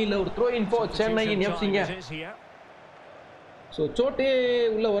யாருமே இல்ல. ஒரு த்ரோ இன் ஃபார் சென்னையின் எஃப்சிங்க. ஸோ சோட்டே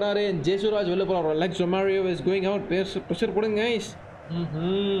உள்ள வராரு. ஜேசுராஜ் வெளில போறாரு. Alex Romario is going out. Pressure போடுங்க கைஸ்.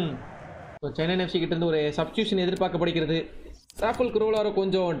 ஸோ சென்னையின் எஃப்சி கிட்ட இருந்து ஒரு சப்ஸ்டியூஷன் எதிர்பார்க்கப்படுகிறது. ராஃபல் குரோலாரோ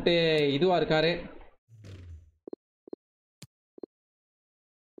கொஞ்சம் வந்துட்டு இதுவா இருக்காரு.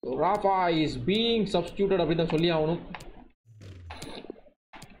 Rafa is being substituted அப்படின்னு தான் சொல்லி ஆகணும்.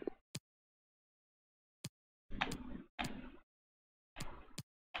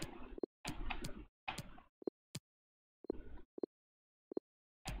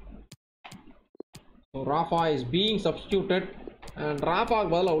 So Rafa is being substituted and Rafa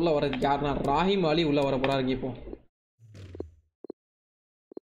பதிலா உள்ள வரது யாருன்னா ராஹிம் அலி உள்ள வர போறாருங்க இப்போ.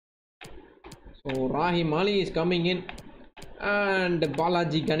 So Rahim Ali is coming in and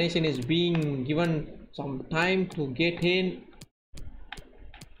Balaji Ganeshan is being given some time to get in.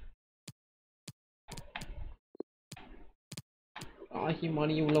 Rahim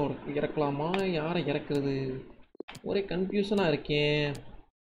Ali உள்ள இறக்கலாமா, யாரை இறக்குறது, ஒரே கன்ஃபியூஷனா இருக்கேன்.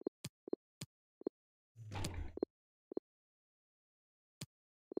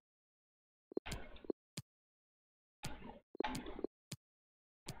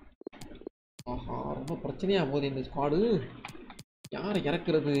 ரொம்ப பிரச்சனையா போகுது இந்த ஸ்குவாடு. யாரை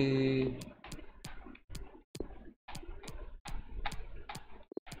இறக்குறது?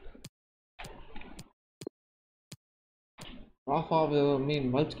 ராஃபா மீன்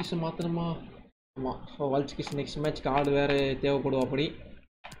வல்ச்கிஸ் மாத்தணுமா? ஆமாம், ஸோ வல்ச்கிஸ் நெக்ஸ்ட் மேட்ச்க்கு ஆடு வேறு தேவைப்படுவா. அப்படி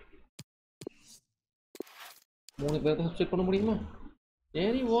 3 பேர் தான் சப்ஸ்டிட் பண்ண முடியுமா?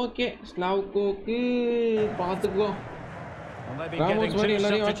 சரி ஓகே, ஸ்லாவ்கோக்கு பார்த்துக்கோ. ராமோஸ் மாதிரி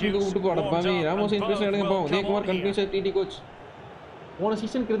எல்லாரையும் வாட்சிங்க விட்டு போட பாவி. ராமோஸ் இன்ஸ்பிரேஷன் எடுங்க போ. Udhayakumar confuse DD coach. போன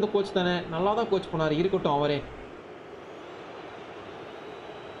சீசனுக்கு இருந்த கோச் தானே, நல்லா தான் கோச் பண்ணாரு, இருக்கட்டும் அவரே.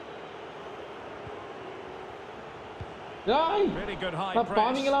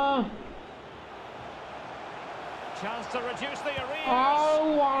 பாவீங்களா?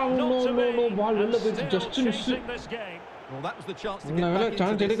 பால் வெளில போயிடுச்சு. Just miss. Well, that was the chance to get back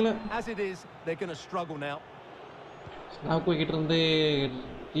into this. As it is, they're going to struggle now. ஸ்னாப்கோ கிட்ட இருந்து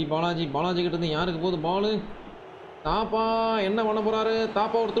பாலாஜி கிட்ட இருந்து யாருக்கு போகுது பால்? தாப்பா என்ன பண்ண போறாரு?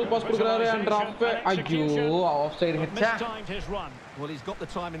 தாப்பா ஒரு த்ரூ பாஸ் கொடுக்குறாரு அண்ட் டிராப். ஐயோ, of சைடுங்க. Well, he's got the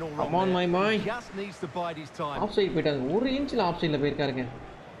timing all wrong. Come on, my he just needs to bide his time. Off side போயிட்டாங்க. 1 இன்ச்ல ஆஃப் சைடுல போயிருக்காருங்க.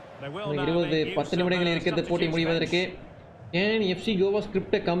 10 நிமிடங்கள் இருக்கிறது போட்டி முடிவதற்கு. ஏன் FC Goa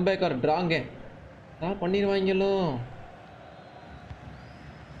script comeback R டிராங்க பண்ணிடுவாங்களோ?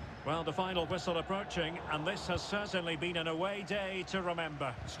 Well, the final whistle approaching, and this has certainly been an away day to remember.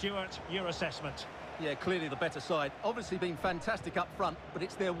 Stuart, your assessment? Yeah, clearly the better side. Obviously been fantastic up front, but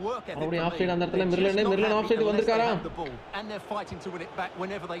it's their work ethic. Already offside அந்த இடத்துல மிர்லன் offside வந்திருக்காரா? And they're fighting to win it back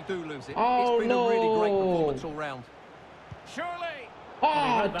whenever they do lose it. Oh, it's been a really great performance all round. Surely.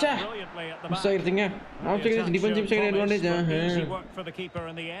 Miss ஆயிருச்சுங்க. offside is defensive side advantage. Easy work for the keeper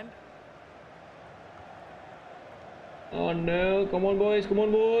in the end. Oh no, come on boys.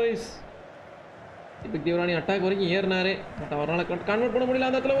 இப்ப தேவராணி attack வரைக்கும் ஏறினாரு, but அவரால convert பண்ண முடியல.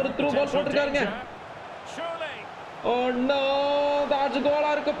 அந்த இடத்துல ஒரு through ball போட்டுருக்காருங்க. Oh no, that's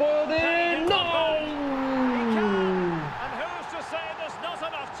Cola இருக்க போகுது. No,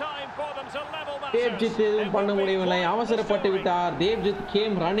 தேவ்ஜித் எதுவும் பண்ண முடியவில்லை, அவசரப்பட்டு விட்டார். Devjit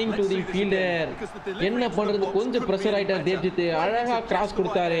game running to the fielder. என்ன பண்றது, கொஞ்சம் பிரஷர் ஆயிட்டார் தேவ்ஜித். அழகா கிராஸ்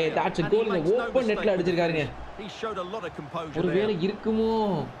கொடுத்தாரு. that's a goal. ஓபன் நெட்ல அடிச்சிருக்காருங்க. ஒருவேளை இருக்குமோ,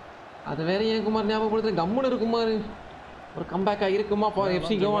 அது வேற ஏன் குமார் ஞாபகப்படுத்துற? கம்முன்னு இருக்குமாரு, ஒரு கம்பேக்கா இருக்குமா ஃபார்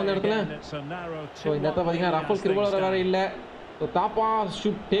எஃப்சி கோவா அந்த இடத்துல. ஸோ இந்த இடத்துல பார்த்தீங்கன்னா ரஃபல் கிரிவலர் வேற இல்லை. So Thapa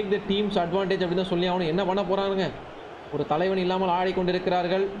should take the teams advantage அப்படின்னு தான் சொல்லி ஆகணும். என்ன பண்ண போகிறானுங்க, ஒரு தலைவன் இல்லாமல்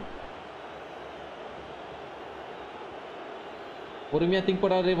ஆடிக்கொண்டிருக்கிறார்கள். பொறுமையாக திங்க்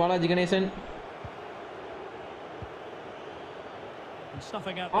பண்ணுறாரு பாலாஜி கணேசன்.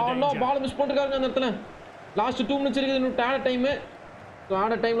 பால் மிஸ் பண்ணிருக்காருங்க அந்த இடத்துல. லாஸ்ட் 2 minutes இருக்குது, இன்னும் ஆட டைமு. ஸோ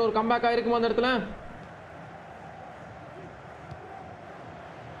ஆட டைமில் ஒரு கம்பேக் ஆகிருக்குமா அந்த இடத்துல.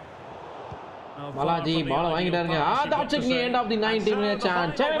 பாலாஜி பால வாங்கிட்டாருங்க. that's the end of the 90 minutes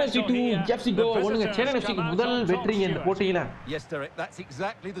and Chennaiyin FC 2 FC go. ஒண்ணுங்க Chennaiyin FC முதல் வெற்றி இந்த போட்டியில. Yes Derek, that's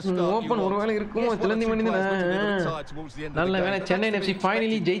exactly the start. Open ஒருவேளை இருக்கும் திலந்தி மணிந்தன. நல்ல வேளை Chennaiyin FC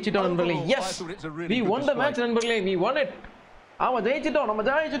finally ஜெயிச்சிட்டோம் நண்பர்களே. Yes, we won the match நண்பர்களே, we won it. நம்ம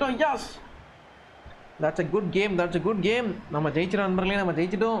ஜெயிச்சிட்டோம். Yes, that's a good game, நம்ம ஜெயிச்சிட்டோம் நண்பர்களே, நம்ம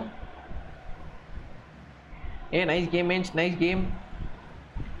ஜெயிச்சிட்டோம். nice game man, nice game.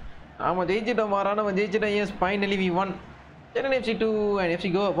 நம்ம ஜெயிச்சிட்டோம் மாறா, நம்ம ஜெயிச்சிட்டோம். S, finally we one. Chennaiyin FC 2 and FC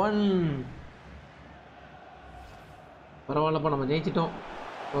Goa 1. பரவாயில்லப்பா, நம்ம ஜெயிச்சிட்டோம்.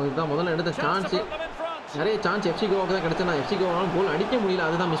 ஸோ இதுதான் முதல்ல எடுத்த சான்ஸு. நிறைய சான்ஸ் FC கோவாக்கு தான் கிடச்சா, FC கோவானாலும் கோல் அடிக்க முடியல,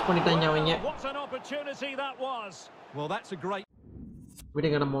 அதுதான் மிஸ் பண்ணிட்டாங்க அவங்க.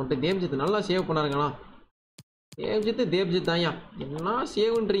 விடுங்க, நம்ம வந்துட்டு தேவ்ஜித் நல்லா சேவ் பண்ணாருங்களா. தேவ்ஜித் தான்யா, என்ன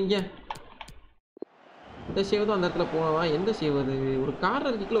சேவ்ன்றீங்க. இந்த சேவ் தான் அந்த இடத்துல போனவா. எந்த சேவ் அது? ஒரு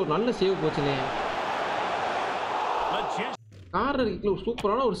கார்னர் கிக்கில் ஒரு நல்ல சேவ் போச்சுனே. கார்னர் கிக்கில் ஒரு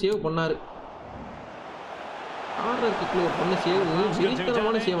சூப்பரான ஒரு சேவ் பண்ணாரு. கார்னர் கிக்கில் ஒரு பண்ண சேவ்,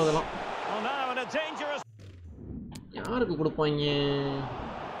 வெறித்தனமான சேவ். அதெல்லாம் யாருக்கு கொடுப்பாங்க?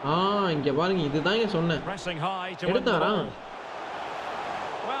 இங்க பாருங்க, இதுதான் சொன்னேன். எடுத்தாரா?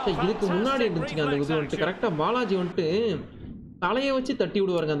 இதுக்கு முன்னாடி இருந்துச்சுங்க அந்த இது வந்துட்டு. கரெக்டா பாலாஜி வந்துட்டு தலையை வச்சு தட்டி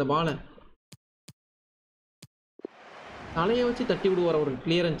விடுவாருங்க அந்த பாலை. தலையை வச்சு தட்டி விடுவார் ஒரு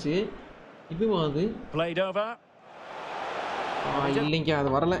கிளியரன்ஸு. இதுவா அது? இல்லைங்க, அது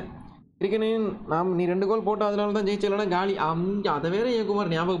வரல. கிரிக்கெட் நீ 2 கோல் போட்டோம், அதனால தான் ஜெயிச்சலன்னா காலி. அதை வேற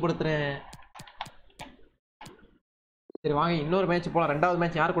ஏகுமார் ஞாபகப்படுத்துறேன். சரி வாங்க, இன்னொரு மேட்ச் போகலாம். 2வது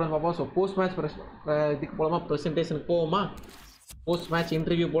மேட்ச் யார் கூட பார்ப்போம். ஸோ போஸ்ட் மேட்ச் இதுக்கு போகலாமா, ப்ரெசன்டேஷனுக்கு போவோமா, போஸ்ட் மேட்ச்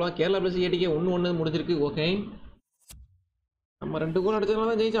இன்டர்வியூ போகலாம். கேரளா ப்ளஸ் ஏடிகே 1-1 முடிஞ்சிருக்கு. ஓகே, நம்ம 2 கோல்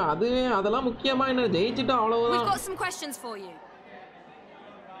அடிச்சதுனால தான் ஜெயிச்சோம். அதெல்லாம் முக்கியமா என்ன, ஜெயிச்சிட்டோம் அவ்வளவுதான். We've got some questions for you.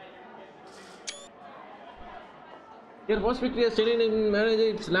 Your first victory as Chennaiyin manager,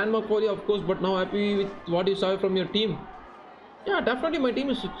 it's landmark for you, of course, but now happy with what you saw from your team. Yeah, definitely my team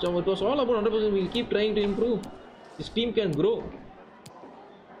is, it was all about 100%. We'll keep trying to improve. This team can grow.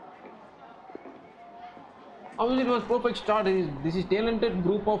 Obviously it was perfect start. This is talented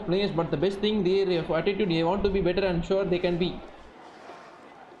group of players, but the best thing, their attitude, they want to be better and sure they can be.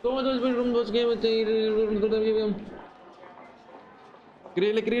 So much has been from those games.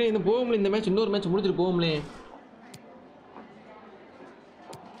 கிரீல இந்த போகும்ல, இந்த match இன்னொரு match முடிஞ்சிட்டு போகும்லே.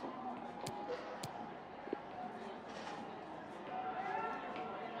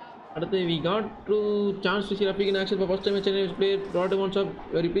 அடுத்து we got to chance to see Rafiq in action for first time. Chennaiyin player brought him on top.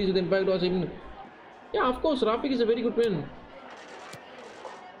 Very pleased with the impact was even. Yeah, of course, Rafiq is a very good win.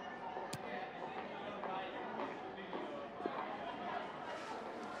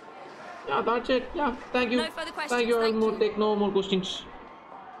 Yeah, that's it. Yeah, thank you. No further questions. Thank you. I will take no more questions.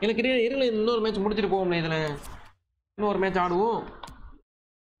 எனக்கு இருங்க, இன்னொரு match முடிச்சிட்டு போவோம்ல. இதில் இன்னொரு match ஆடுவோம்.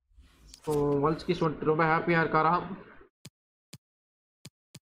 So வல்ஸ்கிஸ் வந்துட்டு ரொம்ப ஹாப்பியாக இருக்காரா.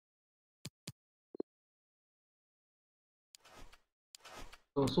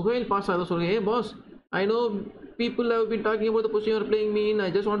 So Suhail Pasha also saying, hey boss, I know people have been talking about the position you are playing me in. I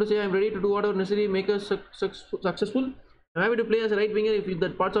just want to say I am ready to do whatever necessary make us successful. I am happy to play as a right winger if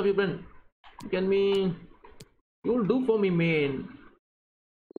that parts of your plan you will do for me, man.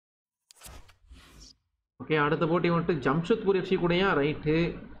 Okay, அடுத்த போட்டி வந்துட்டு Jamshedpur FC கூடயா, right.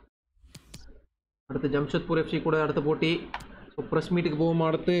 அடுத்து Jamshedpur FC கூட அடுத்த போட்டி. So press மீட்டுக்கு போவோமா,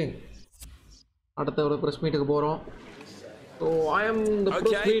 அடுத்த ஒரு ப்ரெஸ் மீட்டுக்கு போகிறோம். So I am the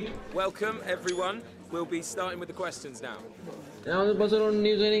press meet. Welcome everyone. We'll be starting with the questions now. Now the person on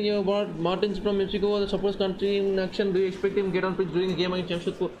news saying about Martins from Mexico, the supposed country in action. Do you expect him to get on pitch during the game against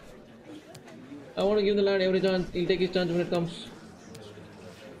Jamshedpur? I want to give the lad every chance. He'll take his chance when it comes.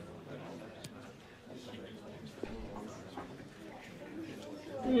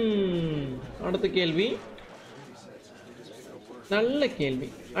 அடுத்த கேள்வி, நல்ல கேள்வி.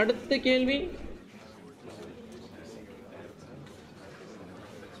 அடுத்த கேள்வி,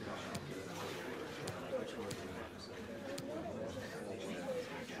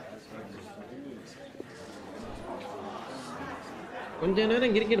 கொஞ்ச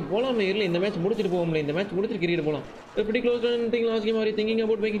நேரம் cricket போலாமே. இல்லை, இந்த மேட்ச் முடிச்சுட்டு போவோம்ல. இந்த மேட்ச் முடிச்சுட்டு கிரிக்கெட் போகலாம். Pretty close to anything last game. Are you thinking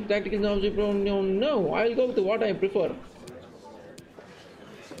about making tactics now? No, I'll go with what I prefer.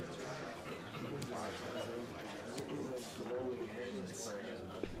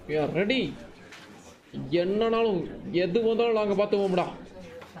 We are ready. என்னனாலும் எது வந்தாலும் நாங்க பாத்துவோம்டா.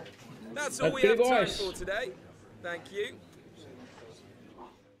 That's all we have time for today. Thank you.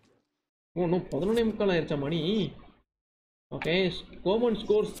 Oh no, 11:45 ஆயிருச்சா மணி. Okay, Coleman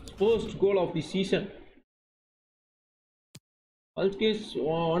scores first goal of the season. Alkis,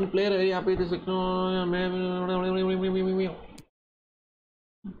 one player very happy this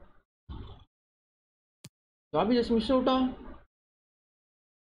Gabi just missed out.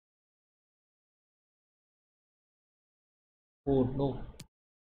 Oh no.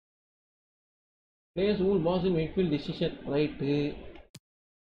 Players who was in midfield decision right.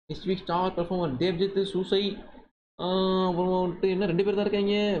 This week star performer Devjit Susai. என்ன 2 பேர் தான்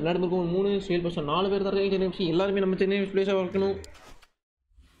இருக்காங்க. விளையாடுறதுக்கு 3 sale person 4 பேர் தான் இருக்காங்க. சென்னை எல்லாரும் நம்ம சென்னை பிளேயர்ஸா இருக்கணும்.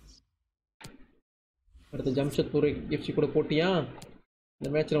 அடுத்து ஜம்ஷத்பூர் எஃப்சி கூட போட்டியா?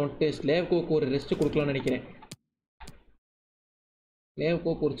 இந்த மேட்ச்ல வந்துட்டு ஸ்லேவ்கோக்கு ஒரு ரெஸ்ட் கொடுக்கலாம்னு நினைக்கிறேன்.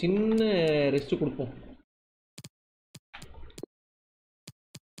 ஸ்லேவ்கோக்கு ஒரு சின்ன ரெஸ்ட் கொடுப்போம்.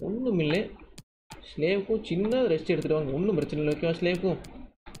 ஒன்றும் இல்லை, ஸ்லேவ்க்கும் சின்ன ரெஸ்ட் எடுத்துட்டு வாங்க, ஒன்றும் பிரச்சனை இல்லை. ஓகேவா ஸ்லேவ்க்கும்?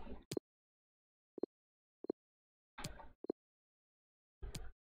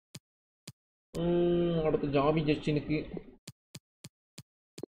 அடுத்து ஜாபி ஜஸ்டினுக்கு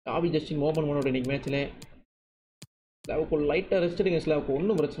ஓப்பன் பண்ண இன்னைக்கு மேட்ச்சில் ஸ்லாவுக்கு லைட்டாக ரெஸ்ட் எடுங்க. ஸ்லாவுக்கு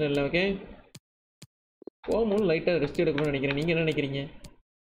ஒன்றும் பிரச்சனை இல்லை. ஓகே கோமன் லைட்டாக ரெஸ்ட் எடுக்கணும்னு நினைக்கிறேன். நீங்கள் என்ன நினைக்கிறீங்க?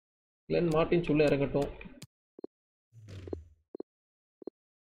 கிளென் மார்டின் சொல்ல இறங்கட்டும்.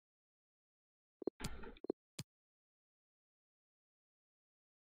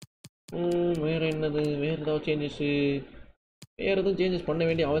 வேறு என்னது? வேறு ஏதாவது சேஞ்சஸ் பண்ண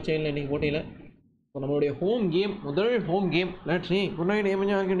வேண்டிய அவசியம் இல்லை இன்றைக்கி போட்டியில். ஸோ நம்மளுடைய ஹோம் கேம், முதல் home game. லேட்ஸி good night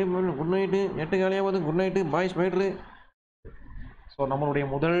good night 8 காலையாவது good night boys போய்ட்ரு. So நம்மளுடைய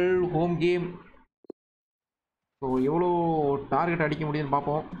முதல் ஹோம் கேம். ஸோ எவ்வளோ டார்கெட் அடிக்க முடியும்னு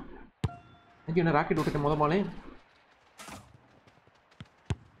பார்ப்போம். என்ன ராக்கெட் விட்டுட்டேன் முதமாலே.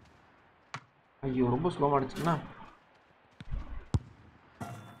 ஐயோ ரொம்ப ஸ்லோவாக அடிச்சுக்கண்ணா.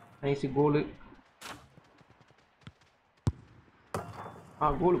 நைஸு கோலு.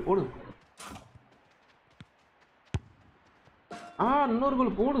 கோலு போடு. இன்னொரு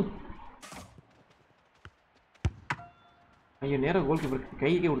கோல் போடு. ஐயோ நேராக கோல் கீப்பர்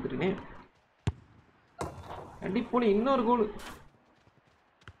கைக்கே கொடுத்துட்டேனே. அடிப்போலி இன்னொரு கோல்.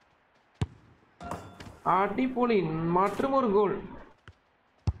 அடிப்போலி மற்றும் ஒரு கோல்.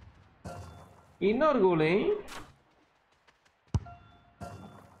 இன்னொரு கோலு.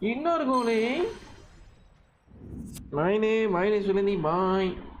 மைனே சுலந்தி பாய்.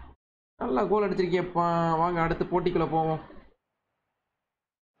 நல்லா கோல் அடிச்சிருக்கியப்பா. வாங்க அடுத்த போட்டிக்குள்ள போவோம்.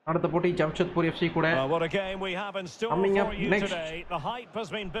 அடுத்த போட்டி ஜம்ஷத்பூர் எஃப்சி கூட. What a game we have in store for you today. The hype has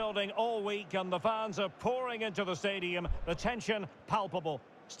been building all week and the fans are pouring into the stadium. The tension palpable.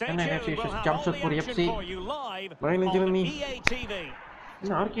 Stay tuned. We'll have all the action for you live on EA TV.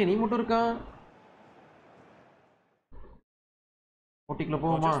 RK நீ மட்டும் இருக்கா? போட்டிக்குள்ள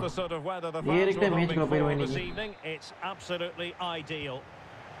போவோமா? நேரே மேட்ச்க்குள்ள போய்டுவோம் இன்னைக்கு. It's absolutely ideal.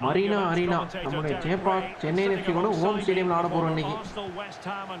 Marina நம்மளுடைய Chepauk Chennai FC கூட home ஸ்டேடியம்ல ஆட போறோம் இன்னைக்கு. West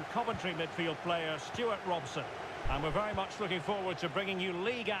Ham and Coventry midfield player Stuart Robson, and we're very much looking forward to bringing you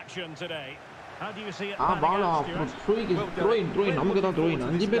league action today. How do you see it? Ball throwing நமக்கு தான் throwing.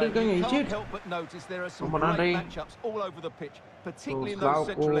 5 பேர் இருக்காங்க. Shit. ரொம்ப நன்றி.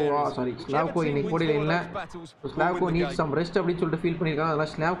 ஸ்லாவ்கோ இன்னைக்கு போட்டியில இல்ல. ஸ்லாவ்கோ நீட் சம் ரெஸ்ட் அப்படின்னு சொல்லிட்டு ஃபீல் பண்ணிருக்காங்க.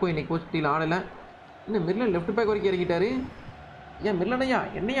 அதனால ஸ்லாவ்கோ இன்னைக்கு போட்டியில ஆடல. இன்னும் மிர்லன் லெஃப்ட் பேக் வரைக்கும் இறங்கிட்டாரு. ஏன் மிர்லனையா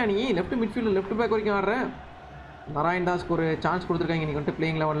என்னையா நீ லெஃப்ட் மிட்ஃபீல்டு லெஃப்ட் பேக் வரைக்கும் ஆடுற? நாராயண் தாஸ்க்கு ஒரு சான்ஸ் கொடுத்துருக்காங்க இன்னைக்கு வந்துட்டு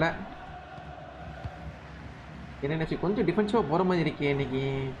பிளேயிங் லெவலில். என்ன கொஞ்சம் டிஃபென்சிவாக போகிற மாதிரி இருக்கே இன்னைக்கு.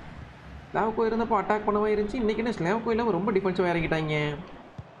 ஸ்லாவ்கோ இருந்தப்போ அட்டாக் பண்ண மாதிரி இருந்துச்சு. இன்னைக்கு என்ன ஸ்லாவ்கோ இல்லாமல் ரொம்ப டிஃபென்சிவாக இறங்கிட்டாங்க.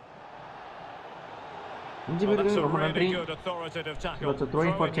 5 பேருக்கு ரொம்ப நன்றி.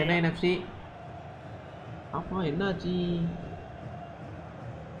 த்ரோயிங் ஃபார் சென்னையின் எஃப்சி. ஆமா என்னாச்சு?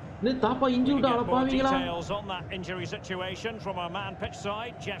 Tapa injured more details on that injury situation from our man pitch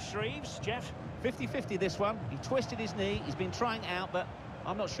side, Jeff Shreves. Jeff, 50-50 this one. He twisted his knee. He's been trying out, but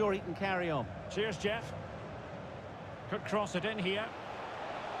I'm not sure he can carry on. Cheers, Jeff. Could cross it in here.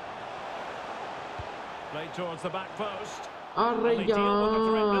 Played towards the back post. They deal with the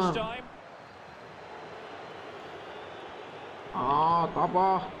threat this time. Tapa.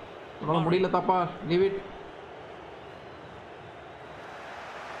 No, முடியல Tapa. Leave it.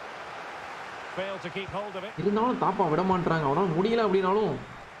 இருந்தாலும் தாப்பா விட மாட்டாங்க. அவனால முடியல அப்படினாலும்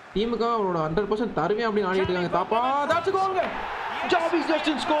டீமுக்காக அவரோட 100% தருவேன் அப்படின்னு ஆடிட்டு இருக்காங்க. தாப்பா that's a goal. Jabi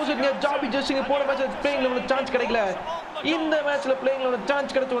Justin scores it. Jabi Justin போன மேட்ச்ல பிளேயிங் லெவல்ல சான்ஸ் கிடைக்கல. இந்த மேட்ச்ல பிளேயிங் லெவல்ல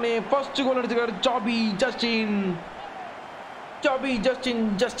சான்ஸ் கிடைச்ச உடனே ஃபர்ஸ்ட் கோல் அடிச்சாரு Jabi Justin. Javi Justin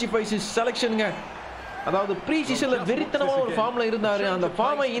justifies his selection. அதாவது ப்ரீ சீசன்ல வெறித்தனமான ஒரு ஃபார்ம்ல இருந்தாரு. அந்த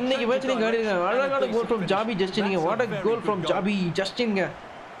ஃபார்மை இன்னைக்கு மேட்ச்லயும் காட்டிருக்காங்க. அழகான கோல் from Joby Justin. What a goal from Joby Justin.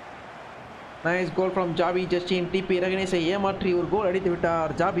 Nice goal from Joby Justin. DP ரகனேஸை ஏமாற்றி ஒரு கோல் அடித்து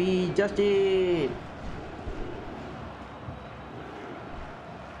விட்டார் Joby Justin.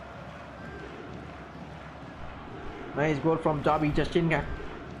 Nice goal from Joby Justin.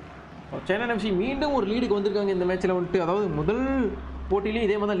 Chennai FC மீண்டும் ஒரு லீடுக்கு வந்திருக்காங்க இந்த மேட்ச்ல வந்துட்டு. அதாவது முதல் போட்டியிலே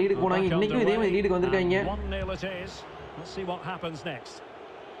இதே மாதிரி லீடுக்கு போனாங்க. இன்னைக்கும் இதே மாதிரி லீடுக்கு வந்திருக்காங்க.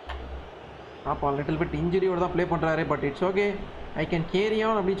 தாப்பா லிட்டில் பிட் இன்ஜுரியோட தான் ப்ளே பண்றாரு. But it's okay, I can carry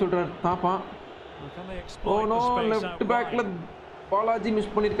on அப்படின்னு சொல்றாரு தாப்பா. ஓ நோ, லெஃப்ட் பேக்ல பாலாஜி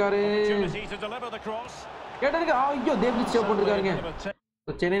மிஸ் பண்ணிருக்காரு. கேட்டதுக்கு ஐயோ Devji save பண்ணிருக்காருங்க.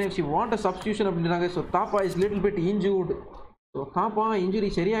 So Chennai FC want a substitution அப்படின்றாங்க. So Thapa is little bit injured. So Thapa injury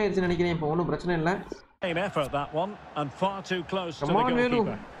சரியாயிருச்சுன்னு நினைக்கிறேன். இப்போ ஒன்றும் பிரச்சனை இல்லை. Effort that one and far too close to the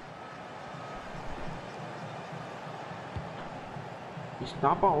goalkeeper. Is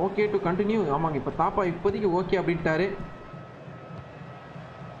Tapa okay to continue? ஆமாங்க, இப்போ தாப்பா இப்போதைக்கு ஓகே அப்படின்ட்டாரு.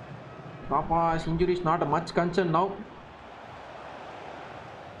 Tapa's injury is not a much concern now.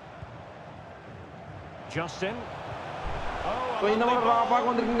 Justin. So இந்த மாதிரி ராபாக்கு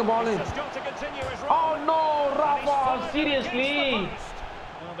வந்திருக்குங்க பால். Oh no, Rafa, seriously.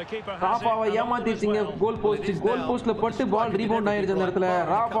 ராபாவை ஏமாத்திச்சிங்க. கோல் போஸ்ட்ல பட்டு பால் ரீபவுண்ட் ஆயிருச்சு. அந்த இடத்துல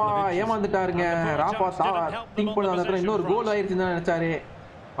ராபா ஏமாந்துட்டாருங்க. ராபா திங்க் பண்ண அந்த இடத்துல இன்னொரு கோல் ஆயிருச்சுன்னு தான் நினைச்சாரு.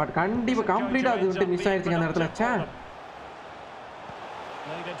 பட் கண்டிப்பா கம்ப்ளீட்டா அது விட்டு மிஸ் ஆயிருச்சுங்க அந்த இடத்துல.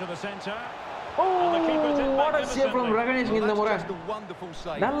 வாட் a சேவ் ஃப்ரம் ரகனேஷ் இந்த முறை.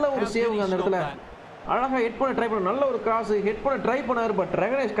 நல்ல ஒரு சேவ்ங்க அந்த இடத்துல. அழகா ஹெட் பண்ண ட்ரை பண்ண, நல்ல ஒரு கிராஸ் ஹெட் பண்ண ட்ரை பண்ணாரு. பட்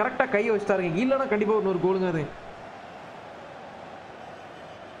ரகனேஷ் கரெக்டா கையை வச்சுட்டாருங்க. இல்லைன்னா கண்டிப்பா இன்னொரு கோலுங்க அது.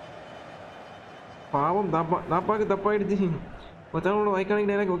 பாவம் தாப்பாக்கு தப்பாயிடுச்சு. மச்சானோட iconic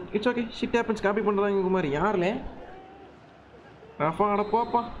dialogue it's okay shit happens copy பண்றாங்க குமார். யாருல ரஃபா அட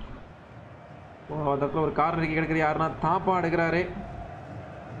போப்பா. அந்த இடத்துல ஒரு கார்னர் கிடைக்குது. யாருன்னா தாப்பா எடுக்கிறாரு.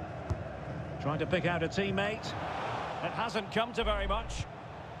 Trying to pick out a teammate. It hasn't come to very much.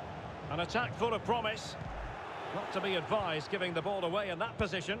 An attack full of promise. Not to be advised giving the ball away in that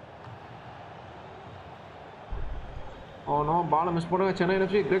position. Oh no, ball miss பண்ணுங்க Chennai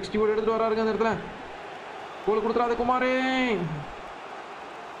FC. Greg Stewart எடுத்துட்டு வராருங்க அந்த இடத்துல. கோல் கொடுத்துறாத குமாரே.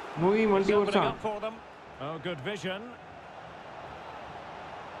 Movie multi ஓட்ஸா. Oh, good vision.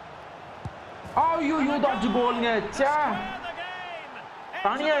 ஐயோ தட்ஜ் கோல்ங்க. ச்சே,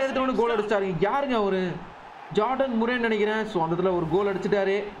 தனியா எடுத்து வந்து கோல் அடிச்சாரு. யாருங்க அவரு? ஜார்டன் முரேன்னு நினைக்கிறேன். ஸோ அந்த இடத்துல ஒரு கோல்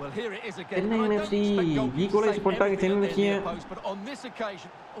அடிச்சிட்டாரு. சென்னை எஃப்சி ஈக்குவலைஸ் பண்ணிட்டாங்க. சென்னை எஃப்சி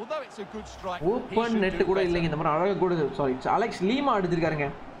ஓப்பன் நெட் கூட இல்லைங்க. இந்த மாதிரி அழகாக கூட sorry Alex Lima அடிச்சிருக்காருங்க.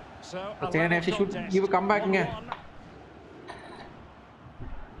 Chennai FC shoot give come பேக்குங்க.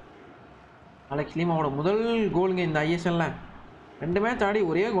 Alex லீமாவோட முதல் கோலுங்க இந்த ஐஎஸ்எல்ல. 2 மேட்ச் ஆடி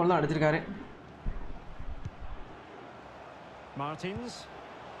ஒரே கோல் தான் அடிச்சிருக்காரு. மார்டின்ஸ்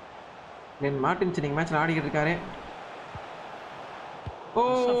இன்னைக்கு மேட்ச்ல ஆடிக்கிட்டு இருக்காரு. ஓ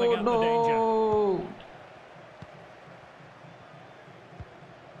நோ,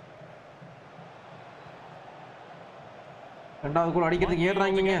 ரெண்டாவது கோல் அடிக்கிறதுக்கு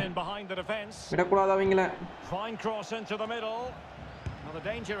ஏறாங்கங்க. விடக்கூடாது அவங்கள.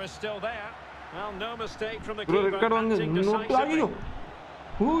 ரெக்கார்ட் வாங்க. ஐயோ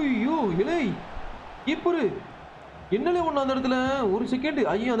ஓய்யோ இலை கீப்பரு என்னலே ஒன்று அந்த இடத்துல ஒரு செகண்ட்.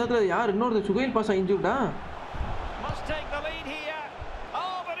 ஐயோ அந்த இடத்துல யார் இன்னொரு சுகைல் பாஸ் இன்ஜூர்டா.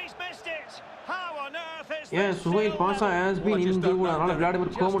 ஏன் Suhail pass has been injured. அதனால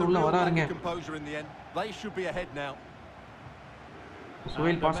விளாடிமிர் கோமன் உள்ள வராருங்க.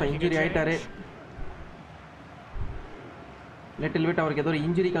 சுகைல் பாஸ் இன்ஜூரி ஆயிட்டாரு. லிட்டில் பிட் அவருக்கு ஏதோ ஒரு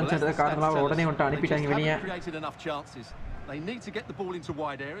இன்ஜூரி கன்சர்ன் காரணமா அவர் உடனே வந்துட்டு அனுப்பிட்டாங்க வெளியே. They need to get the ball into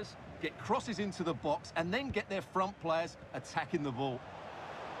wide areas, get crosses into the box, and then get their front players attacking the ball.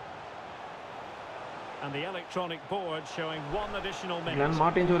 And the electronic board showing one additional minute. Glenn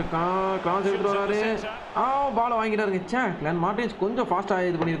Martins ஒரு cross எடுத்து வராரு. பால் வாங்கிட்டாருங்க. Glenn Martins கொஞ்சம் ஃபாஸ்டா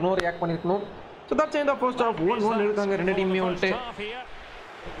இது பண்ணிருக்கணும், react பண்ணிருக்கணும். So that's the end of first half. 1-1 இருக்காங்க ரெண்டு டீமுமே வந்துட்டு.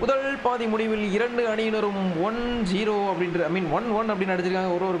 முதல் பாதி முடிவில் இரண்டு அணியினரும் 1-0 அப்படின்ற 1-1 அப்படின்னு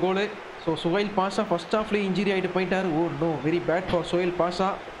அடிச்சிருக்காங்க ஒரு கோல். ஸோ சுஹைல் பாஷா ஃபர்ஸ்ட் ஹாஃப்லேயே இன்ஜுரி ஆகிட்டு போயிட்டார். Oh no, very bad for Suhail பாஷா.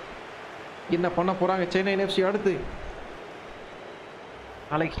 என்ன பண்ண போகிறாங்க சென்னை எஃப்சி? அடுத்து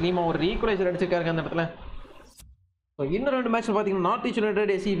அலெக்ஸ் லீமா ஒரு ஈக்குவலைசர் அடிச்சிருக்காருங்க அந்த இடத்துல. ஸோ இன்னும் 2 மேட்ச் பார்த்தீங்கன்னா நார்த் ஈஸ்ட்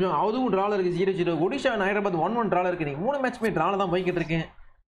யுனைடெட் எஸ்சி அதுவும் ட்ராவில் இருக்குது 0-0. ஒடிஷா ஹைதராபாத் 1-1 ட்ராவில் இருக்குது. நீங்கள் 3 மேட்ச்மே ட்ராவில் தான் போய்கிட்டு இருக்கேன்.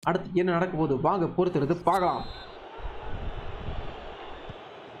 அடுத்து என்ன நடக்க போகுது வாங்க பொறுத்திருந்து பார்க்கலாம்.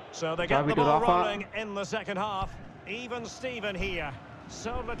 So they get the ball rolling in the second half. Even Steven here.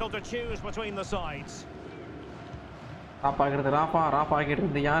 So little to choose between the sides. Rafah ஆகிட்டு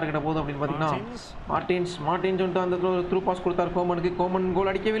இருந்து யாருக்கிட்ட போகுது அப்படின்னு பார்த்தீங்கன்னா மார்டின்ஸ் வந்துட்டு அந்த த்ரூ பாஸ் கொடுத்தாரு கோமனுக்கு. கோமன்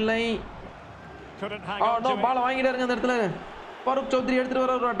கோல் அடிக்கவில்லை. பால் வாங்கிட்டாருங்க அந்த இடத்துல. ஃபாரூக் சௌத்ரி எடுத்துட்டு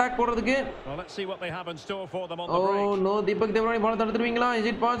வர ஒரு அட்டாக் போடுறதுக்கு. No Deepak Devarani ball தடுத்துருவீங்களா? Is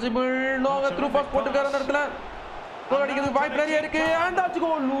it possible? No, through pass போட்டுருக்காரு அந்த இடத்துல. கோல் அடிக்கிறதுக்கு வாய்ப்பு நிறைய இருக்கு. And that's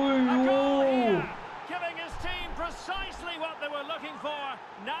goal. Giving his team precisely what they were looking for.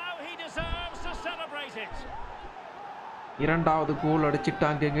 Now he deserves to celebrate it. இரண்டாவது கோல்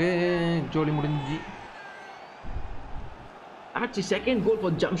அடிச்சிட்டாங்க. ஜோலி முடிஞ்சி. Actually second goal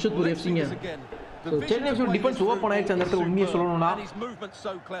for Jamshedpur FC ங்க. So Chennai FC defense open ஆயிடுச்சு அந்த இடத்துல. உண்மையை சொல்லணும்னா his movement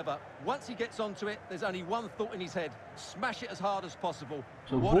so clever. Once he gets onto it, there's only one thought in his head. Smash it as hard as possible.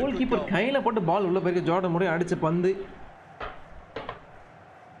 So goalkeeper கையில போட்டு பால் உள்ள போயிருக்கு. ஜார்டன் முறை அடிச்ச பந்து.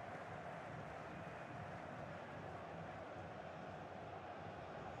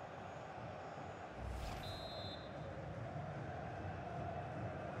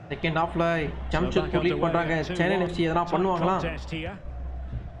 செகண்ட் ஹாஃப்ல ஜம்ஷெட்பூர் லீட் பண்றாங்க. சென்னை எஃப்சி எதனா பண்ணுவாங்களா?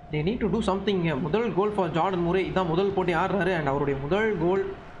 they need to do something. முதல் கோல் ஃபார் ஜார்டன் முறை. இதான் முதல் போட்டி ஆடுறாரு அண்ட் அவருடைய முதல் கோல்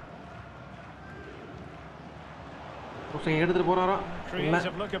எடுத்துட்டு போறாரா?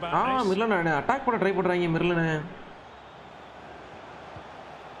 மிர்லன் அட்டாக் பண்ண ட்ரை பண்றாங்க. மிர்லன்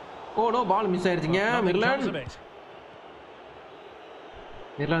நோ, பால் மிஸ் ஆயிடுச்சுங்க.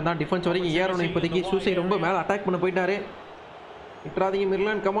 மிர்லன் தான் டிஃபென்ஸ் வரைக்கும் ஏறணும் இப்போதைக்கு. சூசைட் ரொம்ப மேல அட்டாக் பண்ண போயிட்டாரு. விட்டுறாதீங்க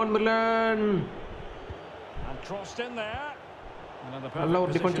மிர்லன். கமான் மிர்லன். நல்ல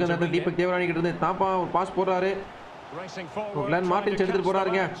ஒரு டிஃபென்ஸ் அந்த தீபக் தேவராணி கிட்ட இருந்து தாப்பா ஒரு பாஸ் போடுறாரு. கிளென் மார்டின்ஸ் எடுத்துட்டு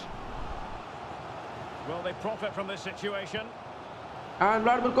போறாருங்க.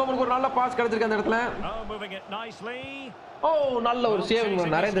 விளாடிமிர் கோமனுக்கு ஒரு நல்ல பாஸ் கிடைச்சிருக்கு அந்த இடத்துல. நல்ல ஒரு சேவ்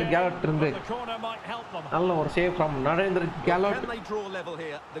நரேந்திர கேலட் இருந்து. நல்ல ஒரு சேவ் ஃப்ரம் நரேந்திர கேலட்.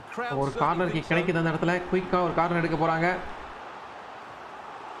 ஒரு கார்னர் கிக் கிடைக்குது அந்த இடத்துல. குயிக்கா ஒரு கார்னர் எடுக்க போறாங்க.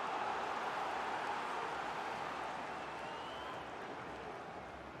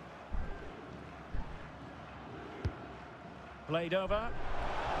 Played over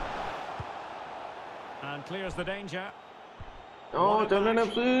and clears the danger. Chennai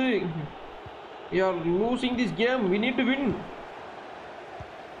FC, we are losing this game. We need to win.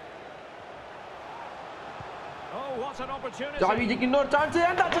 What an opportunity. Javi Justin no chance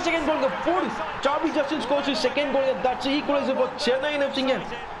and that's the second goal. Food. Javi Justin scores his second goal. That's the equalizer for Chennai FC.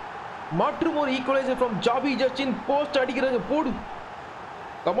 Matrum or equalizer from Javi Justin. Post அடிக்கிறாங்க. Food.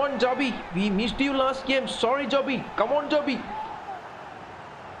 Come on Javi, we missed you last game. Sorry Javi. Come on Javi.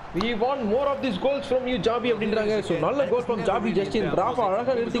 We want more of these goals from you Javi அப்படின்றாங்க. So நல்ல கோல் from Javi Justin. Rafah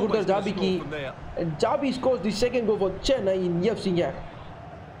அழகா நிறுத்தி கொடுத்தார் ஜாபிக்கு. And Javi scores the second goal for Chennaiyin FC.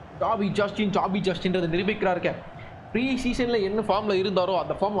 Javi Justin நிரூபிக்கிறாருங்க. Pre சீசன்ல என்ன ஃபார்ம்ல இருந்தாரோ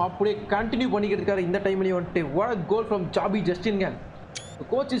அந்த ஃபார்ம் அப்படியே கண்டினியூ பண்ணிக்கிட்டு இருக்காரு இந்த டைம்லயே வந்துட்டு. What a goal from Javi Justin. The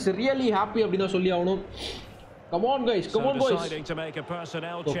coach is really happy அப்படினா சொல்லி ஆகணும். Come on guys, come on boys.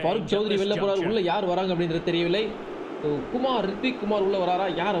 So Farooq Chowdhury வெளில போறாரு. உள்ள யார் வராங்க அப்படின்றது தெரியவில்லை. ரித்திக் குமார் உள்ள வராரா?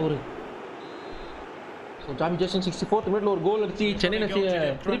 யார் அவரு? ஜாவி ஜஸ்டின் 64th மினிட்ல ஒரு கோல் அடிச்சு சென்னை எஃப்சி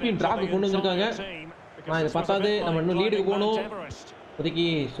திருப்பி டிராக்கு கொண்டு வந்திருக்காங்க. இது பத்தாது, நம்ம இன்னும் லீடுக்கு போகணும் இப்போதைக்கு.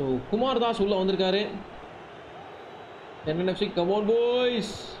 ஸோ குமார் தாஸ் உள்ள வந்திருக்காரு. Chennai FC come on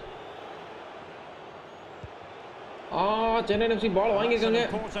boys. Chennai FC பால் வாங்கியிருக்காங்க.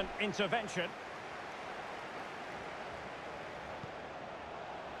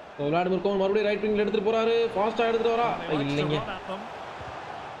 விளாடிமிர் கோமன் மறுபடியும் ரைட் விங்ல எடுத்துட்டு போறாரு. ஃபாஸ்டா எடுத்துட்டு வரா. இல்லைங்க,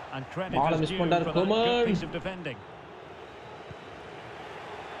 பால் மிஸ் பண்ணாரு கோமன்.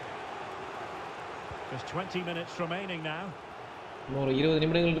 Just 20 minutes remaining now. ஒரு 20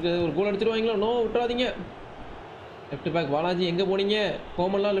 நிமிடங்கள் இருக்கு. ஒரு கோல் அடிச்சிடுவாங்களா? நோ, விட்டுறாதீங்க. லெஃப்ட் பேக் பாலாஜி எங்க போனீங்க?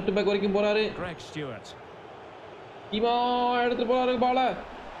 கோமன்லாம் லெஃப்ட் பேக் வரைக்கும் போறாரு. இவா எடுத்துட்டு போறாரு பால.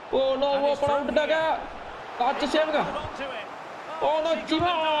 நோ, ஓபன் விட்டுட்டாங்க. காட்சி சேவுங்க. நோ, சிவா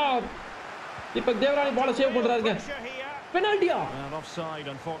தீபக் தேவராணி பால சேவ் பண்றாருங்க. பெனால்டியா?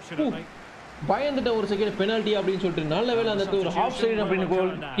 பயந்துட்ட ஒரு செகண்ட் பெனால்டி அப்படின்னு சொல்லிட்டு. நல்ல வேளை அந்த ஒரு ஹாஃப் சைடு அப்படின்னு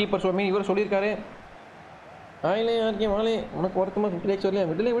கோல் கீப்பர் இவர் சொல்லியிருக்காரு. ஆயிலே மாலே உனக்கு வருத்தமா 50 லேக்ஸ் வரலையா?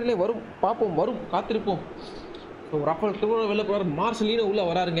 விடலே வரும், பார்ப்போம், வரும், காத்திருப்போம். ஸோ ரஃபல் டூர் வெளில போகிறார். மார்சலினோ உள்ளே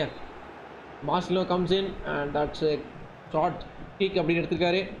வராருங்க. மார்சலினோ comes in and that's short kick அப்படின்னு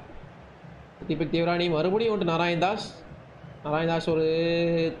எடுத்துருக்காரு. தீபக் தேவராணி மறுபடியும் வந்துட்டு நாராயண் தாஸ் ஒரு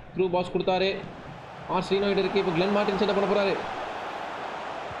த்ரூ பாஸ் கொடுத்தாரு. மார்சலினோ கிட்ட இருக்கு. இப்போ கிளென் மார்டின்ஸ் என்ன பண்ண போகிறாரு?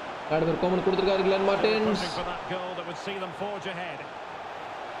 விளாடிமிர் கோமன் கொடுத்துருக்காரு. Glenn Martin's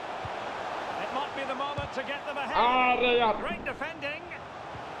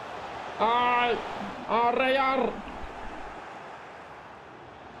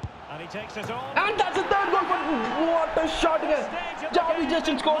And he takes it on. And that's the third goal for what a shot again. Javi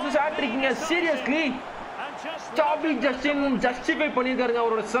Justin scores his hat-trick seriously. Javi Justin justify பண்ணிருக்காருங்க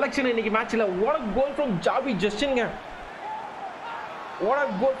அவரோட selection இன்னைக்கு மேட்ச்ல. What a goal from Javi Justin. What a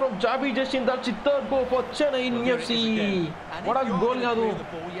goal from Javi Justin. That's the third goal for Chennaiyin FC. What a goal adu.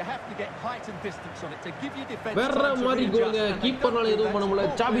 You have to get height and distance on it to give you defense. வேற மாதிரி கோல்ங்க. கீப்பர்னால எதுவும் பண்ண முடியல.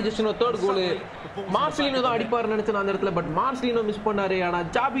 Javi Justin third goal. மார்சிலினோ தான் அடிப்பார் நினைச்சேன் அந்த இடத்துல, பட் மார்சிலினோ மிஸ் பண்ணாரு. ஆனா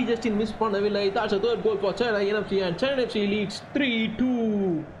Javi Justin மிஸ் பண்ணவில்லை. That's the third goal for Chennaiyin FC and Chennaiyin FC leads 3-2.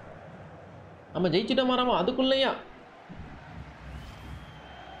 நம்ம ஜெயிச்சிட்டோமாராமா அதுக்குள்ளேயா?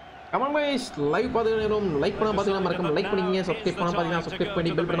 Come on guys, live பாத்துறோம். Like பண்ண பாத்தீங்கன்னா மறக்காம லைக் பண்ணிக்கங்க. சப்ஸ்கிரைப் பண்ண பாத்தீங்கன்னா சப்ஸ்கிரைப் பண்ணி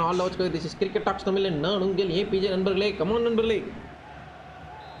பெல் பட்டன் ஆல்ல வச்சுக்கோங்க. This is Cricket Talks Tamil. நான் உங்கள் ஏபிஜே நண்பர்களே. Come on நண்பர்களே.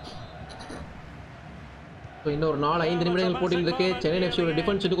 சோ இன்னொரு 4-5 நிமிடங்கள் போட்டியில் இருக்கு. Chennaiyin FC ஓட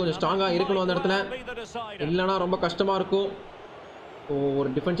டிஃபென்ஸ் கொஞ்சம் ஸ்ட்ராங்கா இருக்கணும் அந்த இடத்துல. இல்லனா ரொம்ப கஷ்டமா இருக்கும். ஒரு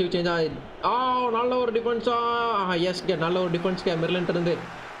டிஃபென்சிவ் சேஞ்சா நல்ல ஒரு டிஃபென்ஸா எஸ் நல்ல ஒரு டிஃபென்ஸ்க்கு மெர்லன்ட் இருந்து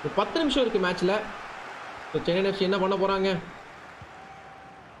 10 நிமிஷம் இருக்கு மேட்ச்ல. சோ Chennaiyin FC என்ன பண்ண போறாங்க?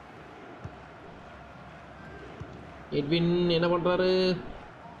 Edwin என்ன பண்றாரு?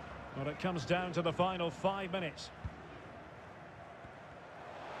 Well, it comes down to the final 5 minutes.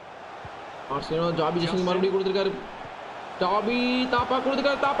 Marcelo Javi Justin மறுபடியும் கொடுத்திருக்காரு. Javi தாப்பா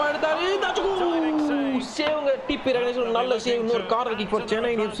கொடுத்திருக்காரு. தாப்பா எடுத்தாரு. சேவ்ங்க டிபி ரெகனைஸ் நல்ல சேவ். இன்னொரு corner kick for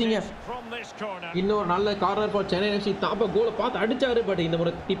Chennaiyin FC. இன்னொரு நல்ல கார்னர் ஃபார் Chennaiyin FC. தாப்பா கோலை பார்த்து அடிச்சாரு, பட் இந்த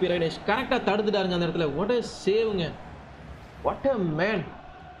முறை டிபி ரெகனைஸ் கரெக்ட்டா தடுத்துட்டாருங்க அந்த இடத்துல. What a சேவ்ங்க. What a man.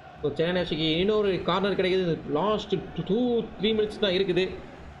 So Chennaiyin FCக்கு இன்னொரு கார்னர் கிடைக்குது. லாஸ்ட் 2-3 மினிட்ஸ் தான் இருக்குது.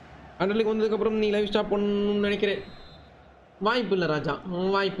 100 வந்ததுக்கப்புறம் நீ லைவ் ஸ்டாப் பண்ணணும்னு நினைக்கிறேன். வாய்ப்பு இல்லை ராஜா,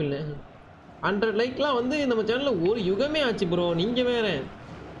 வாய்ப்பு இல்லை. 100 லைக்லாம் வந்து நம்ம சேனலில் ஒரு யுகமே ஆச்சு ப்ரோ. நீங்கள் வேற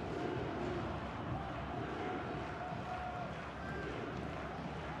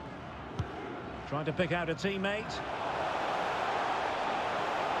Trying to pick out a teammate.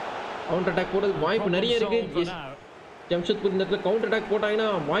 Counter attack போடுறதுக்கு வாய்ப்பு நிறைய இருக்கு. ஜம்ஷத்பூர் இந்த இடத்துல கவுண்டர் அட்டாக் போட்டாங்கன்னா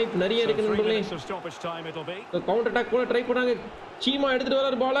வாய்ப்பு நிறைய இருக்கு நண்பர்களே. கவுண்டர் அட்டாக் போட ட்ரை பண்ணாங்க. சீமா எடுத்துட்டு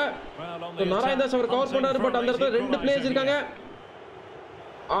வராரு பால. நாராயண் தாஸ் அவர் கவர் பண்ணாரு, பட் அந்த இடத்துல 2 பிளேயர்ஸ் இருக்காங்க.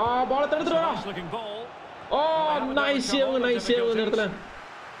 பால தடுத்துட்டு வரா. Nice save, nice save. அந்த இடத்துல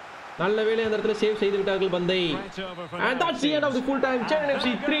நல்ல வேளை அந்த இடத்துல சேவ் செய்து விட்டார்கள் பந்தை. And that's the end of the full time. Chennaiyin FC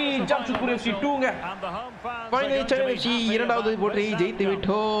 3 Jamshedpur FC 2ங்க. Finally Chennaiyin FC இரண்டாவது போட்டியை ஜெயித்து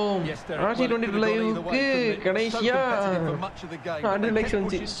விட்டோம். RC20 லைவ்க்கு கடைசியா 100 லைக்ஸ்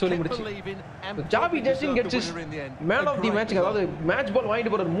வந்து சொல்லி முடிச்சு. Javi Justin gets his man of the match. அதாவது மேட்ச் பால்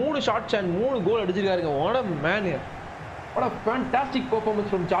வாங்கிட்டு போறாரு. 3 shots and 3 goal அடிச்சிருக்காருங்க. What a man. What a fantastic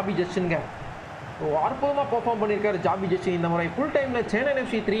performance from Javi Justinங்க. அற்புதமாக பெர்ஃபார்ம் பண்ணியிருக்காரு Javi Justin இந்த முறை. ஃபுல் டைமில் Chennaiyin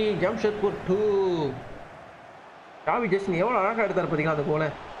FC 3 Jamshedpur 2. Javi Justin எவ்வளோ அழகாக எடுத்தார் பார்த்தீங்களா அந்த கோலை.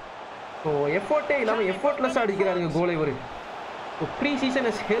 ஸோ எஃபர்ட்டே இல்லாமல் எஃபர்ட்லெஸ்ஸாக அடிக்கிறாருங்க கோலை இவர். So pre season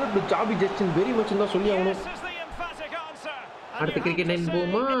has help Javi Justin very much தான் சொல்லி ஆகணும். அடுத்த கிரிக்கெட் லைன்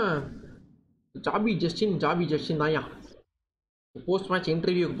போமா. Javi Justin தான்யா. போஸ்ட் மேட்ச்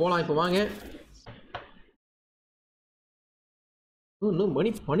இன்டர்வியூக்கு போகலாம். இப்போ வாங்க. இன்னும்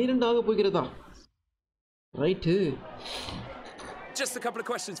மணி 12 ஆக போகிறதா? Right. Just a couple of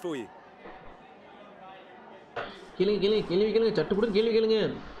questions for you. கேளுங்க சட்டுப்புடன் கேள்வி கேளுங்க.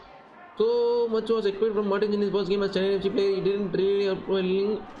 So much was expected from Martin in his first game as Chennaiyin FC player. He didn't really appeal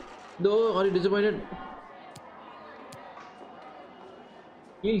though. Are you disappointed?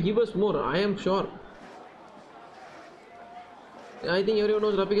 He'll give us more, I am sure. I think everyone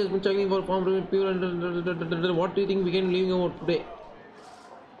knows Rafiq has been struggling for form. What do you think we can leave out today?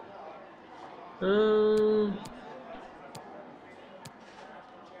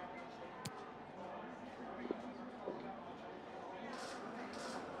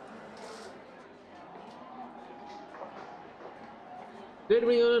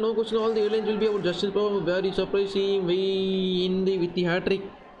 Great, no question. All the airlines will be about Justice Power. Very surprising. With the hat trick.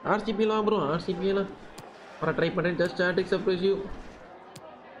 RCP la bro. RCP la. Or try put just hat trick surprise you.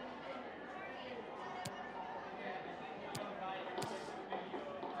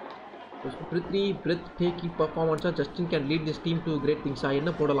 Pretty breathtaking performance. Justin can lead this team to great things.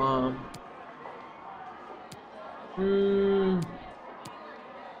 என்ன போடலாம்?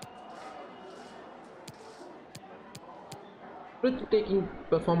 Breathtaking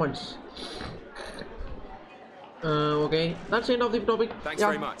performance. Okay, that's the end of the topic. Thanks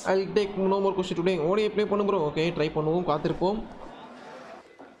very much. I'll take no more questions today. ODI play பண்ணு bro. Okay, try பண்ணுவோம், காத்திருப்போம்.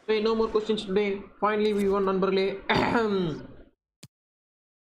 Okay, no more questions today. Finally we won நண்பர்களே.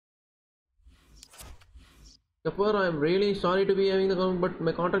 Therefore, I'm really sorry to be having the comment, but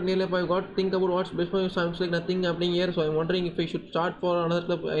my contract nearly up. I've got to think about what's best for you. Sounds like nothing happening here, so I'm wondering if I should start for another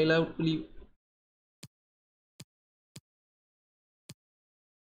club. I'll have to leave.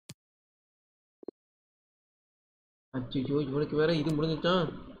 Achoo, இவனுக்கு வேற இது முடிஞ்சிட்டான்.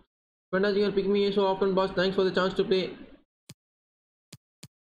 When you pick me so often, boss. Thanks for the chance to play.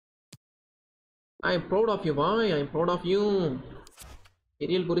 I'm proud of you, boy. I'm proud of you.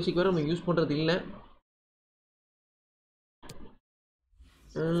 Aerial Brdaric வேற நம்ம use பண்றது இல்ல.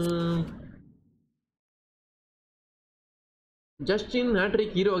 Justin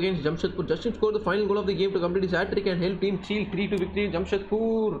hat-trick hero against Jamshedpur. Justin scored the final goal of the game to complete his hat-trick and help team seal 3-2 victory in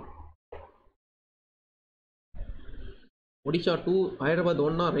Jamshedpur. Odisha 2, Hyderabad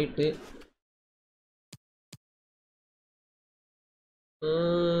 1 right.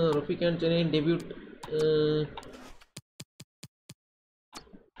 Rafiq and Chennaiyin debut.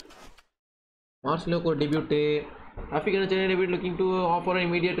 Marcelo debut. Rafiq and Chennaiyin debut looking to offer an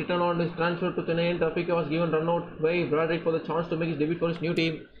immediate return on his transfer to Chennaiyin. Rafiq was given run out by Brdaric for the chance to make his debut for his new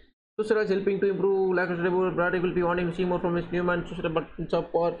team. Susara is helping to improve Lancashire debut. Brdaric will be wanting to see more from his new man Susara, but it's a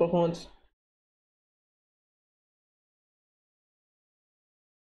poor performance.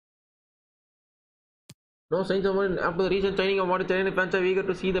 No signs of one after the recent signing of modern Chennaiyin fans are eager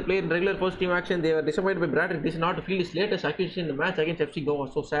to see the player in regular first team action. They were disappointed by Brdaric. This is not to feel his latest acquisition in the match against FC Goa.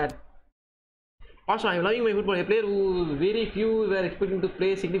 So sad. Also, I'm loving my football. A player who very few were expecting to play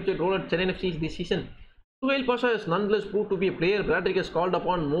a significant role at Chennaiyin FC this season. Suhail Pasha has nonetheless proved to be a player Brdaric has called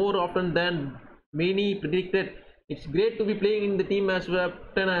upon more often than many predicted. It's great to be playing in the team as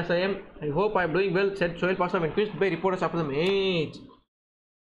often as I am. I hope I'm doing well, said Suhail Pasha when quizzed by reporters after the match.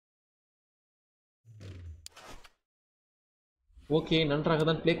 Okay நன்றாக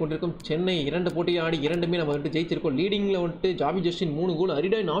தான் play கொண்டிருக்கும் சென்னை 2 போட்டியை ஆடி 2மே நம்ம வந்துட்டு ஜெயிச்சிருக்கோம். லீடிங்கில் வந்துட்டு Joby Justin 3 கோல்,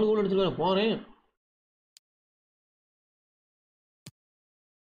 அரிடாய் 4 கோல் அடிச்சிருக்காங்க பாரு.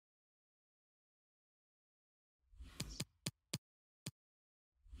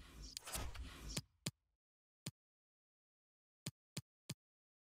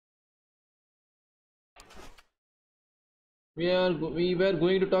 We were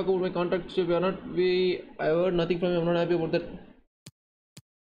going to talk about my contract. I heard nothing from you. I'm not happy about that.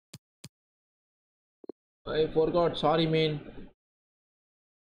 I forgot. Sorry, man.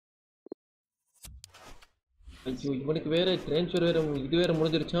 ஐயோ இவனுக்கு வேற ட்ரான்ஸ்ஃபர் வேற இது வேற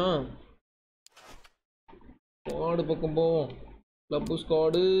முடிஞ்சிருச்சான். ஸ்குவாடு பக்கம் போவோம். கிளப்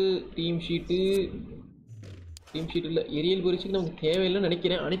ஸ்குவாடு, டீம் ஷீட்டு இல்லை. ஏரியல் Brdaric நமக்கு தேவையில்லைன்னு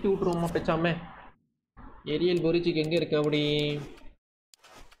நினைக்கிறேன். அனுப்பி விட்டுருவோமா பேசாம. ஏரியல் Brdaric எங்கே இருக்கு? அப்படி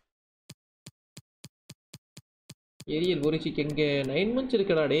ஏரியல் Brdaric எங்கே? 9 months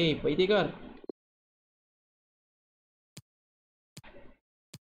இருக்கடா டேய் பைத்தியக்கார்.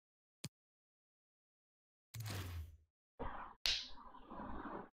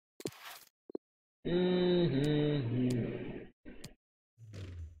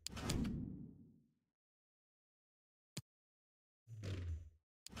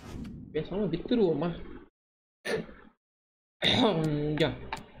 பேசாம வித்துருவோமா? Yeah.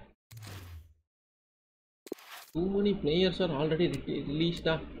 Too many players are already released.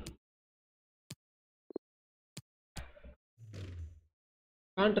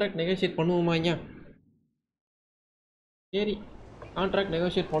 Contract negotiate பண்ணுவோமா? ஐயா சரி கான்ட்ராக்ட்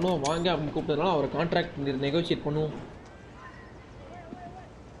நெகோஷியேட் பண்ணுவோம் வாங்க. அவங்க கூப்பிட்டதுனால அவர் கான்ட்ராக்ட் நெகோஷியேட் பண்ணுவோம்.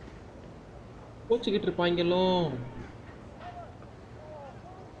 கோச்சுக்கிட்டு இருப்பாங்களோ.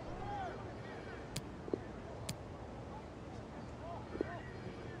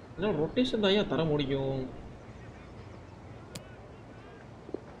 இதெல்லாம் ரொட்டேஷன் தான் ஏன் தர முடியும்?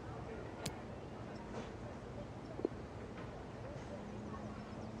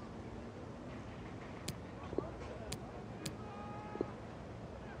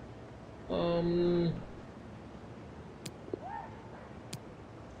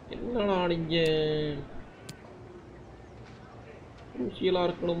 என்னடா நீங்க குரூசியலா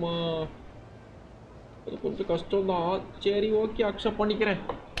இருக்கணுமா? அது கொஞ்சம் கஷ்டம்தான். சரி ஓகே அக்செப்ட் பண்ணிக்கிறேன்.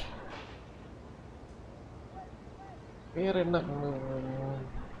 வேற என்ன?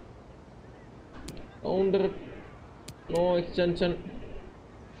 Counter no extension.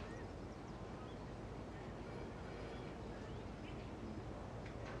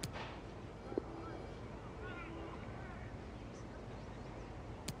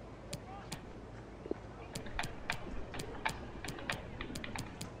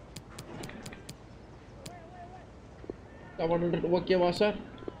 ஓகேவா சார்?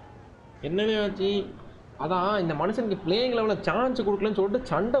 என்னவே ஆச்சு? அதான் இந்த மனுஷனுக்கு பிளேயிங் லெவலில் சான்ஸ் கொடுக்கலன்னு சொல்லிட்டு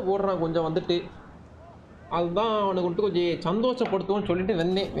சண்டை போடுறான் கொஞ்சம் வந்துட்டு. அதுதான் அவனுக்கு வந்துட்டு கொஞ்சம் சந்தோஷப்படுத்துவோன்னு சொல்லிட்டு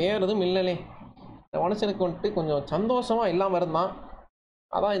வந்தேன். வேறு எதுவும் இல்லைலே. இந்த மனுஷனுக்கு வந்துட்டு கொஞ்சம் சந்தோஷமாக இல்லாமல் இருந்தான்.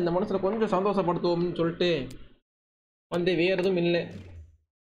 அதான் இந்த மனுஷனை கொஞ்சம் சந்தோஷப்படுத்துவோம்னு சொல்லிட்டு வந்து வேறு எதுவும் இல்லை.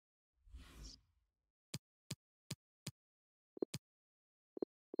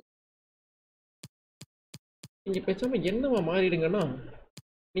 நீங்கள் பேசாமல் என்னவா மாறிடுங்கன்னா,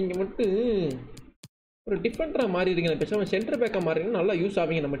 நீங்கள் மட்டும் ஒரு டிஃபரெண்ட்டாக மாறிடுங்க. பேசாமல் சென்டர் பேக்காக மாறிடுங்க, நல்லா யூஸ்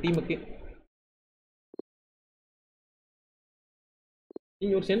ஆவீங்க நம்ம டீமுக்கு.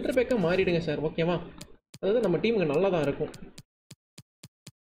 நீங்கள் ஒரு சென்டர் பேக்காக மாறிடுங்க சார், ஓகேவா? அதாவது நம்ம டீமுக்கு நல்லா தான் இருக்கும்.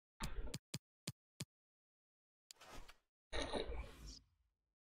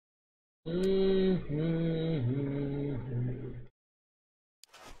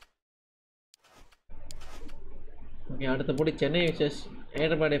 ஓகே, அடுத்த போட்டி சென்னை விசஸ்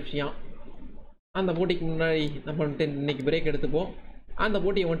ஹைதராபாத் எஃப்சியா. அந்த போட்டிக்கு முன்னாடி நம்ம வந்துட்டு இன்னைக்கு பிரேக் எடுத்துப்போம். அந்த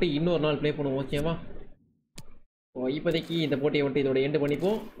போட்டியை வந்துட்டு இன்னொரு நாள் ப்ளே பண்ணுவோம், ஓகேவா? இப்போதைக்கு இந்த போட்டியை வந்துட்டு இதோட எண்டு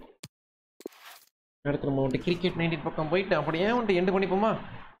பண்ணிப்போம். அடுத்து நம்ம வந்துட்டு கிரிக்கெட் 19 பக்கம் போயிட்டு அப்படியே வந்துட்டு எண்டு பண்ணிப்போமா?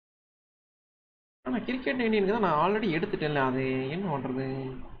 ஆனால் கிரிக்கெட் 19க்கு தான் நான் ஆல்ரெடி எடுத்துட்டேன்ல, அது என்ன பண்ணுறது?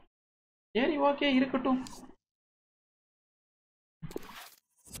 சரி, ஓகே, இருக்கட்டும்.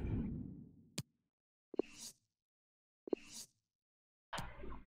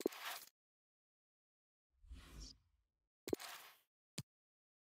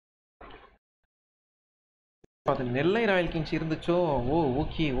 அது நெல்லை ராயல் கிங்ஸ் இருந்துச்சோ? ஓ,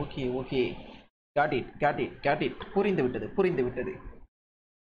 okay okay okay, got it, புரிந்து விட்டது.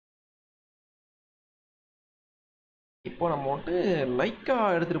 இப்போ நம்ம வந்துட்டு லைக்கா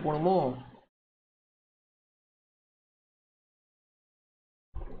எடுத்துட்டு போகணுமோ?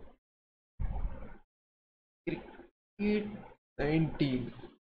 கிரிக்கெட் 19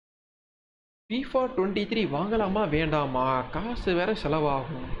 FIFA 23 வாங்கலாமா வேண்டாமா? காசு வேற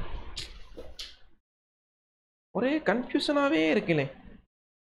செலவாகும். ஒரே கன்ஃபியூஷனாகவே இருக்குல்ல.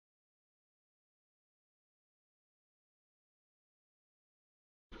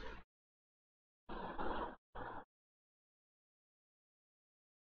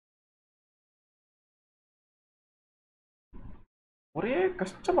 ஒரே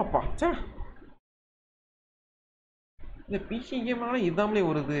கஷ்டமாப்பா. இந்த பிசி கேம்னால இதாமலே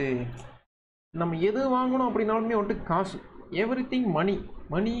வருது. நம்ம எது வாங்கணும் அப்படின்னாலுமே வந்துட்டு காசு. எவ்ரிதிங்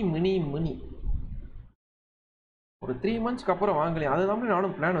மணி. ஒரு 3 monthsக்கு அப்புறம் வாங்கலையே, அதுதான்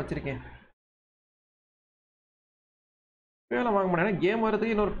நானும் பிளான் வச்சிருக்கேன். வேலை வாங்க முடியாது, கேம்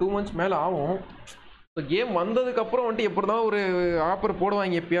வரதுக்கு இன்னொரு 2 months மேலே ஆகும். ஸோ கேம் வந்ததுக்கப்புறம் வந்துட்டு எப்படி தான் ஒரு ஆஃபர்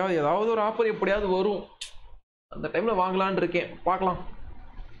போடுவாங்க, எப்பயாவது ஏதாவது ஒரு ஆஃபர் எப்படியாவது வரும். அந்த டைமில் வாங்கலான்னு இருக்கேன், பார்க்கலாம்.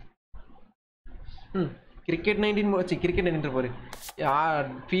 கிரிக்கெட் 19 வச்சு கிரிக்கெட் 19 பாரு.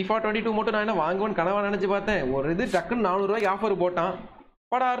 FIFA 22 மட்டும் நான் என்ன வாங்குவேன்னு கனவா நினச்சி பார்த்தேன். ஒரு இது டக்குன்னு 400 ரூபாய்க்கு ஆஃபர் போட்டான்,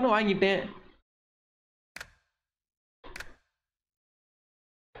 படாருன்னு வாங்கிட்டேன்.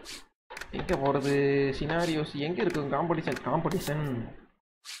 எங்கே போகிறது? சினாரியோஸ் எங்கே இருக்கும்? Competition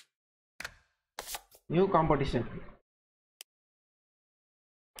new competition.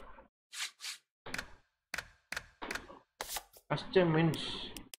 Custom means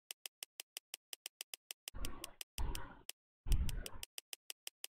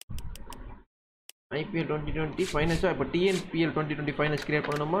IPL 2020 ஃபைனல்ஸா? இப்போ TNPL 2020 ஃபைனல்ஸ் கிரியேட்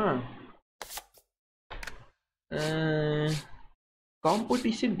பண்ணணுமா?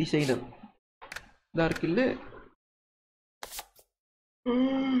 காம்படிஷன் டிசைனர் இதாக இருக்குல்ல,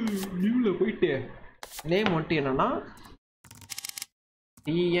 நியூவில் போயிட்டு நேம் வந்துட்டு என்னன்னா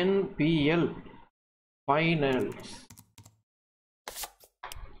TNPL ஃபைனல்ஸ்.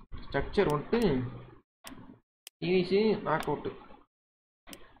 ஸ்ட்ரக்சர் வந்துட்டு நாக்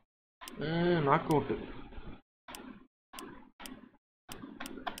அவுட்டு.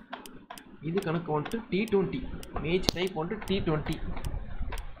 இது கணக்கு வந்துட்டு T20 மேட்ச் டைப் வந்துட்டு T20.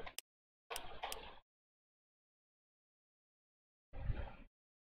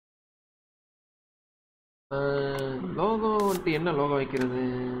 லோகோ வந்துட்டு என்ன லோகோ வைக்கிறது?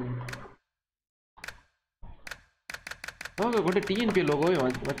 லோகோ வந்துட்டு TNPL லோகோவே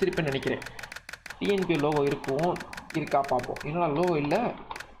வச்சிருப்பேன்னு நினைக்கிறேன். TNPL லோகோ இருக்கா பார்ப்போம். என்னடா லோகோ இல்லை.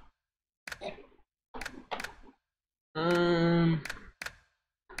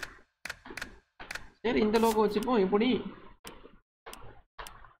 சரி, இந்த லோகோ வச்சுப்போம். எப்படி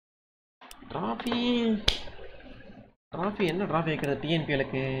ட்ராஃபி என்ன ட்ராஃபி வைக்கிறது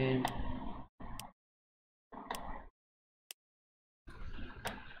TNPLக்கு?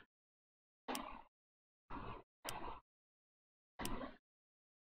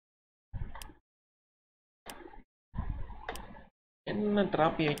 என்ன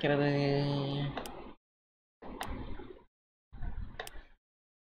ட்ராஃபி வைக்கிறது?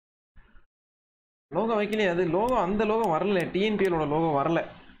 லோகோ வைக்கலையே. அது லோகோ, அந்த லோகோ வரல. TNPLோட லோகோ வரல.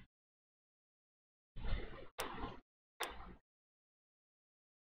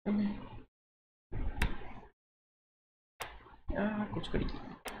 குச்சி கடி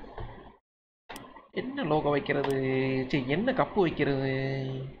என்ன லோகோ வைக்கிறது? சரி, என்ன கப்பு வைக்கிறது?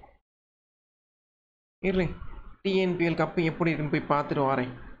 இரு, டிஎன்பிஎல் கப்பு எப்படி இருக்குன்னு போய் பார்த்துட்டு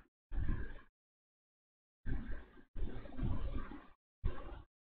வரேன்.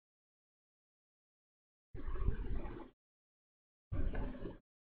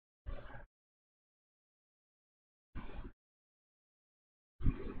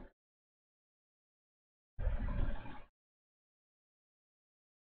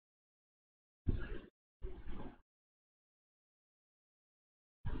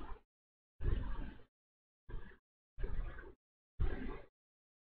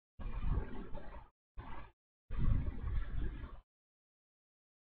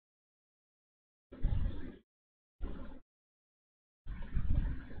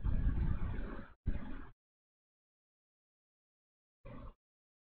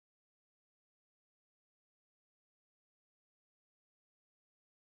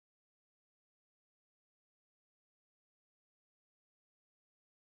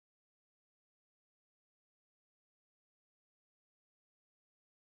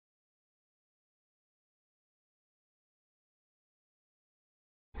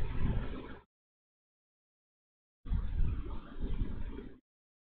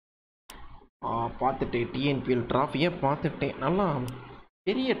 பார்த்துட்டேன், டிஎன்பிஎல் ட்ராஃபியை பார்த்துட்டேன். நல்லா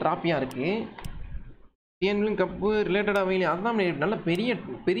பெரிய ட்ராஃபியாக இருக்குது. டிஎன்பிஎல் கப்பு ரிலேட்டடாக வெயில் அதுதான் நல்ல பெரிய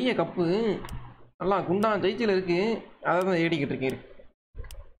பெரிய கப்பு, நல்லா குண்டா ஜெயிச்சில் இருக்குது. அதை தான் தேடிக்கிட்டு இருக்கேன்.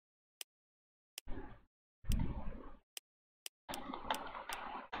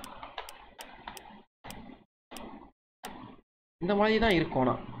 இந்த மாதிரி தான் இருக்கும்.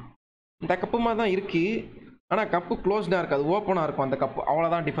 ஆனால் இந்த கப்பு மாதிரி தான் இருக்குது. ஆனால் கப்பு க்ளோஸ்டாக இருக்காது, ஓப்பனாக இருக்கும் அந்த கப்பு.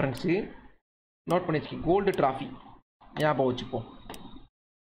 அவ்வளோதான் டிஃப்ரென்ஸு. நோட் பண்ணி வச்சுக்கி. கோல்டு ட்ராஃபி ஞாபகம் வச்சுப்போம்.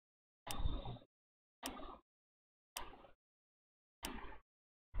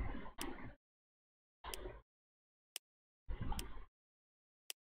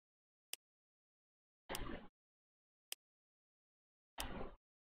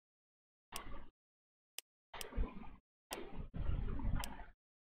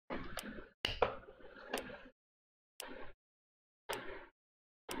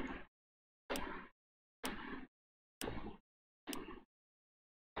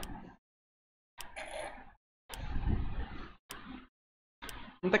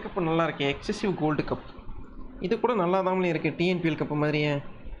 இந்த கப்பு நல்லா இருக்கு, எக்ஸசிவ் கோல்டு கப். இது கூட நல்லா தான் இருக்கு, டிஎன்பிஎல் கப்பு மாதிரியே.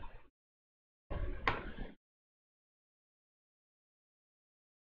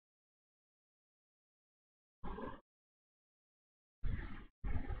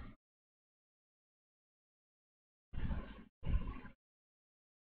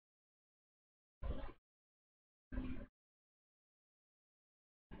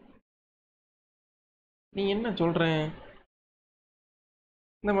 நீ என்ன சொல்ற?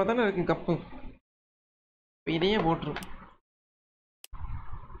 இந்த மாதிரி தானே இருக்கு கப்பு. இப்போ இதையே போட்டுரும்.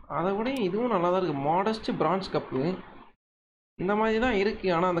 அதை விட இதுவும் நல்லா தான் இருக்குது. மாடஸ்ட் பிரான்ஸ் கப்பு இந்த மாதிரி தான்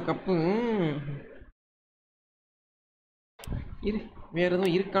இருக்குது. ஆனால் அந்த கப்பு வேறு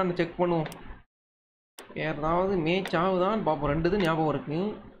எதுவும் இருக்கான்னு செக் பண்ணுவோம். வேறு ஏதாவது மேட்ச் ஆகுதான்னு பார்ப்போம். 2 இது ஞாபகம் இருக்குது.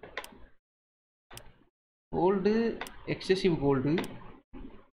 Gold, excessive gold.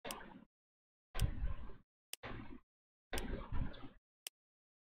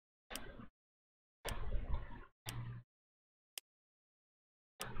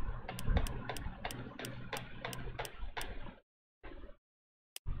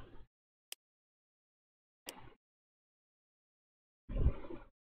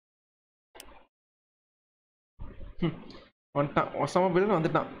 வந்துட்டான், ஒசமா பில்லுன்னு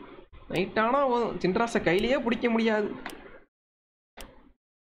வந்துட்டான். நைட்டானா சின்ராசை கையிலேயே பிடிக்க முடியாது.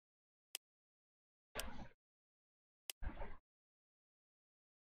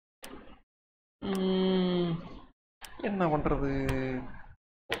 என்ன பண்றது?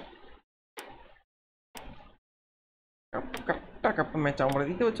 கரெக்டாக கப்பு மேட்ச் ஆக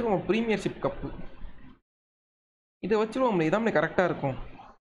முடியாது. இதை வச்சுருவோம், ப்ரீமியர்ஷிப் கப்பு இதை வச்சுருவோம். இதான் கரெக்டாக இருக்கும்.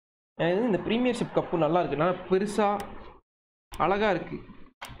 இந்த ப்ரீமியர்ஷிப் கப்பு நல்லா இருக்கு, நல்லா பெருசா அழகா இருக்கு.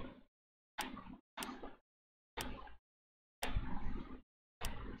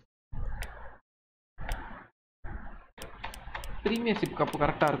 ப்ரீமியர்ஷிப் கப்பு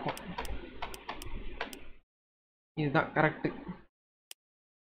கரெக்டா இருக்கும். இதுதான் correct.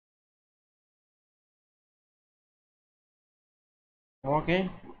 Okay,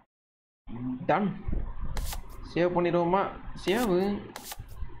 ton. Save பண்ணிடுவோமா? Save.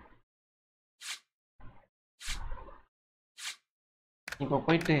 இப்போ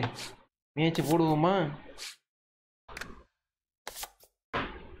போயிட்டு மேட்ச் போடுவோமா?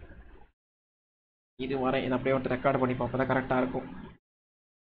 இது வரேன் இதை அப்படியே வந்து ரெக்கார்ட் பண்ணி பார்ப்போம் தான் கரெக்டாக இருக்கும்.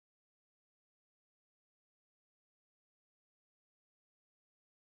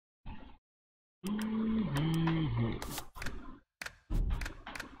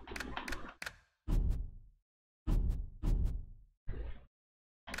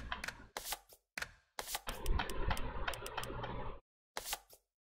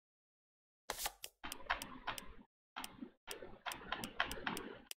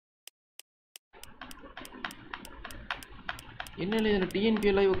 என்ன இதில்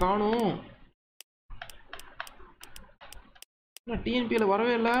டிஎன்பிஎல் லைவ் காணும், டிஎன்பிஎல்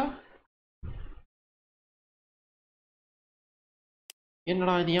வரவே இல்லை.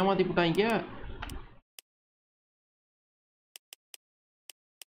 என்னடா இது ஏமாத்தி போட்டாங்க.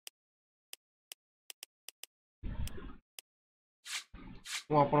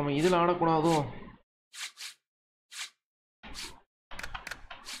 ஓ அப்போ நம்ம இதில் ஆடக்கூடாதோ.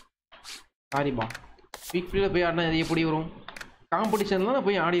 சாரிப்பா, வீக்லியில் போய் ஆடினா இது எப்படி வரும்? காம்படிஷன்லாம் நான்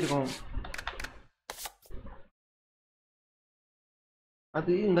போய் ஆடி இருக்கணும்.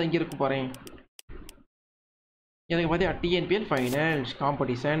 அது இந்த இங்கே இருக்கு பாரு. எனக்கு பார்த்தியா டிஎன்பிஎல் ஃபைனல்ஸ்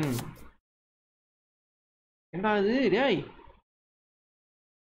காம்படிஷன். என்ன இது டேய்,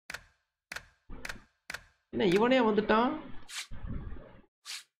 என்ன இவனே வந்துட்டான்.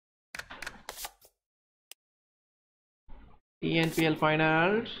 TNPL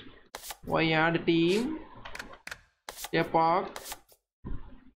finals Y add team Epoch,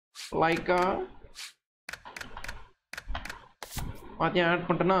 Leica. பாத்தியா ஆட்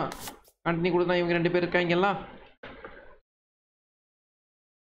பண்ணிட்டேன்னா கண்டினியூ கொடுத்தா இவங்க 2 பேர் இருக்காங்கல்ல.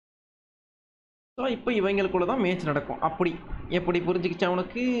 ஸோ இப்போ இவங்களுக்குள்ள தான் மேட்ச் நடக்கும். அப்படி எப்படி புரிஞ்சுக்கிச்சா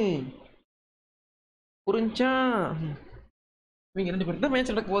உனக்கு? புரிஞ்சா? இவங்க 2 பேருக்கு தான்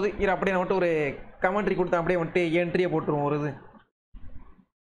மேட்ச் நடக்க போகுது. இது அப்படியே நான் வந்துட்டு ஒரு கமெண்ட்ரி கொடுத்தா அப்படியே வந்துட்டு என்ட்ரியை போட்டுருவோம் ஒரு இது.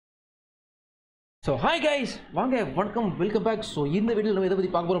 ஸோ ஹாய் கைஸ், வாங்க வணக்கம், வெல்கம் பேக். ஸோ இந்த வீடியோவில் நம்ம எதை பற்றி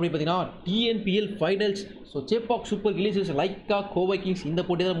பார்க்க போகிறோம் அப்படின்னு பார்த்தீங்கன்னா TNPL finals. So Chepauk super gillies Lyca Kovai Kings இந்த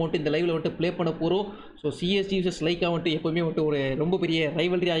போட்டி தான் மட்டும் இந்த லைவில் வந்துட்டு ப்ளே பண்ண போகிறோம். ஸோ சிஎஸ்டி வர்சஸ் லைக்கா வந்துட்டு எப்போவுமே வந்துட்டு ஒரு ரொம்ப பெரிய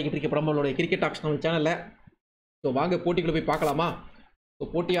ரைவல்ரி ஆகிட்டு இருக்க நம்மளோட கிரிக்கெட் டாக்ஸ் நம்ம சேனலில். ஸோ வாங்க போட்டிக்குள்ளே போய் பார்க்கலாமா?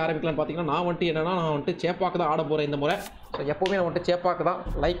 ஸோ போட்டி ஆரம்பிக்கலான்னு பார்த்தீங்கன்னா நான் வந்துட்டு சேப்பாக்கு தான் ஆட போகிறேன் இந்த முறை. ஸோ எப்போவுமே நான் வந்துட்டு சேப்பாக்கு தான்,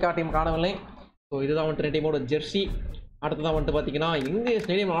 லைக்கா டீம் ஆடவில்லை. ஸோ இதுதான் வந்துட்டு 2 டீமோட ஜெர்சி. அடுத்ததான் வந்துட்டு பார்த்தீங்கன்னா எங்கே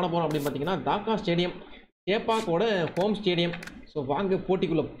ஸ்டேடியம் ஆட போகிறோம் அப்படின்னு பார்த்தீங்கன்னா Dhaka stadium, சேப்பாக்கோட home stadium. So வாங்க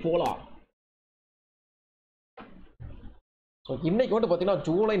போட்டிக்குள்ளே போகலாம். ஸோ இன்றைக்கி வந்துட்டு பார்த்தீங்கன்னா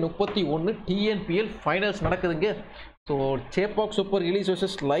ஜூலை 31 டிஎன்பிஎல் ஃபைனல்ஸ் நடக்குதுங்க. So Chepauk super gillies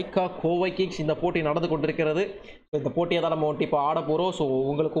versus Lyca Kovai Kings இந்த போட்டி நடந்து கொண்டிருக்கிறது. ஸோ இந்த போட்டியை தான் நம்ம வந்துட்டு இப்போ ஆட போகிறோம். ஸோ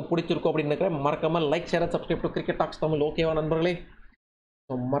உங்களுக்கு பிடிச்சிருக்கும் அப்படின்னு நினைக்கிறேன். மறக்காமல் like, share, subscribe to cricket tax Tamil. ஓகேவா நண்பர்களே?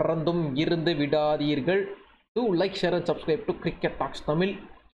 ஸோ மறந்தும் இருந்து விடாதீர்கள். Do like, share and subscribe to Cricket Talks Tamil.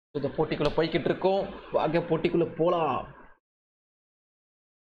 இந்த போட்டிக்குள்ள போய்கிட்டு இருக்கோம். வாங்க போட்டிக்குள்ள போலாம்.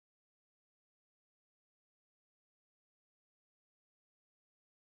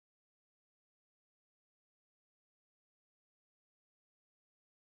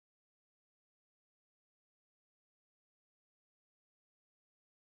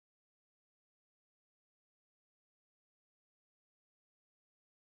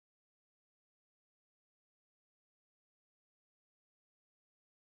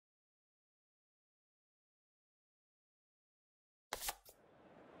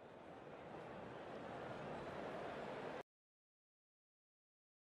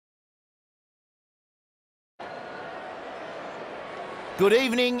 Good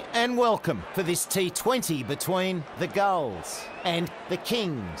evening and welcome for this T20 between the Gulls and the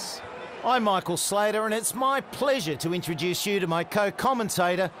Kings. I'm Michael Slater and it's my pleasure to introduce you to my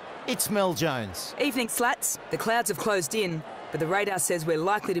co-commentator, it's Mel Jones. Evening, Slats. The clouds have closed in, but the radar says we're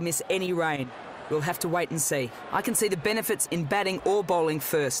likely to miss any rain. We'll have to wait and see. I can see the benefits in batting or bowling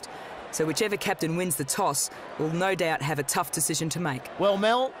first, so whichever captain wins the toss will no doubt have a tough decision to make. Well,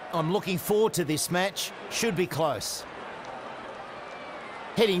 Mel, I'm looking forward to this match. Should be close.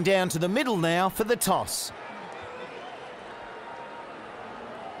 Heading down to the middle now for the toss.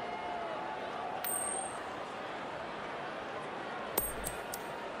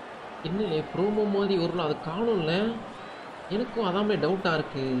 என்னலே promo மாதிரி வரணும், அது காணும்ல. எனக்கும் அதாமே டவுட்டாக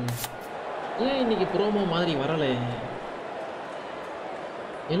இருக்கு, ஏன் இன்னைக்கு promo மாதிரி வரலை?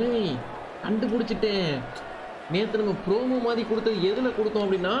 இல்லை கண்டுபிடிச்சிட்டேன். நேற்று நம்ம ப்ரோமோ மாதிரி கொடுத்தது எதில் கொடுத்தோம்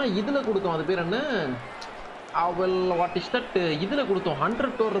அப்படின்னா இதில் கொடுத்தோம். அது பேர் என்ன, அவள் வாட் இஸ் தட், இதில் கொடுத்தோம். 100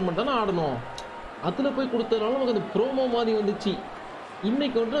 டோர்னமெண்ட் தானே ஆடணும், அதில் போய் கொடுத்ததுனால நமக்கு அந்த ப்ரோமோ மாதிரி வந்துச்சு.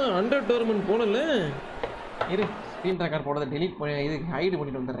 இன்னைக்கு வந்து 100 டோர்னமெண்ட் போனல. இரு ஸ்க்ரீன் ரெக்கார்ட் போனதை டெலீட் பண்ணி இது ஹைடு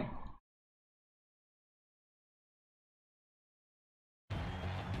பண்ணிட்டு வந்துடுறேன்.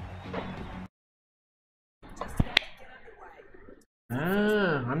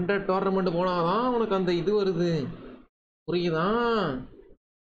 100 டோர்னமெண்ட் போனாதான் உனக்கு அந்த இது வருது, புரியுதா?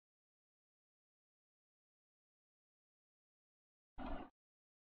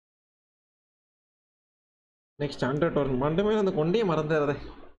 நெக்ஸ்ட் 100 டோர்னமெண்ட் அந்த கொண்டே மறந்துடுறத.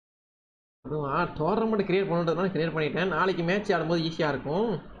 அதுவும் டோர்னமெண்ட் கிரியேட் பண்ணுறதுனால கிரியேட் பண்ணிட்டேன். நாளைக்கு மேட்ச் ஆடும்போது ஈஸியாக இருக்கும்,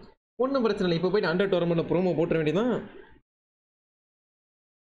 ஒன்றும் பிரச்சனை இல்லை. இப்போ போயிட்டு 100 டோர்னமெண்ட் ப்ரோமோ போட்டுற வேண்டியதான்.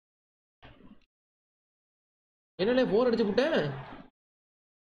 என்னலே போர் அடிச்சு விட்டேன்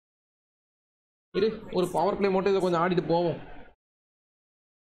இரு, ஒரு பவர் பிளே மட்டும் இதை கொஞ்சம் ஆடிட்டு போவோம்.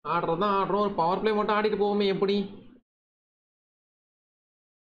 ஆடுறதான் ஆடுறோம், ஒரு பவர் பிளே மட்டும் ஆடிட்டு போவோமே. எப்படி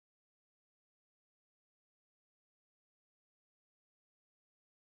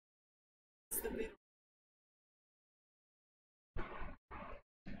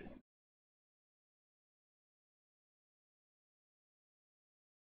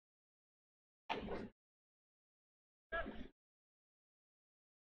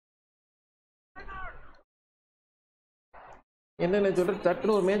என்ன சொல்ற?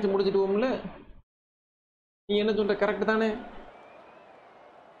 சட்டுன்னு ஒரு மேட்ச் முடிச்சுட்டு போகும்ல. நீ என்ன சொல்ற? கரெக்ட் தானே?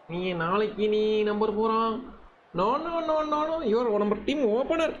 நீ நாளைக்கு நீ நம்பர் போறான். No no no no no, your number team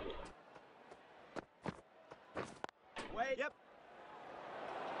opener.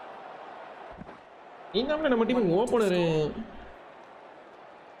 நீ தான் நம்ம டீம் ஓபனரு.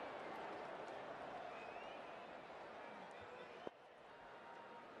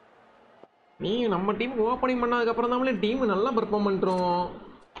 நீ நம்ம டீம் ஓப்பனிங் பண்ணதுக்கு அப்புறம் தான் டீம் நல்லா பெர்ஃபார்ம் பண்றோம்.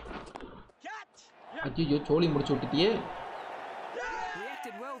 ஐயோ, சோலி முடிச்சு விட்டுட்டியே.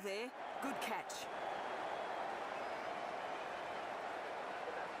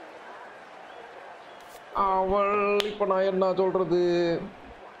 அவள் இப்ப நான் என்ன சொல்றது?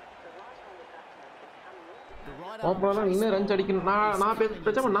 ஓப்பனா இன்னும் ரன்ஸ் அடிக்கணும். நான்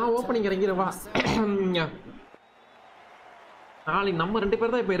பேசாம நான் ஓப்பனிங் இறங்கிறவா. நாளைக்கு நம்ம 2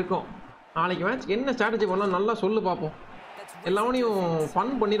 பேர் தான் இப்ப இருக்கோம். நாளைக்கு மேட்ச் என்ன ஸ்ட்ராட்டஜி பண்ணலாம் நல்லா சொல்லு பார்ப்போம். எல்லாவனையும்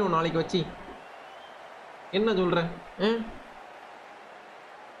ஃபன் பண்ணிடுவோம் நாளைக்கு வச்சு. என்ன சொல்ற?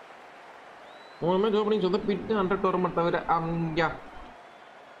 உன் மேட்ச் ஓப்பனிங் சொதப்பிட்டு 100 டோர்னமெண்ட் தவிர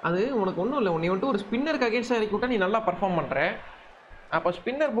அது உனக்கு ஒன்றும் இல்லை. உன்னை வந்துட்டு ஒரு ஸ்பின்னருக்கு அகேன்ஸ்டாக இறக்கி விட்டா நீ நல்லா பர்ஃபார்ம் பண்ணுற. அப்போ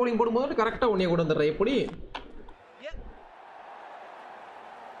ஸ்பின்னர் போலிங் போடும்போது கரெக்டாக உன்னைய கொண்டு வந்துடுற. எப்படி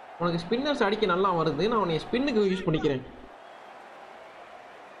உனக்கு ஸ்பின்னர்ஸ் அடிக்க நல்லா வருது, நான் உன்னை ஸ்பின்னுக்கு யூஸ் பண்ணிக்கிறேன்.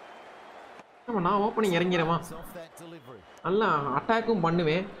 நான் ஓப்பனிங் இறங்கிறேமா, நல்லா அட்டாக்கும்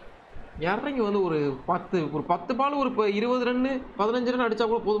பண்ணுவேன். இறங்கி வந்து ஒரு 10 பால் ஒரு 20 ரன்னு 15 ரன் அடிச்சா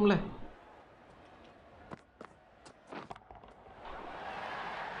கூட போதும்ல.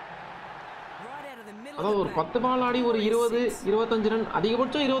 அதாவது ஒரு 10 பால் ஆடி ஒரு 20 25 ரன்,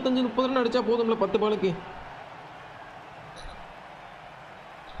 அதிகபட்சம் 25 30 ரன் அடிச்சா போதும்ல 10 பாலுக்கு.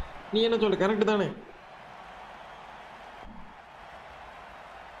 நீ என்ன சொல்ற? கரெக்ட் தானே?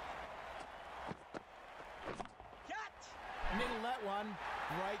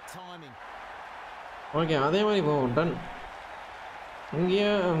 ஓகே, அதே மாதிரி போவோம். டன். இங்கே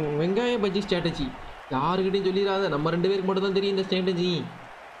வெங்காய பஜ்ஜி ஸ்ட்ராட்டஜி யாருக்கிட்டையும் சொல்லிடாத, நம்ம 2 பேருக்கு மட்டும் தான் தெரியும் இந்த ஸ்ட்ராட்டஜி.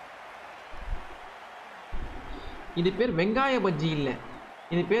 இது பேர் வெங்காய பஜ்ஜி இல்லை,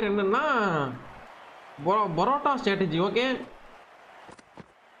 இது பேர் என்னன்னா பரோட்டா ஸ்ட்ராட்டஜி. ஓகே,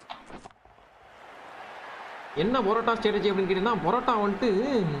 என்ன பரோட்டா ஸ்ட்ராட்டஜி அப்படின்னு கேட்டீங்கன்னா, பரோட்டா வந்துட்டு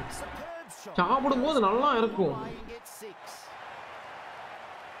சாப்பிடும்போது நல்லா இருக்கும்,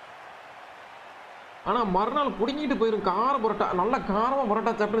 ஆனால் மறுநாள் பிடிங்கிட்டு போயிடும். கார பரோட்டா, நல்லா காரமாக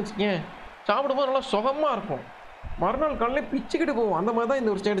பரோட்டா சாப்பிட்டுன்னு வச்சுக்கேன், சாப்பிடும்போது நல்லா சுகமாக இருக்கும், மறுநாள் காலையில் பிச்சுக்கிட்டு போவோம். அந்த மாதிரி தான்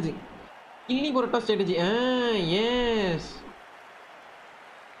இந்த ஒரு ஸ்ட்ராட்டஜி, கில்லி பரோட்டா ஸ்ட்ராட்டஜி. எஸ்,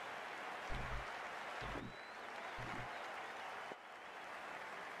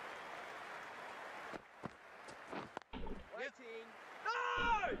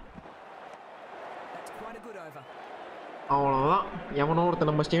 அவ்வளோதான். எவனோ ஒருத்தன்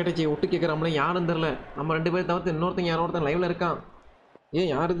நம்ம ஸ்ட்ராட்டஜியை ஒட்டு கேட்குறாமலே, யாருன்னு தெரில. நம்ம 2 பேர் தவிர்த்து இன்னொருத்தங்க யாரோ ஒருத்தன் லைவ்ல இருக்கான்.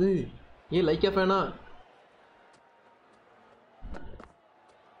 யாருது? லைக்கா ஃபேனா?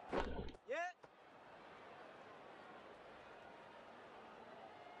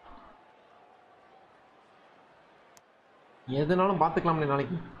 எதுனாலும் பார்த்துக்கலாம்ல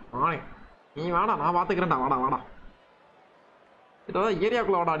நாளைக்கு. நீ வாடா, நான் பார்த்துக்கிறேன்டா. வாடா வாடா, இதான்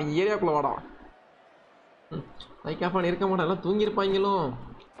ஏரியாக்குள்ளே வாடா, நீ ஏரியாக்குள்ளே வாடா. லைக் ஆஃப் இருக்க மாட்டேன், எல்லாம் தூங்கியிருப்பாங்களோ.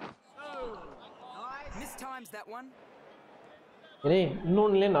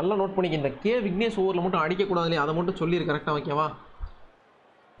 இன்னொன்னு இல்லையே, நல்லா நோட் பண்ணிக்க, இந்த கே விக்னேஷ் ஓவரில் மட்டும் அடிக்கக்கூடாது இல்லையா, அதை மட்டும் சொல்லிடு கரெக்டாக. ஓகேவா?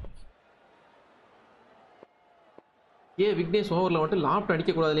 கே விக்னேஷ் ஓவரில் மட்டும் லாப்ட்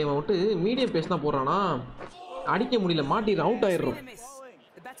அடிக்கக்கூடாது இல்லையா, மட்டும் மீடியம் பேஸ் தான் போடுறானா, அடிக்க முடியல, மாட்டி அவுட் ஆயிடுறோம்.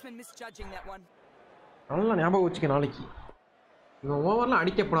 நல்லா ஞாபகம் வச்சுக்க நாளைக்கு. இவன் ஓவர்லாம்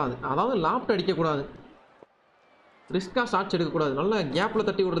அடிக்கக்கூடாது, அதாவது லாப்ட் அடிக்கக்கூடாது, ரிஸ்காக ஷாட்ஸ் எடுக்கக்கூடாது, நல்லா கேப்பில்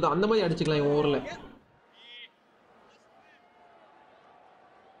தட்டி விடுறது அந்த மாதிரி அடிச்சுக்கலாம் இவன் ஓவரில்.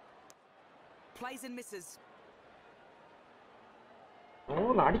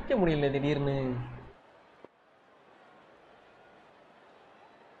 ஓவரில் அடிக்க முடியல திடீர்னு.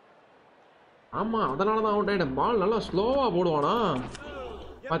 ஆமாம், அதனால தான் அவுட் ஆகிட்டேன். பால் நல்லா ஸ்லோவாக போடுவானா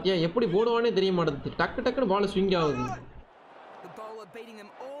பார்த்தியா, எப்படி போடுவானே தெரிய மாட்டேங்குது, டக்கு டக்குன்னு பால் ஸ்விங் ஆகுது.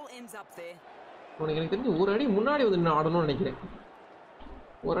 உனக்கு எனக்கு தெரிஞ்சு ஒரு அடி முன்னாடி வந்து நின்று ஆடணும்னு நினைக்கிறேன்.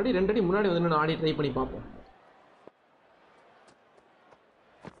 ஒரு அடி 2 அடி முன்னாடி வந்து நின்று ஆடி ட்ரை பண்ணி பார்ப்போம்.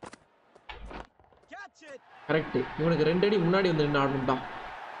 கரெக்ட், இவனுக்கு 2 அடி முன்னாடி வந்து நின்று ஆடணும்டா.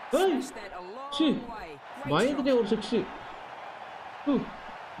 பயந்துட்டே ஒரு 6,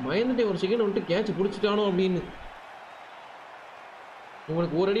 பயந்துட்டே ஒரு செகண்ட் வந்துட்டு கேட்ச் பிடிச்சிட்டானோ அப்படின்னு.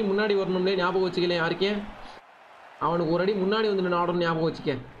 உங்களுக்கு ஒரு அடி முன்னாடி வரணும்னே ஞாபகம் வச்சுக்கல யாருக்கே, அவனுக்கு ஒரு அடி முன்னாடி வந்து நின்று ஆடணும் ஞாபகம்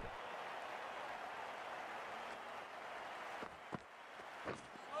வச்சுக்க.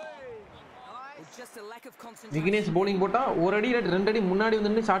 விக்னேஷ் போலிங் போட்டா ஒரு அடி 2 அடி முன்னாடி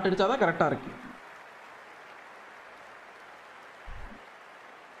வந்து ஷாட் அடிச்சாதான் கரெக்டா இருக்கு.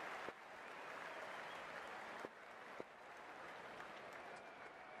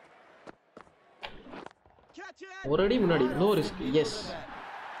 ஒரு அடி முன்னாடி, நோ ரிஸ்க். எஸ்,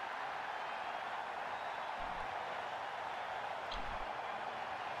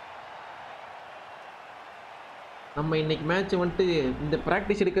 நம்ம இன்னைக்கு மேட்ச் வந்துட்டு இந்த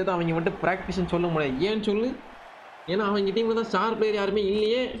ப்ராக்டிஸ் எடுக்கிறது அவங்க வந்துட்டு ப்ராக்டிஸ்ன்னு சொல்ல முடியாது. ஏன்னு சொல்லு, ஏன்னா அவங்க டீமில் தான் ஸ்டார் பிளேயர் யாருமே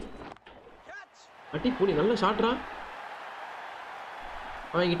இல்லையே. அட்டி பூடி நல்ல ஷாட்ரா,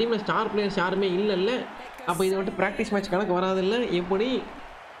 அவங்க டீமில் ஸ்டார் பிளேயர்ஸ் யாருமே இல்லைல்ல, அப்போ இது வந்துட்டு ப்ராக்டிஸ் மேட்ச் கணக்கு வராதில்ல. எப்படி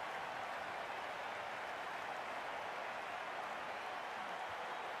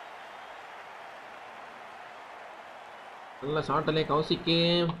நல்ல ஷாட்டிலே கௌசிக்கு.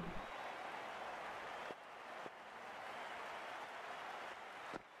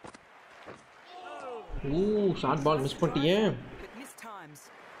 Short ball miss பண்ணிட்டியே.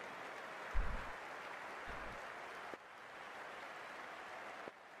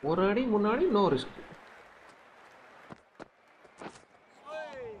 ஒரு அடி முன்னாடி, நோ ரிஸ்க்.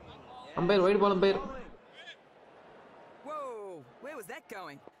 அம்பையர் வைட் பால், அம்பையர்.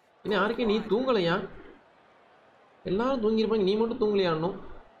 இன்னும் யாருக்கே நீ தூங்கலையா? எல்லாரும் தூங்கிருப்பாங்க, நீ மட்டும் தூங்கலையா? இன்னும்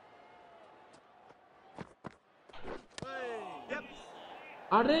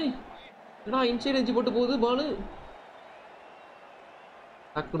அடே என்னடா இன்சைட் எஞ்சி போட்டு போகுது பாலு.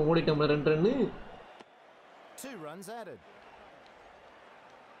 டக்குன்னு ஓடிட்டோம்ல 2 ரன்னு.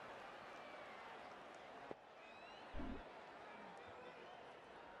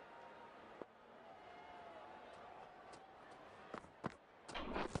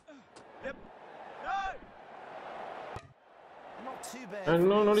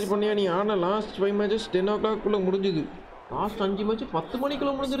 இன்னும் நோட்டீஸ் பண்ணியா நீ ஆன லாஸ்ட் 5 மேட்சஸ் 10 o'clock முடிஞ்சுது. லாஸ்ட் 5 மேட்ச் 10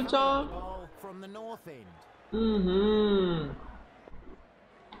 மணிக்குள்ள முடிஞ்சிருச்சா?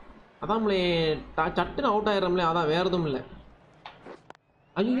 அதான்லே சட்டுன்னு அவுட் ஆயிடுறோம்ல, அதான் வேற எதுவும் இல்லை.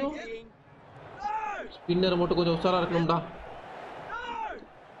 ஐயோ, ஸ்பின்னர் மட்டும் கொஞ்சம் உஷாரா இருக்கணும்டா.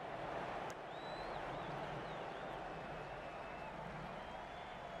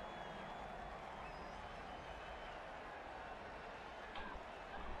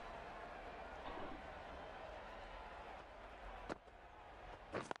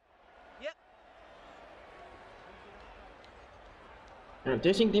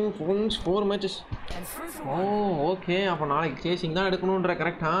 Chasing team 4 matches. ஓ ஓகே, அப்போ நாளைக்கு சேசிங் தான் எடுக்கணுன்ற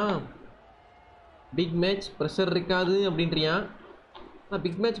கரெக்டா? பிக் மேட்ச் ப்ரெஷர் இருக்காது அப்படின்றியா?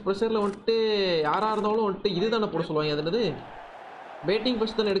 பிக் மேட்ச் ப்ரெஷரில் வந்துட்டு யாராக இருந்தாலும் வந்துட்டு இது தானே போட சொல்லுவாங்க, அது என்னது பேட்டிங்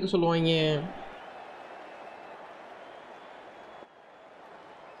ஃபர்ஸ்ட் தானே எடுக்க சொல்லுவாங்க.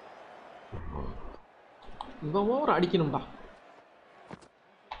 இவன் ஓவர் அடிக்கணும்டா.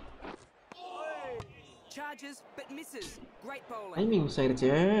 டைமிங் மிஸ் ஆயிருச்சு.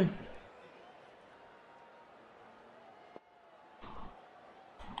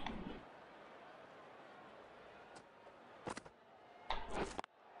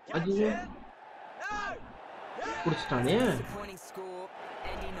 ஐயோ குடிச்சிட்டானே.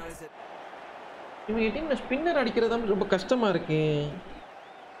 இவங்க டீம்ல ஸ்பின்னர் அடிக்கிறது ரொம்ப கஷ்டமா இருக்கு.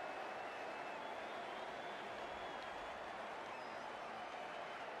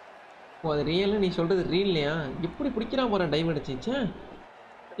 அது ரியல், நீ சொல்றது ரீல் இல்லையா? எப்படி பிடிக்கிறான் போற டைம் அடிச்சிச்சா?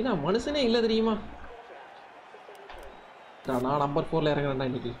 இல்ல மனுஷனே இல்லை தெரியுமா? நான் நம்பர் 4ல இறங்குறேன்டா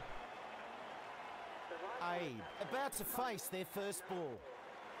இன்னைக்கு.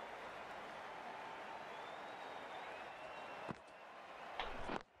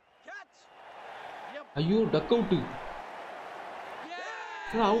 ஐயோ டக் அவுட்.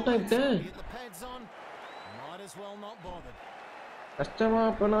 அவுட் ஆயிட்டேன். கஷ்டமா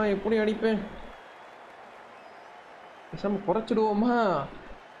அப்ப நான் எப்படி அடிப்பேன்? பேசாம குறைச்சிடுவோமா?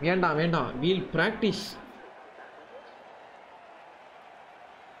 வேண்டாம் வேண்டாம், வீல் பிராக்டிஸ்.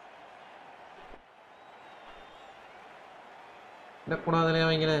 கூடாதுல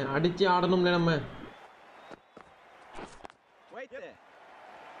அவங்கள அடிச்சு ஆடணும்ல நம்ம.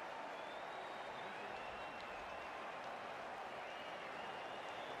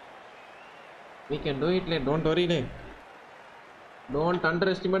 We can do it, don't worry. Don't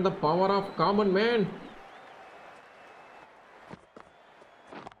underestimate the power of common man.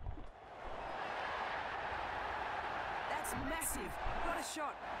 That's massive. What a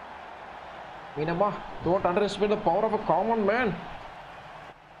shot. Minamma, don't underestimate the power of a common man.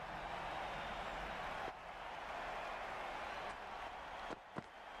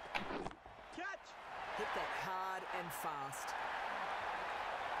 Catch. Hit that hard and fast.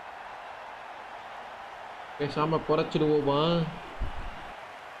 பேசாம குறைச்சிடுவோமா?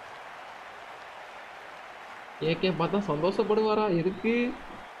 AK பார்த்தா சந்தோஷப்படுவாரா? எதுக்கு?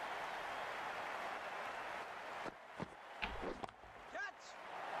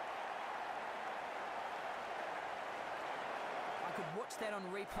 I could watch that on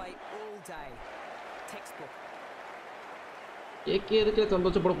replay all day. Textbook. AK எதுக்கு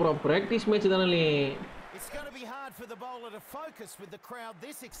சந்தோஷப்பட போறான்? Practice match தானே. It's going to be hard for the bowler to focus with the crowd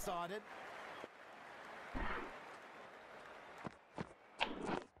this excited.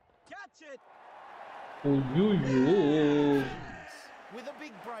 Catch it. With a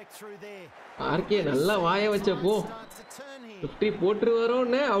big breakthrough there. RK நல்லா வாய வச்சப்போ 50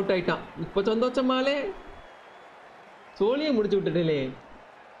 போட்டுருவாரோன்னு out ஆயிட்டான். இப்ப சந்தோஷமாலே சோழியை முடிச்சு விட்டுட்டே.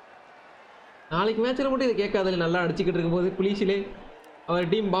 நாளைக்கு மேட்ச்ல மட்டும் இதை கேட்காதே, நல்லா அடிச்சுக்கிட்டு இருக்கும்போது புலிசிலே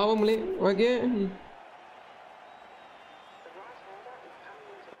அவர் டீம் பாவம்லே. ஓகே,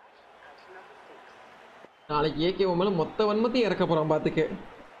 நாளைக்கு ஏகே மேல மொத்த வன்மத்தையும் இறக்க போறான் பாத்துக்க.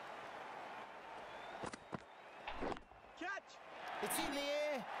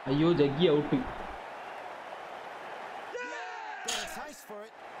 ஐயோ ஜக்கி அவுட்.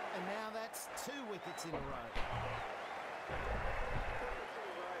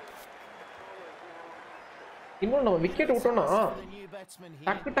 இன்னும் நம்ம விக்கெட் விட்டோம்னா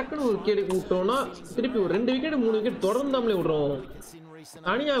டக்கு டக்குன்னு ஒரு விக்கெட் விட்டோம்னா திருப்பி ஒரு 2 விக்கெட் 3 விக்கெட் தொடர்ந்து நம்மளே விடுறோம்.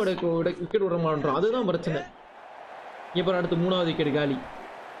 தனியா விக்கெட் விட மாட்டோம், அதுதான் பிரச்சனை. இப்போ அடுத்து 3வது விக்கெட் காலி.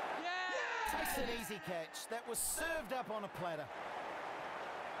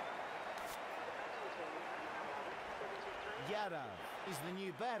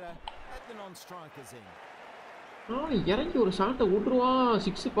 இறங்கி ஒரு ஷாட்டை விட்டுருவான்,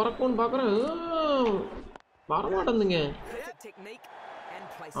 6 பறக்கும்னு பாக்குறேன், வரமாட்டேந்துங்க.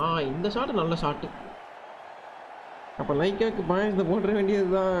 இந்த ஷாட் நல்ல ஷாட்டு. அப்ப லைக்காக்கு பாயிண்ட்ஸ் போட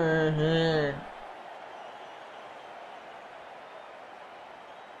வேண்டியதுதான்.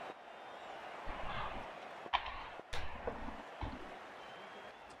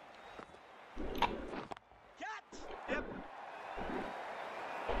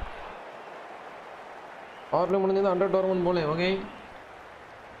 பவர் பிளே முடிஞ்சது, 100 டோர்னமெண்ட் போல. ஓகே,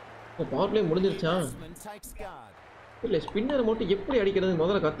 பவர் பிளே முடிஞ்சிருச்சா? இல்ல, ஸ்பின்னர் மட்டும் எப்படி அடிக்கிறது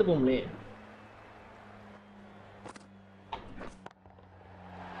முதல்ல கத்துப்போம்லே.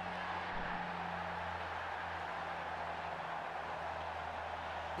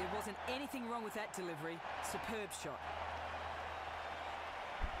 There wasn't anything wrong with that delivery. Superb shot.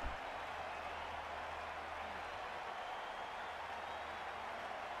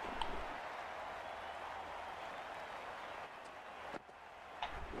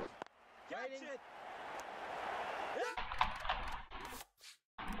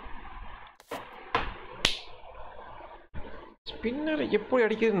 Spinner எப்படி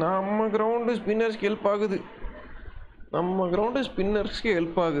அடிக்கிறது? நம்ம கிரவுண்டு ஸ்பின்னர்ஸ்க்கு ஹெல்ப் ஆகுது. நம்ம கிரவுண்டு ஸ்பின்னர்ஸ்க்கு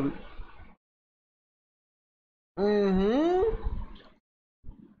ஹெல்ப் ஆகுது.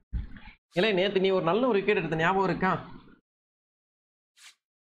 இல்லை, நேற்று நீ ஒரு நல்ல ஒரு விக்கெட் எடுத்த ஞாபகம் இருக்கா?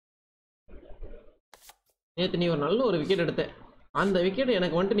 நேற்று நீ ஒரு நல்ல ஒரு விக்கெட் எடுத்த. அந்த விக்கெட்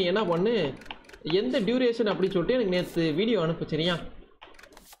எனக்கு வந்துட்டு நீ என்ன பண்ணு, எந்த டியூரேஷன் அப்படின்னு சொல்லிட்டு எனக்கு நேற்று வீடியோ அனுப்பு, சரியா?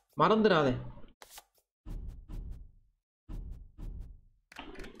 மறந்துடாத.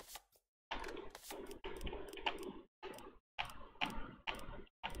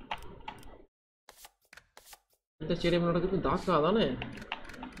 இந்த ஸ்டேடியம் நடக்குது தாக்கா தானே?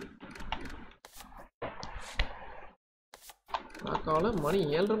 தாக்காவில் மணி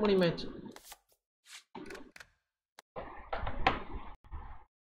 7:30 மணி மேட்ச்.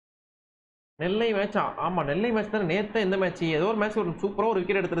 நெல்லை மேட்சா? ஆமா, நெல்லை மேட்ச் தானே. நேற்று எந்த மேட்ச்? ஏதோ ஒரு மேட்ச் ஒரு சூப்பராக ஒரு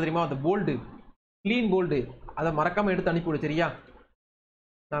விக்கெட் எடுத்துறது தெரியுமா? அந்த போல்டு, கிளீன் போல்டு, அதை மறக்காம எடுத்து அனுப்பிவிடு, சரியா?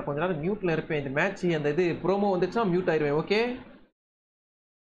 நான் கொஞ்ச நேரம் மியூட்ல இருப்பேன். இந்த மேட்ச் அந்த இது ப்ரோமோ வந்துச்சுன்னா மியூட் ஆயிருவேன். ஓகே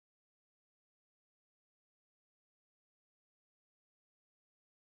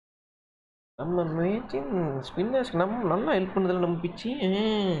நம்ம மேட்சின் ஸ்பின்னர்ஸ்க்கு நம்ம நல்லா ஹெல்ப் பண்ணுதில்ல நம்ம பிச்சு.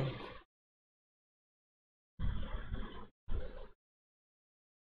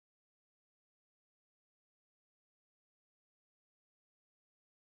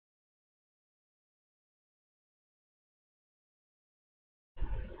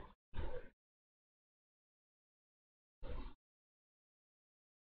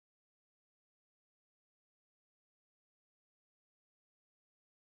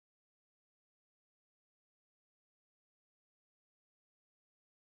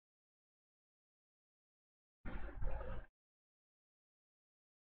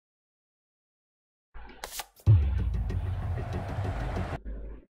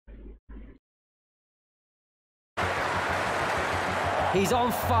 He's on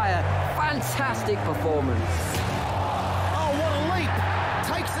fire. Fantastic performance. Oh, what a leap.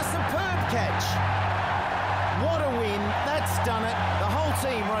 Takes a superb catch. What a win. That's done it. The whole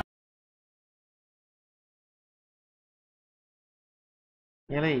team run.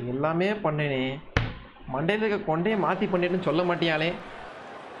 ஏலே எல்லாமே பண்ணேனே, மண்டையில் இருக்க கொண்டே மாற்றி பண்ணிட்டுன்னு சொல்ல மாட்டியாலே.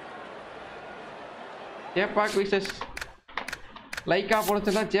 சேப்பா குவிசஸ் லைக்கா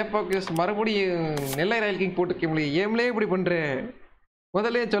போனச்சுன்னா சேப்பா குவிசஸ் மறுபடியும் நெல்லை ரயில் கிங் போட்டுக்க முடியும். ஏம்லே இப்படி பண்ணுறேன்,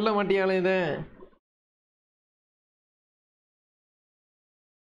 முதல்ல சொல்ல மாட்டியாலே இதை.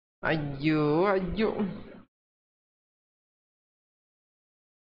 ஐயோ ஐயோ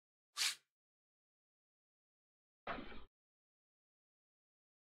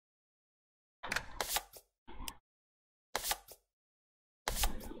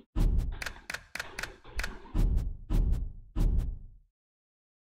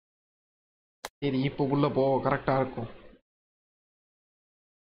சரி இப்போ உள்ள போ, கரெக்டா இருக்கும்.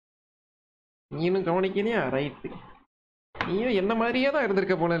 நீனும் கவனிக்கலையா? ரைட்டு, நீயும் என்ன மாதிரியே தான்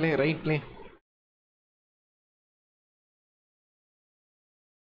இருந்திருக்க போனலே ரைட்லே.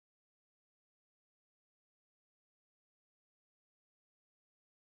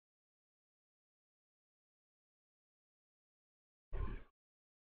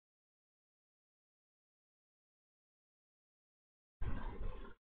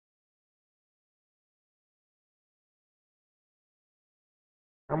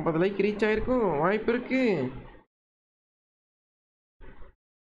 ஐம்பது லைக் ரீச் ஆயிருக்கும், வாய்ப்பு இருக்கு.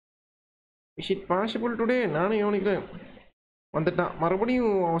 Is it possible today? நானும் யோனிக்கிறேன். வந்துட்டான்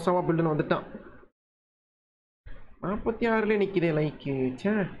மறுபடியும் அவசரமா பில்டுன்னு வந்துட்டான். 46ல நிற்கிறேன் லைக்கு.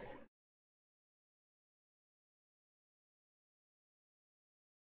 சே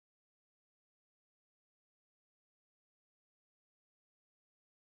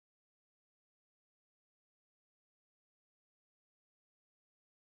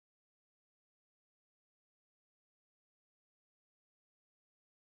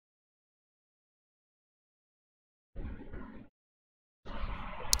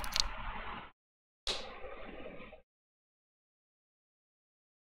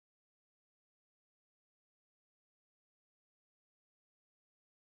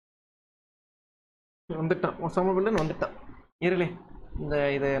வந்துட்டான் ஒசாமா பில்டன் வந்துட்டான். இருளே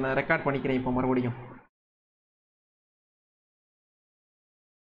இதை நான் ரெக்கார்ட் பண்ணிக்கிறேன் இப்போ மறுபடியும்.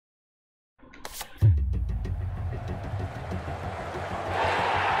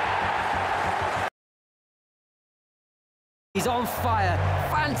 He's on fire.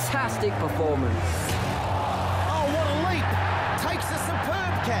 Fantastic performance. Oh, what a leap. Takes a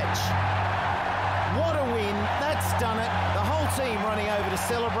superb catch. What a win. That's done it. The whole team running over to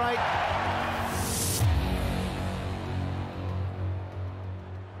celebrate.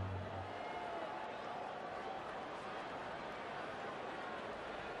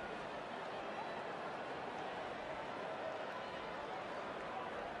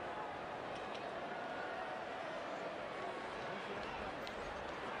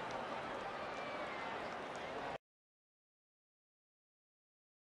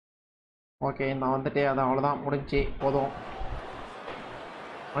 Okay நான் வந்துட்டே, அது அவ்வளோதான், முடிஞ்சு போதும்.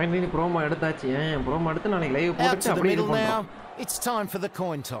 ஃபைனலி ப்ரோமோ எடுத்தாச்சு. ப்ரோமோ எடுத்து நாளைக்கு லைவ் போட்டுட்டு அப்படியே இது பண்றோம். It's time for the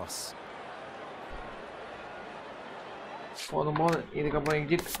coin toss. போதும் போதும், இதுக்கப்புறம்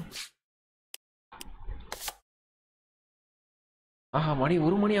எக்ஸிட். ஆஹா மணி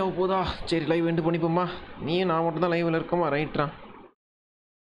 1 மணி ஆக போதா? சரி லைவ் எண்டு பண்ணிப்போம்மா. நீயும் நான் மட்டும் தான் லைவில் இருக்கோமா? ரைட்ரா.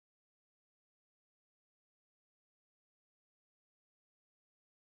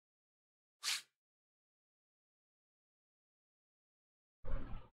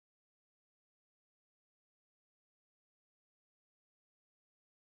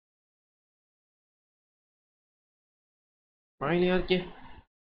 ஃபைனலியாக இருக்கே.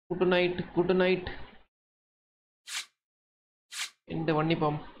 குட் நைட் இந்த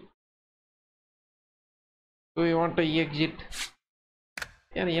வண்ணிப்போம். Do you want to exit?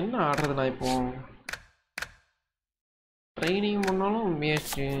 யார் என்ன ஆடுறது? நான் இப்போ ட்ரைனிங் பண்ணாலும்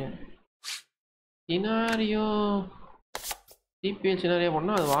வேஸ்ட்டு. சினாரியோ டிபிஎல் சினாரியோ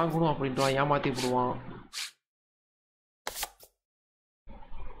பண்ணால் அது வாங்கணும் அப்படின்ட்டு ஏமாற்றி விடுவான்.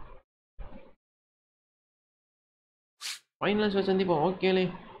 ஃபைனல்ஸ் வச்சு சந்திப்போம். ஓகேலே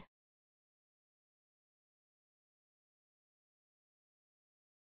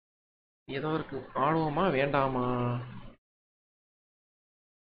ஏதோ இருக்கு. ஆடுவோமா வேண்டாமா?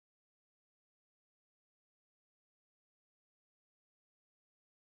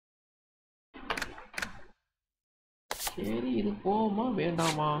 சரி இது போவோமா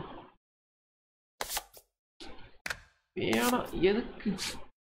வேண்டாமா? வேணாம். எதுக்கு?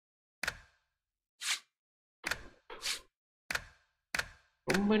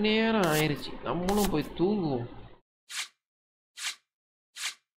 ரொம்ப நேரம் ஆயிடுச்சு. நம்மளும் போய் தூங்குவோம்.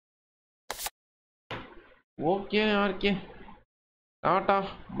 Okay RK Tata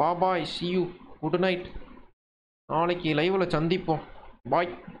பாபாய் C you good night. நாளைக்கு லைவில் சந்திப்போம்.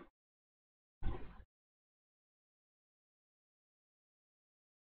 பாய்.